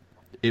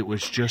 It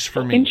was just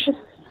for me.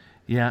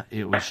 Yeah,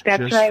 it was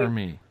for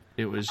me.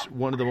 It was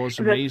one of the most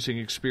amazing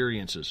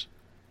experiences.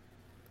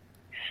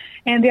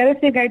 And the other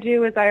thing I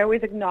do is I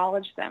always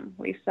acknowledge them,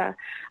 Lisa.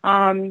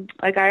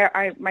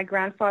 My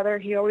grandfather,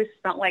 he always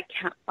smelled like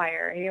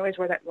campfire. He always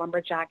wore that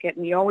lumber jacket,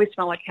 and he always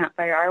smelled like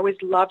campfire. I always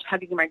loved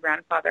hugging my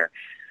grandfather.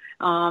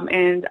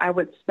 And I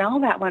would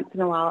smell that once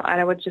in a while, and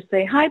I would just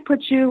say, "Hi,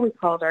 Putchu." We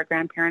called our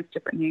grandparents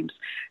different names.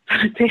 So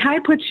I'd say, "Hi,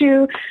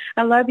 Putchu.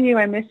 I love you.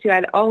 I miss you."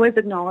 I'd always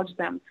acknowledge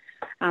them.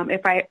 And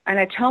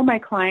I tell my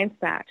clients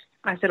that.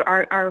 I said,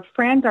 our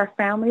friends, our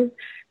families,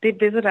 they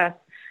visit us.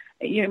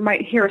 You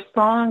might hear a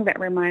song that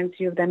reminds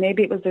you of them.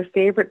 Maybe it was their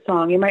favorite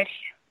song. You might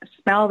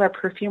smell their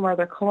perfume or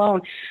their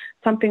cologne.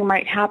 Something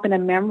might happen, a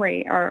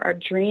memory or a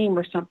dream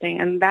or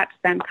something, and that's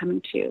them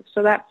coming to you.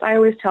 So I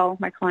always tell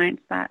my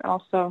clients that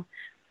also.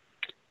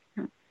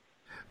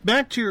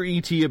 Back to your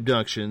ET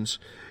abductions,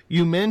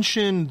 you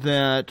mentioned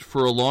that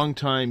for a long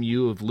time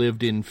you have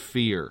lived in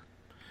fear.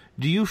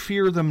 Do you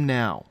fear them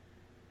now?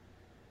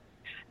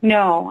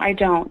 No, I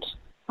don't.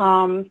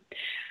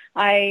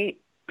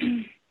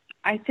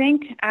 I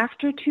think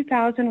after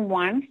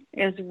 2001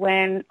 is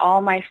when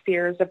all my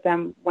fears of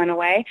them went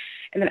away,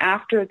 and then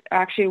after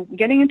actually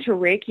getting into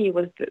Reiki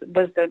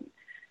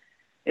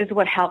is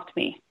what helped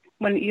me.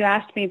 When you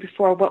asked me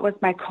before what was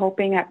my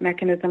coping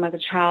mechanism as a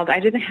child, I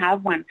didn't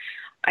have one.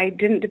 I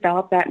didn't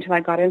develop that until I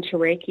got into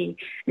Reiki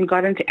and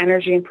got into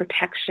energy and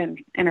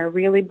protection, and I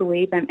really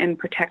believe in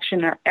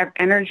protection or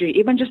energy,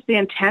 even just the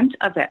intent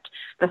of it,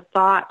 the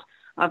thought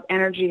of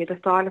energy, the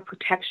thought of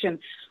protection.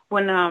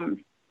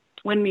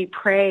 When we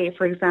pray,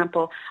 for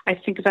example, I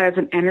think of that as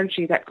an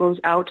energy that goes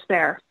out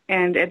there,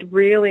 and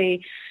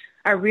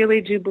I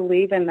really do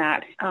believe in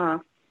that.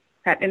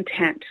 That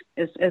intent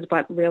is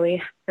what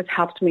really has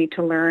helped me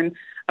to learn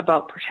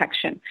about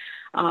protection.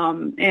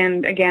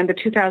 And again, the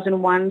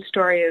 2001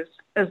 story is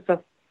the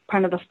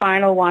kind of the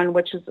final one,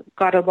 which has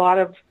got a lot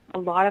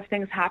of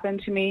things happen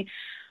to me,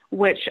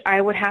 which I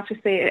would have to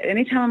say at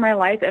any time in my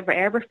life, if I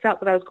ever felt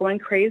that I was going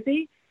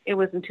crazy, it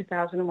was in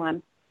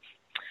 2001.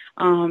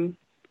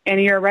 And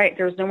you're right,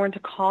 there's no one to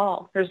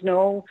call. There's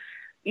no,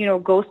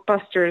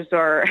 Ghostbusters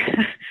or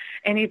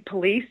any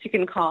police you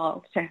can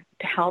call to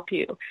help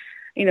you.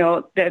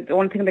 The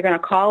only thing they're going to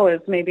call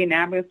is maybe an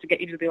ambulance to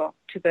get you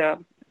to the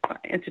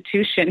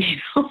institution,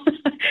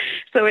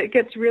 So it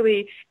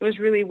was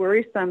really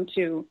worrisome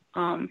to,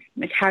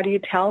 how do you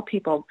tell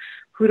people?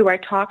 Who do I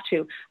talk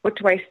to? What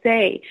do I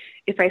say?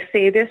 If I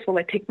say this, will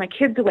I take my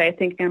kids away? I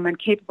think I'm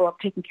incapable of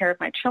taking care of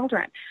my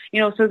children.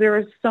 So there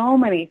are so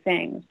many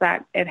things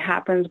that it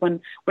happens when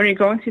you're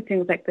going through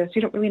things like this.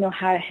 You don't really know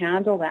how to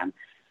handle them.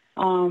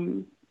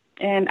 And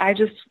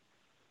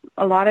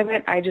a lot of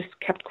it, I just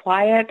kept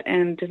quiet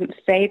and didn't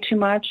say too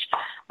much.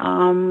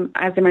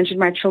 As I mentioned,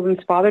 my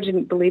children's father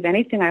didn't believe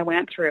anything I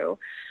went through.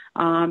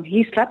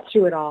 He slept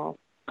through it all.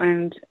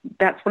 And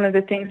that's one of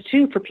the things,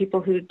 too, for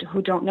people who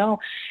don't know.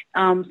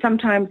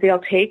 Sometimes they'll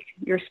take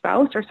your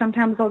spouse, or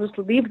sometimes they'll just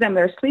leave them.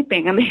 They're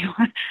sleeping. And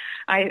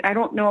I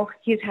don't know if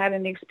he's had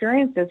any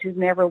experiences. He's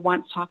never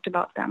once talked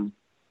about them.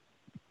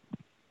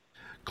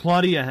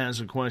 Claudia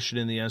has a question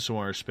in the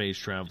SOR Space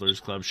Travelers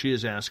Club. She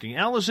is asking,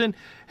 Allison,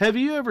 have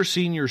you ever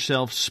seen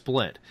yourself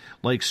split,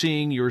 like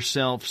seeing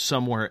yourself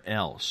somewhere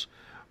else?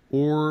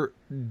 Or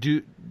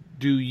do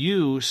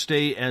you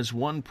stay as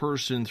one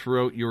person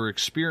throughout your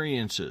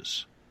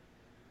experiences?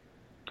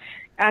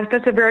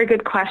 That's a very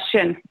good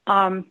question.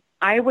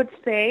 I would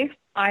say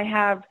I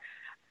have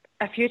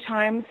a few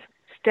times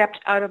stepped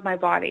out of my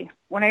body.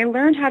 When I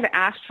learned how to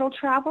astral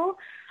travel,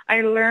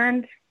 I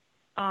learned,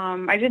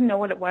 I didn't know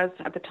what it was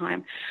at the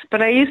time,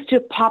 but I used to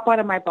pop out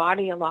of my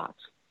body a lot.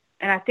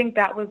 And I think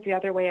that was the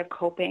other way of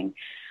coping.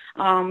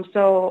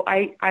 So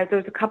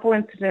there's a couple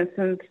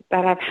incidences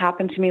that have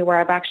happened to me where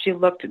I've actually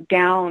looked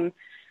down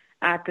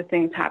at the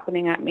things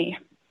happening at me.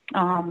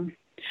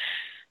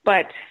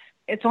 But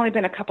it's only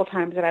been a couple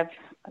times that I've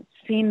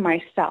seen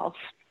myself.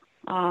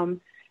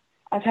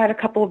 I've had a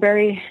couple of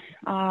very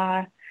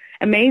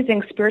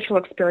amazing spiritual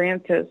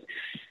experiences.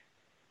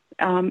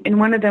 And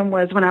one of them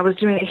was when I was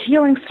doing a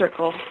healing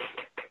circle.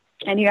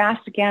 And you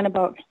asked again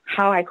about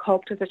how I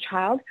coped as a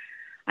child.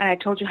 And I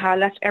told you how I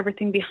left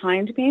everything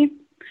behind me.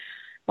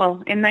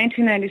 Well, in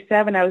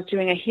 1997, I was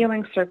doing a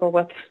healing circle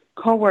with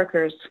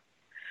coworkers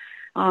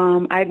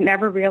I'd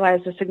never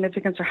realized the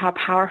significance or how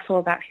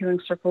powerful that healing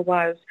circle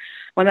was.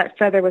 When that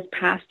feather was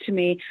passed to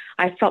me,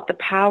 I felt the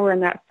power in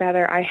that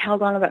feather. I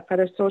held on to that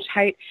feather so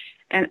tight,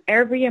 and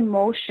every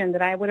emotion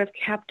that I would have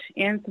kept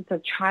in since a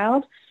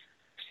child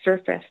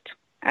surfaced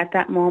at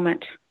that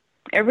moment.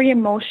 Every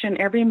emotion,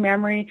 every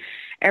memory,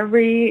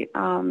 every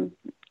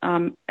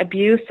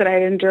abuse that I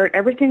had endured,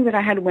 everything that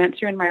I had went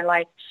through in my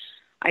life,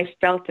 I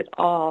felt it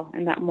all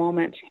in that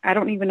moment. I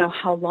don't even know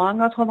how long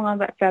I was holding on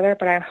to that feather,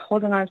 but I was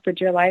holding on for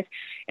dear life,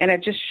 and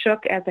it just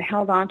shook as I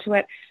held on to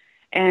it.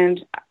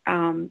 And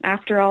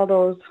after all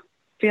those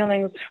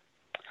feelings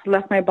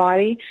left my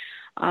body,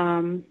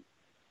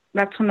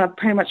 that's when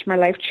pretty much my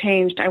life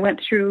changed. I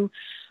went through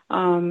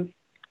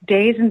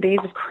days and days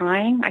of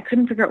crying. I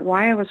couldn't figure out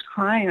why I was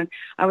crying.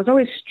 I was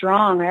always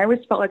strong. I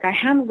always felt like I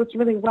handled this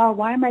really well.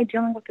 Why am I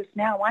dealing with this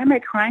now? Why am I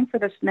crying for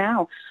this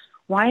now?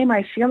 Why am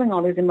I feeling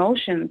all these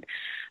emotions?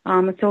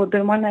 So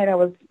then one night I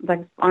was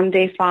like on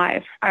day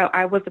 5.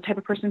 I was the type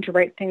of person to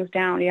write things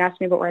down. You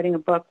asked me about writing a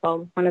book.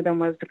 Well, one of them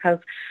was because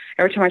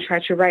every time I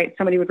tried to write,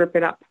 somebody would rip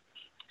it up.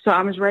 So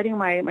I was writing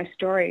my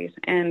stories,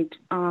 and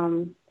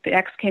the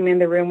ex came in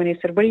the room and he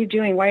said, "What are you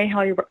doing? Why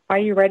are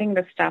you writing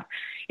this stuff?"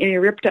 And he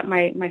ripped up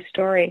my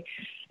story.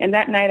 And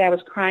that night I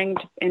was crying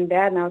in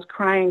bed, and I was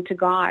crying to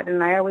God.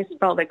 And I always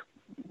felt like,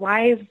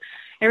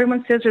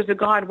 everyone says there's a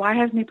God. Why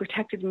hasn't he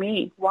protected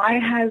me? Why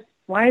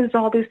does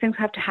all these things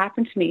have to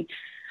happen to me?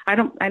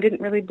 I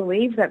didn't really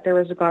believe that there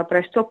was a God, but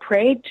I still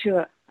prayed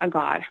to a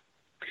God.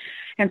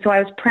 And so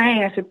I was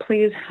praying. I said,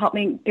 "Please help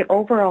me get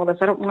over all this.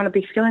 I don't want to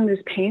be feeling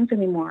these pains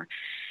anymore."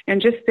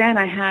 And just then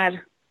I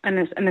had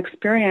an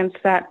experience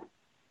that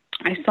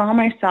I saw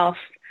myself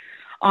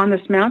on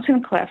this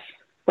mountain cliff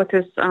with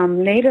this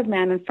native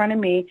man in front of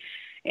me,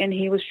 and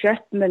he was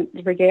dressed in the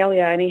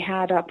regalia, and he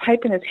had a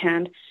pipe in his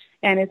hand.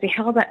 And as he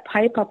held that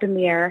pipe up in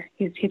the air,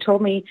 he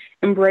told me,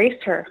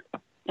 "Embrace her."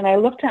 And I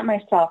looked at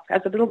myself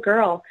as a little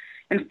girl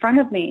in front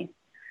of me,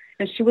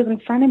 and she was in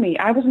front of me.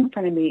 I was in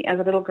front of me as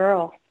a little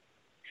girl.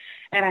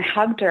 And I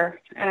hugged her,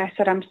 and I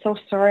said, "I'm so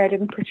sorry I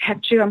didn't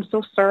protect you. I'm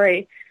so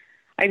sorry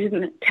I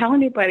didn't tell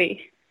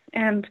anybody.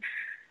 And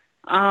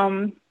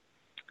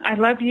I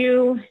love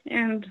you,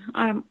 and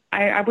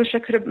I wish I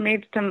could have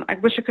I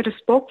wish I could have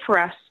spoke for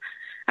us."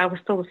 I was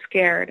so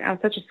scared. I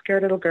was such a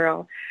scared little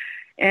girl.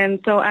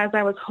 And so as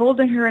I was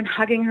holding her and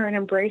hugging her and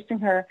embracing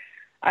her,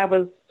 I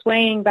was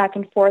swaying back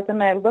and forth,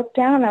 and I looked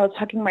down and I was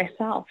hugging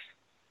myself.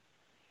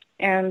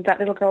 And that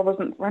little girl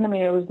wasn't in front of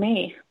me, it was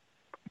me.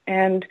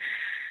 And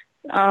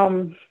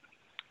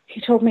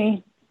he told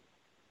me,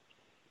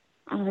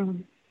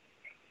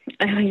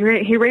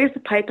 he raised the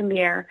pipe in the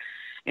air,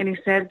 and he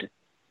said,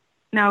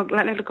 "Now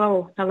let it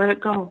go, now let it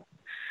go."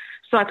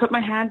 So I put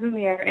my hands in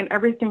the air, and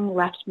everything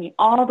left me.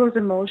 All those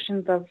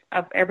emotions of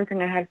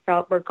everything I had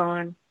felt were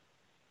gone.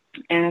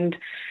 And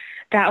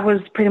that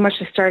was pretty much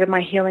the start of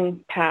my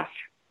healing path.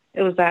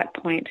 It was that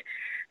point.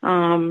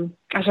 I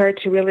started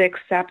to really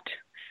accept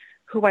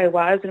who I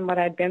was and what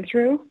I'd been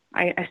through.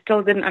 I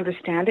still didn't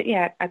understand it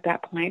yet at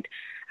that point.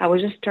 I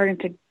was just starting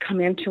to come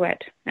into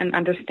it and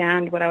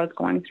understand what I was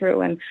going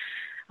through, and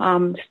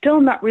still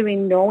not really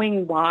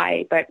knowing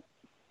why, but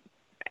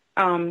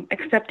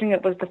accepting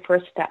it was the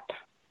first step.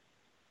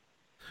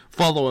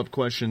 Follow-up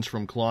questions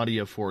from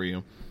Claudia for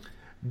you.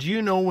 Do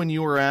you know when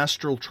you are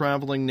astral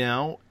traveling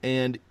now,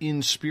 and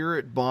in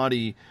spirit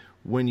body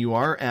when you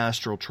are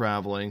astral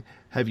traveling,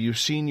 have you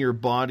seen your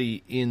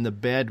body in the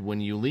bed when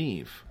you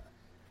leave?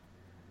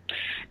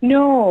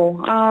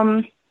 No,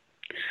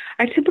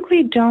 I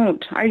typically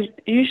don't. I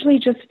usually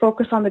just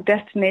focus on the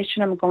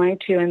destination I'm going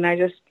to, and I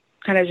just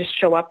kind of just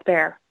show up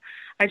there.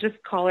 I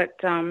just call it,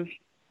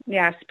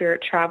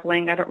 spirit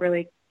traveling. I don't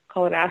really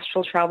call it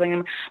astral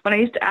traveling. When I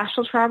used to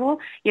astral travel,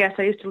 yes,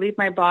 I used to leave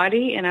my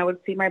body, and I would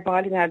see my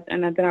body,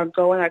 and then I would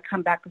go and I'd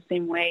come back the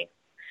same way.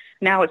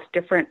 Now it's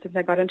different since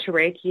I got into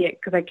Reiki,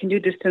 because I can do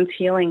distance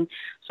healing.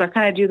 So I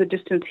kind of do the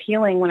distance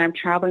healing when I'm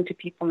traveling to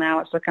people now.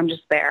 It's like I'm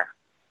just there.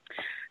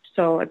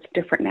 So it's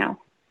different now.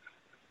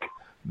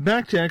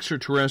 Back to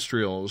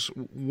extraterrestrials.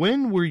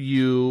 When were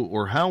you,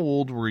 or how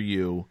old were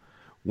you,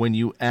 when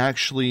you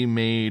actually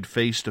made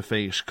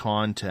face-to-face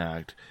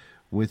contact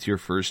with your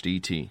first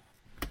ET?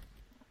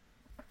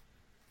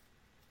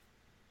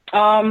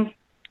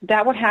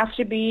 That would have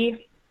to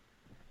be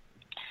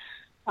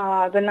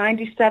the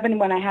 97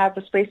 when I had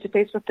the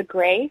face-to-face with the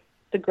gray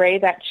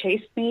that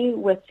chased me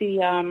with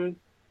the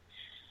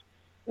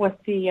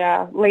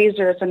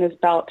lasers on his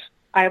belt.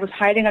 I was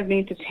hiding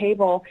underneath the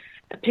table,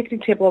 the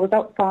picnic table. I was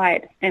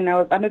outside, and I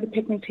was under the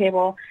picnic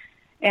table,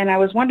 and I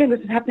was wondering, this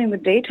is happening in the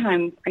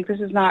daytime. Like,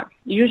 this is not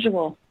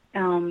usual.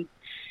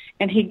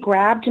 And he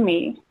grabbed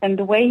me, and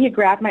the way he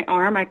grabbed my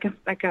arm, I could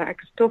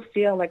still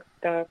feel like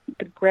the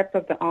grip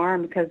of the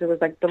arm, because it was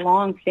like the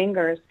long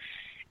fingers.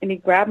 And he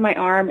grabbed my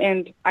arm,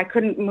 and I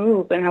couldn't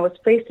move, and I was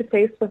face to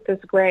face with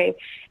this gray,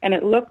 and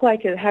it looked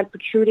like it had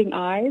protruding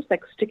eyes,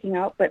 like sticking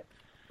out. But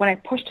when I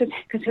pushed it,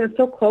 because he was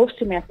so close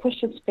to me, I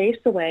pushed his face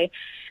away,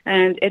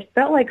 and it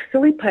felt like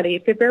silly putty.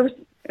 If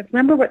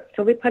remember what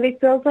silly putty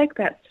feels like,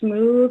 that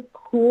smooth,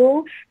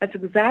 cool. That's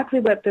exactly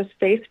what this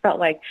face felt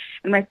like.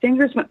 And my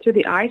fingers went through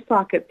the eye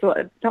socket, so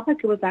it felt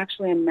like it was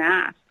actually a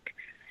mask.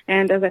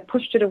 And as I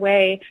pushed it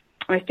away,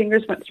 my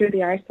fingers went through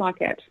the eye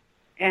socket.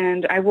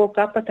 And I woke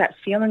up with that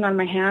feeling on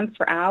my hand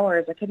for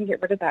hours. I couldn't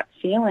get rid of that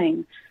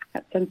feeling,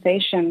 that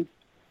sensation.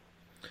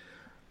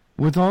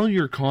 With all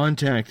your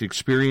contact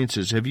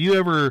experiences, have you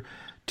ever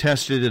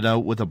tested it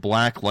out with a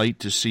black light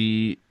to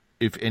see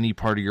if any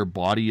part of your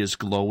body is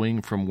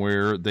glowing from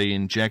where they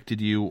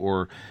injected you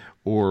or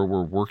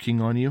were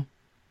working on you?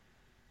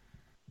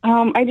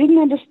 I didn't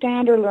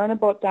understand or learn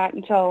about that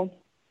until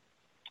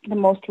the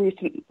most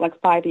recent, like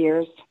 5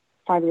 years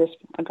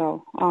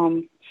ago.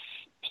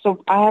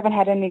 So I haven't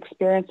had any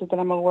experiences that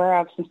I'm aware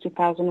of since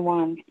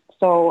 2001.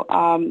 So,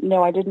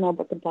 no, I didn't know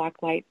about the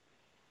black light.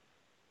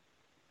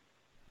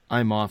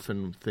 I'm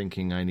often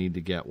thinking I need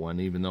to get one,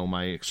 even though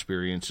my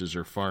experiences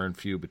are far and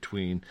few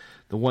between.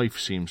 The wife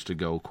seems to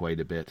go quite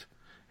a bit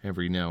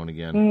every now and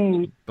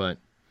again. But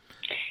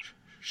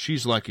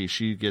she's lucky.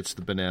 She gets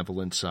the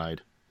benevolent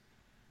side.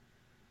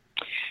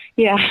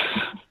 Yeah.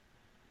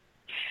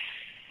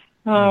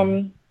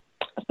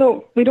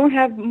 So we don't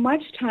have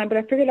much time, but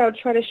I figured I would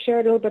try to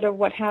share a little bit of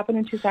what happened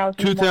in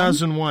 2001.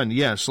 2001,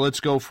 yes. Let's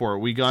go for it.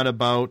 We got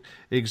about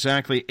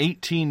exactly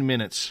 18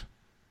 minutes.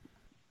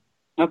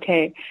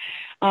 Okay.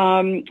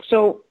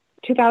 So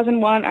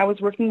 2001, I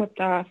was working with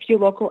a few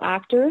local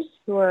actors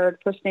who are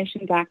First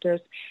Nations actors,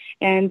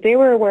 and they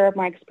were aware of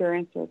my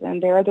experiences,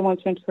 and they were the ones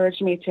who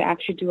encouraged me to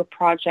actually do a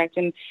project.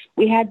 And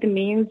we had the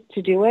means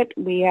to do it.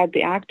 We had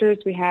the actors,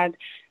 we had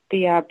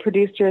the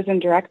producers and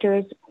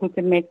directors who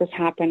could make this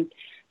happen.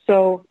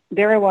 So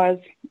there I was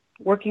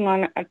working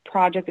on a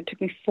project. It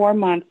took me 4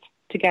 months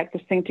to get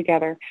this thing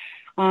together.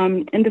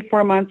 In the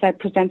 4 months, I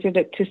presented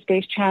it to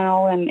Space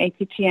Channel and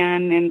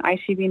APTN and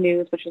ICV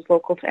News, which was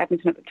local to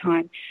Edmonton at the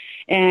time.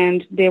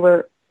 And they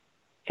were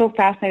so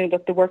fascinated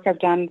with the work I've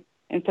done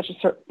in such a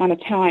short amount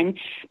of time,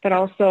 but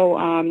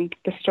also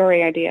the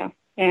story idea.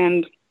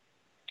 And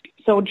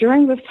so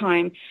during this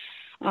time,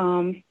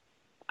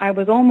 I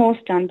was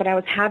almost done, but I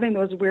was having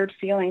those weird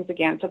feelings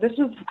again. So this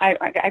was,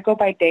 I go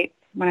by dates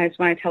when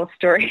I tell a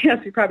story,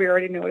 as you probably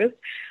already noticed.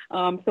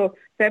 So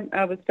it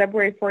was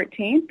February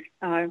 14th,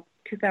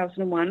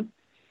 2001,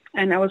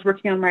 and I was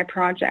working on my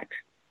project.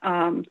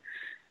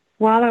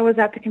 While I was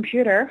at the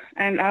computer,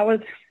 and I was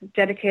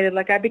dedicated,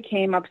 like I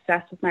became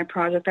obsessed with my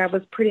project. I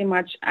was pretty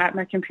much at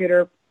my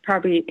computer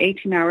probably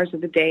 18 hours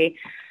of the day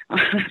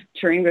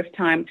during this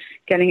time,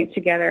 getting it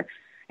together.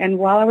 And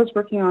while I was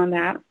working on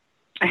that,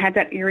 I had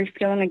that eerie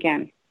feeling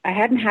again. I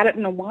hadn't had it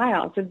in a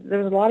while. So there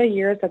was a lot of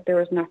years that there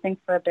was nothing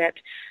for a bit.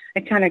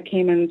 It kind of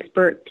came in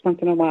spurts once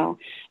in a while.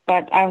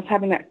 But I was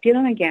having that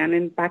feeling again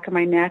in the back of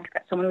my neck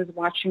that someone was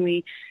watching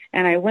me.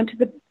 And I went to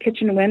the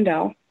kitchen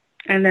window,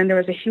 and then there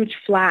was a huge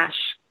flash.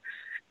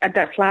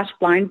 That flash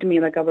blinded me,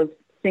 like I was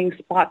seeing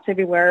spots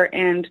everywhere.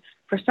 And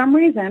for some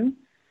reason,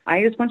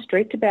 I just went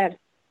straight to bed.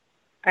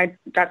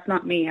 That's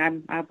not me.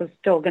 I was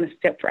still going to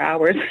sit for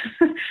hours.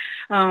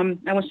 I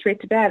went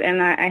straight to bed,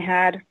 and I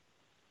had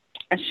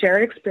a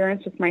shared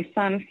experience with my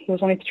son. He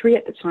was only 3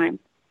 at the time.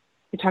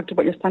 You talked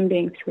about your son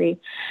being 3.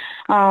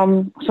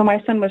 So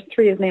my son was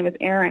 3. His name is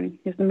Aaron.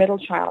 He's the middle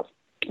child.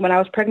 When I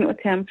was pregnant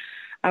with him,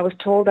 I was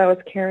told I was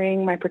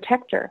carrying my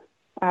protector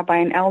by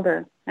an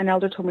elder. An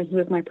elder told me he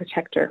was my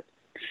protector.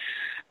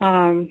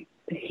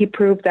 He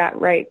proved that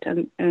right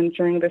and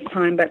during this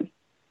time. But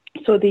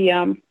so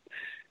the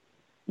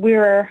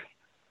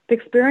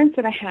experience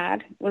that I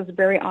had was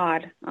very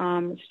odd,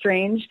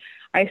 strange.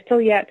 I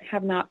still yet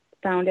have not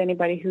found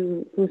anybody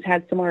who's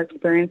had similar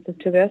experiences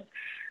to this.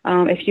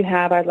 If you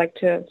have, I'd like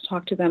to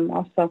talk to them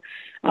also.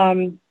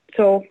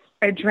 So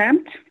I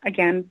dreamt,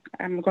 again,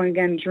 I'm going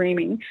again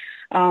dreaming,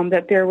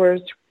 that there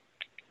was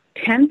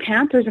 10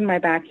 panthers in my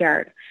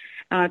backyard.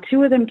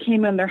 2 of them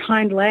came on their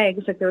hind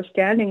legs, like they were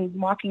standing,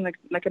 walking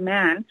like a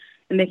man,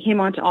 and they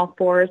came onto all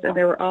fours, and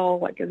they were all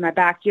like in my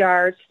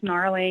backyard,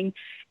 snarling,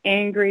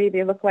 angry.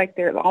 They looked like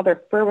all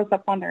their fur was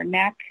up on their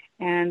neck,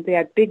 and they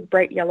had big,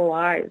 bright yellow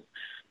eyes.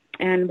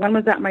 And one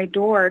was at my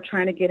door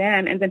trying to get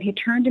in, and then he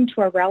turned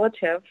into a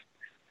relative,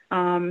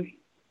 for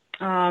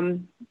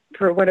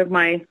one of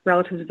my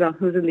relatives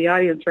who's in the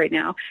audience right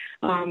now,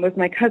 was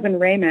my cousin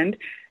Raymond,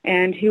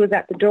 and he was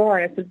at the door.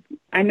 I said,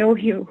 I know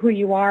who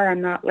you are,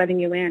 I'm not letting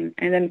you in.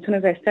 And then as soon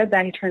as I said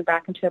that, he turned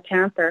back into a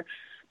panther.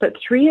 But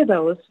 3 of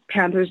those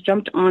panthers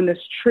jumped on this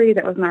tree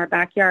that was in our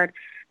backyard.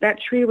 That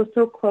tree was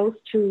so close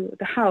to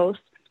the house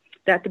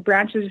that the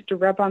branches used to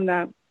rub on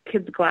the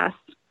kids' glass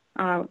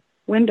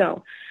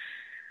window.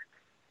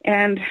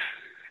 And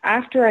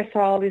after I saw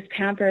all these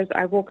panthers,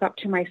 I woke up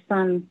to my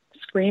son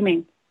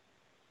screaming.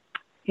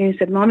 And he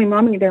said,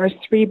 Mommy, there was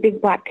 3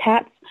 big black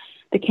cats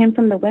that came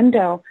from the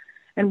window,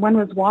 and one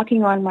was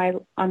walking on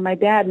my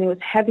bed, and it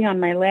was heavy on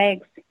my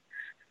legs.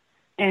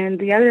 And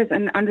the other's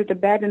under the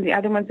bed, and the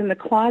other one's in the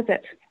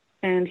closet.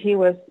 And he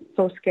was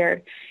so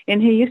scared.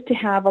 And he used to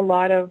have a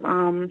lot of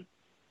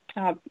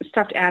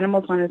stuffed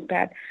animals on his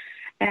bed.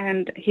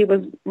 And he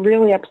was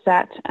really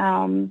upset.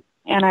 And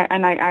And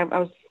I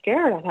was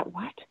scared. I thought,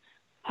 what?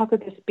 How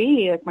could this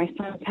be? Like, my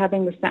son's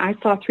having this. I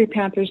saw 3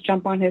 panthers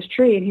jump on his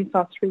tree, and he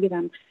saw 3 of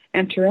them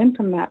enter in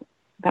from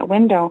that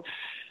window.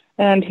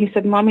 And he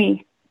said,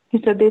 Mommy,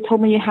 he said, they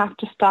told me you have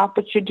to stop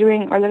what you're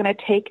doing or they're going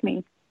to take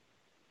me.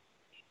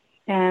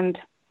 And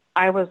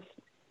I was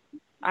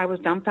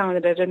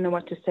dumbfounded. I didn't know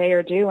what to say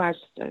or do.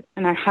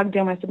 And I hugged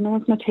him. I said, no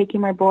one's going to take you,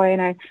 my boy.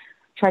 And I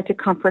tried to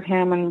comfort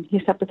him, and he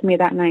slept with me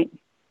that night.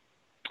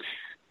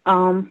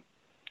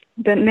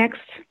 The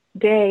next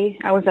day,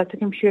 I was at the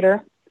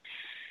computer,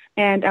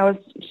 and I was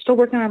still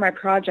working on my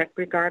project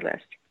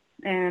regardless.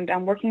 And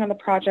I'm working on the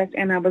project,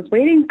 and I was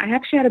waiting. I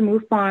actually had a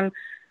MUFON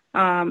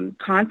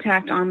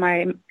contact on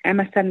my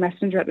MSN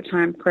Messenger at the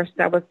time. Of course,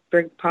 that was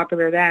very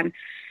popular then.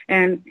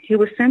 And he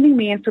was sending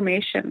me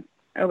information.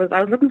 I was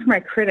looking for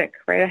my critic,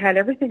 right? I had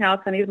everything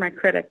else. I needed my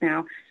critic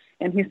now.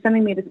 And he's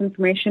sending me this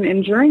information.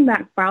 And during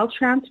that file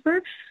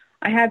transfer,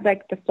 I had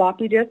like the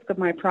floppy disk of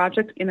my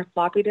project in a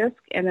floppy disk,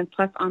 and then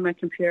plus on my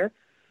computer.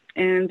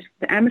 And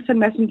the MSN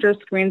Messenger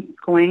screen's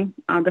going,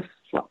 the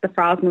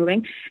file's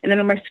moving. And then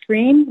on my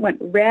screen went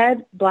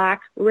red,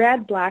 black,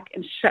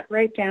 and shut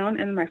right down.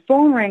 And my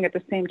phone rang at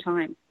the same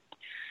time.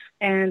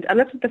 And I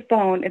looked at the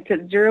phone. It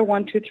said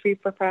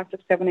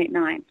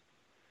 0123456789.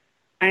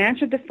 I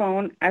answered the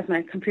phone as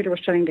my computer was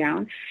shutting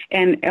down,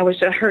 and I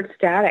heard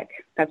static.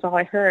 That's all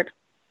I heard.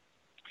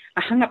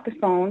 I hung up the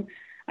phone.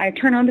 I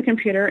turned on the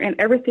computer, and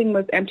everything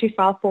was empty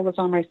file folders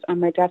on my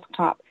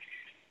desktop.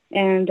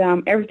 And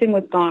everything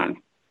was gone.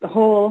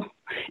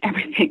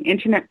 Everything,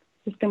 internet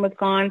system was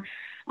gone.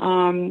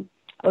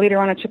 Later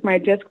on, I took my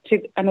disk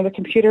to another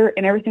computer,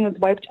 and everything was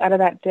wiped out of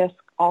that disk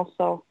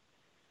also.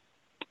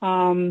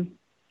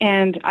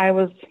 And I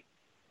was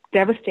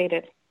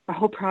devastated. My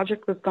whole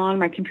project was gone.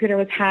 My computer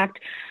was hacked.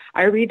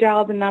 I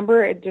redialed the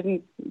number. It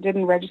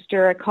didn't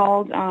register. I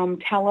called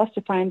TELUS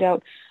to find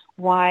out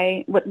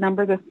what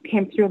number this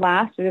came through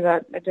last. I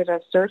did a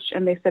search,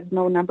 and they said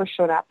no number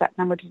showed up. That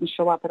number didn't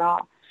show up at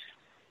all.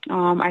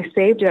 I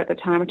saved it at the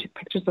time. I took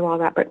pictures of all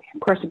that, but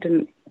of course it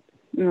didn't.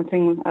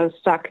 Nothing. I was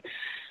stuck.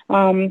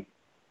 So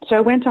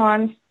I went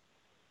on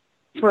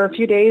for a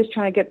few days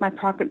trying to get my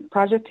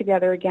project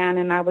together again,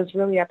 and I was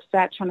really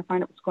upset trying to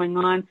find out what's going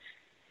on.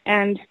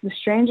 And the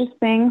strangest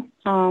thing,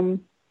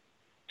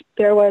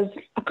 there was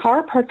a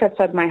car parked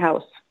outside my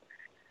house.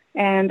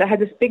 And I had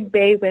this big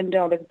bay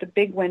window, the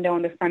big window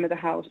in the front of the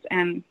house.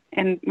 And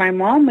my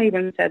mom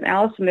even said,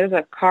 Allison, there's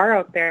a car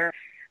out there.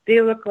 They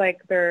look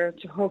like they're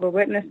Jehovah's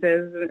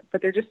Witnesses,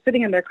 but they're just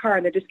sitting in their car,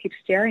 and they just keep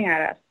staring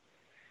at us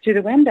through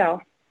the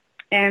window.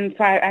 And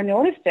so I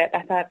noticed it.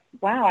 I thought,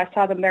 wow, I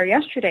saw them there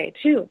yesterday,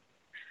 too.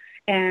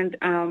 And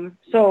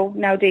so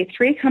now day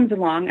 3 comes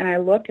along, and I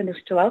look, and they're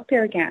still out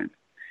there again.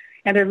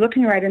 And they're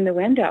looking right in the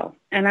window.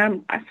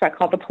 And so I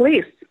called the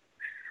police.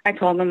 I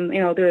told them,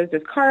 there's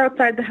this car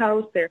outside the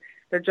house. They're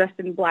dressed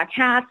in black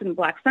hats and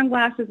black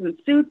sunglasses and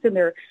suits, and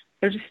they're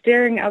just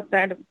staring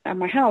outside of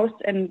my house,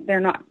 and they're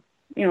not,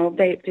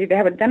 they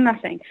haven't done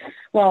nothing.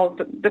 Well,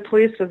 the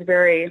police were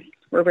very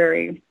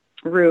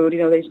rude.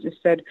 They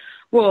just said,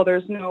 well,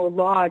 there's no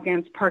law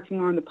against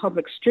parking on the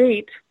public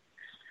street.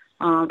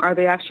 Are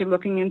they actually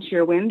looking into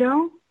your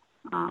window?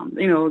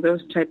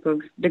 Those type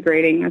of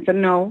degrading. I said,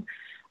 no.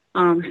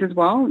 He says,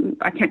 well,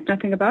 I can't do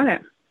nothing about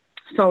it.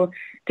 So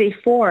day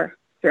 4,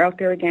 they're out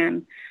there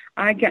again.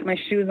 I get my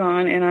shoes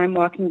on, and I'm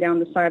walking down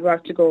the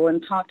sidewalk to go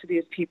and talk to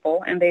these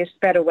people, and they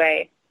sped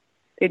away.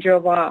 They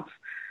drove off.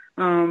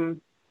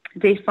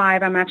 Day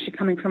 5, I'm actually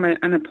coming from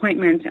an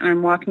appointment, and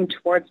I'm walking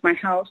towards my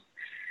house,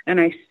 and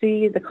I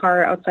see the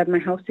car outside my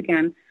house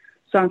again.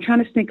 So I'm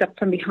trying to sneak up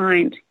from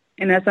behind.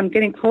 And as I'm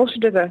getting closer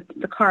to the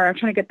car, I'm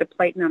trying to get the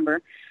plate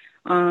number.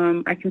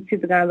 I can see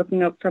the guy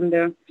looking up from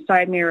the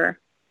side mirror.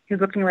 He's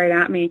looking right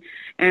at me,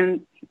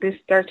 and they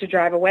start to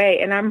drive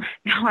away. And I'm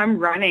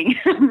running.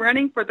 I'm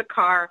running for the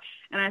car.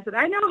 And I said,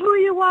 I know who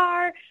you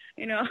are.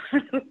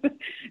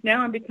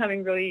 Now I'm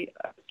becoming really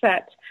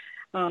upset.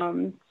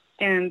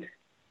 And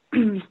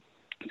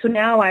so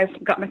now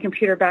I've got my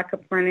computer back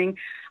up running.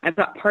 I've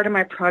got part of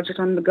my project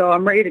on the go.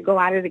 I'm ready to go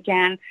at it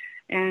again.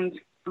 And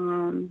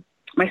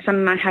my son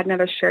and I had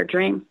another shared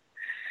dream.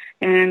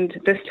 And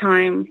this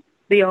time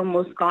they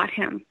almost got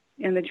him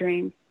in the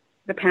dream,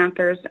 the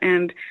Panthers.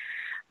 And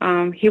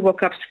he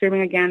woke up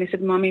screaming again. He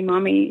said,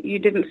 Mommy, you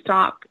didn't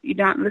stop. You're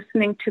not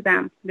listening to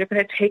them. They're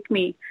going to take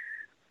me.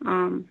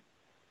 And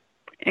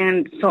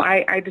so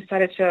I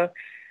decided to,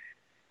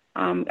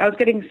 I was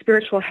getting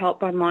spiritual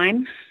help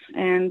online.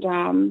 And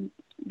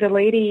the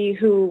lady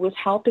who was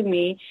helping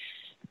me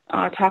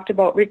talked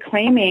about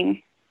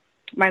reclaiming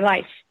my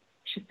life.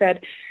 She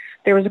said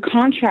there was a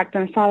contract,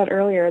 and I saw that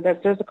earlier,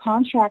 that there's a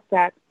contract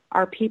that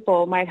our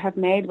people might have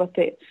made with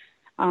the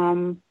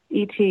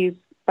ETs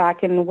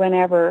back in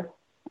whenever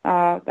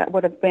that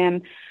would have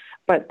been,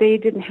 but they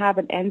didn't have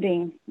an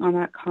ending on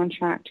that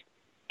contract.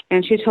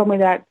 And she told me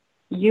that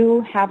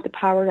you have the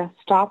power to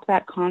stop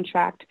that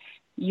contract.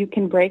 You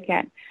can break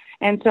it.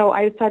 And so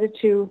I decided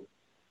to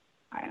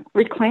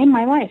reclaim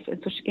my life.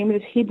 And so she gave me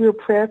this Hebrew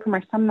prayer for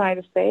my son and I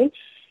to say.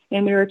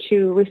 and we were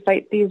to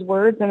recite these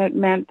words, and it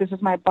meant, this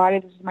is my body,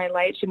 this is my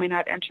light, you may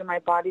not enter my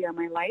body or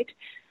my light.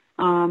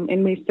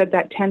 And we said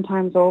that 10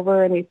 times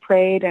over, and we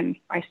prayed, and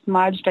I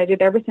smudged. I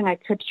did everything I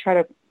could to try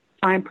to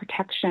find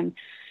protection.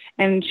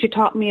 And she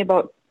taught me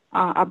about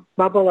a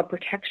bubble of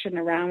protection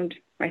around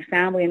my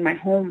family and my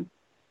home.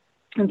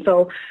 And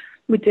so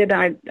we did.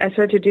 I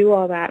started to do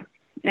all that.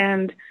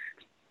 And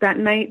that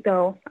night,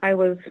 though, I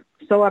was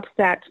so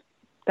upset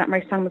that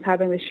my son was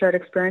having this shared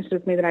experience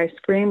with me that I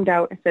screamed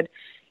out. I said,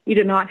 "You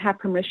do not have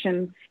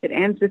permission. It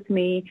ends with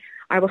me.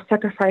 I will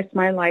sacrifice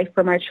my life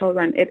for my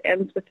children. It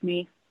ends with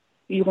me.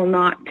 You will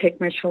not take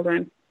my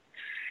children."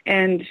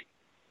 And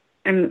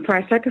so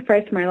I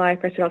sacrificed my life.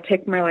 I said, I'll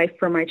take my life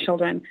for my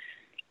children.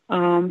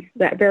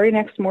 That very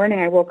next morning,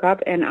 I woke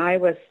up and I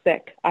was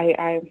sick.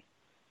 I've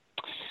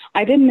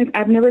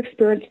never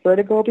experienced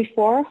vertigo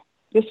before.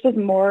 This was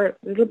a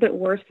little bit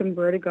worse than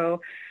vertigo.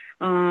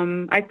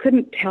 I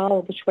couldn't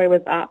tell which way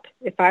was up.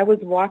 If I was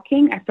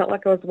walking, I felt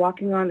like I was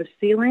walking on the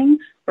ceiling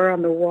or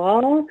on the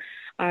wall.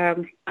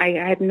 I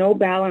had no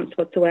balance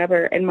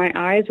whatsoever, and my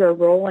eyes were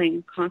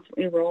rolling,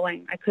 constantly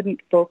rolling. I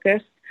couldn't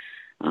focus.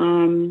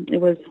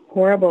 It was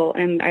horrible,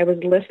 and I was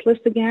listless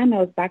again. I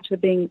was back to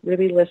being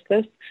really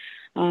listless.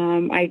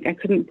 I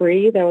couldn't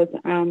breathe. I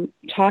was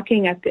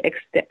talking at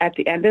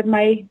the end of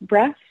my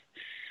breath,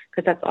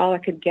 because that's all I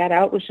could get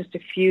out was just a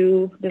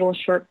few little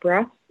short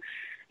breaths.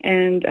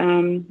 And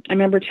I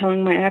remember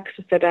telling my ex,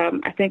 I said,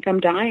 I think I'm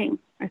dying.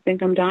 I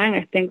think I'm dying.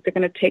 I think they're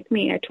going to take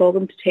me. I told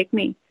them to take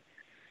me.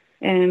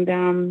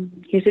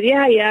 And he said,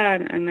 yeah.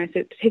 And I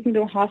said, take me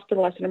to a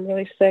hospital. I said, I'm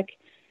really sick.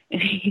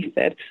 And he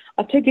said,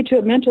 I'll take you to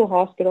a mental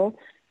hospital.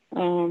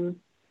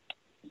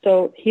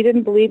 So he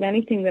didn't believe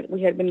anything that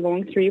we had been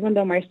going through, even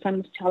though my son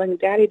was telling,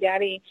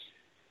 Daddy,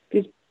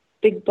 these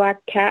big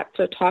black cats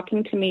are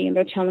talking to me, and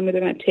they're telling me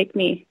they're going to take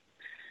me.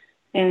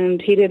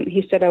 And he didn't.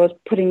 He said I was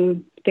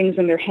putting things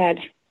in their head.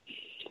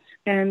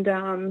 And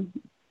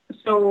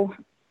so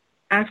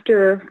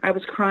after I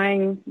was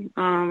crying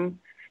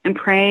and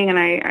praying, and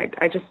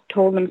I just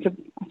told them,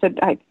 I said,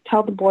 I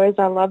tell the boys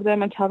I love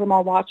them and tell them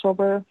I'll watch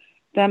over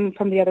them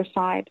from the other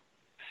side.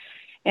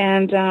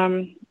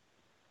 And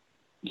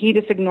he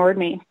just ignored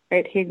me,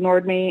 right? He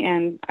ignored me,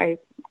 and I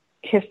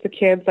kissed the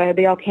kids.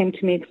 They all came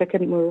to me because I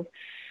couldn't move.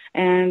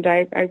 And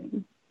I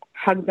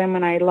hugged them,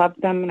 and I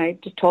loved them, and I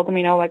just told them,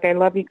 I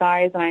love you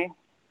guys, and I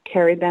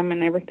carried them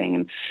and everything.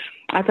 And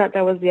I thought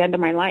that was the end of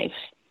my life.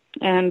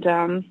 And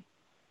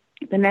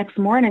the next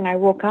morning I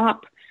woke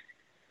up,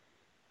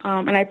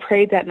 and I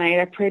prayed that night.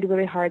 I prayed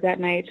really hard that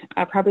night.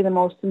 Probably the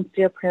most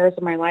sincere prayers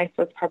of my life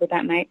was probably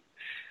that night.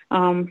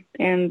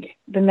 And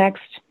the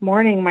next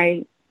morning,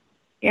 my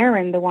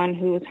Aaron, the one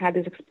who's had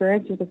these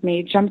experiences with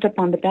me, jumped up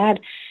on the bed.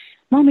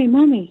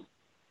 Mommy,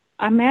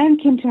 a man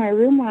came to my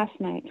room last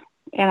night.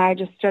 And I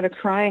just started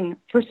crying.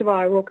 First of all,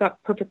 I woke up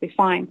perfectly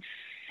fine.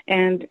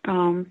 And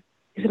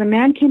he said, a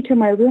man came to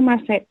my room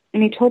last night,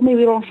 and he told me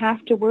we don't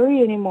have to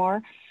worry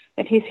anymore,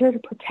 that he's here to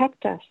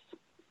protect us.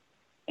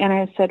 And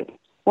I said,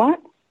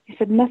 what? He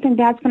said, nothing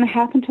bad's going to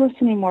happen to us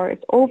anymore.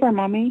 It's over,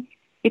 Mommy.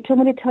 He told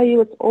me to tell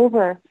you it's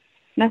over.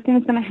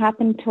 Nothing's going to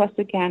happen to us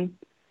again.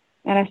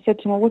 And I said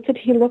to him, well, what did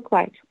he look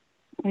like?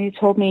 And he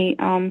told me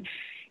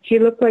he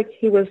looked like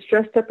he was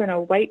dressed up in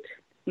a white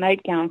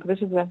nightgown, because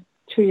this is a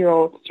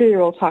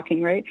 3-year-old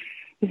talking, right?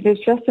 He was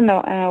dressed in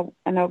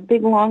a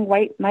big, long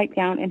white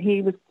nightgown, and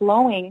he was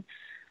glowing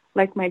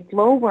like my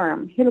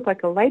glowworm. He looked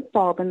like a light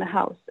bulb in the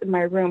house, in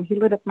my room. He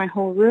lit up my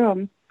whole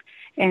room,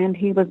 and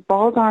he was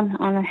bald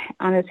on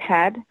his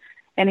head,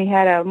 and he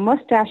had a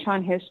mustache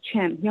on his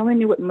chin. He only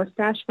knew what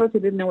mustache was. He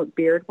didn't know what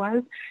beard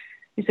was.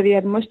 He said he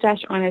had a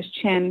mustache on his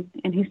chin,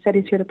 and he said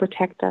he's here to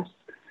protect us.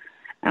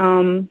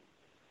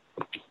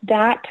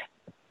 That,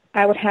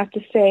 I would have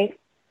to say,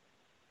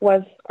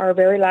 was our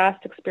very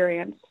last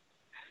experience.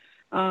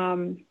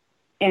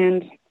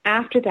 And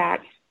after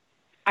that,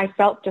 I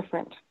felt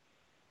different.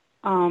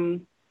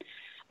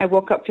 I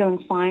woke up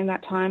feeling fine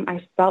that time.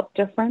 I felt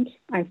different.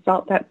 I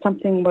felt that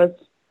something was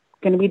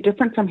going to be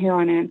different from here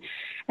on in.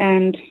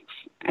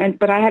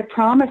 But I had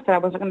promised that I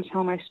wasn't going to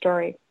tell my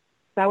story.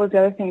 That was the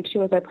other thing,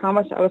 too, is I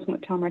promised I wasn't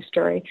going to tell my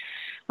story.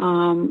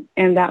 And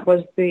that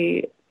was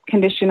the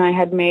condition I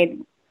had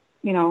made,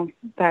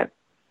 that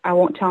I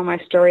won't tell my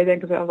story then,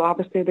 because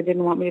obviously they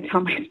didn't want me to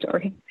tell my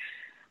story.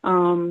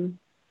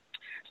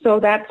 So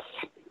that's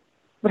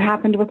what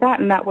happened with that,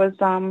 and that was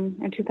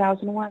in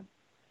 2001.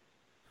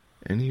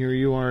 And here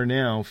you are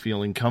now,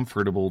 feeling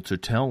comfortable to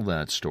tell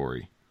that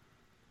story.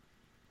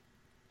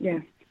 Yeah.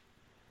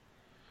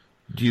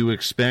 Do you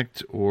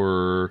expect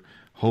or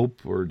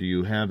hope, or do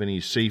you have any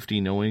safety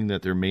knowing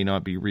that there may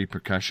not be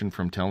repercussion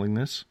from telling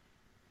this?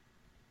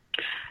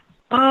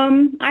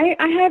 I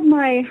have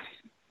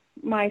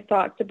my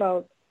thoughts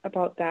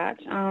about that.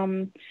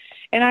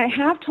 And I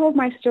have told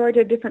my story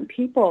to different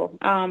people,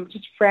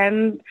 just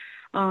friends.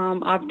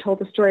 I've told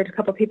the story to a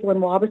couple of people in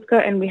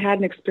Wabasca, and we had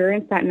an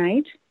experience that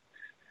night.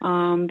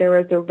 There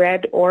was a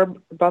red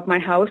orb above my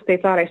house. They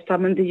thought I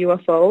summoned the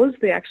UFOs.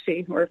 They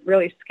actually were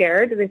really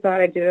scared. They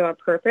thought I did it on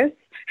purpose.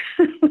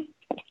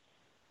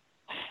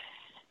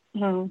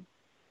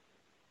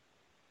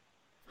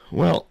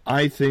 Well,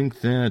 I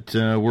think that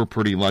we're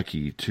pretty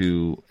lucky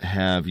to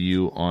have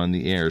you on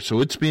the air.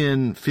 So it's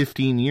been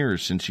 15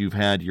 years since you've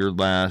had your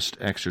last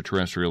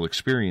extraterrestrial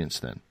experience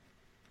then?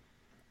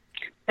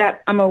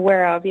 That I'm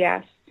aware of,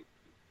 yes.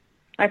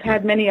 I've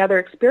had many other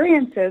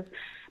experiences,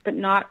 but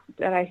not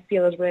that I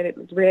feel is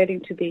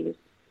relating to these.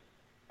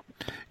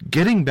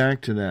 Getting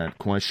back to that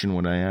question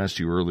when I asked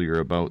you earlier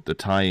about the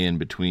tie-in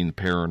between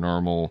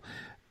paranormal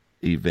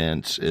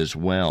events as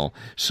well,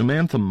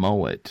 Samantha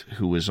Mowat,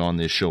 who was on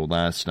this show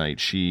last night,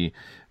 she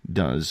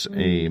does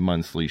a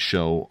monthly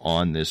show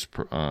on this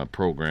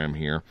program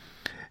here,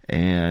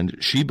 and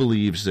she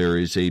believes there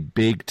is a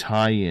big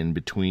tie-in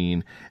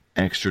between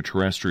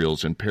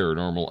extraterrestrials and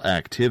paranormal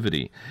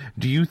activity.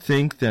 Do you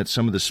think that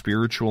some of the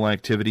spiritual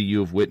activity you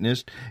have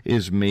witnessed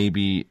is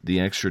maybe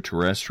the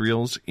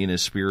extraterrestrials in a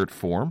spirit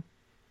form?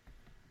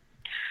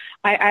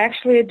 I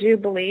actually do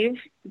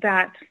believe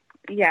that,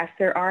 yes,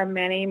 there are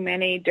many,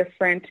 many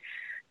different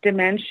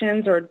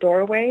dimensions or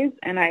doorways,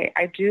 and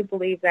I do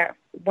believe that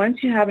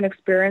once you have an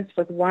experience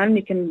with one,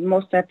 you can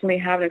most definitely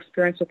have an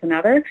experience with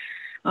another.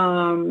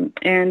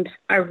 And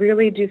I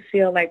really do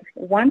feel like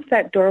once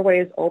that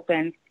doorway is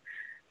open,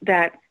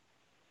 that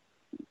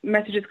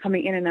messages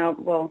coming in and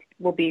out will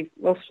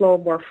flow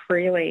more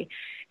freely.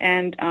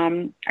 And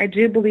I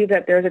do believe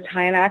that there's a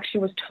time, I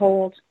actually was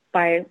told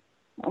by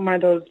one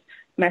of those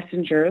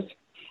messengers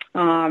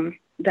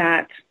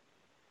that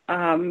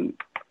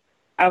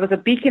I was a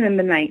beacon in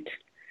the night.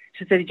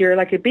 She said, you're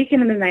like a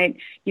beacon in the night.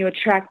 You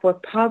attract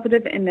both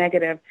positive and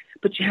negative,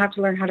 but you have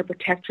to learn how to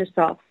protect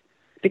yourself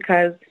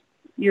because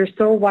you're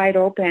so wide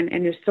open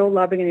and you're so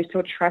loving and you're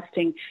so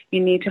trusting. You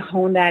need to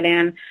hone that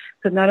in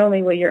because not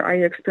only are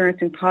you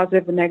experiencing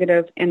positive and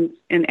negative in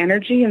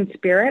energy and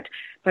spirit,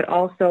 but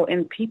also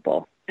in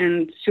people.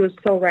 And she was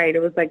so right. It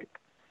was like,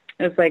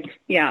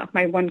 yeah,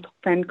 my one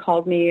friend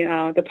called me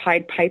the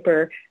Pied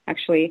Piper,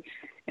 actually,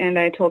 and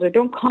I told her,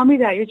 don't call me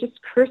that. You just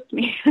cursed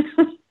me.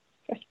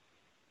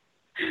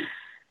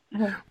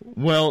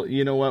 Well,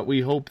 you know what?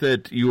 We hope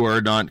that you are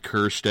not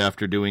cursed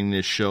after doing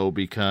this show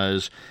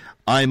because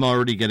I'm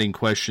already getting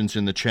questions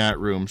in the chat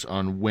rooms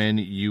on when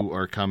you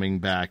are coming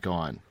back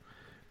on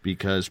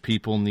because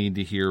people need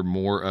to hear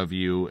more of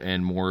you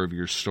and more of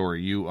your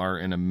story. You are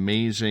an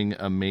amazing,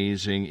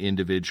 amazing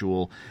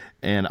individual.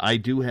 And I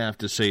do have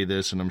to say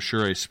this, and I'm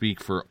sure I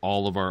speak for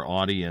all of our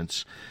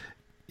audience,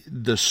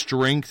 the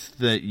strength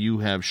that you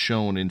have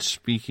shown in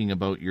speaking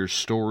about your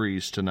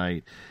stories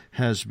tonight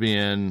has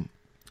been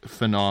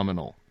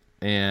phenomenal.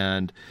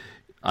 And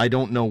I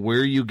don't know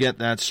where you get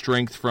that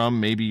strength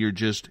from. Maybe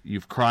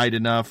you've cried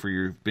enough, or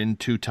you've been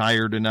too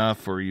tired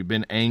enough, or you've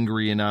been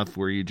angry enough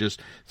where you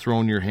just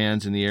thrown your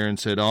hands in the air and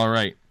said, all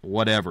right,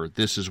 whatever,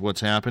 this is what's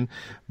happened.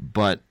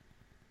 But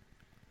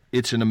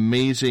it's an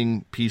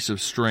amazing piece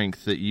of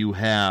strength that you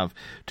have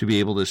to be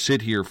able to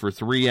sit here for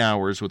 3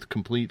 hours with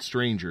complete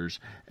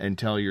strangers and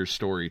tell your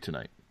story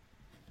tonight.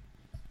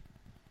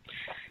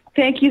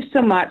 Thank you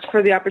so much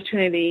for the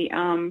opportunity.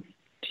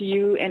 To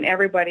you and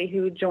everybody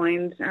who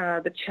joined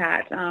the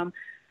chat.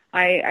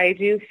 I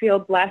do feel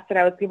blessed that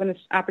I was given this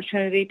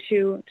opportunity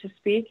to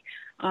speak.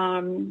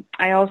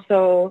 I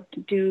also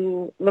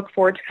do look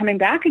forward to coming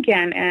back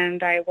again,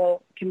 and I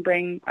can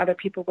bring other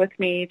people with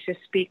me to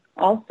speak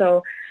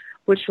also,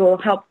 which will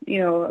help,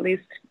 at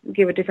least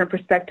give a different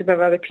perspective of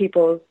other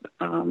people's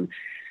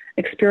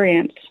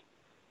experience.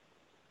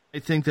 I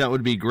think that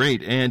would be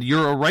great. And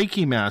you're a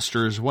Reiki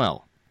master as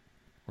well.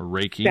 Or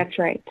Reiki? That's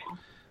right.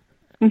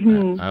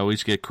 Mm-hmm. I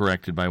always get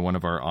corrected by one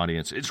of our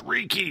audience. It's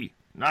Reiki,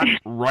 not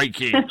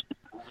Reiki.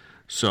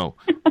 So,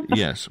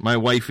 yes, my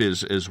wife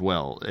is as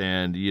well.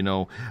 And, do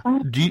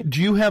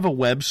you have a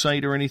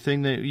website or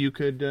anything that you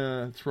could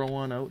throw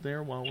on out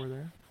there while we're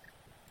there?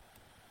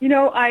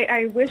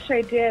 I wish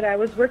I did. I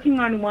was working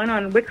on one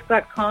on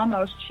Wix.com. I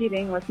was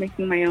cheating. I was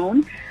making my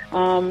own.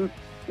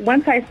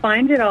 Once I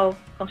find it, I'll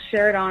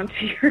share it on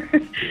to you.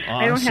 Awesome.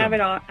 I don't have it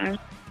on.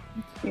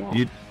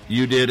 Yeah.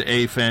 You did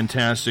a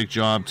fantastic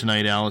job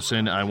tonight,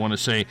 Allison. I want to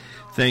say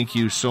thank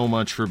you so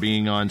much for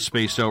being on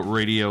Spaced Out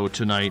Radio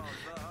tonight.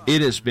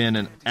 It has been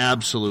an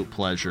absolute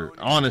pleasure.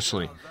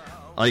 Honestly,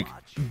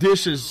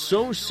 this is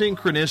so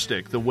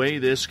synchronistic, the way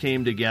this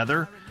came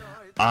together.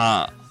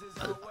 I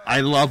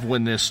love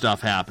when this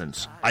stuff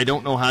happens. I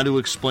don't know how to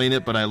explain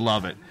it, but I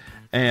love it.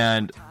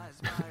 And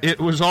it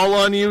was all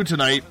on you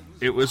tonight.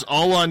 It was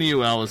all on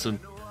you,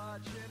 Allison.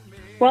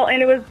 Well,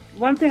 and it was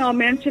one thing I'll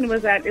mention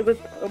was that it was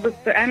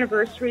the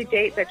anniversary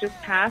date that just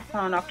passed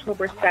on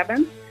October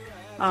 7th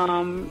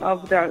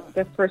of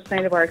the first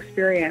night of our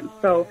experience.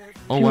 So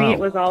to me, it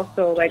was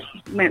also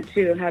meant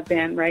to have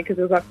been, right? Because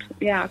it was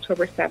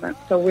October 7th.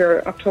 So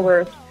we're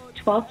October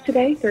 12th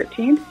today,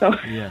 13th. So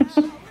yes.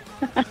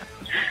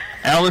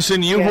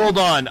 Allison, you hold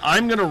on.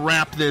 I'm going to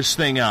wrap this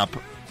thing up.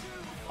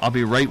 I'll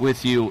be right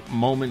with you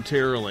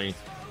momentarily.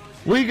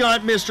 We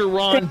got Mr.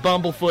 Ron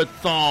Bumblefoot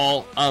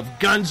Thal of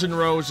Guns N'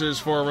 Roses,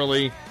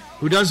 formerly,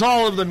 who does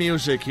all of the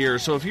music here.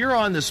 So if you're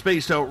on the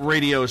Spaced Out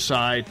Radio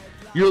side,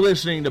 you're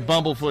listening to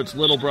Bumblefoot's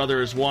Little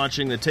Brother is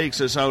Watching that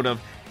takes us out of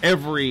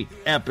every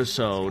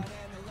episode.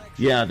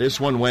 Yeah, this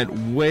one went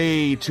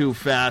way too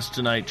fast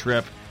tonight,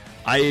 Trip.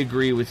 I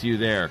agree with you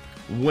there.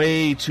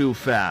 Way too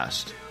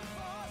fast.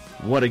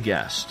 What a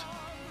guest.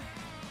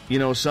 You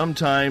know,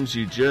 sometimes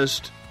you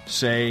just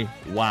say,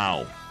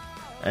 wow.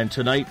 And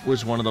tonight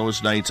was one of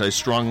those nights. I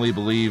strongly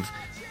believe,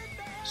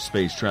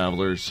 Space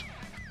Travelers,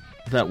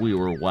 that we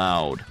were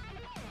wowed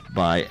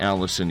by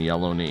Allison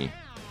Yellowknee.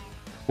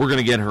 We're going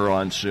to get her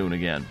on soon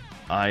again.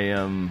 I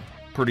am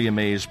pretty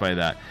amazed by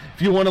that.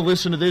 If you want to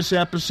listen to this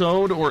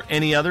episode or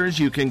any others,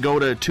 you can go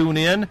to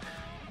TuneIn,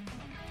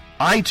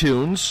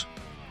 iTunes,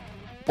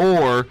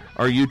 or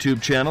our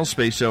YouTube channel,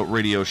 Spaced Out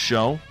Radio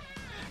Show.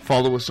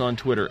 Follow us on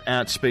Twitter,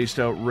 @Spaced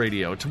Out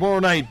Radio. Tomorrow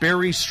night,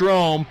 Barry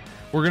Strom,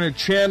 we're going to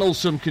channel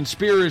some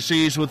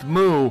conspiracies with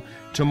Moo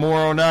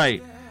tomorrow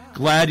night.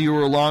 Glad you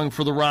were along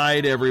for the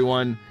ride,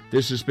 everyone.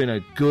 This has been a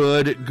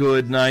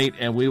good night,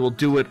 and we will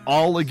do it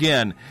all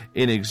again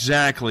in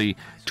exactly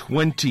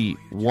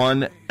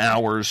 21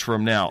 hours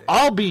from now.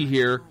 I'll be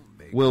here.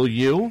 Will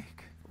you?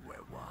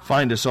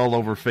 Find us all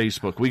over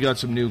Facebook. We got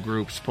some new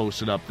groups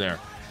posted up there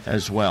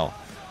as well.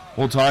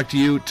 We'll talk to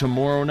you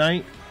tomorrow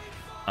night.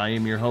 I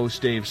am your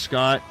host, Dave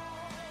Scott,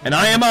 and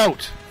I am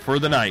out for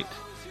the night.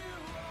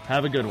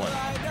 Have a good one.